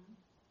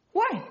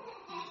 Why?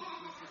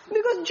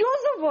 Because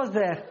Joseph was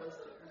there.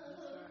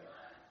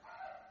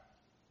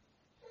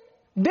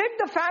 Did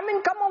the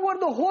famine come over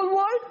the whole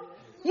world?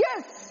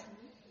 Yes.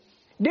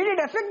 Did it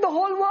affect the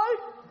whole world?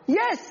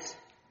 Yes.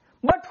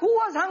 But who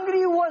was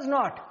hungry, who was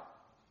not?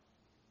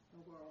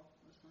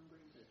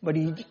 But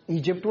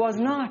Egypt was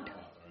not.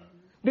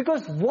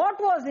 Because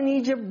what was in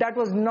Egypt that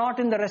was not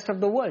in the rest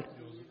of the world?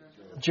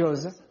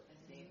 Joseph.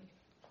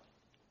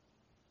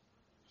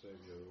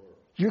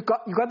 You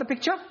got the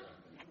picture?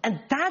 And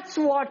that's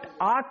what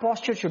our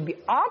posture should be.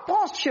 Our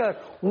posture,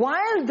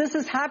 while this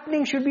is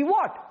happening, should be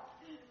what?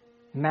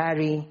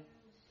 Marry,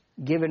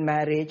 give in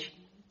marriage,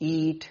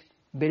 eat,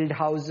 build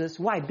houses.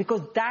 Why?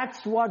 Because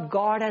that's what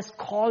God has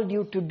called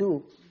you to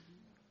do.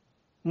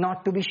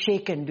 Not to be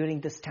shaken during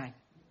this time.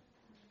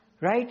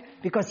 Right?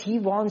 Because He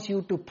wants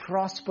you to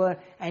prosper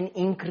and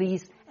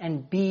increase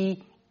and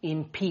be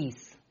in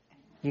peace.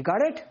 You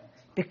got it?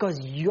 Because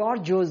your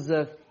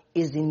Joseph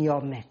is in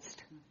your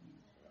midst.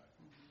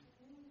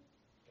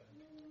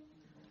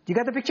 You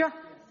got the picture?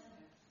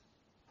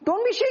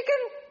 Don't be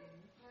shaken.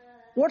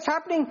 What's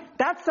happening?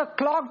 That's a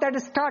clock that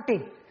is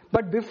starting.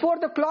 But before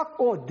the clock,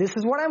 this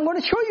is what I'm going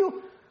to show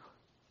you.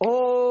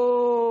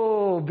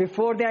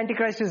 Before the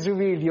Antichrist is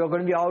revealed, you're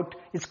going to be out.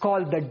 It's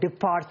called the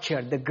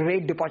departure, the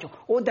great departure.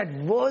 That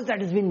verse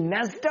that has been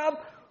messed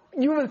up,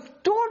 you will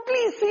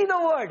totally see the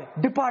word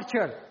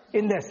departure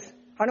in this.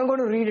 And I'm going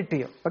to read it to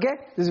you. Okay?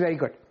 This is very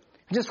good.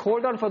 Just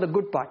hold on for the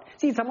good part.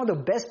 See, some of the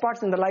best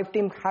parts in the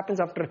lifetime happens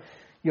after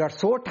you are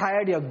so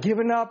tired, you have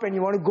given up and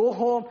you want to go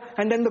home,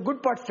 and then the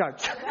good part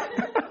starts.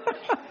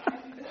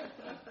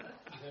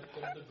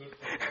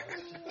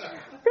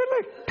 You're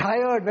like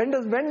tired. When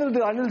will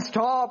the Anil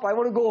stop? I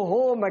want to go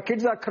home. My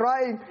kids are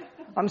crying.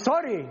 I'm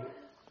sorry.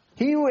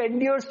 He who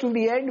endures to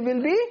the end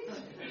will be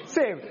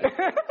saved.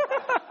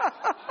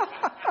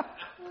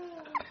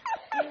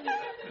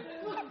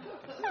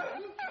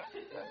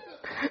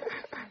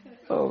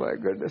 Oh my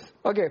goodness.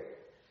 Okay.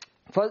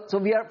 So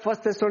we are 1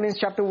 Thessalonians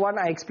chapter 1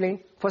 I explained.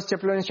 1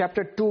 Thessalonians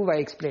chapter 2 I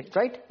explained.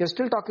 Right? You're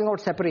still talking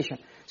about separation.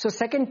 So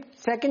second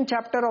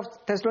chapter of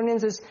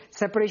Thessalonians is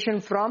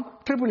separation from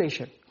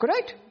tribulation.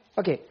 Correct?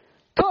 Okay.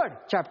 Third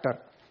chapter.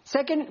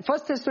 1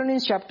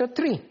 Thessalonians chapter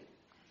 3.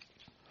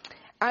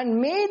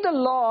 And may the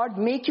Lord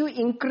make you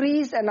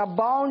increase and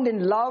abound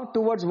in love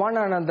towards one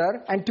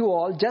another and to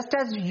all, just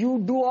as you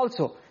do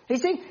also.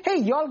 He's saying,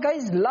 hey, y'all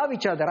guys love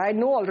each other. I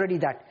know already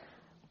that.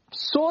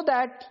 So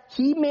that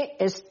He may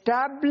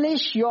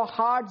establish your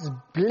hearts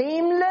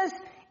blameless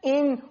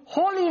in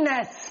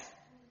holiness.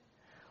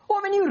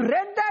 Oh, when you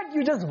read that,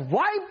 you just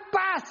wiped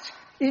past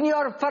in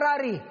your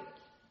Ferrari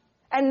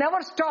and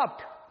never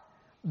stopped.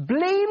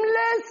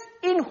 Blameless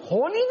in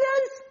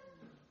holiness?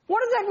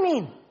 What does that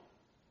mean?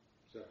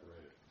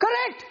 Separated.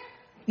 Correct.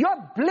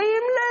 You're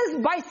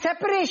blameless by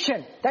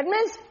separation. That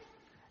means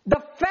the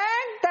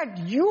fact that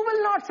you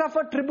will not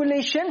suffer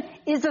tribulation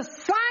is a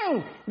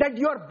sign that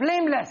you're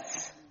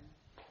blameless.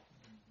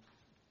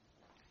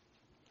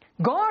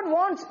 God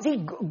wants,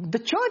 the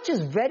church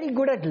is very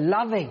good at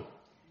loving.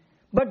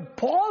 But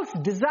Paul's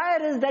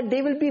desire is that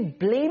they will be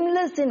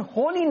blameless in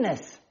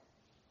holiness.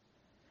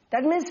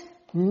 That means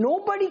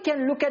nobody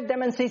can look at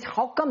them and say,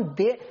 how come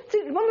they...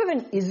 See, remember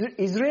when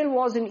Israel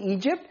was in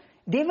Egypt,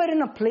 they were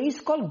in a place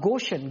called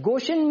Goshen.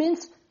 Goshen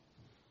means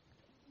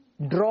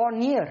draw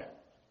near.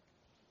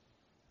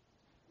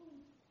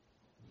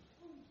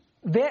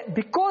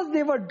 Because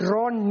they were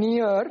drawn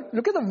near,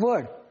 look at the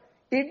word.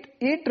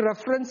 It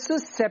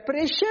references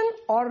separation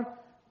or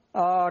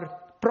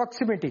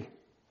proximity.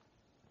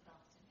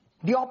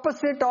 The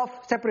opposite of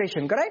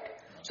separation, correct?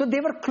 So they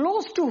were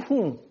close to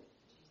whom?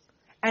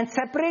 And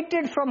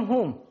separated from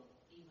whom?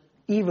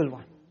 Evil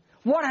one.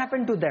 What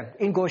happened to them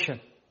in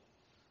Goshen?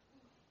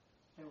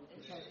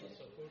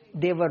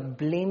 They were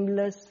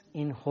blameless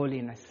in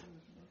holiness.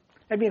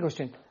 Let me ask a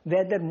question.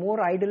 Were there more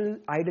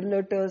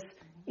idolaters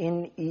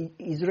in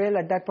Israel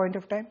at that point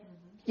of time?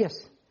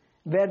 Yes.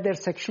 Were there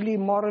sexually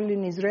immoral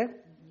in Israel?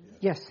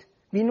 Yes.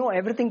 We know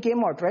everything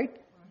came out, right?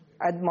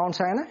 At Mount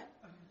Sinai?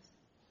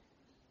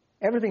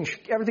 Everything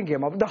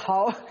came out.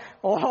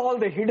 All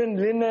the hidden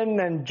linen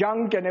and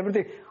junk and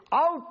everything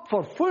out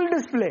for full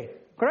display.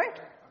 Correct?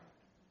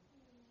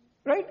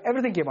 Right?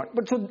 Everything came out.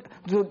 But so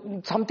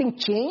something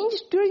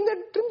changed during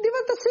that trip? They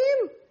were the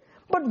same.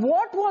 But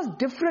what was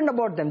different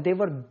about them? They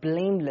were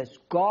blameless.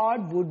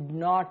 God would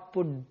not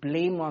put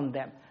blame on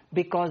them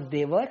because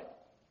they were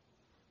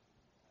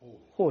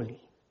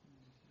holy.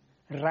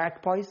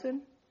 Rat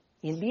poison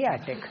in the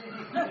attic.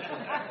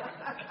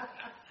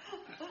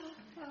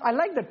 I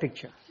like that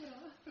picture.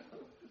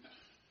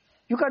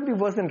 You can't be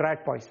worse than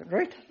rat poison,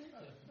 right?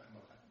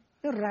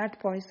 The rat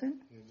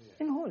poison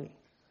in holy.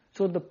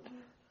 So the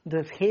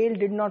hail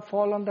did not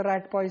fall on the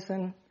rat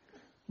poison.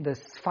 The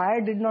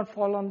fire did not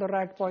fall on the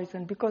rat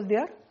poison because they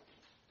are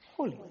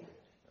holy.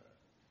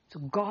 So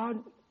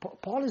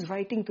Paul is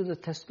writing to the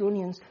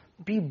Thessalonians,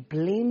 be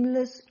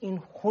blameless in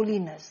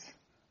holiness.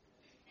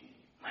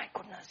 My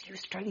goodness, you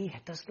study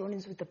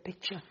Thessalonians with the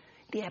picture,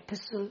 the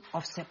epistle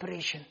of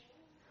separation.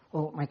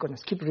 Oh my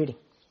goodness, keep reading.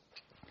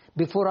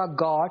 Before our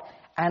God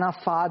and our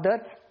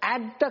Father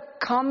at the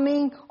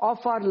coming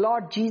of our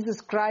Lord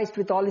Jesus Christ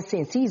with all His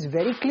saints. See, it's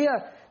very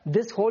clear.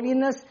 This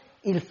holiness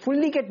will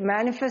fully get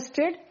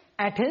manifested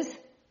at His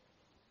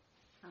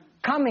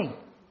coming.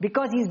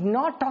 Because He's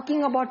not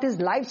talking about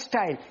His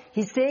lifestyle.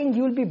 He's saying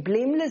you will be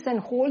blameless and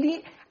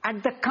holy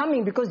at the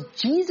coming. Because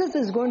Jesus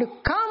is going to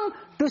come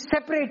to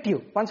separate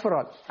you once for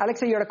all.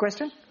 Alexa, you had a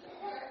question?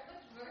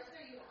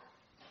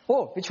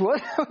 Oh, which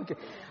verse? Okay.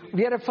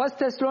 We are at 1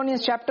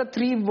 Thessalonians chapter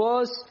 3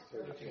 verse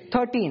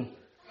 13.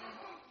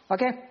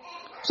 Okay.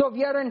 So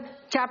we are in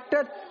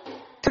chapter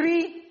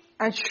 3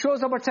 and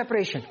shows about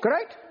separation.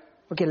 Correct?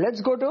 Okay, let's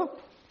go to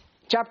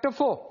chapter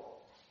 4.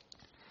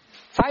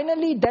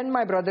 Finally then,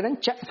 my brethren,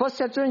 1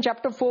 Thessalonians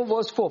chapter 4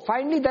 verse 4.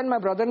 Finally then, my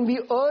brethren, we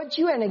urge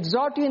you and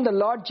exhort you in the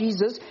Lord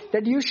Jesus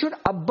that you should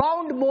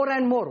abound more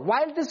and more.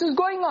 While this is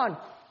going on,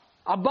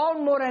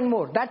 abound more and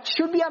more. That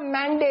should be a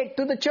mandate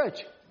to the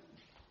church.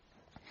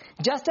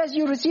 Just as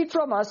you received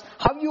from us,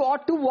 how you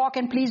ought to walk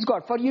and please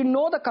God. For you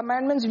know the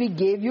commandments we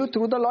gave you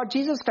through the Lord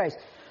Jesus Christ.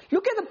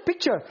 Look at the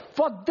picture.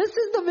 For this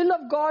is the will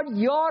of God,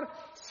 your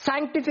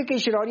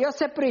sanctification or your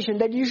separation,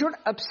 that you should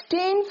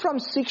abstain from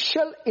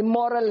sexual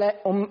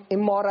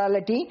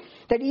immorality,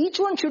 that each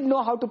one should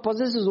know how to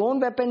possess his own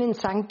weapon in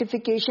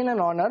sanctification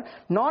and honor,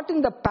 not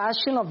in the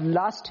passion of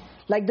lust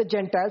like the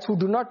Gentiles who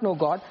do not know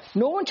God.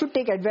 No one should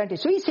take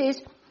advantage. So he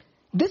says,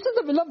 this is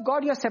the will of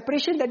God, your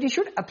separation, that you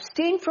should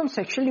abstain from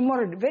sexual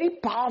immorality. Very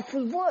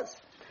powerful verse.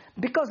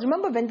 Because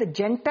remember, when the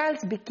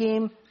Gentiles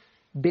became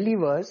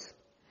believers,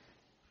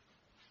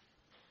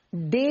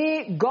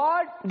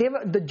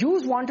 the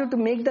Jews wanted to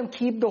make them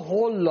keep the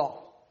whole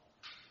law.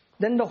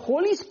 Then the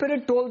Holy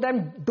Spirit told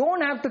them,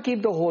 don't have to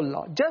keep the whole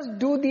law. Just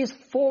do these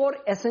 4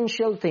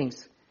 essential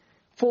things.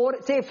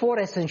 Four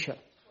essential.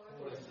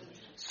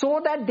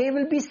 So that they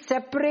will be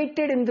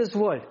separated in this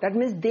world. That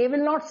means they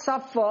will not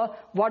suffer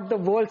what the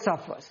world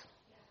suffers.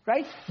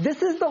 Right?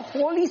 This is the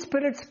Holy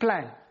Spirit's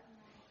plan.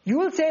 You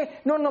will say,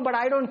 no, but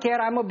I don't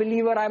care. I'm a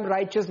believer. I'm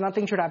righteous.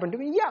 Nothing should happen to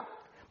me. Yeah.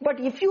 But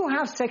if you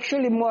have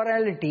sexual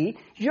immorality,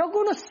 you're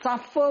going to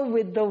suffer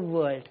with the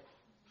world.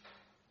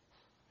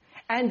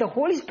 And the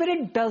Holy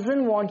Spirit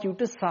doesn't want you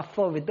to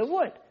suffer with the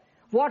world.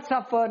 What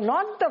suffer?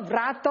 Not the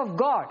wrath of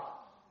God.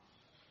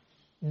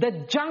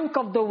 The junk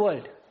of the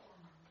world.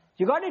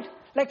 You got it?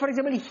 Like for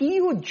example, he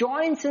who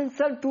joins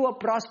himself to a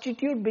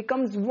prostitute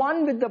becomes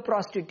one with the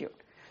prostitute.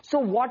 So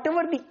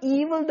whatever the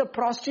evil the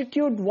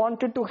prostitute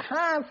wanted to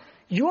have,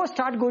 you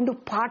start going to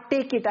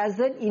partake it as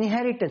an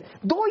inheritance.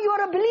 Though you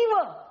are a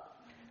believer.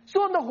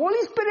 So the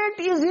Holy Spirit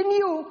is in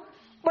you,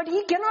 but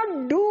He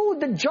cannot do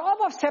the job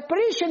of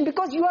separation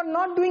because you are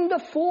not doing the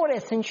four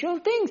essential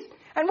things.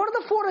 And what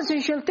are the four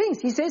essential things?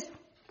 He says,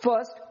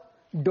 first,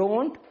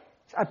 don't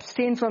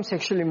abstain from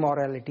sexual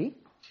immorality.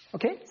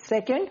 Okay?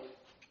 Second,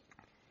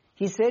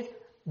 He said,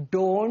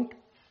 don't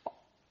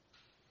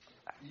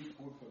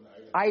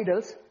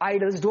idols,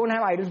 don't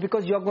have idols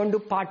because you are going to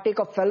partake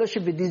of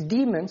fellowship with these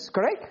demons,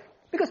 correct?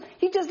 Because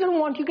He just doesn't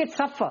want you to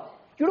suffer.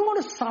 You don't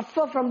want to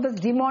suffer from this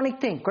demonic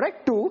thing,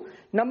 correct? 2.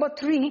 Number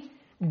 3,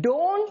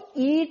 don't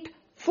eat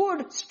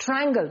food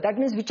strangled. That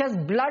means which has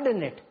blood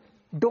in it.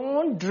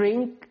 Don't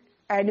drink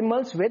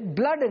animals with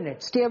blood in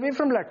it. Stay away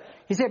from blood.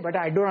 He said, but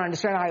I don't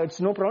understand how it's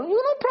no problem.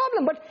 No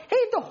problem. But hey,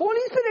 if the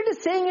Holy Spirit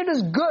is saying it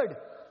is good,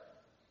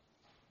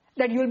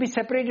 that you will be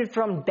separated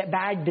from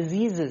bad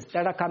diseases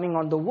that are coming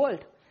on the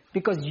world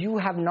because you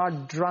have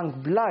not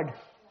drunk blood.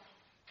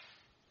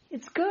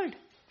 It's good.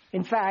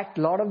 In fact,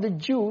 a lot of the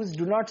Jews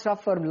do not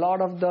suffer a lot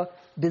of the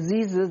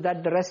diseases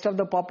that the rest of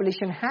the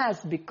population has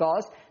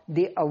because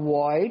they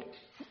avoid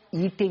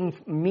eating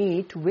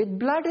meat with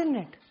blood in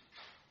it.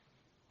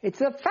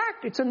 It's a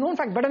fact. It's a known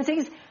fact. But I'm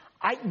saying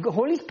the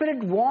Holy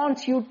Spirit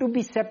wants you to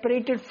be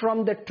separated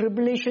from the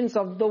tribulations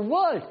of the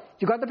world.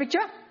 You got the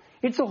picture?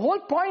 It's the whole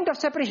point of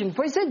separation.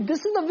 For He said, this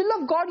is the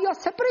will of God, your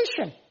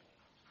separation.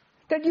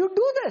 That you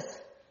do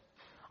this.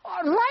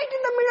 Right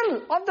in the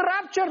middle of the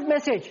rapture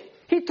message.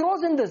 He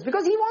throws in this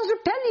because He wants to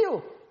tell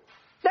you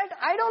that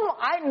I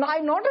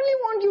not only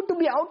want you to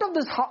be out of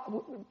this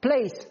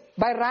place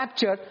by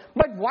rapture,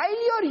 but while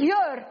you're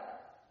here,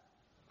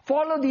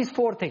 follow these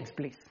 4 things,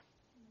 please.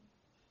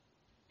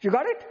 You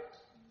got it?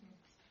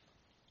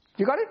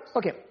 You got it?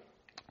 Okay.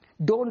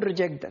 Don't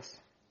reject this.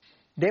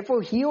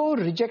 Therefore, he who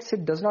rejects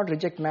it does not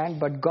reject man,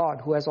 but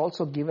God, who has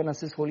also given us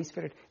His Holy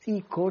Spirit. See,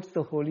 he quotes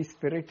the Holy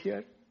Spirit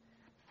here.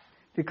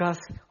 Because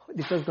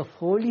this was the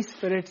Holy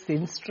Spirit's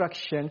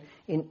instruction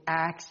in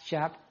Acts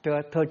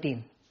chapter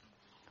 13.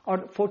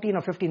 Or 14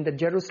 or 15, the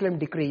Jerusalem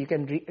decree. You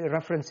can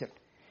reference it.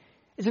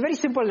 It's a very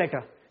simple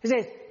letter. He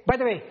says, by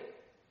the way,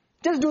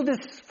 just do this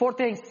 4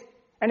 things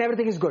and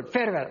everything is good.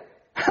 Farewell.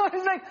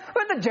 It's like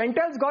when the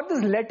Gentiles got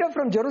this letter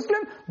from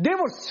Jerusalem, they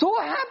were so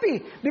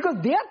happy because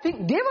they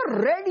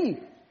were ready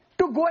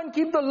to go and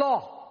keep the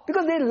law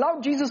because they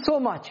loved Jesus so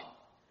much.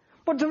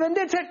 But when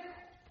they said,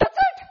 that's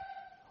it,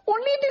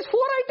 only these 4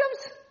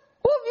 items,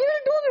 oh, we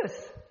will do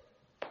this.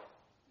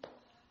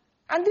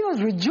 And they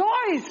was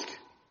rejoiced.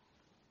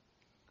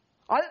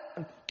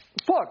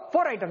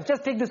 4 items,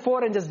 just take this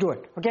 4 and just do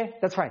it. Okay,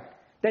 that's fine.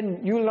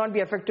 Then you will not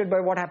be affected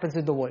by what happens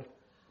in the world.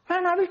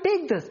 Man, I will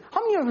take this.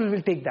 How many of you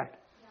will take that?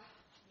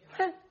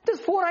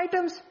 Just 4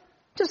 items.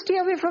 Just stay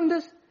away from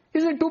this.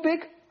 Is it too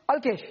big?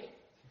 Alkesh.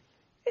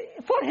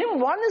 For him,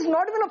 1 is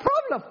not even a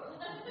problem.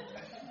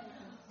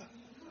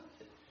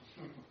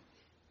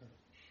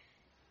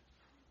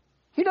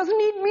 He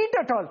doesn't eat meat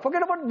at all.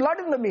 Forget about blood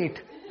in the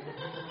meat.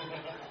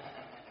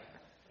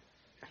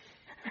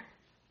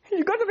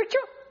 You got the picture?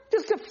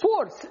 Just a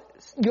 4.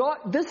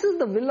 This is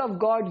the will of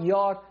God,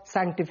 your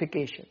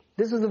sanctification.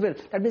 This is the will.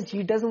 That means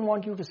He doesn't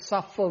want you to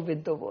suffer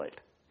with the world.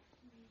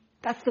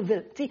 That's the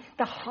will. See,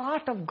 the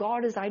heart of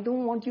God is, I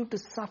don't want you to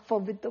suffer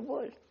with the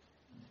world.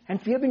 And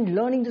we have been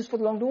learning this for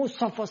long time. Oh,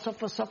 suffer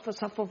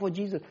for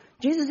Jesus.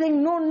 Jesus is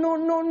saying,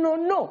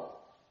 no.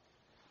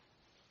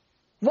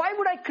 Why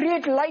would I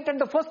create light and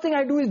the first thing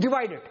I do is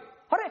divide it?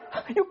 Alright,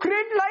 you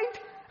create light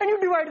and you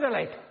divide the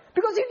light.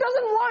 Because He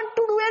doesn't want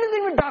to do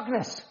anything with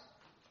darkness.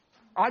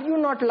 Are you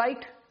not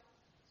light?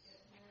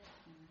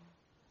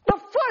 The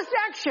first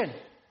action.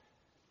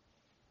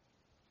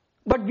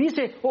 But we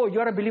say, oh,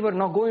 you're a believer,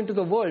 now go into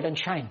the world and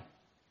shine.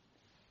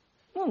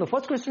 No, the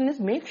first question is,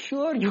 make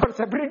sure you are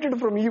separated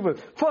from evil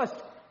first.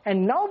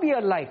 And now be a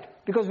light.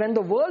 Because when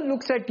the world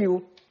looks at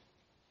you,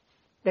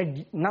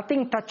 that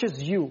nothing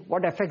touches you,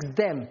 what affects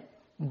them,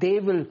 they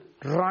will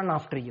run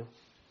after you.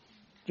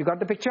 You got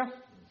the picture?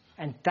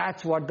 And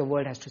that's what the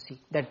world has to see.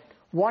 That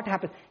what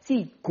happened.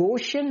 See,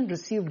 Goshen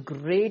received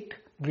great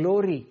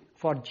glory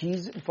for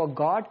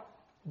God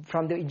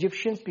from the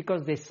Egyptians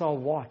because they saw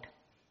what?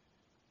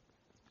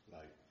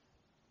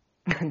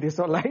 They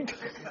saw light.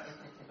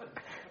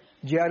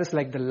 JR is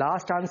like, the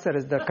last answer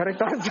is the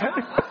correct answer.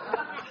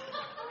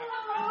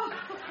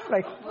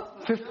 Like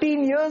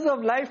 15 years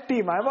of life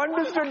team, I've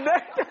understood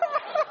that.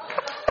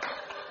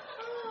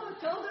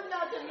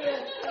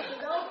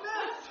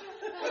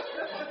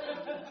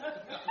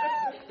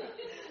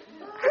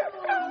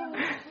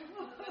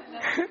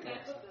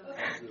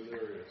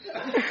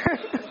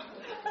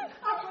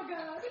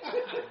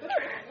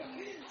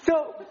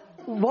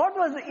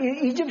 was the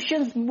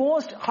Egyptians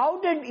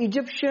how did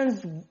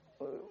Egyptians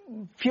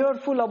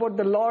fearful about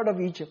the Lord of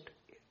Egypt,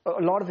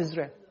 Lord of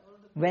Israel?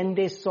 When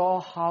they saw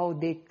how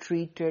they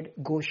treated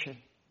Goshen.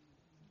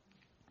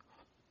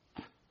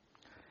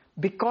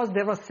 Because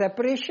there was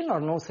separation or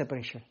no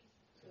separation?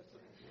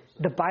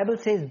 The Bible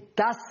says,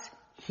 thus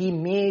he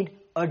made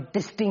a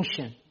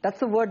distinction. That's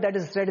the word that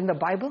is read in the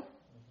Bible.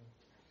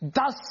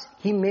 Thus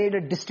he made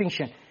a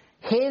distinction.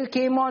 Hail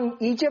came on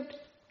Egypt,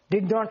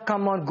 did not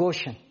come on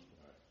Goshen.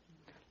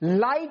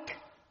 Light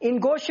in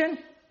Goshen,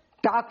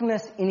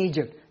 darkness in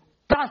Egypt.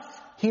 Thus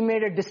he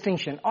made a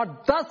distinction. Or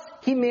thus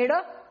he made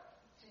a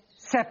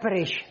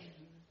separation.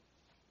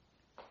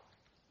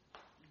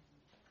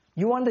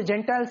 You want the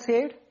Gentiles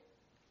saved?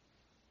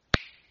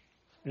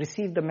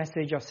 Receive the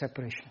message of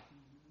separation.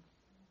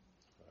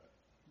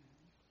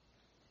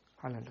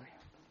 Hallelujah.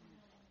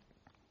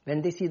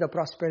 When they see the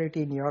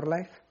prosperity in your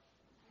life,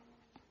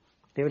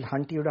 they will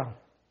hunt you down.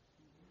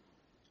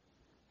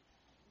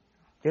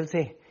 They'll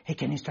say, hey,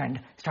 can you start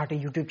a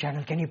YouTube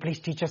channel? Can you please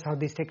teach us how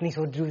these techniques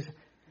would do?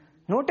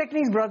 No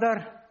techniques,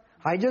 brother.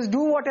 I just do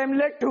what I'm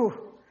led to.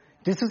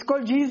 This is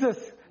called Jesus.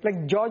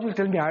 Like George will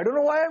tell me, I don't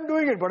know why I'm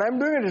doing it, but I'm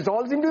doing it. It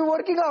all seems to be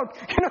working out.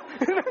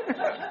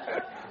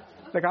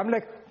 Like I'm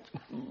like,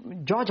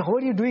 George, how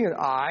are you doing it?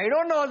 I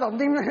don't know,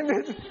 something like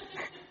this.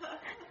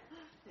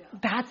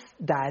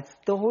 That's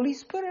the Holy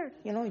Spirit,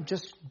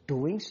 just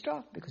doing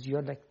stuff because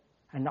you're like,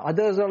 and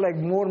others are like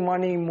more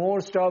money,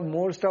 more stuff,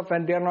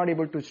 and they're not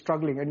able to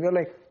struggling. And we're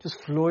like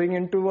just flowing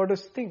into what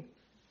is thing.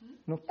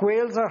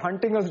 Quails are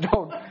hunting us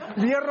down.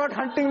 We are not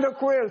hunting the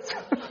quails.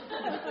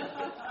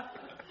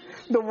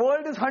 The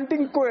world is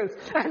hunting quails.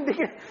 And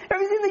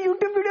have you seen the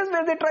YouTube videos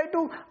where they try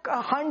to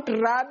hunt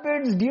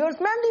rabbits, deers?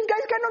 Man, these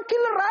guys cannot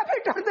kill a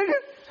rabbit.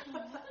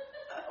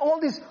 All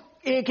this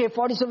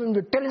AK-47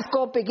 with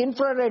telescopic,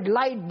 infrared,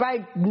 light,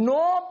 bright.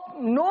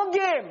 No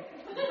game.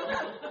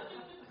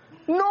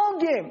 No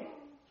game.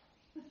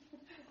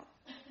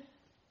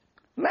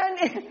 Man,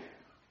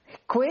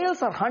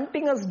 quails are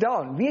hunting us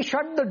down. We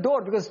shut the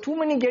door because too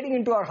many getting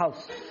into our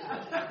house.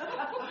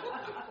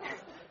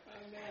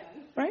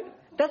 Right?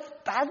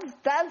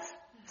 That's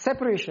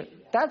separation.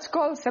 That's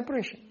called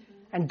separation.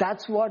 And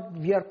that's what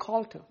we are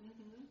called to.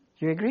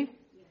 You agree? Do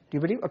you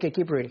believe? Okay,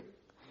 keep reading.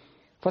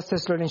 1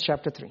 Thessalonians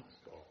chapter 3.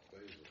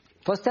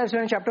 1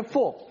 Thessalonians chapter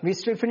 4. We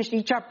still finished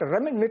each chapter.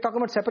 Remember, we're talking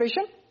about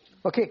separation?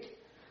 Okay.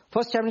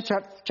 1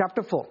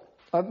 chapter 4.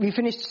 We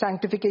finished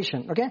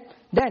sanctification. Okay.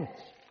 Then,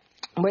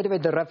 by the way,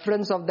 the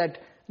reference of that,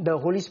 the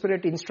Holy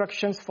Spirit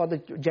instructions for the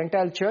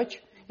Gentile church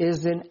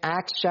is in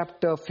Acts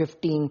chapter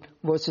 15,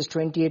 verses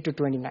 28 to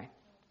 29.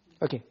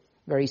 Okay.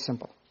 Very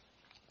simple.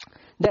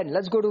 Then,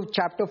 let's go to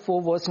chapter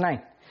 4, verse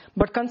 9.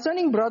 But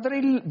concerning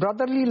brotherly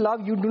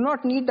love, you do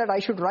not need that I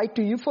should write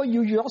to you, for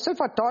you yourself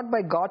are taught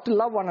by God to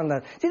love one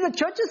another. See, the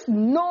churches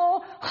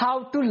know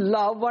how to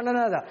love one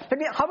another.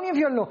 How many of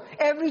you know?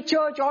 Every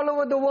church all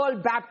over the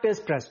world,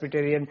 Baptist,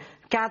 Presbyterian,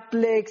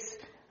 Catholics,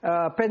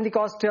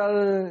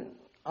 Pentecostal,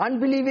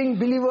 unbelieving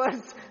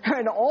believers,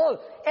 and all.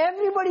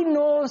 Everybody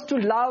knows to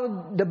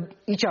love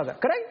each other,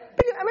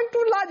 correct? I mean, to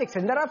a large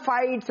extent. There are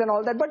fights and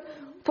all that, but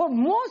for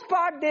most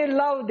part, they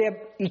love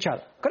each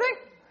other,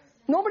 correct?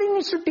 Nobody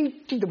needs to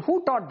teach them.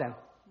 Who taught them?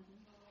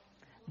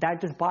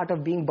 That is part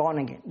of being born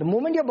again. The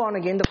moment you're born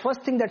again, the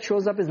first thing that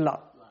shows up is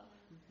love.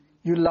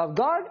 You love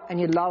God and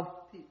you love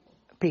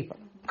people.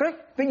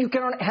 Correct? When you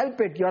cannot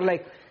help it, you're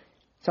like,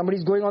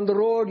 somebody's going on the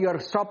road, you're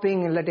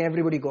stopping and letting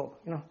everybody go,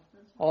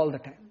 all the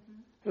time.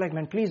 Like,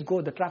 man, please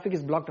go, the traffic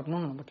is blocked up.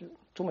 No, but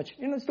too much.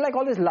 It's like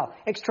all this love,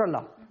 extra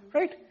love,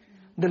 right?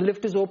 The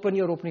lift is open,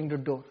 you're opening the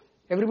door.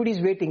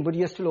 Everybody's waiting, but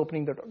you're still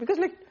opening the door. Because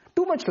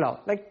too much love.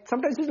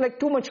 Sometimes it's like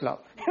too much love.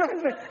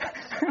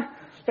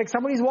 It's like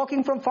somebody's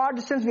walking from far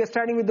distance, we are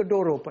standing with the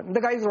door open. The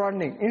guy's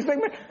running. He's like,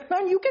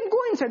 man, you can go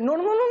inside. No,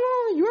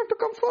 you have to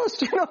come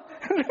first,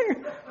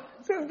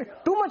 So,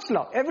 too much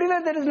love.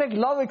 Everywhere there is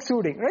love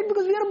exuding, right?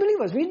 Because we are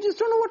believers. We just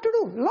don't know what to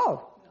do.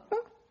 Love.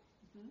 Huh?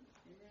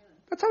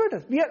 That's how it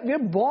is. We are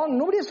born.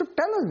 Nobody has to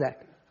tell us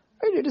that.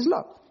 Right? It is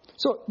love.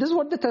 So, this is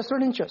what the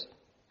Thessalonians church.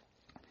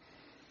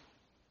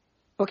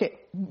 Okay,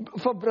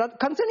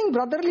 concerning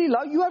brotherly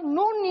love, you have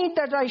no need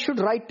that I should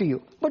write to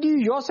you. But you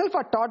yourself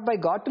are taught by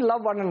God to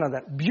love one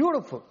another.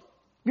 Beautiful.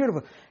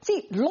 Beautiful.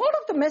 See, a lot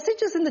of the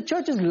messages in the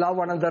church is love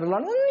one another.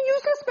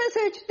 Useless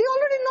message. They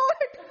already know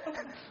it.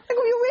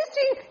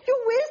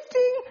 You're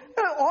wasting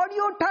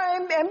audio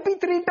time,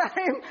 MP3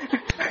 time,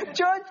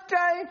 church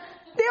time.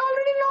 They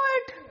already know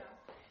it.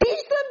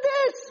 Teach them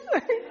this.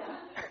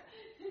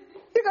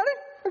 You got it?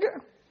 Okay.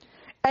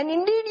 And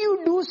indeed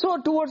you do so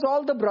towards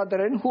all the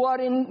brethren who are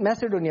in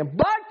Macedonia.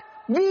 But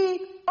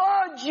we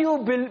urge you,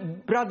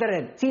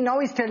 brethren. See, now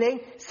he's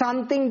telling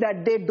something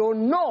that they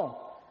don't know.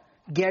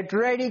 Get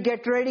ready.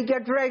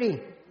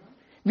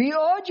 We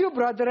urge you,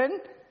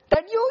 brethren,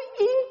 that you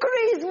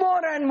increase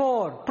more and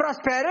more.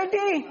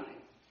 Prosperity.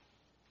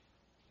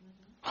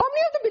 How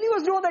many of the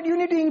believers know that you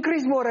need to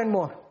increase more and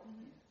more?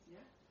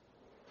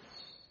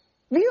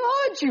 We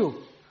urge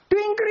you to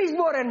increase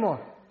more and more.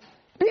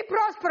 Be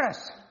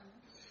prosperous.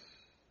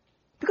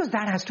 Because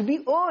that has to be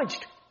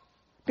urged.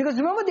 Because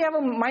remember, they have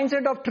a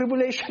mindset of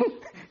tribulation.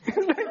 It's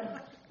like,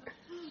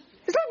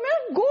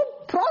 man, go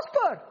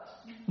prosper.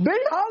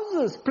 Build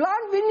houses,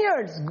 plant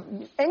vineyards,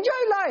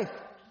 enjoy life.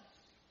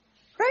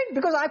 Right?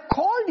 Because I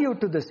called you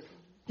to this.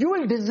 You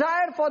will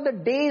desire for the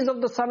days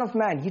of the Son of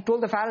Man. He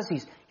told the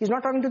Pharisees. He's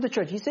not talking to the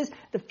church. He says,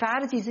 the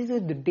Pharisees, he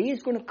says, the day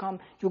is going to come,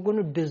 you're going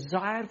to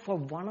desire for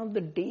one of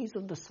the days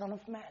of the Son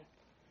of Man.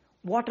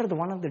 What are the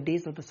one of the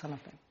days of the Son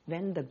of Man?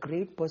 When the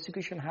great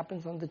persecution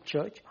happens on the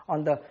church,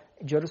 on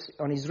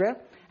Israel,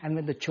 and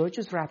when the church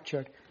is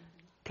raptured,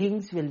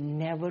 things will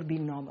never be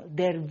normal.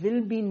 There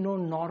will be no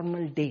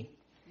normal day.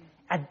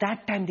 At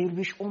that time, they will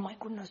wish, oh my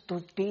goodness,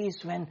 those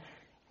days when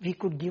we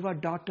could give our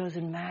daughters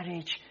in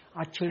marriage,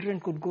 our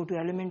children could go to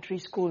elementary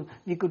school,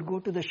 we could go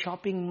to the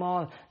shopping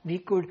mall, we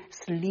could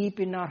sleep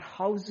in our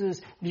houses,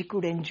 we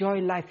could enjoy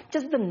life.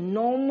 Just the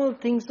normal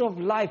things of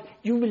life,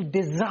 you will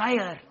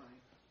desire.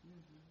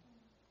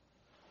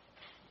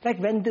 Like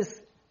when this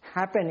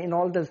happened in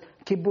all the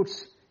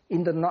kibbutz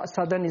in the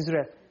southern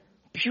Israel.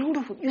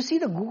 Beautiful. You see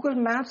the Google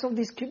maps of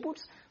these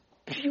kibbutz?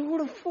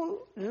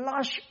 Beautiful,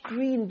 lush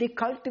green. They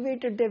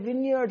cultivated their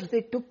vineyards.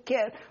 They took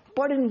care.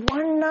 But in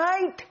one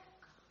night,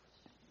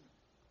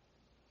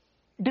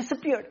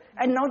 disappeared.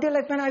 And now they're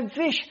like, man, I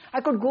wish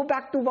I could go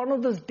back to one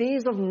of those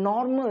days of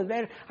normal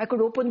where I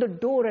could open the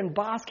door and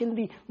bask in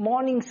the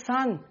morning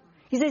sun.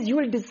 He says, you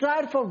will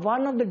desire for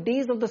one of the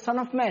days of the Son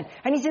of Man.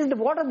 And he says,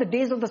 what are the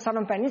days of the Son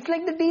of Man? It's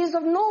like the days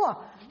of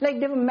Noah. Like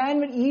the man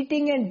were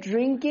eating and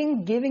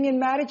drinking, giving in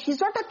marriage. He's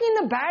not talking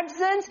in a bad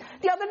sense.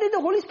 The other day the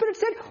Holy Spirit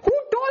said, who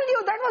told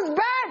you that was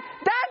bad?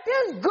 That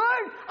is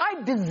good.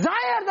 I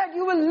desire that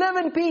you will live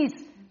in peace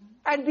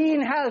and be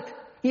in health,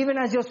 even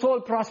as your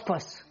soul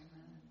prospers.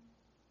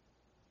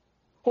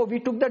 Oh, we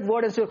took that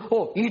word and said,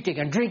 oh, eating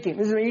and drinking.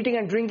 This is eating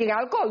and drinking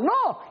alcohol.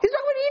 No, he's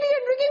talking about eating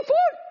and drinking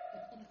food.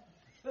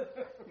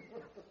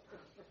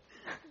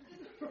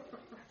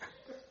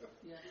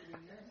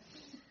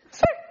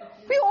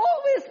 We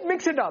always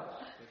mix it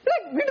up.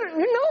 Like, we never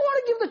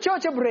want to give the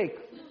church a break.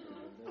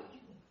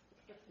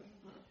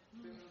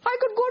 I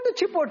could go to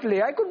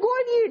Chipotle. I could go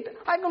and eat.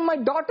 My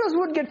daughters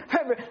would get,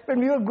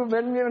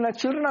 when our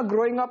children are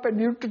growing up and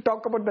we used to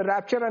talk about the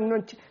rapture, and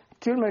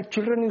my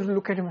children used to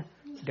look at him,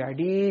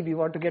 Daddy, we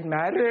want to get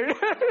married.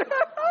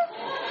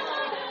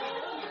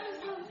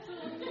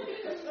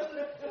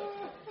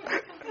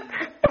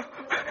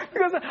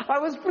 Because I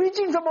was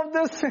preaching some of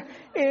this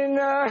in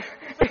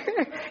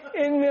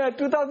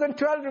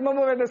 2012.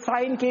 Remember when the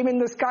sign came in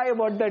the sky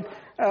about that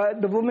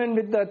the woman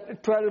with the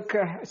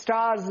 12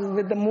 stars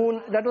with the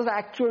moon? That was the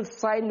actual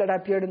sign that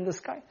appeared in the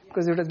sky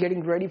because it was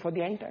getting ready for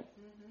the end time.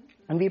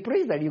 And we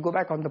praise that. You go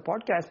back on the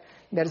podcast,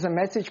 there is a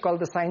message called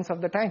the Signs of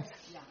the Times.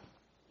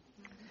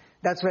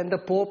 That's when the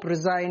Pope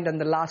resigned and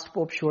the last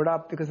Pope showed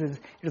up because it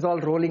was all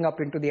rolling up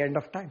into the end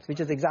of times, which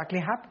has exactly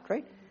happened,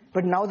 right?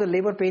 But now the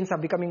labor pains are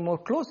becoming more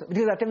closer.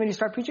 Because that time when you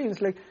start preaching,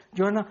 it's like,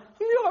 Joanna,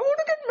 I want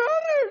to get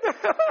married.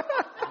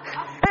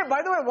 Hey,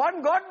 by the way,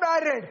 one got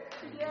married.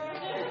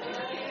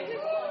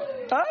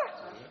 Huh?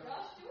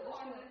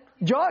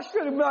 Josh,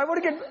 I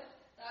want to get... We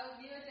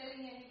were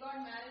telling him he got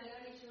married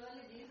early.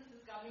 Surely Jesus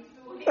is coming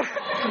soon.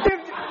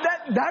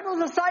 that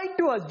was a sign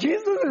to us.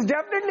 Jesus is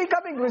definitely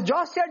coming. Because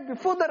Josh said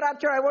before the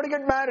rapture, I want to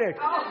get married.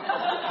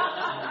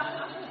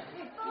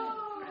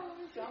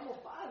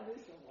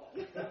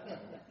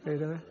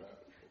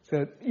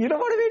 So, you know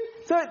what I mean?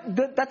 So,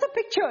 that's a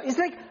picture. It's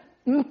like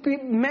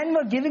men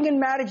were giving in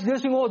marriage. They're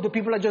saying, oh, the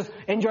people are just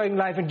enjoying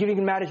life and giving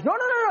in marriage. No.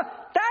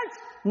 That's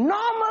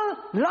normal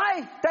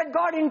life that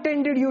God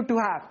intended you to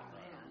have.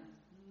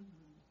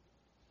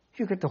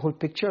 You get the whole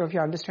picture of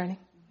your understanding?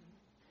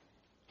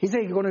 He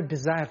said you're going to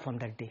desire from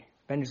that day.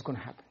 When it's going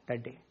to happen,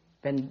 that day.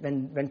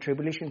 When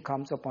tribulation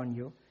comes upon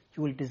you,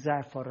 you will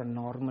desire for a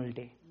normal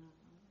day.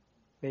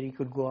 Where you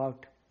could go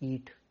out,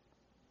 eat,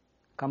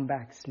 come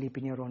back, sleep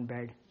in your own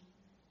bed.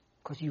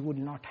 Because you would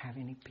not have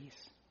any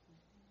peace.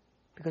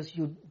 Because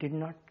you did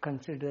not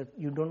consider,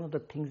 you don't know the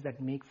things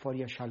that make for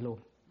your shalom.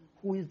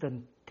 Who is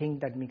the thing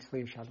that makes for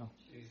you shalom?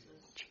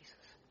 Jesus.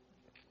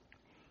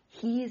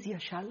 He is your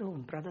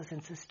shalom, brothers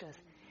and sisters.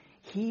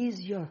 He is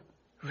your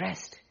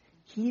rest.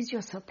 He is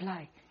your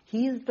supply.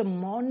 He is the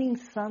morning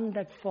sun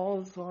that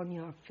falls on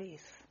your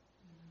face.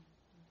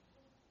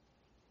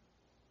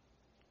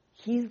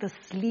 He is the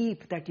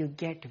sleep that you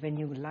get when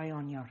you lie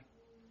on your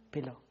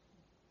pillow.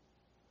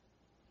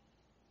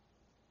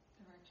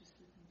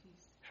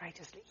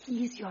 Righteously.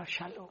 He is your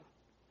shalom.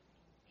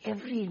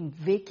 Every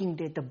waking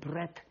day, the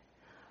breath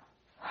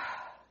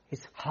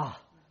is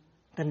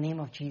the name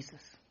of Jesus.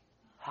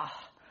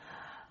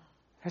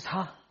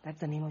 That's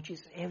the name of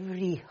Jesus.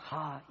 Every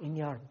in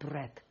your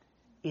breath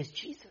is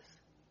Jesus.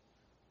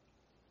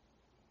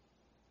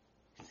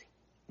 See,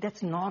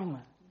 that's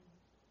normal.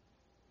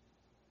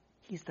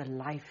 He's the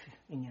life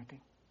in your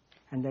thing.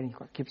 And then he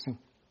keeps him.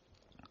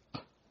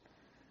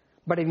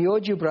 But I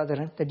urge you,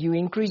 brethren, that you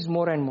increase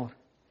more and more.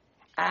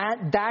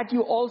 And that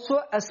you also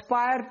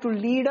aspire to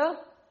lead a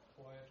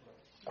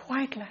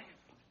quiet life.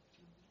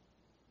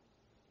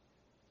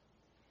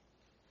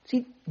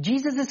 See,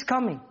 Jesus is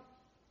coming.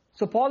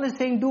 So Paul is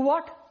saying, do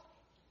what?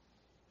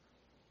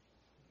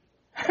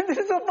 This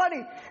is so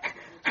funny.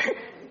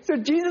 So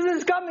Jesus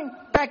is coming.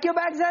 Pack your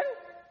bags and?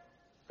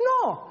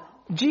 No.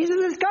 Jesus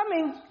is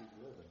coming.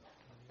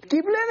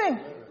 Keep living.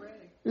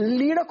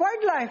 Lead a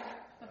quiet life.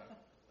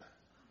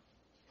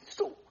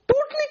 So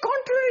totally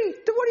contrary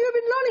to what you have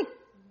been learning.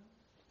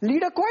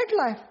 Lead a quiet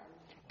life.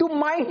 To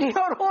mind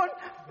your own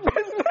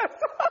business.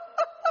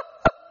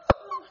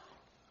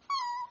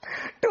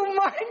 To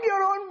mind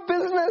your own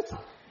business.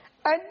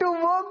 And to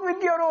work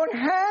with your own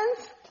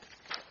hands,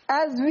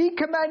 as we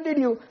commanded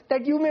you,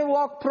 that you may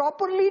walk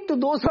properly to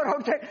those who are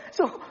outside.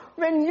 So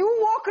when you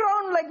walk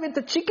around like with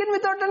a chicken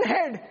without a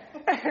head,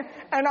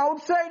 and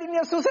outside in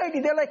your society,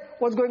 they're like,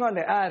 what's going on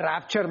there?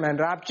 Rapture, man,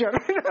 rapture.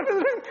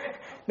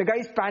 The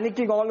guy's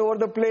panicking all over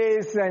the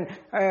place and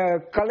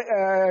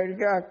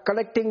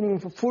collecting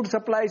food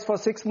supplies for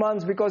 6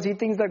 months because he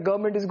thinks the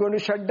government is going to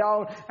shut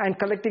down, and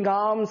collecting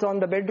arms on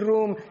the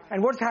bedroom.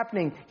 And what's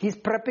happening? He's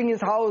prepping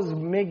his house,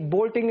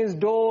 bolting his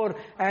door,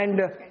 and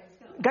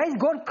guy's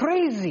gone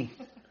crazy.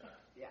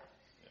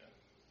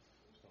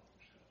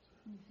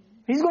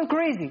 He's gone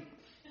crazy.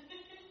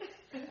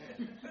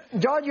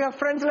 George, you have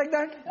friends like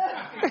that?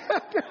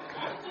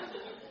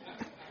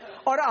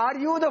 Or are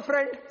you the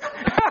friend?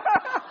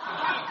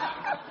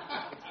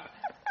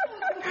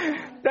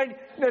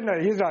 No,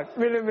 he's not.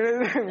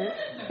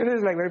 It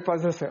is like very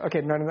possessive.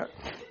 Okay, no.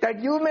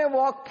 That you may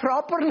walk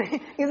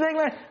properly. He's like,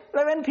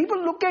 when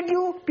people look at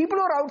you, people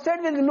who are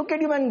outside will look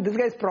at you and this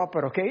guy is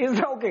proper, okay? He's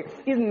okay.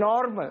 He's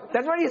normal.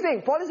 That's what he's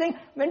saying. Paul is saying,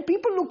 when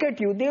people look at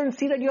you, they will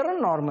see that you're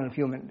a normal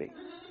human being.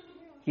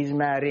 He's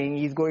marrying,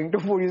 he's going to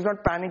food, he's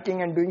not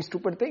panicking and doing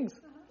stupid things.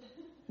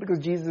 Because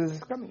Jesus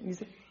is coming.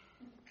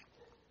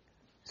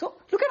 So,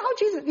 look at how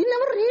Jesus, we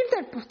never read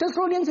that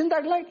Thessalonians in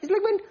that light. He's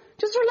like,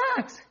 just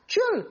relax,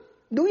 chill,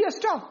 do your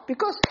stuff,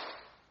 because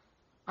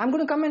I'm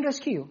going to come and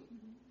rescue you.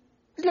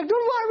 He's like,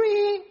 don't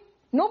worry,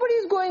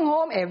 nobody's going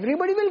home,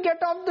 everybody will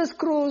get off this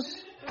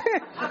cruise.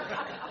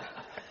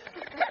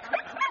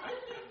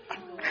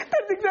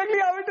 That's exactly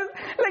how it is.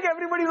 Like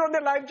everybody's on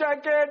their life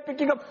jacket,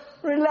 picking up,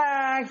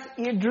 relax,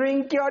 you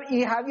drink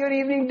you have your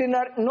evening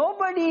dinner.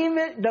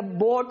 The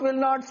boat will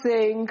not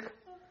sink.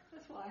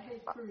 That's why I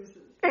hate cruises.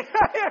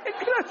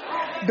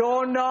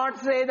 Do not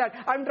say that.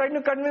 I'm trying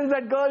to convince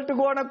that girl to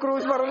go on a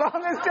cruise for a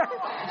longest time.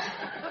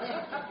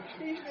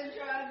 He's been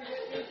trying to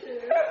get me to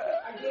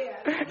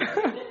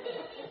again.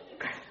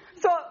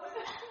 So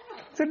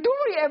don't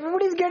worry,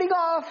 everybody's getting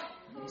off.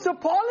 So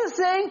Paul is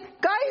saying,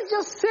 guys,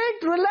 just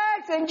sit,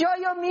 relax, enjoy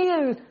your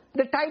meal.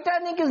 The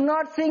Titanic is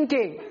not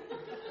sinking.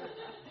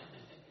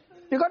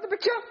 You got the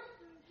picture?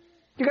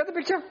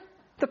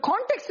 The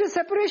context is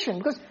separation,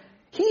 because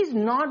he is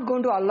not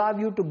going to allow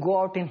you to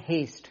go out in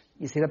haste.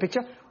 You see the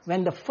picture?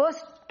 When the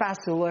first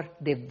Passover,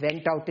 they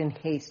went out in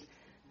haste.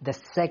 The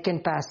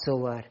second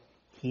Passover,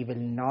 he will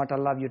not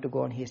allow you to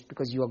go in haste,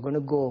 because you are going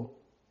to go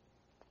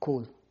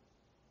cool.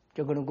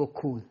 You're going to go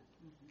cool.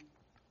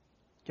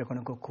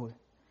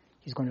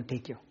 He's going to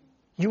take you.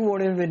 You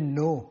won't even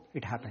know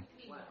it happened.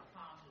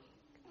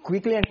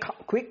 Quickly and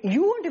quick.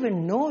 You won't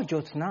even know,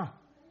 Jyotsna.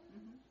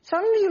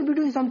 Suddenly you'll be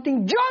doing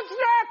something.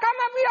 Jyotsna, come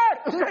up here!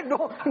 It's like, no,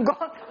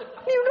 God.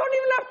 You don't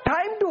even have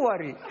time to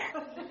worry.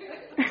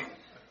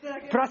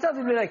 Prasad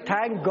will be like,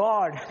 thank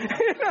God.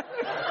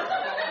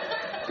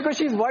 Because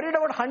she's worried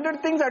about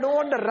 100 things. I don't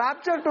want the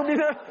rapture to be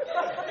there.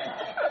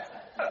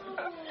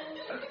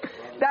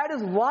 That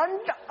is one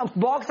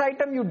box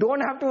item you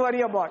don't have to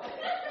worry about.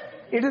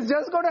 It is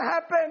just going to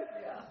happen.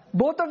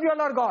 Both of you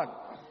all are gone.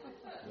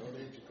 No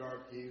need to car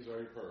keys or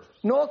your purse.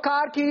 No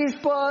car keys,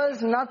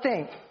 purse,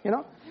 nothing.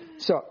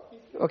 So,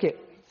 okay.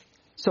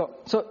 So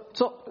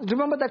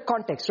remember that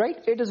context, right?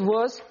 It is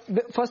 1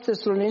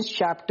 Thessalonians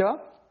chapter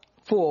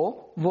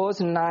 4, verse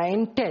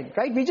 9, 10.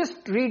 Right? We just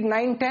read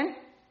 9, 10.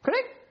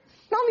 Correct?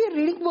 Now we are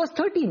reading verse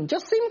 13.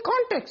 Just same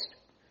context.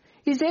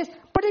 He says,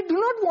 but I do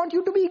not want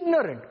you to be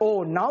ignorant.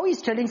 Oh, now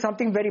he's telling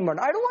something very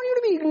important. I don't want you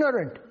to be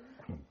ignorant.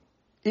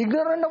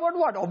 Ignorant about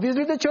what?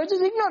 Obviously the church is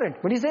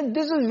ignorant. But he said,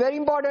 this is very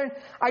important.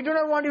 I do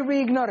not want you to be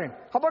ignorant.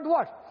 How about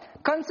what?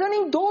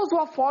 Concerning those who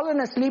have fallen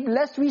asleep,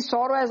 lest we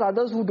sorrow as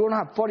others who don't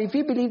have. For if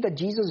we believe that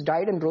Jesus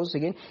died and rose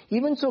again,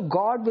 even so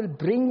God will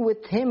bring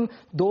with him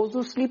those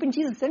who sleep in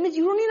Jesus. That means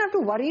you don't even have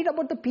to worry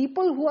about the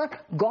people who are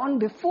gone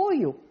before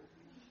you.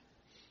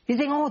 He's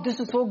saying, oh, this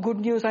is so good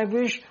news. I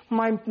wish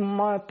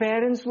my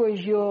parents were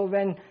here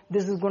when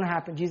this is going to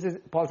happen.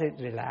 Paul said,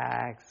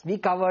 relax. We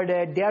covered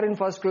it. They are in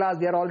first class.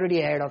 They are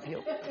already ahead of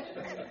you.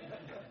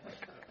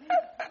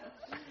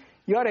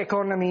 Your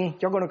economy,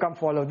 you're going to come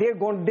follow. They'll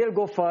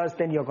go first,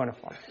 then you're going to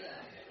follow.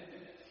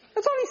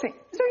 That's all he's saying.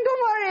 He's saying,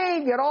 don't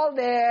worry. We're all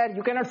there.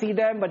 You cannot see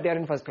them, but they're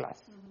in first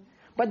class.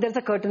 But there's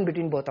a curtain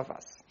between both of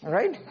us. All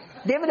right?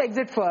 They will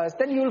exit first,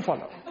 then you will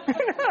follow.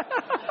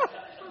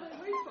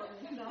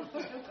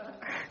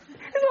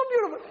 It's so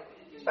beautiful.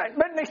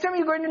 But next time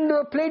you go into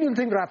a plane, you'll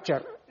think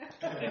rapture.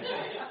 That's how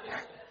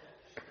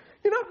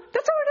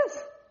it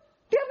is.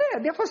 They're there.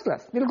 They're first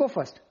class. They'll go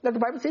first. That the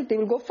Bible says they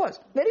will go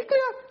first. Very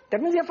clear.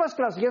 That means they're first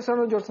class. Yes or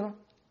no, Jyotsna?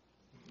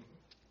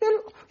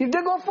 If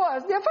they go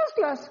first, they're first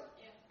class.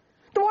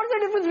 So what's the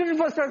difference between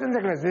first class and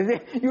second class?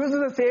 They use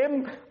the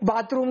same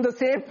bathroom, the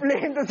same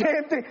plane, the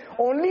same thing.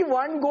 Only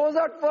one goes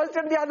out first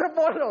and the other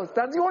follows.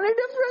 That's the only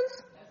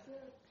difference.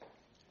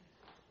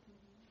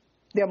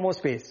 They have more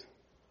space.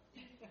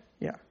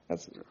 Yeah,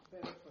 that's true.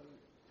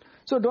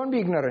 So don't be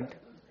ignorant.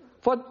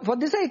 For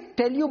this I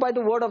tell you by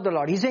the word of the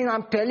Lord. He's saying,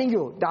 I'm telling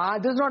you.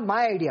 This is not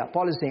my idea.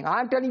 Paul is saying,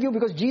 I'm telling you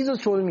because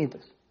Jesus told me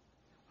this.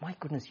 My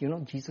goodness,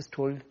 Jesus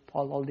told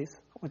Paul all this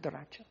about the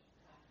rapture.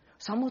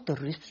 Some of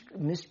the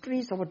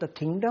mysteries about the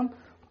kingdom,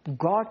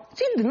 God.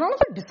 See, none of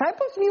the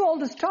disciples knew all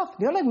this stuff.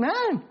 They're like,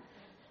 man,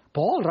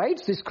 Paul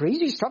writes this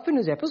crazy stuff in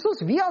his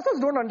epistles. We ourselves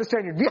don't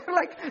understand it. We are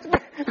like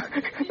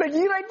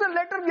he writes a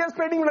letter, we are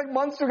spending like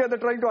months together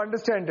trying to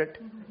understand it.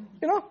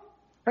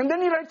 And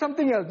then he writes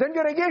something else. Then we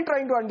are again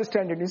trying to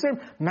understand it. He said,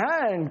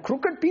 man,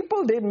 crooked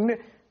people,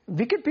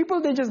 wicked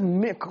people, they just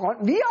make.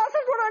 We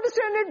ourselves don't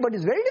understand it, but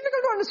it's very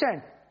difficult to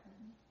understand.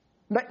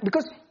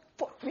 Because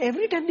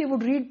every time they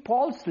would read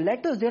Paul's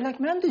letters, they're like,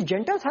 man, these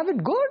Gentiles have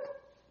it good.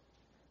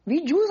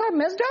 We Jews are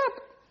messed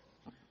up.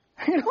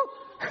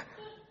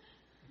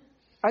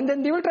 And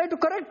then they will try to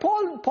correct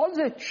Paul. Paul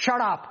says,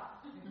 shut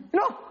up.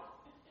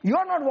 You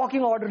are not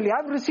walking orderly.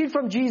 I've received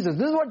from Jesus.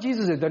 This is what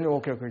Jesus said. Then,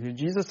 okay.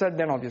 Jesus said,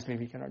 then obviously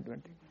we cannot do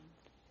anything.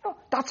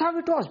 That's how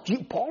it was.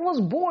 Paul was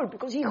bold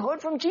because he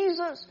heard from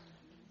Jesus.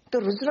 The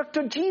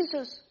resurrected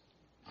Jesus.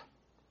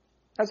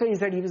 That's why he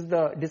said he was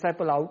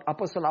the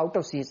apostle out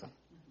of season.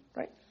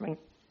 Right? I mean,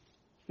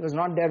 he was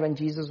not there when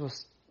Jesus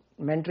was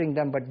mentoring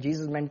them, but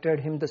Jesus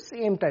mentored him the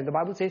same time. The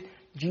Bible says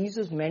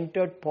Jesus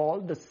mentored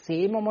Paul the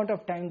same amount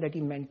of time that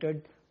he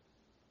mentored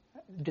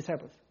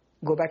disciples.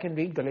 Go back and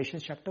read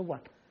Galatians chapter 1.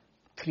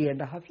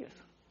 3.5 years.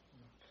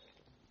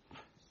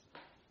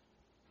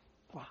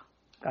 Wow.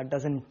 God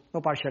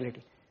no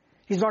partiality.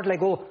 He's not like,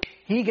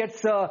 he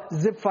gets a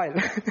zip file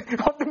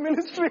of the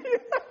ministry.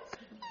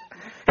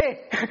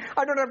 Hey,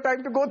 I don't have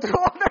time to go through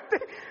all that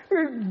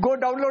thing. Go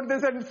download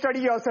this and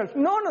study yourself.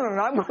 No.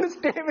 I'm going to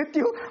stay with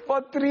you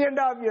for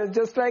 3.5 years,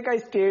 just like I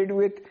stayed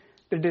with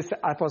the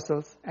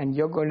apostles. And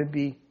you're going to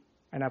be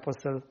an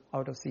apostle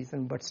out of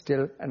season, but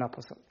still an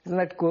apostle. Isn't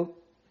that cool?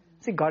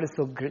 See, God is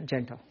so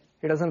gentle.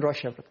 He doesn't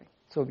rush everything.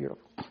 So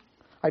beautiful.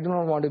 I do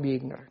not want to be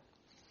ignorant.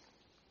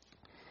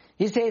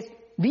 He says,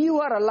 we who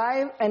are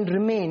alive and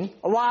remain.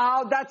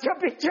 Wow, that's your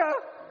picture.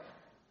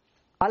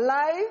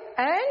 Alive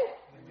and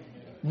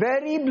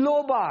very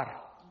low bar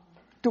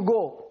to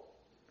go.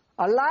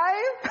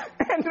 Alive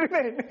and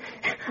remaining.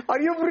 Are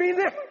you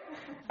breathing?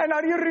 And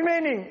are you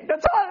remaining?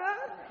 That's all.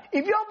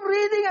 If you're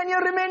breathing and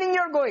you're remaining,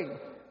 you're going.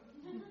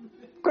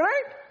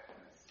 Correct?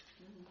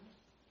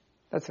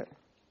 That's it.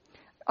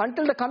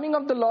 Until the coming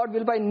of the Lord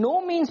will by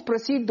no means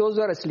precede those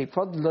who are asleep.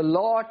 For the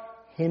Lord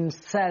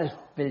himself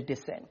will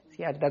descend.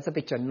 Yeah, that's a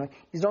picture. No,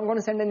 he's not going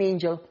to send an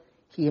angel.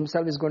 He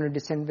himself is going to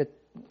descend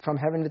from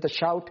heaven with a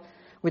shout,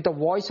 with the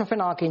voice of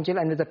an archangel,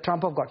 and with the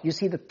trump of God. You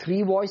see the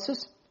three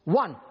voices?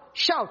 1,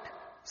 shout.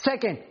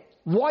 2,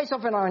 voice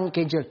of an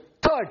archangel.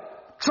 3,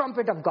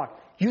 trumpet of God.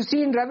 You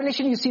see in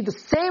Revelation, you see the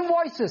same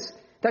voices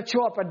that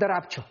show up at the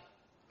rapture.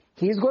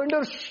 He is going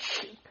to,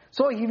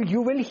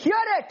 you will hear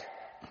it.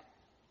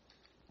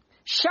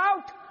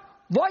 Shout,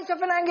 voice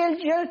of an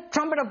archangel,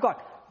 trumpet of God.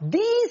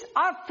 These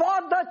are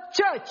for the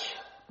church,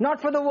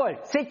 not for the world.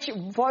 Say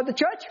for the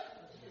church?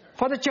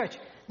 For the church.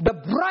 The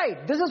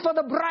bride. This is for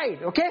the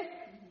bride, okay?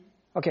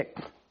 Okay.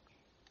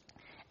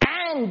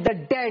 And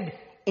the dead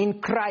in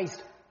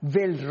Christ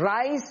will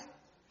rise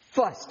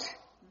first.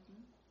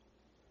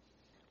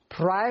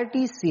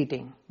 Priority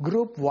seating,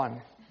 group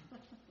 1.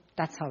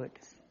 That's how it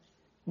is.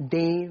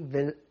 They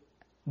will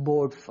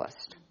board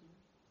first.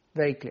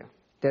 Very clear.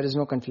 There is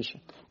no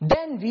confusion.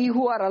 Then we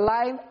who are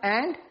alive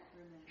and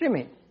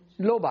remain.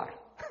 Low bar.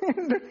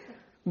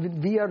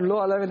 We are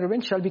low, alive and remain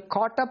shall be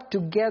caught up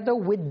together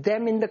with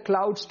them in the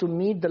clouds to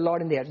meet the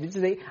Lord in the air.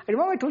 I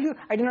remember I told you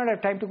I did not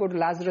have time to go to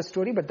Lazarus'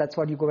 story, but that's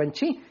what you go and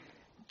see.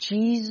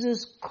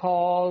 Jesus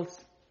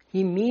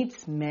he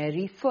meets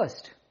Mary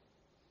first.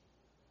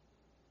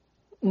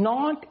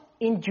 Not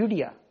in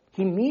Judea.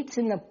 He meets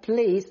in a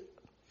place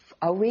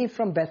away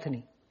from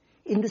Bethany.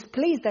 In this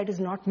place that is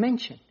not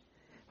mentioned.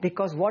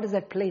 Because what is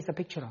that place a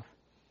picture of?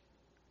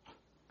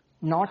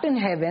 Not in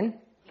heaven,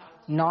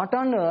 not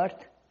on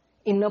earth,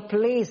 in a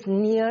place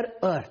near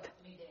earth.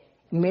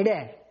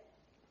 Midair.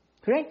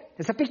 Correct?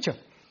 It's a picture.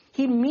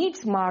 He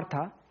meets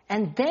Martha,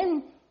 and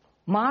then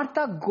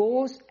Martha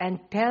goes and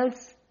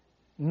tells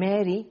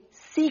Mary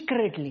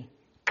secretly,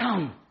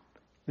 come.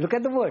 Look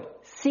at the word,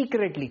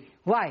 secretly.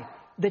 Why?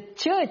 The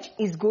church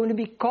is going to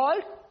be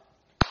called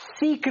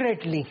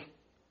secretly.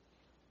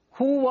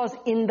 Who was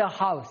in the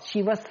house?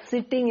 She was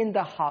sitting in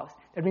the house.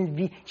 That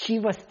means she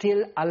was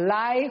still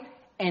alive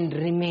and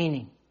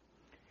remaining.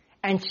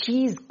 And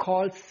she is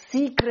called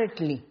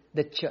secretly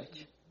the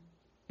church.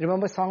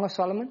 Remember Song of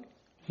Solomon?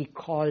 He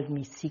called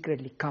me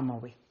secretly, come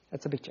away.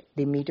 That's a picture.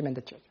 They meet him in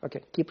the church.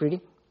 Okay, keep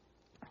reading.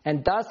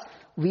 And thus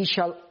we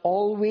shall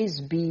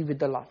always be with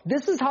the Lord.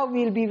 This is how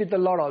we'll be with the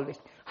Lord always.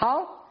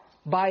 How?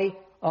 By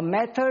a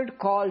method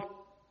called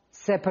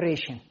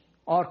separation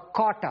or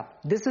caught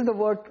up. This is the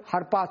word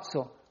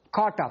harpazo,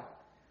 caught up.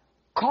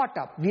 Caught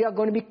up. We are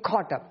going to be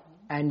caught up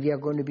and we are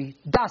going to be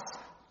thus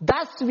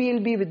we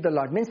will be with the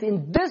Lord. Means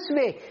in this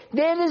way,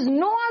 there is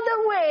no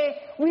other way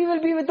we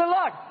will be with the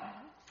Lord.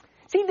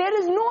 See, there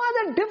is no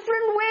other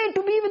different way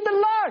to be with the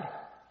Lord.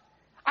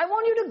 I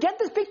want you to get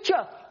this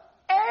picture.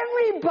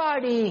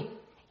 Everybody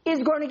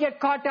is going to get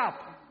caught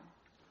up.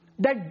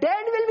 The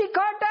dead will be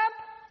caught up.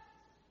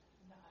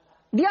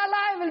 The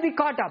alive will be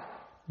caught up.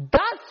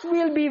 Thus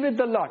we'll be with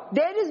the Lord.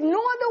 There is no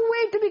other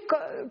way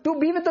to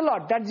be with the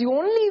Lord. That's the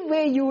only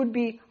way you would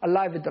be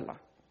alive with the Lord.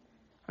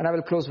 And I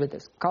will close with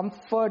this.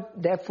 Comfort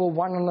therefore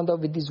one another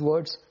with these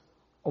words.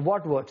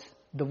 What words?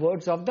 The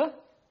words of the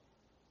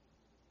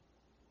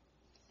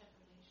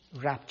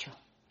rapture.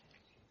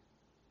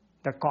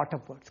 The caught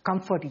up words.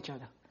 Comfort each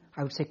other.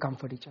 I would say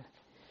comfort each other.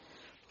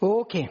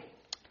 Okay.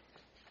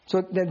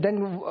 So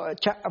then 1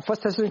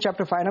 Thessalonians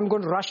chapter 5, and I'm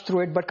going to rush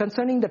through it, but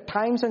concerning the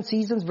times and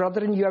seasons,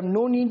 brethren, you have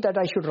no need that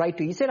I should write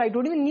to you. He said, I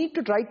don't even need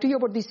to write to you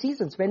about these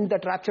seasons, when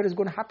that rapture is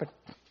going to happen.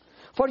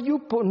 For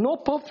you know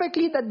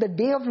perfectly that the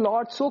day of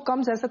Lord so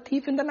comes as a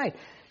thief in the night.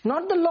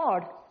 Not the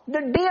Lord, the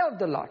day of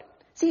the Lord.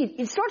 See,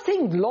 it's not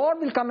saying Lord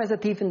will come as a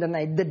thief in the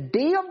night. The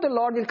day of the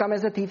Lord will come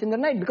as a thief in the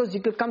night, because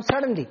it will come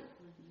suddenly.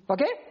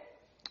 Okay?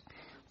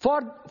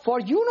 For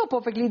you know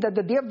perfectly that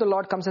the day of the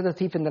Lord comes as a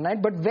thief in the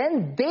night, but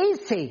when they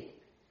say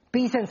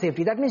peace and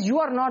safety, that means you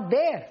are not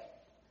there.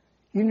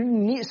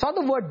 You saw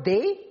the word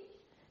they?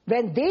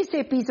 When they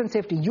say peace and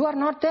safety, you are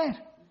not there.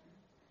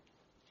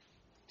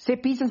 Say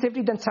peace and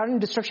safety, then sudden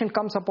destruction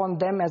comes upon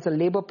them as the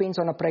labor pains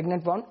on a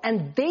pregnant one,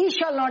 and they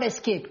shall not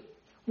escape.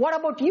 What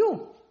about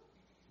you?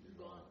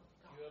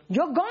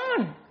 You're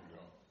gone.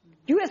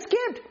 You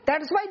escaped.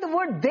 That is why the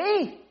word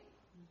they.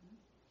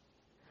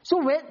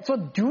 So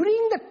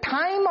during the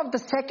time of the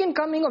second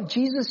coming of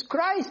Jesus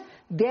Christ,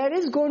 there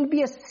is going to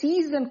be a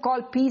season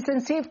called peace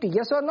and safety.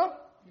 Yes or no?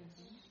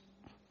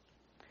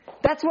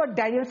 That's what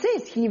Daniel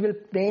says. He will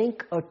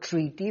make a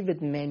treaty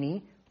with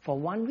many for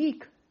 1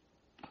 week.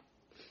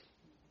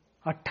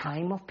 A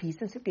time of peace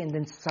and safety. And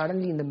then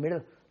suddenly in the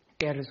middle,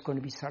 there is going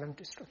to be sudden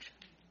destruction.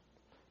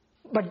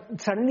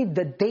 But suddenly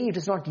the day it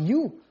is not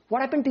you.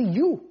 What happened to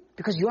you?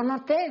 Because you are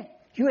not there.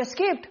 You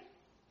escaped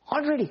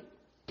already.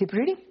 Keep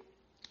reading.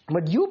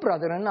 But you,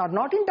 brethren, are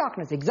not in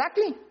darkness.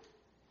 Exactly.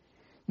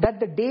 That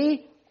the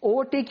day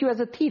overtake you as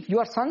a thief. You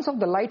are sons of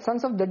the light,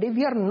 sons of the day.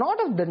 We are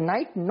not of the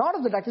night, not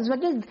of the darkness.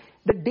 But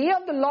the day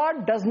of the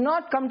Lord does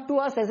not come to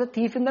us as a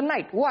thief in the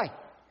night. Why?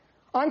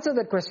 Answer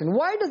that question.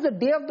 Why does the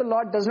day of the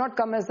Lord does not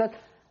come as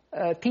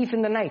a thief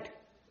in the night?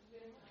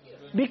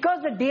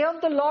 Because the day of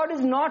the Lord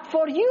is not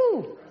for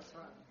you.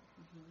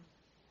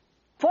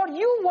 For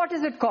you, what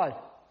is it called?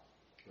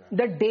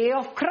 The day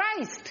of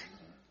Christ.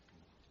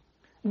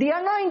 The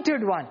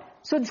anointed one.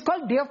 So it's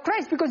called day of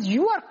Christ because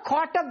you are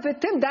caught up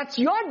with Him. That's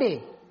your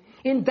day.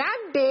 In that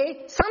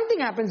day, something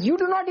happens. You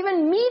do not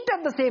even meet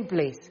at the same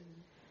place.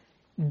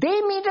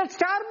 They meet at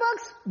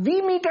Starbucks,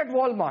 we meet at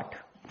Walmart.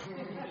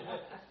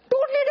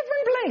 Totally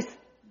different place.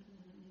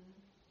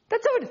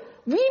 That's how it is.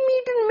 We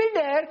meet in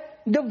midair,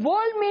 the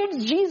world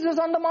meets Jesus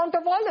on the Mount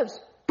of Olives.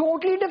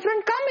 Totally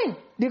different coming.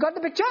 You got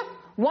the picture?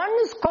 One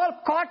is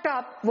called caught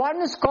up,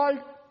 one is called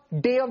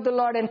day of the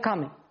Lord and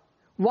coming.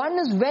 One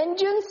is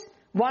vengeance,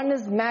 one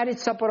is marriage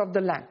supper of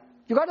the Lamb.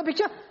 You got the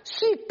picture?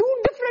 See,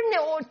 two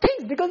different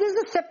things because there's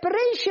a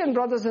separation,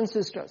 brothers and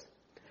sisters.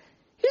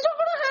 He's not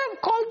going to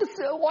have called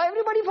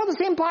everybody for the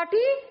same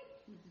party.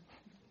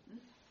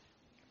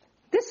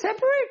 They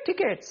separate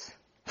tickets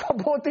for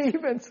both the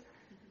events.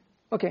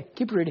 Okay,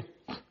 keep reading.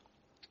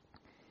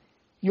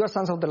 You are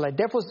sons of the light.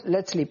 Therefore,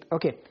 let's sleep.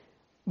 Okay.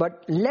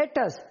 But let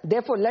us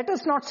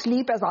not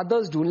sleep as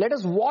others do. Let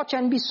us watch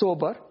and be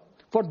sober.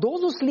 For those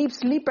who sleep,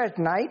 sleep at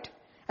night.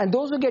 And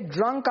those who get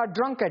drunk are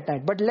drunk at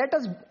night. But let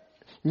us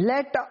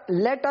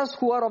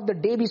who are of the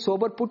day be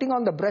sober, putting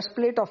on the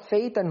breastplate of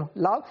faith and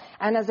love.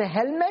 And as a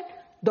helmet,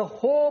 the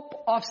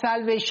hope of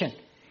salvation.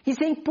 He's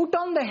saying put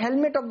on the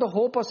helmet of the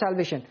hope of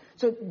salvation.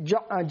 So,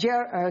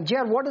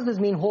 J.R., what does this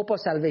mean, hope of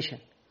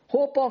salvation?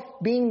 Hope of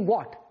being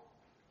what?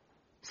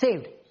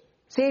 Saved.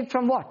 Saved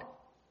from what?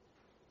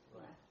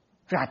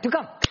 Wrath to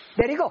come.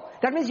 There you go.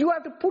 That means you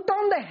have to put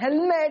on the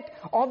helmet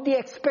of the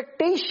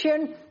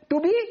expectation to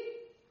be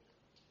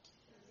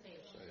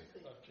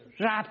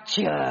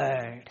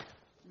raptured.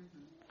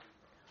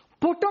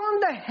 Put on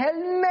the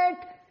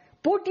helmet.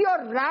 Put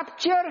your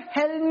rapture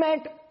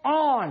helmet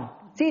on.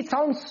 See, it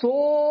sounds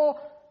so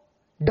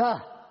duh.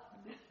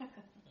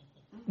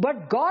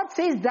 But God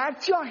says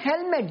that's your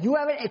helmet. You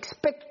have an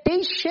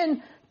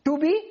expectation to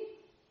be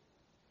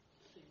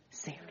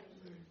saved.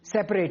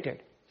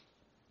 Separated.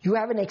 You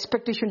have an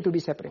expectation to be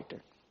separated.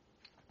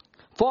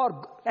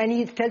 And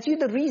He tells you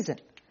the reason.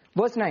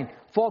 Verse 9.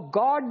 For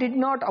God did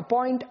not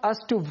appoint us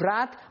to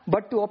wrath,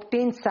 but to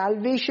obtain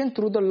salvation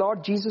through the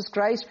Lord Jesus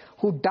Christ,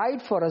 who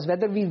died for us.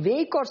 Whether we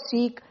wake or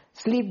sleep,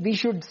 we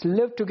should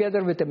live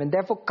together with Him. And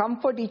therefore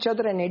comfort each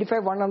other and edify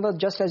one another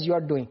just as you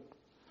are doing.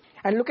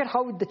 And look at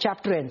how the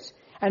chapter ends.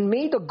 And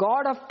may the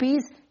God of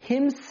peace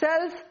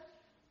Himself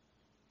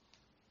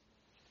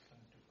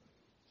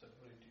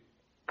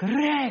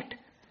Correct.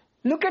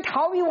 Look at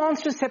how he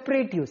wants to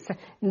separate you.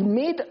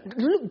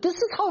 Look, this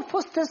is how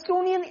 1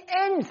 Thessalonians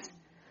ends.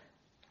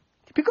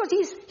 Because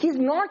he's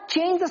not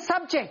changed the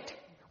subject.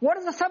 What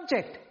is the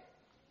subject?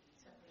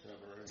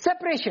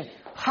 Separation.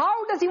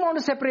 How does he want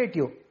to separate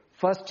you?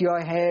 First your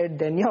head,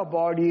 then your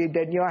body,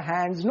 then your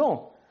hands.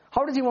 No.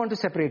 How does he want to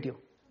separate you?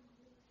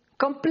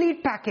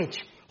 Complete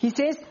package. He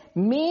says,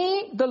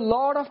 may the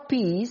Lord of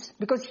peace,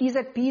 because he's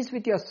at peace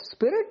with your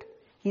spirit,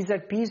 he's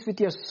at peace with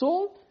your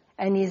soul,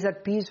 and he's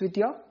at peace with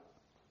your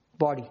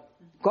body.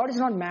 God is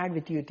not mad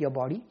with you, with your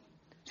body.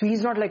 So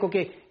he's not like,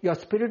 okay, your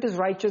spirit is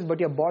righteous, but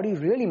your body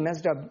really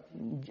messed up,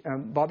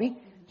 Bobby.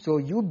 So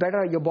your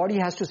body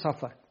has to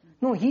suffer.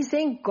 No, he's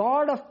saying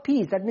God of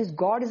peace. That means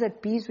God is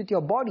at peace with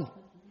your body.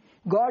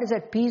 God is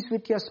at peace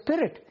with your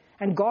spirit.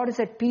 And God is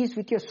at peace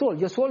with your soul.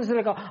 Your soul is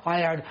like, I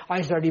had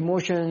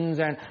emotions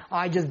and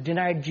I just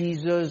denied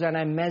Jesus and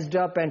I messed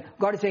up. And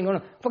God is saying, oh,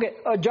 no, okay,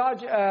 George,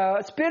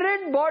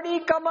 spirit, body,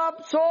 come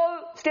up,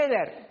 soul, stay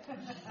there.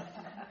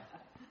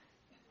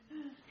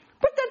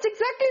 But that's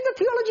exactly the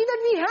theology that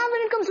we have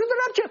when it comes to the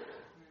rapture.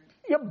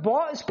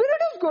 Your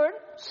spirit is good,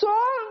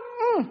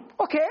 soul,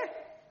 okay.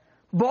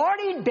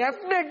 Body,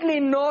 definitely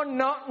no.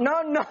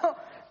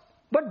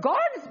 But Paul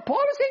is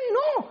saying,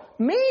 no,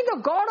 may the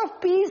God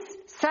of peace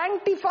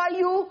sanctify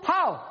you,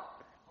 how?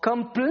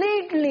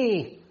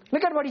 Completely.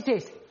 Look at what he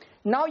says.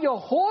 Now your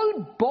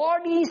whole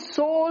body,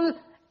 soul,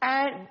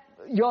 and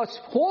your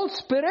whole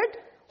spirit,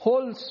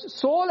 whole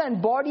soul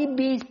and body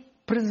be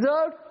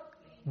preserved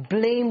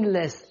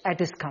blameless at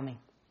his coming.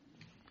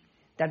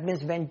 That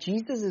means when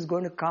Jesus is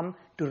going to come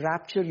to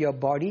rapture your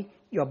body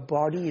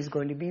is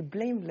going to be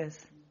blameless.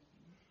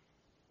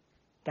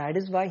 That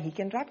is why he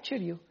can rapture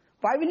you.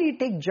 Why will he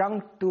take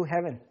junk to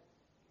heaven?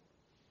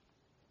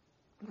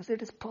 Because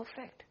it is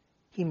perfect.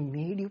 He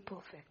made you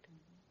perfect.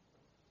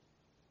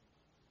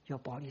 Your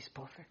body is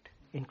perfect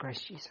in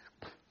Christ Jesus.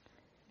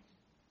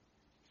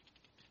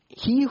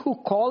 He who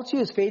calls you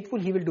is faithful,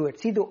 he will do it.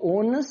 See, the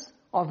onus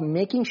of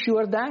making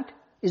sure that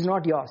is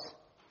not yours.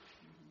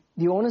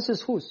 The onus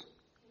is whose?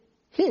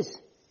 His.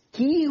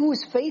 He who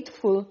is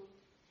faithful.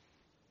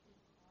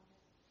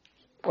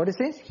 What it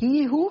says?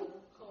 He who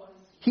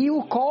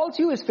calls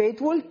you is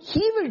faithful.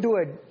 He will do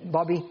it,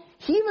 Bobby.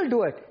 He will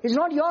do it. It's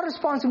not your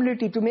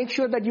responsibility to make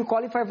sure that you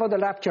qualify for the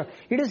rapture.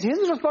 It is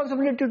his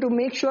responsibility to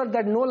make sure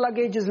that no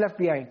luggage is left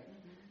behind.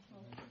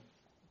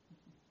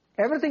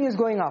 Everything is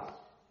going up.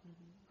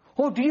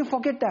 Oh, did you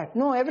forget that?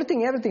 No,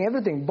 everything.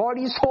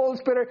 Body, soul,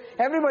 spirit,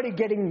 everybody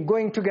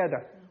going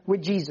together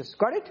with Jesus.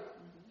 Got it?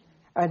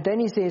 And then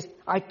he says,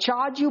 I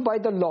charge you by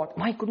the Lord.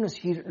 My goodness,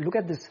 look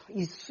at this.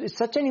 It's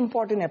such an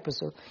important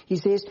epistle. He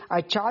says,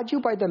 I charge you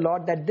by the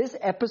Lord that this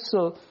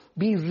epistle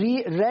be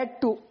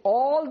read to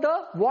all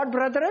the, what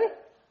brethren?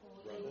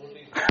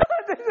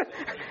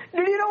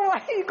 Did you know why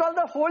he called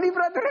the holy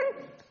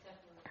brethren?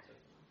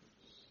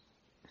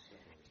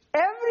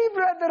 Every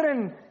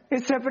brethren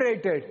is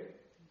separated.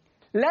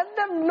 Let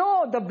them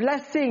know the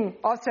blessing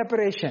of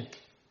separation.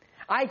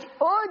 I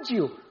urge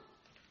you,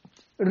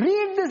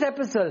 read this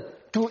epistle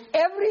to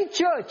every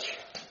church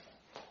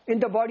in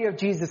the body of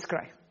Jesus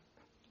Christ.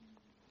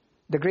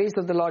 The grace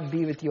of the Lord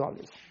be with you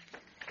always.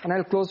 And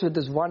I'll close with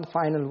this one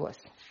final verse.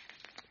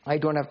 I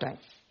don't have time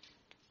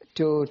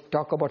to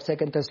talk about 2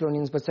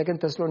 Thessalonians, but 2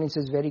 Thessalonians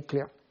is very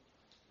clear.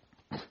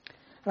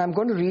 And I'm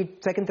going to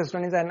read 2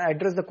 Thessalonians and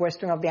address the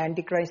question of the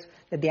Antichrist,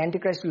 that the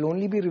Antichrist will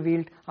only be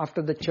revealed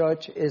after the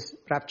church is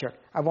raptured.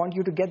 I want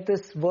you to get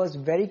this verse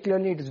very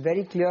clearly. It is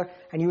very clear,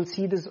 and you'll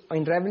see this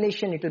in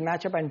Revelation. It will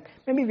match up, and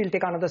maybe we'll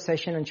take another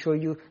session and show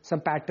you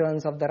some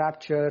patterns of the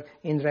rapture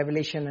in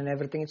Revelation and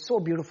everything. It's so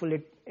beautiful.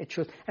 It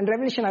shows. And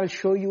Revelation, I will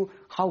show you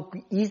how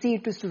easy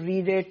it is to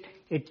read it.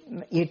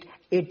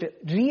 It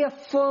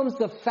reaffirms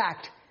the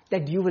fact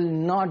that you will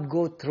not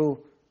go through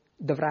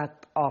the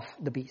wrath of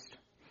the beast.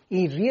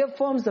 He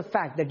reaffirms the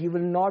fact that you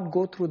will not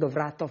go through the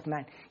wrath of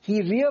man.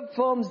 He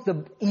reaffirms.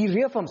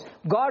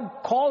 God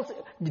calls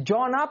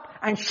John up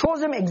and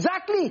shows him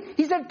exactly.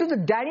 He said to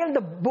Daniel, the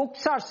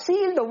books are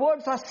sealed, the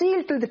words are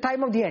sealed till the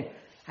time of the end.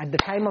 At the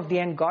time of the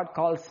end,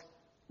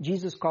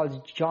 Jesus calls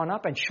John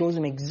up and shows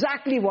him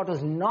exactly what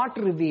was not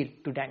revealed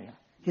to Daniel.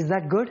 Is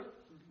that good?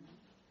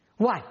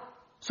 Why?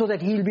 So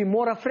that he will be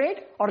more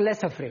afraid or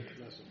less afraid?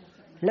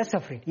 Less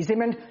afraid. He said,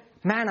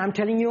 man, I'm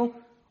telling you,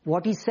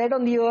 what he said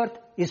on the earth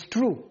is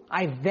true.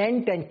 I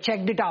went and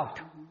checked it out.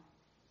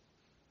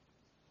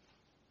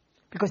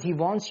 Because he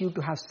wants you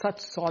to have such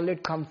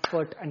solid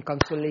comfort and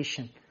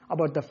consolation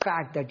about the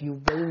fact that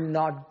you will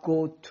not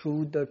go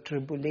through the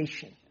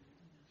tribulation.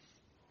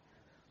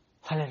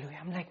 Hallelujah.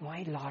 I'm like,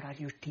 why, Lord, are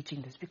you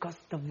teaching this? Because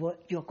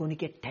you're going to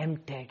get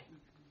tempted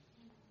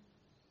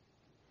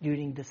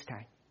during this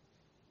time.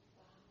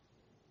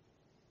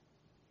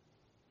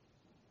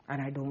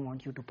 And I don't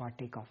want you to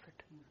partake of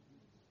it.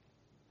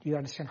 Do you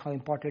understand how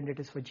important it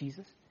is for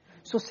Jesus?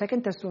 So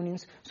 2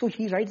 Thessalonians, so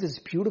he writes this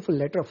beautiful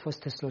letter of 1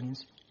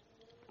 Thessalonians.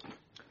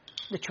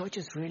 The church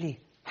is really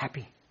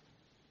happy.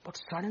 But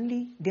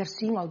suddenly they're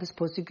seeing all this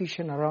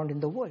persecution around in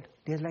the world.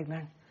 They're like,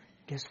 man,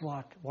 guess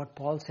what? What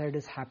Paul said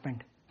has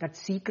happened. That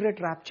secret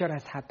rapture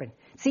has happened.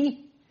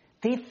 See,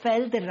 they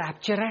felt the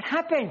rapture had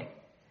happened.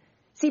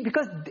 See,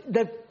 because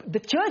the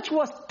church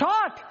was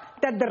taught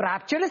that the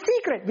rapture is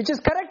secret, which is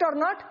correct or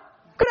not?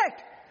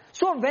 Correct.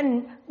 So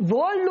when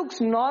world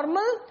looks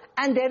normal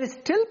and there is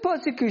still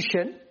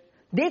persecution,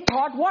 they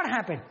thought what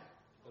happened?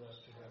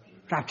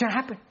 Rapture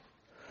happened.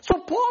 So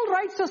Paul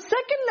writes a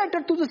second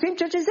letter to the same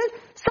church and says,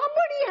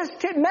 somebody is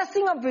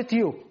messing up with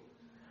you.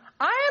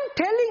 I am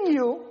telling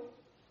you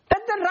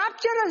that the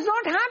rapture has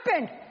not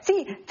happened.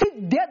 See,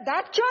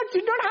 that church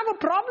did not have a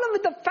problem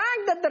with the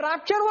fact that the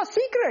rapture was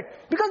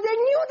secret. Because they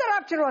knew the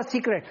rapture was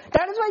secret.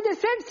 That is why they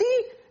said,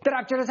 see, the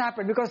rapture has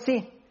happened. Because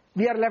see,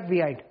 we are left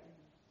behind.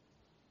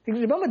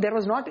 Remember, there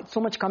was not so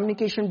much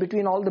communication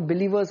between all the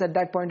believers at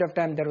that point of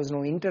time. There was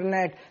no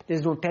internet.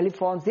 There's no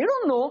telephones. They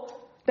don't know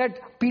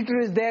that Peter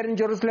is there in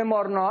Jerusalem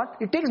or not.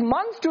 It takes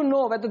months to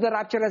know whether the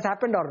rapture has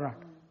happened or not.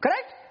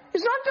 Correct?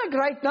 It's not like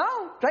right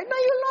now. Right now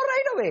you'll know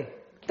right away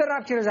the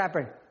rapture has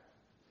happened.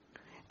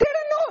 They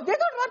don't know. They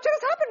thought rapture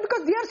has happened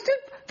because they are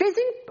still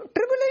facing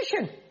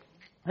tribulation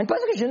and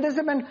persecution. They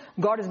say, man,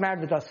 God is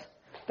mad with us.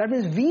 That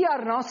means we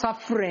are now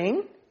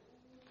suffering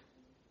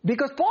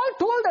because Paul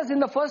told us in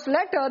the first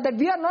letter that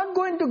we are not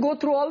going to go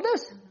through all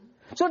this.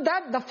 So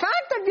that the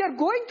fact that we are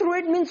going through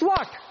it means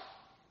what?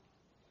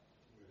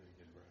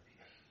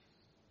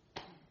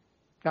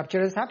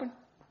 Rapture has happened.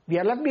 We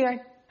are left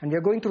behind and we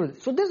are going through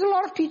this. So there's a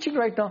lot of teaching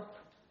right now.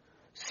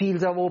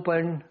 Seals are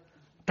opened.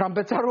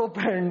 Trumpets are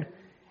opened.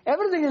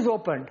 Everything is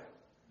opened.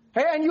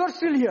 Hey, and you're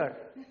still here.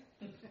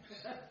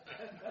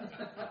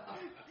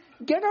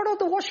 Get out of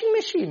the washing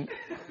machine.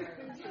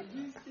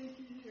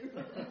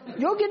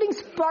 You're getting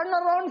spun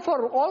around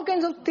for all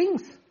kinds of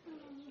things.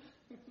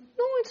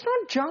 No, it's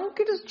not junk.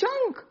 It is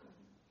junk.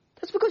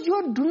 That's because you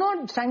are do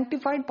not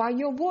sanctified by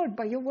your word,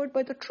 by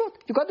the truth.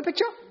 You got the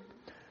picture?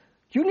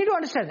 You need to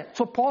understand that.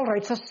 So Paul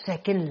writes a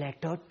second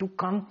letter to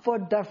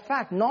comfort the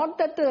fact, not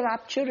that the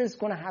rapture is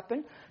going to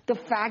happen, the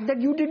fact that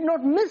you did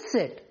not miss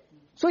it.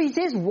 So he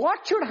says,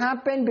 what should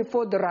happen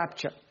before the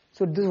rapture?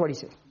 So this is what he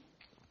says.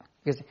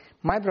 He says,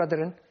 my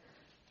brethren,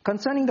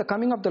 concerning the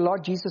coming of the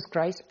Lord Jesus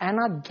Christ and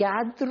our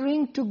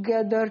gathering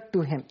together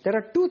to him. There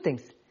are two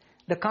things.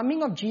 The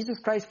coming of Jesus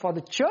Christ for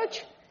the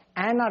church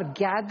and our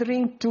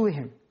gathering to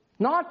him.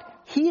 Not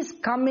he's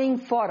coming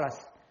for us.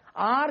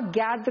 Our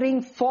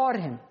gathering for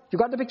him. You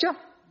got the picture?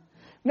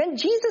 When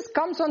Jesus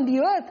comes on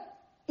the earth,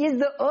 is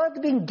the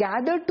earth being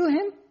gathered to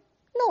him?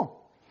 No.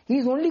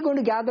 He's only going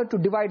to gather to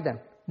divide them.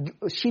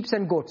 Sheep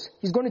and goats.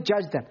 He's going to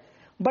judge them.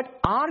 But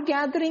our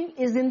gathering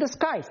is in the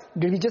skies.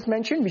 Did we just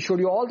mention? We showed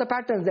you all the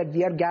patterns that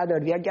we are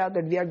gathered, we are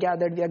gathered, we are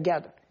gathered, we are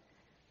gathered.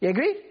 You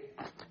agree?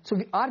 So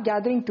we are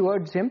gathering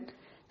towards him.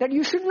 That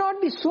you should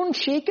not be soon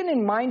shaken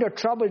in mind or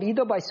troubled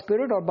either by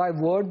spirit or by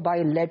word,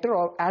 by letter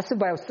or as if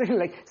by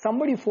like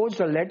somebody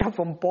forged a letter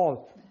from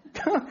Paul.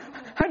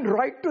 And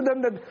write to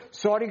them that,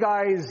 sorry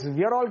guys,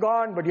 we are all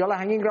gone, but y'all are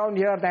hanging around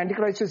here. The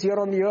Antichrist is here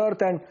on the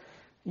earth and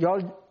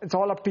it's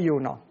all up to you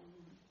now.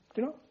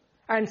 You know?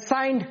 And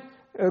signed,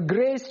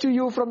 grace to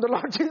you from the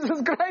Lord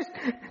Jesus Christ,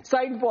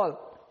 signed Paul.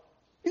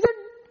 He said,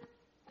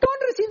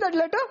 don't receive that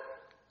letter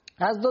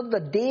as though the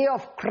day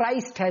of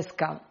Christ has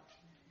come.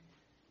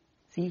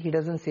 See, he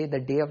doesn't say the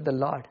day of the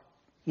Lord.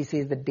 He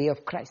says the day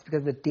of Christ,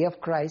 because the day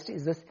of Christ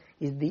is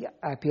the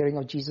appearing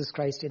of Jesus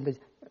Christ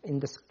in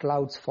the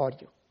clouds for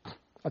you.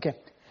 Okay.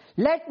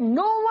 Let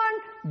no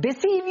one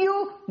deceive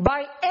you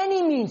by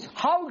any means.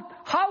 How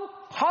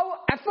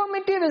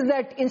affirmative is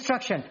that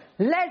instruction?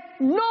 Let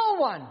no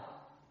one.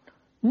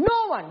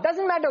 No one.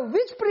 Doesn't matter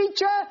which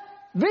preacher,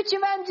 which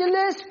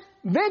evangelist,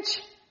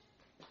 which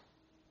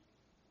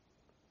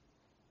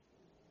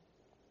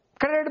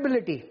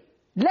credibility.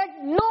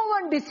 Let no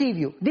one deceive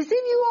you. Deceive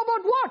you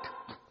about what?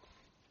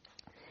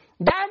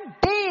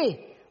 That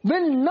day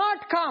will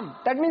not come.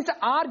 That means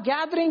our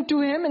gathering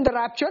to him in the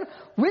rapture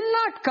will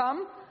not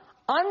come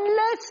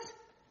unless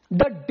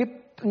that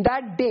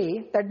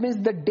day, that means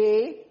the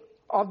day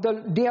of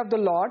the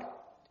Lord,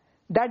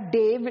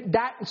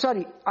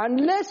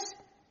 unless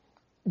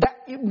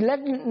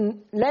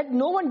let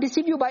no one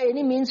deceive you by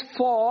any means,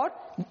 for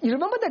you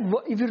remember that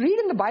if you read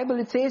in the Bible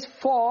it says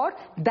for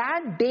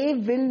that day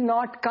will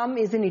not come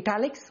is in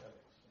italics.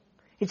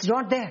 It's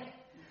not there.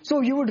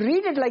 So you would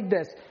read it like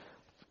this.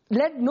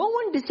 Let no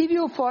one deceive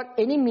you for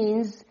any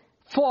means,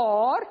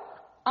 for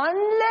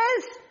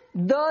unless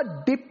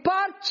the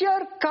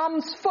departure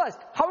comes first.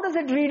 How does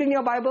it read in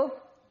your Bible?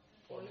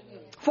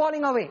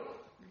 Falling away.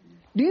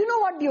 Do you know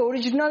what the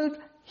original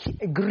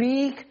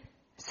Greek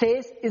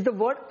says is the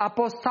word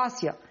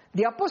apostasia?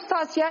 The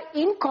apostasia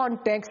in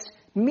context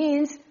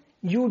means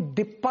you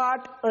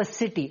depart a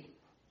city.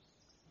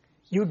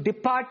 You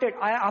departed.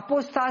 I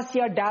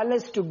apostasia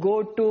Dallas to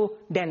go to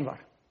Denver.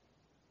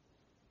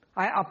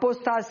 I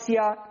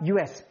apostasia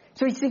US.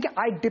 So he's thinking,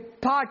 I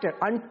departed.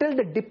 Until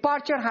the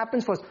departure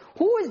happens first.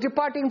 Who is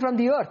departing from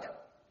the earth?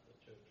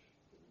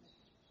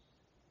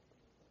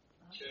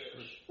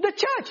 The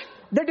church.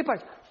 The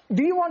departure.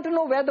 Do you want to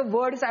know where the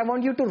word is? I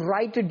want you to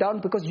write it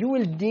down because you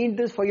will need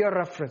this for your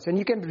reference. And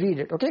you can read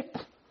it, okay?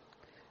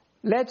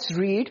 Let's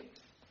read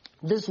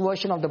This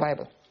version of the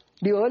Bible.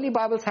 The early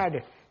Bibles had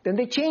it. Then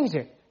they changed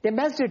it. They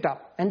messed it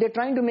up. And they're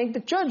trying to make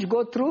the church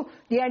go through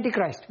the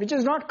Antichrist, which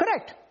is not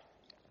correct.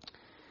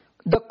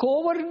 The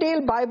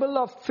Coverdale Bible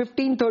of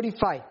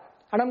 1535.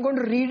 And I'm going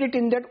to read it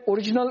in that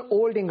original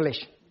Old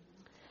English.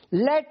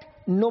 Let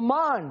no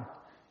man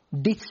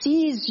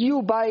deceive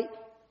you by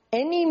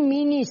any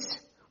means,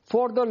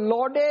 for the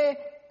Lord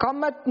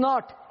cometh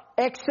not,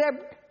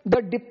 except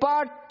the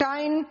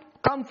departing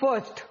come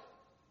first.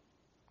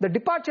 The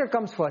departure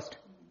comes first.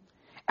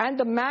 And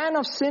the man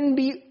of sin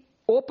be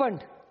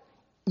opened,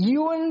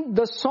 even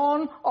the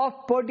son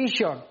of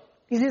perdition.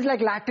 This is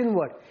like Latin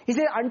word. He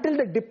says until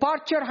the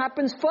departure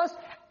happens first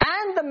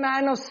and the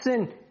man of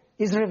sin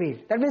is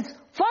revealed. That means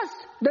first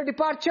the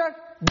departure,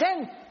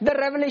 then the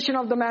revelation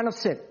of the man of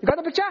sin. You got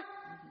the picture?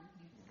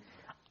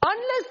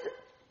 Unless,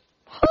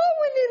 how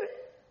will you,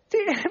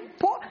 see,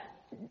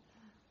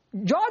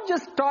 George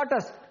just taught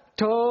us,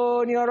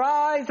 turn your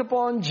eyes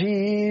upon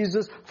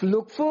Jesus,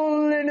 look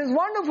full in His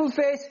wonderful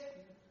face.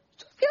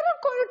 So we are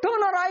not going to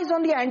turn our eyes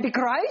on the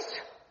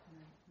Antichrist.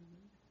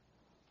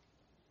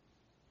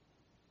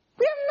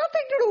 We have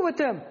nothing to do with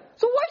Him.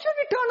 So why should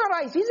we turn our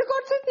eyes? He's a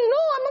God said,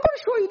 no, I'm not going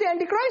to show you the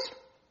Antichrist.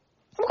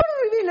 I'm going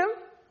to reveal Him.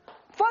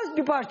 First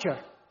departure.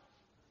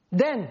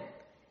 Then,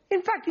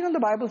 in fact, the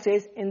Bible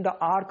says in the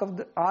ark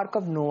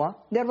of Noah,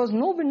 there was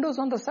no windows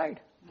on the side.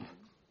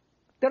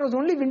 There was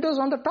only windows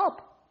on the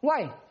top.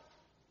 Why?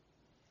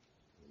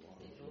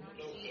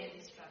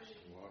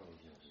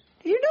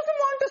 He doesn't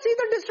want to see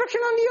the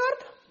destruction on the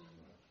earth.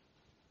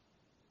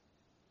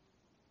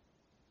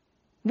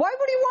 Why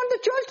would he want the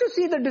church to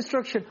see the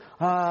destruction?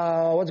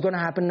 What's going to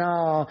happen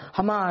now?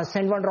 Hamas,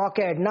 send one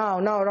rocket. Now,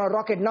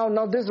 rocket.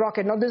 Now this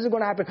rocket. Now this is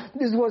going to happen.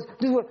 This was.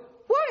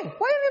 Why?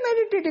 Why are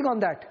we meditating on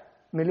that?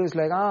 Milu is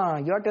like,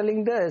 you're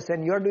telling this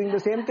and you're doing the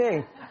same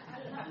thing.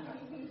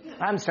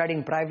 I'm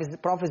studying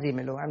prophecy,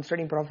 Milu. I'm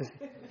studying prophecy.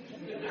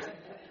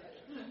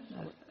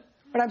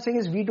 What I'm saying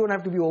is we don't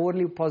have to be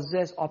overly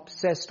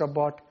obsessed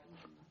about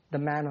the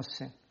man of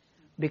sin.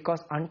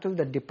 Because until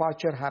the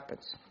departure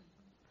happens.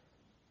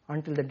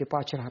 Until the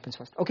departure happens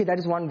first. Okay, that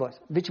is one verse.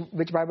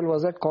 Which Bible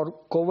was that?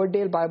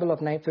 Coverdale Bible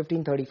of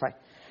 1535.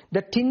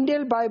 The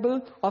Tyndale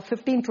Bible of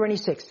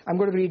 1526. I'm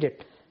going to read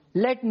it.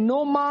 Let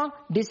no man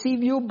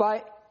deceive you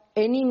by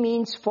any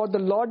means, for the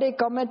Lord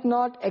cometh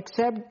not,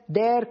 except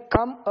there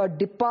come a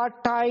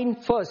departing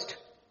first.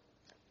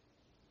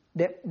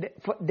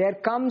 There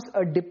comes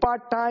a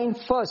departing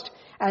first,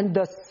 and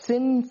the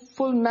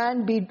sinful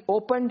man be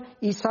opened,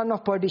 is son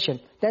of perdition.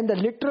 Then the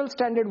literal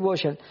standard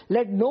version.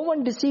 Let no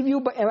one deceive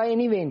you by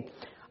any means.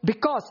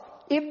 Because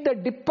if the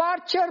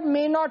departure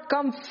may not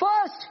come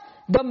first,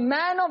 the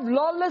man of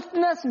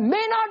lawlessness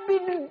may not be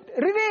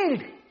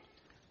revealed.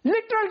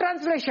 Literal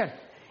translation.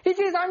 It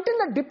says until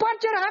the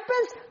departure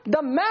happens,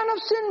 the man of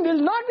sin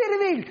will not be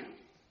revealed.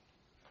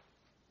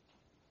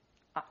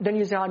 Then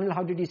you say, Anil,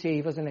 how did he say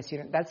he was an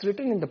Assyrian? That's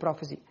written in the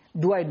prophecy.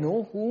 Do I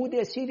know who the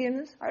Assyrian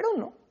is? I don't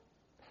know.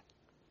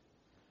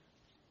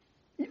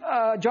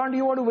 John, do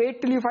you want to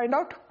wait till you find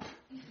out?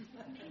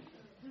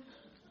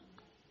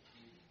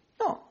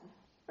 No.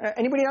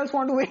 Anybody else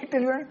want to wait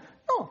till you find out?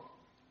 No.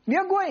 We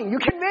are going. You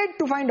can wait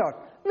to find out.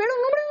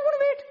 Nobody's going to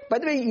wait. By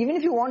the way, even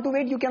if you want to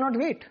wait, you cannot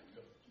wait.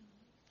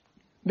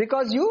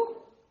 Because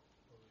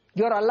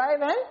you're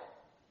alive and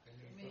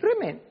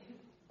remain.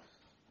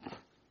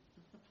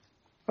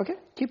 Okay,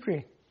 keep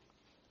reading.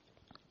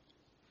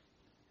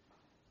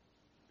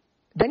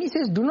 Then he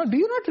says, do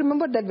you not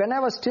remember that when I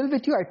was still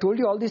with you, I told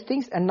you all these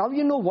things, and now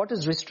you know what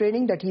is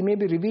restraining, that he may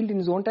be revealed in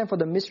his own time, for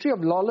the mystery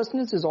of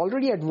lawlessness is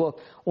already at work.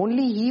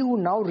 Only he who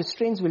now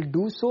restrains will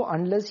do so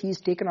unless he is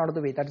taken out of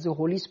the way. That is the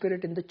Holy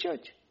Spirit in the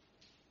church.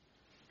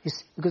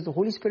 Because the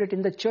Holy Spirit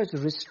in the church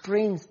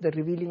restrains the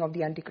revealing of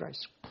the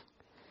Antichrist.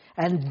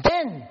 And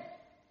then,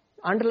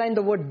 underline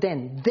the word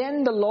then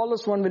the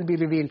lawless one will be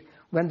revealed,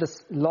 when the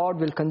Lord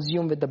will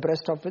consume with the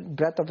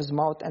breath of his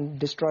mouth and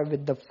destroy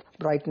with the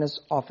brightness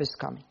of his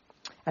coming.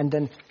 And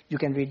then you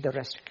can read the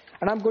rest.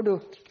 And I'm going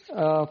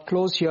to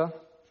close here.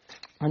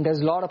 And there's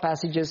a lot of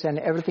passages and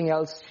everything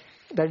else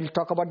that we'll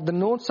talk about. The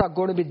notes are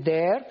going to be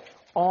there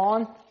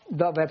on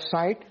the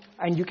website.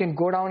 And you can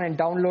go down and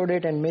download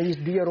it and maybe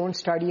do your own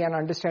study and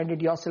understand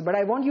it yourself. But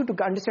I want you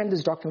to understand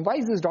this doctrine. Why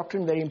is this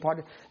doctrine very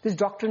important? This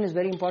doctrine is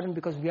very important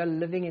because we are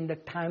living in the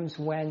times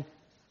when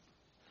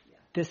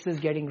this is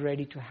getting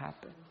ready to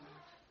happen.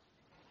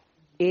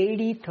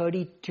 AD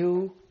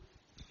 32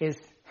 is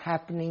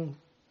happening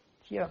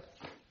here.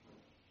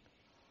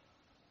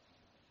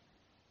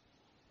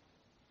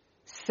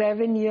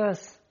 7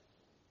 years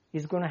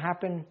is going to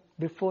happen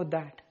before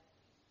that.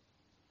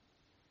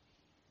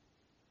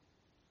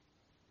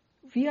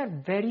 We are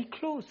very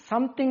close.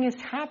 Something is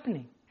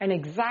happening. And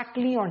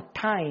exactly on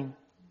time,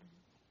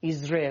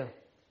 Israel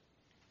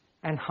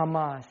and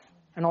Hamas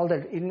and all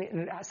that.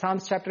 In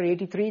Psalms chapter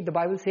 83, the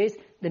Bible says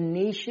the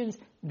nations,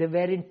 they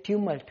were in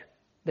tumult.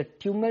 The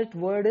tumult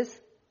word is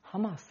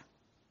Hamas.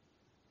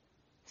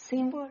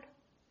 Same word.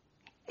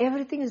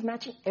 Everything is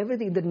matching.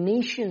 Everything. The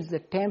nations, the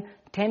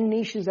 10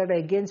 nations that are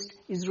against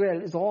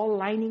Israel is all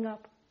lining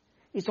up.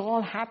 It's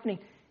all happening.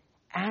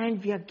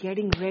 And we are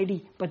getting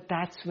ready. But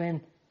that's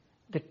when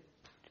the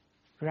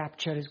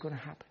rapture is going to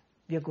happen.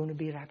 We are going to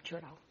be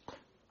raptured out.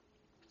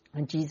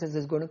 And Jesus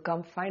is going to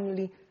come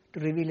finally to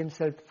reveal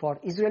himself for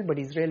Israel. But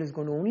Israel is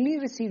going to only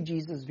receive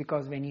Jesus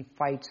because when he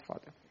fights for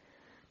them.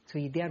 So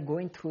they are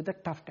going through the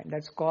tough time.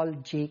 That's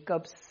called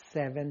Jacob's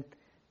 7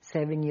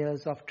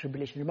 years of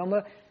tribulation.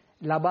 Remember,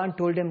 Laban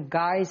told him,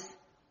 guys,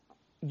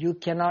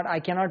 I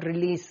cannot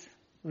release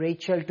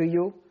Rachel to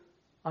you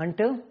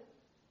until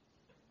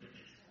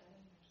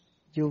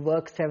you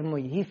work 7 more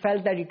years. He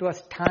felt that it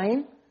was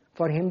time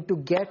for him to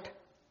get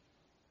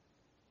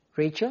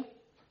Rachel.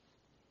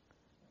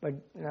 But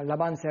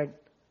Laban said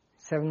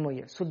 7 more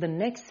years. So the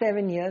next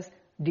 7 years,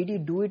 did he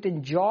do it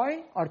in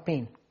joy or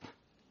pain?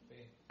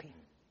 Pain.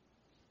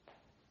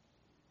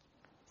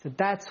 So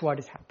that's what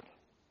is happening.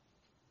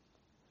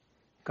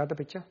 Got the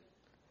picture?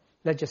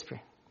 Let's just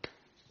pray.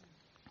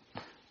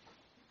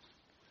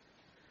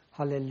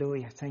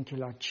 Hallelujah. Thank you,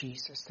 Lord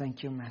Jesus.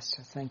 Thank you,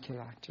 Master. Thank you,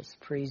 Lord. Just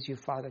praise you,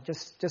 Father.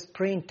 Just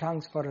pray in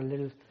tongues for a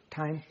little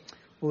time.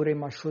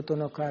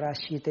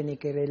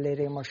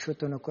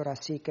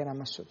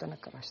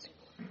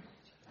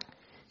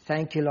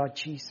 Thank you, Lord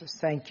Jesus.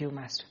 Thank you,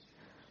 Master.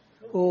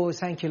 Oh,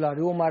 thank you, Lord.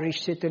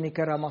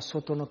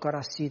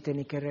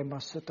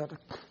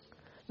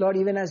 Lord,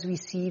 even as we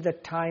see the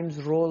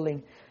times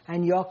rolling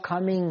and you're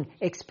coming,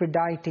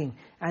 expediting,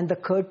 and the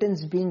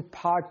curtains being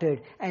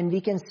parted, and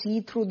we can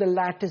see through the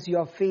lattice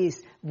your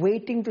face,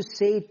 waiting to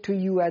say to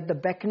you at the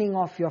beckoning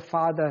of your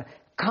Father,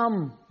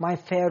 come, my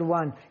fair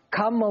one,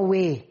 come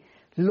away.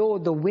 Lo,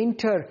 the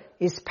winter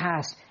is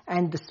past,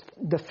 and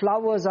the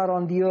flowers are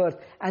on the earth,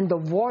 and the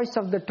voice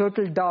of the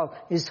turtle dove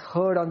is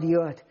heard on the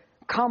earth.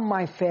 Come,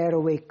 my fair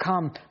away,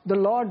 come. The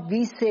Lord,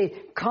 we say,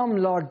 come,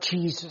 Lord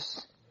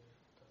Jesus.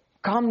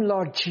 Come,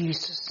 Lord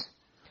Jesus.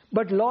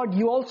 But Lord,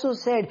 you also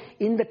said,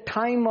 in the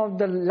time of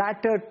the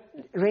latter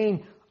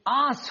rain,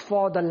 ask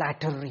for the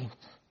latter rain.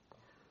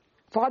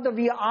 Father,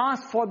 we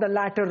ask for the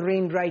latter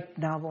rain right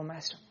now, oh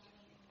Master.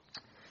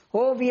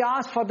 Oh, we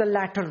ask for the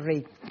latter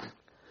rain.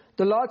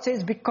 The Lord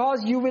says,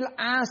 because you will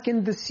ask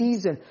in this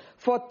season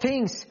for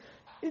things,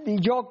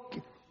 you're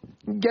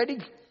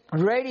getting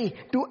ready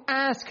to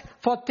ask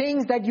for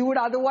things that you would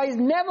otherwise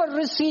never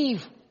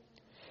receive.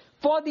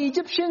 For the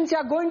Egyptians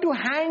are going to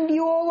hand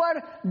you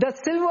over the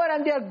silver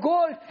and their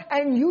gold,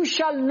 and you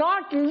shall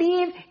not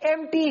leave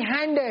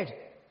empty-handed.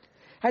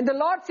 And the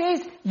Lord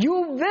says, you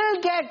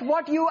will get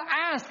what you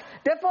ask.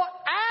 Therefore,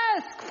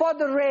 ask for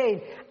the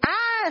rain.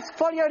 Ask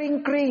for your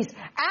increase.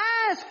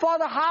 Ask for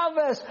the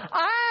harvest.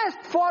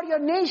 Ask for your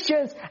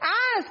nations.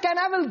 Ask and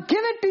I will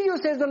give it to you,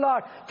 says the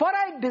Lord. For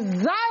I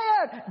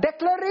desire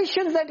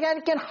declarations that I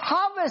can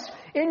harvest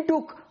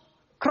into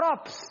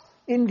crops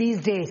in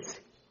these days.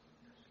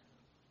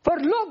 For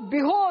look,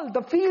 behold,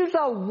 the fields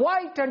are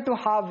white unto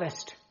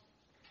harvest.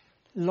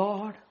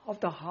 Lord of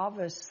the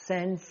harvest,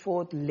 send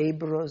forth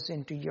laborers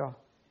into your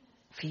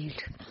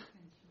field.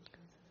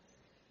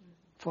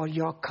 For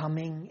your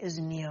coming is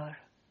near.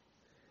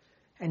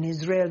 And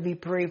Israel, we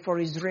pray for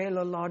Israel,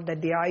 O Lord,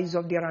 that the eyes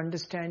of their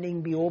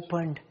understanding be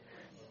opened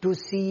to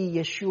see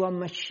Yeshua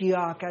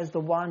Mashiach as the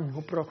one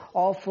who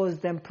offers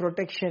them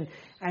protection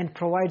and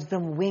provides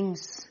them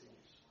wings.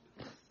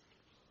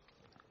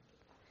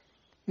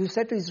 You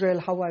said to Israel,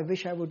 how I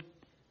wish I would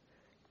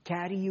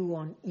carry you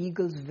on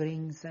eagle's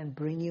wings and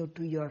bring you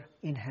to your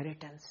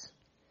inheritance.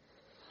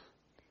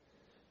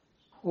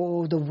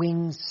 Oh, the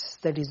wings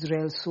that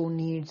Israel so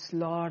needs.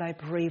 Lord, I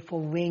pray for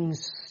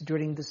wings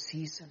during the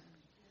season.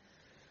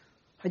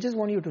 I just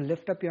want you to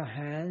lift up your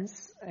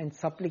hands and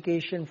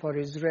supplication for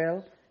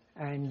Israel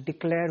and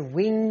declare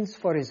wings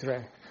for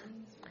Israel.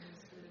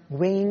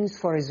 Wings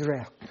for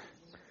Israel.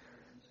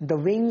 The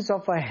wings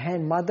of a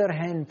hen, mother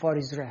hen for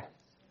Israel.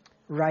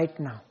 Right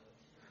now.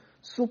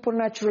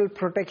 Supernatural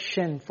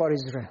protection for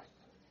Israel.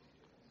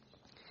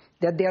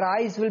 That their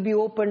eyes will be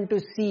open to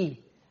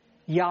see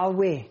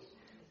Yahweh.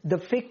 The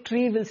fig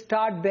tree will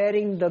start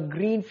bearing the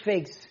green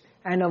figs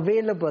and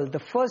available. The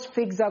first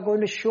figs are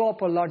going to show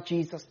up, O Lord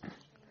Jesus.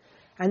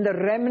 And the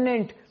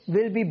remnant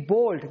will be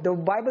bold. The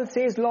Bible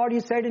says, Lord,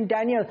 you said in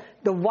Daniel,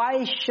 the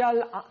wise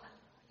shall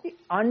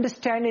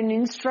understand and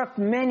instruct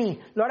many.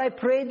 Lord, I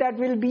pray that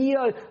will be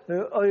a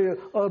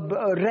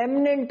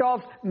remnant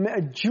of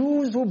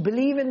Jews who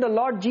believe in the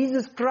Lord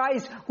Jesus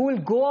Christ, who will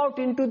go out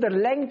into the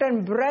length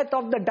and breadth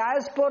of the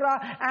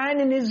diaspora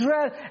and in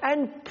Israel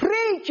and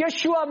preach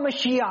Yeshua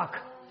Mashiach.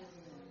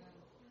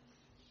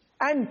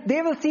 And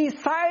they will see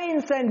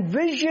signs and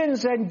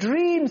visions and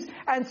dreams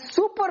and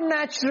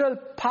supernatural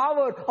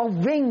power of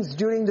wings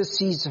during the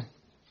season.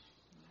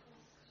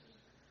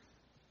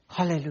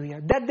 Hallelujah.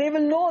 That they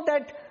will know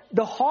that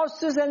the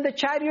horses and the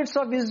chariots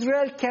of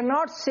Israel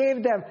cannot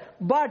save them,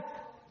 but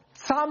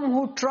some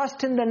who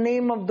trust in the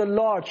name of the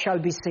Lord shall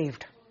be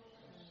saved.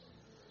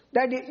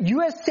 That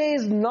USA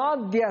is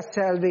not their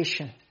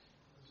salvation.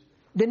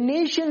 The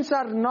nations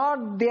are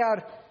not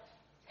their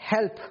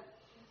help.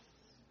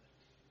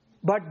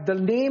 But the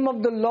name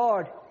of the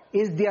Lord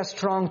is their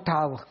strong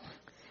tower.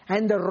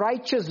 And the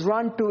righteous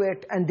run to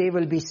it and they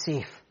will be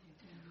safe.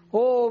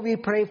 Oh, we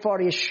pray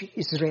for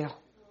Israel.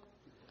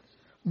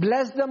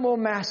 Bless them, O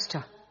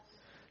Master.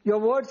 Your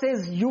word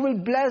says you will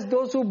bless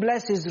those who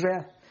bless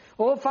Israel.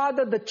 Oh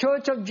Father, the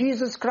church of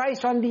Jesus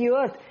Christ on the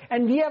earth,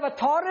 and we have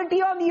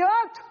authority on the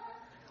earth.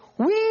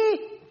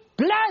 We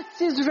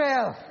bless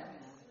Israel.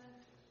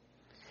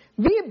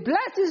 We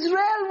bless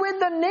Israel with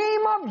the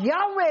name of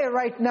Yahweh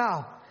right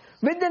now.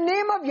 With the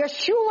name of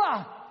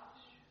Yeshua.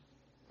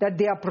 That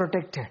they are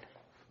protected.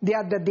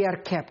 That they are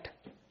kept.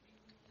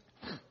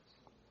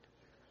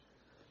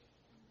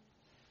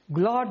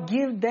 Lord,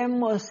 give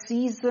them a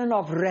season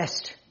of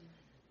rest.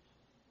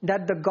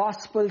 That the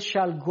gospel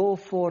shall go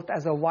forth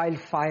as a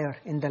wildfire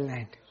in the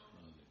land.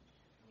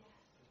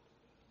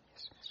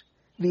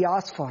 We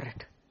ask for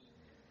it.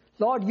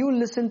 Lord, you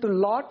listened to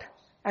Lot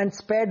and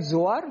spared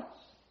Zoar.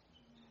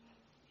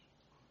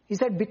 He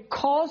said,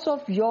 because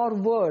of your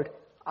word,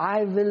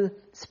 I will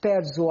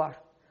spare Zoar.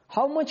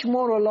 How much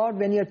more, O Lord,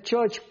 when your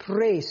church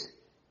prays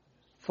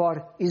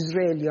for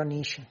Israel, your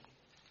nation.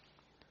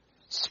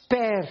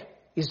 Spare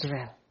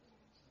Israel.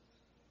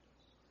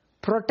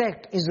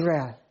 Protect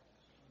Israel.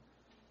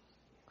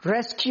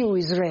 Rescue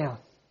Israel.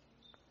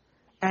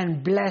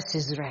 And bless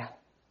Israel.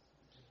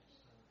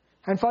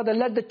 And Father,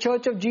 let the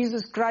church of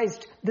Jesus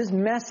Christ, this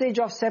message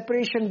of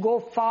separation go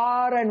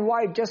far and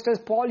wide. Just as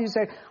Paul, you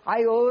said,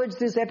 I urge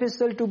this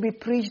epistle to be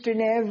preached in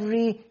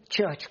every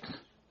church.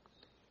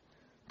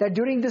 That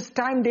during this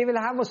time they will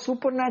have a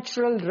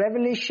supernatural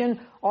revelation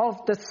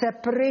of the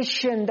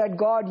separation that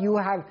God, you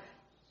have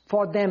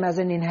for them as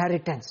an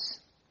inheritance.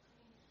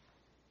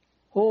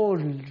 Oh,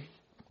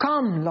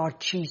 come, Lord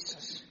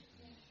Jesus.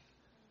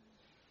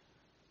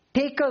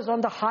 Take us on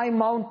the high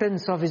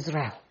mountains of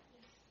Israel.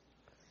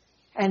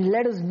 And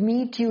let us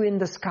meet you in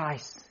the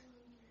skies.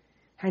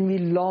 And we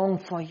long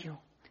for you.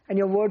 And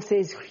your word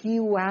says, he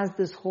who has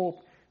this hope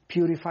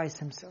purifies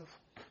himself.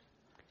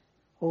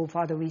 Oh,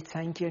 Father, we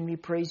thank you and we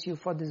praise you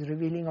for this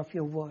revealing of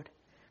your word.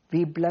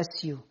 We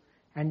bless you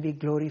and we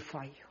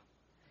glorify you.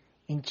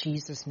 In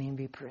Jesus' name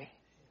we pray.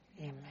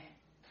 Amen.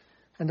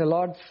 And the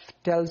Lord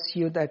tells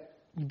you that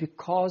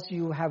because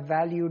you have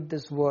valued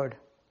this word,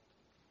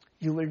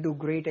 you will do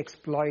great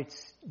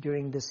exploits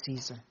during this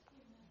season.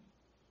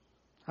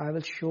 I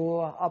will show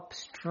up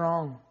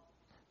strong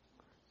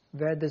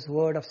where this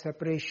word of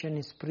separation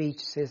is preached,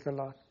 says the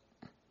Lord.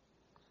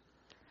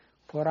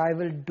 For I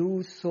will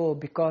do so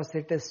because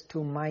it is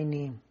to my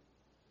name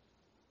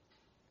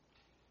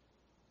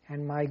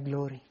and my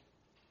glory.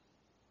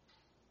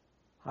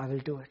 I will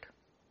do it.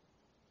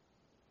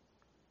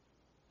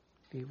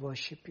 We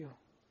worship you.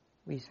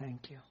 We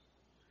thank you.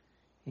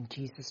 In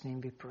Jesus'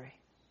 name we pray.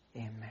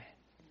 Amen.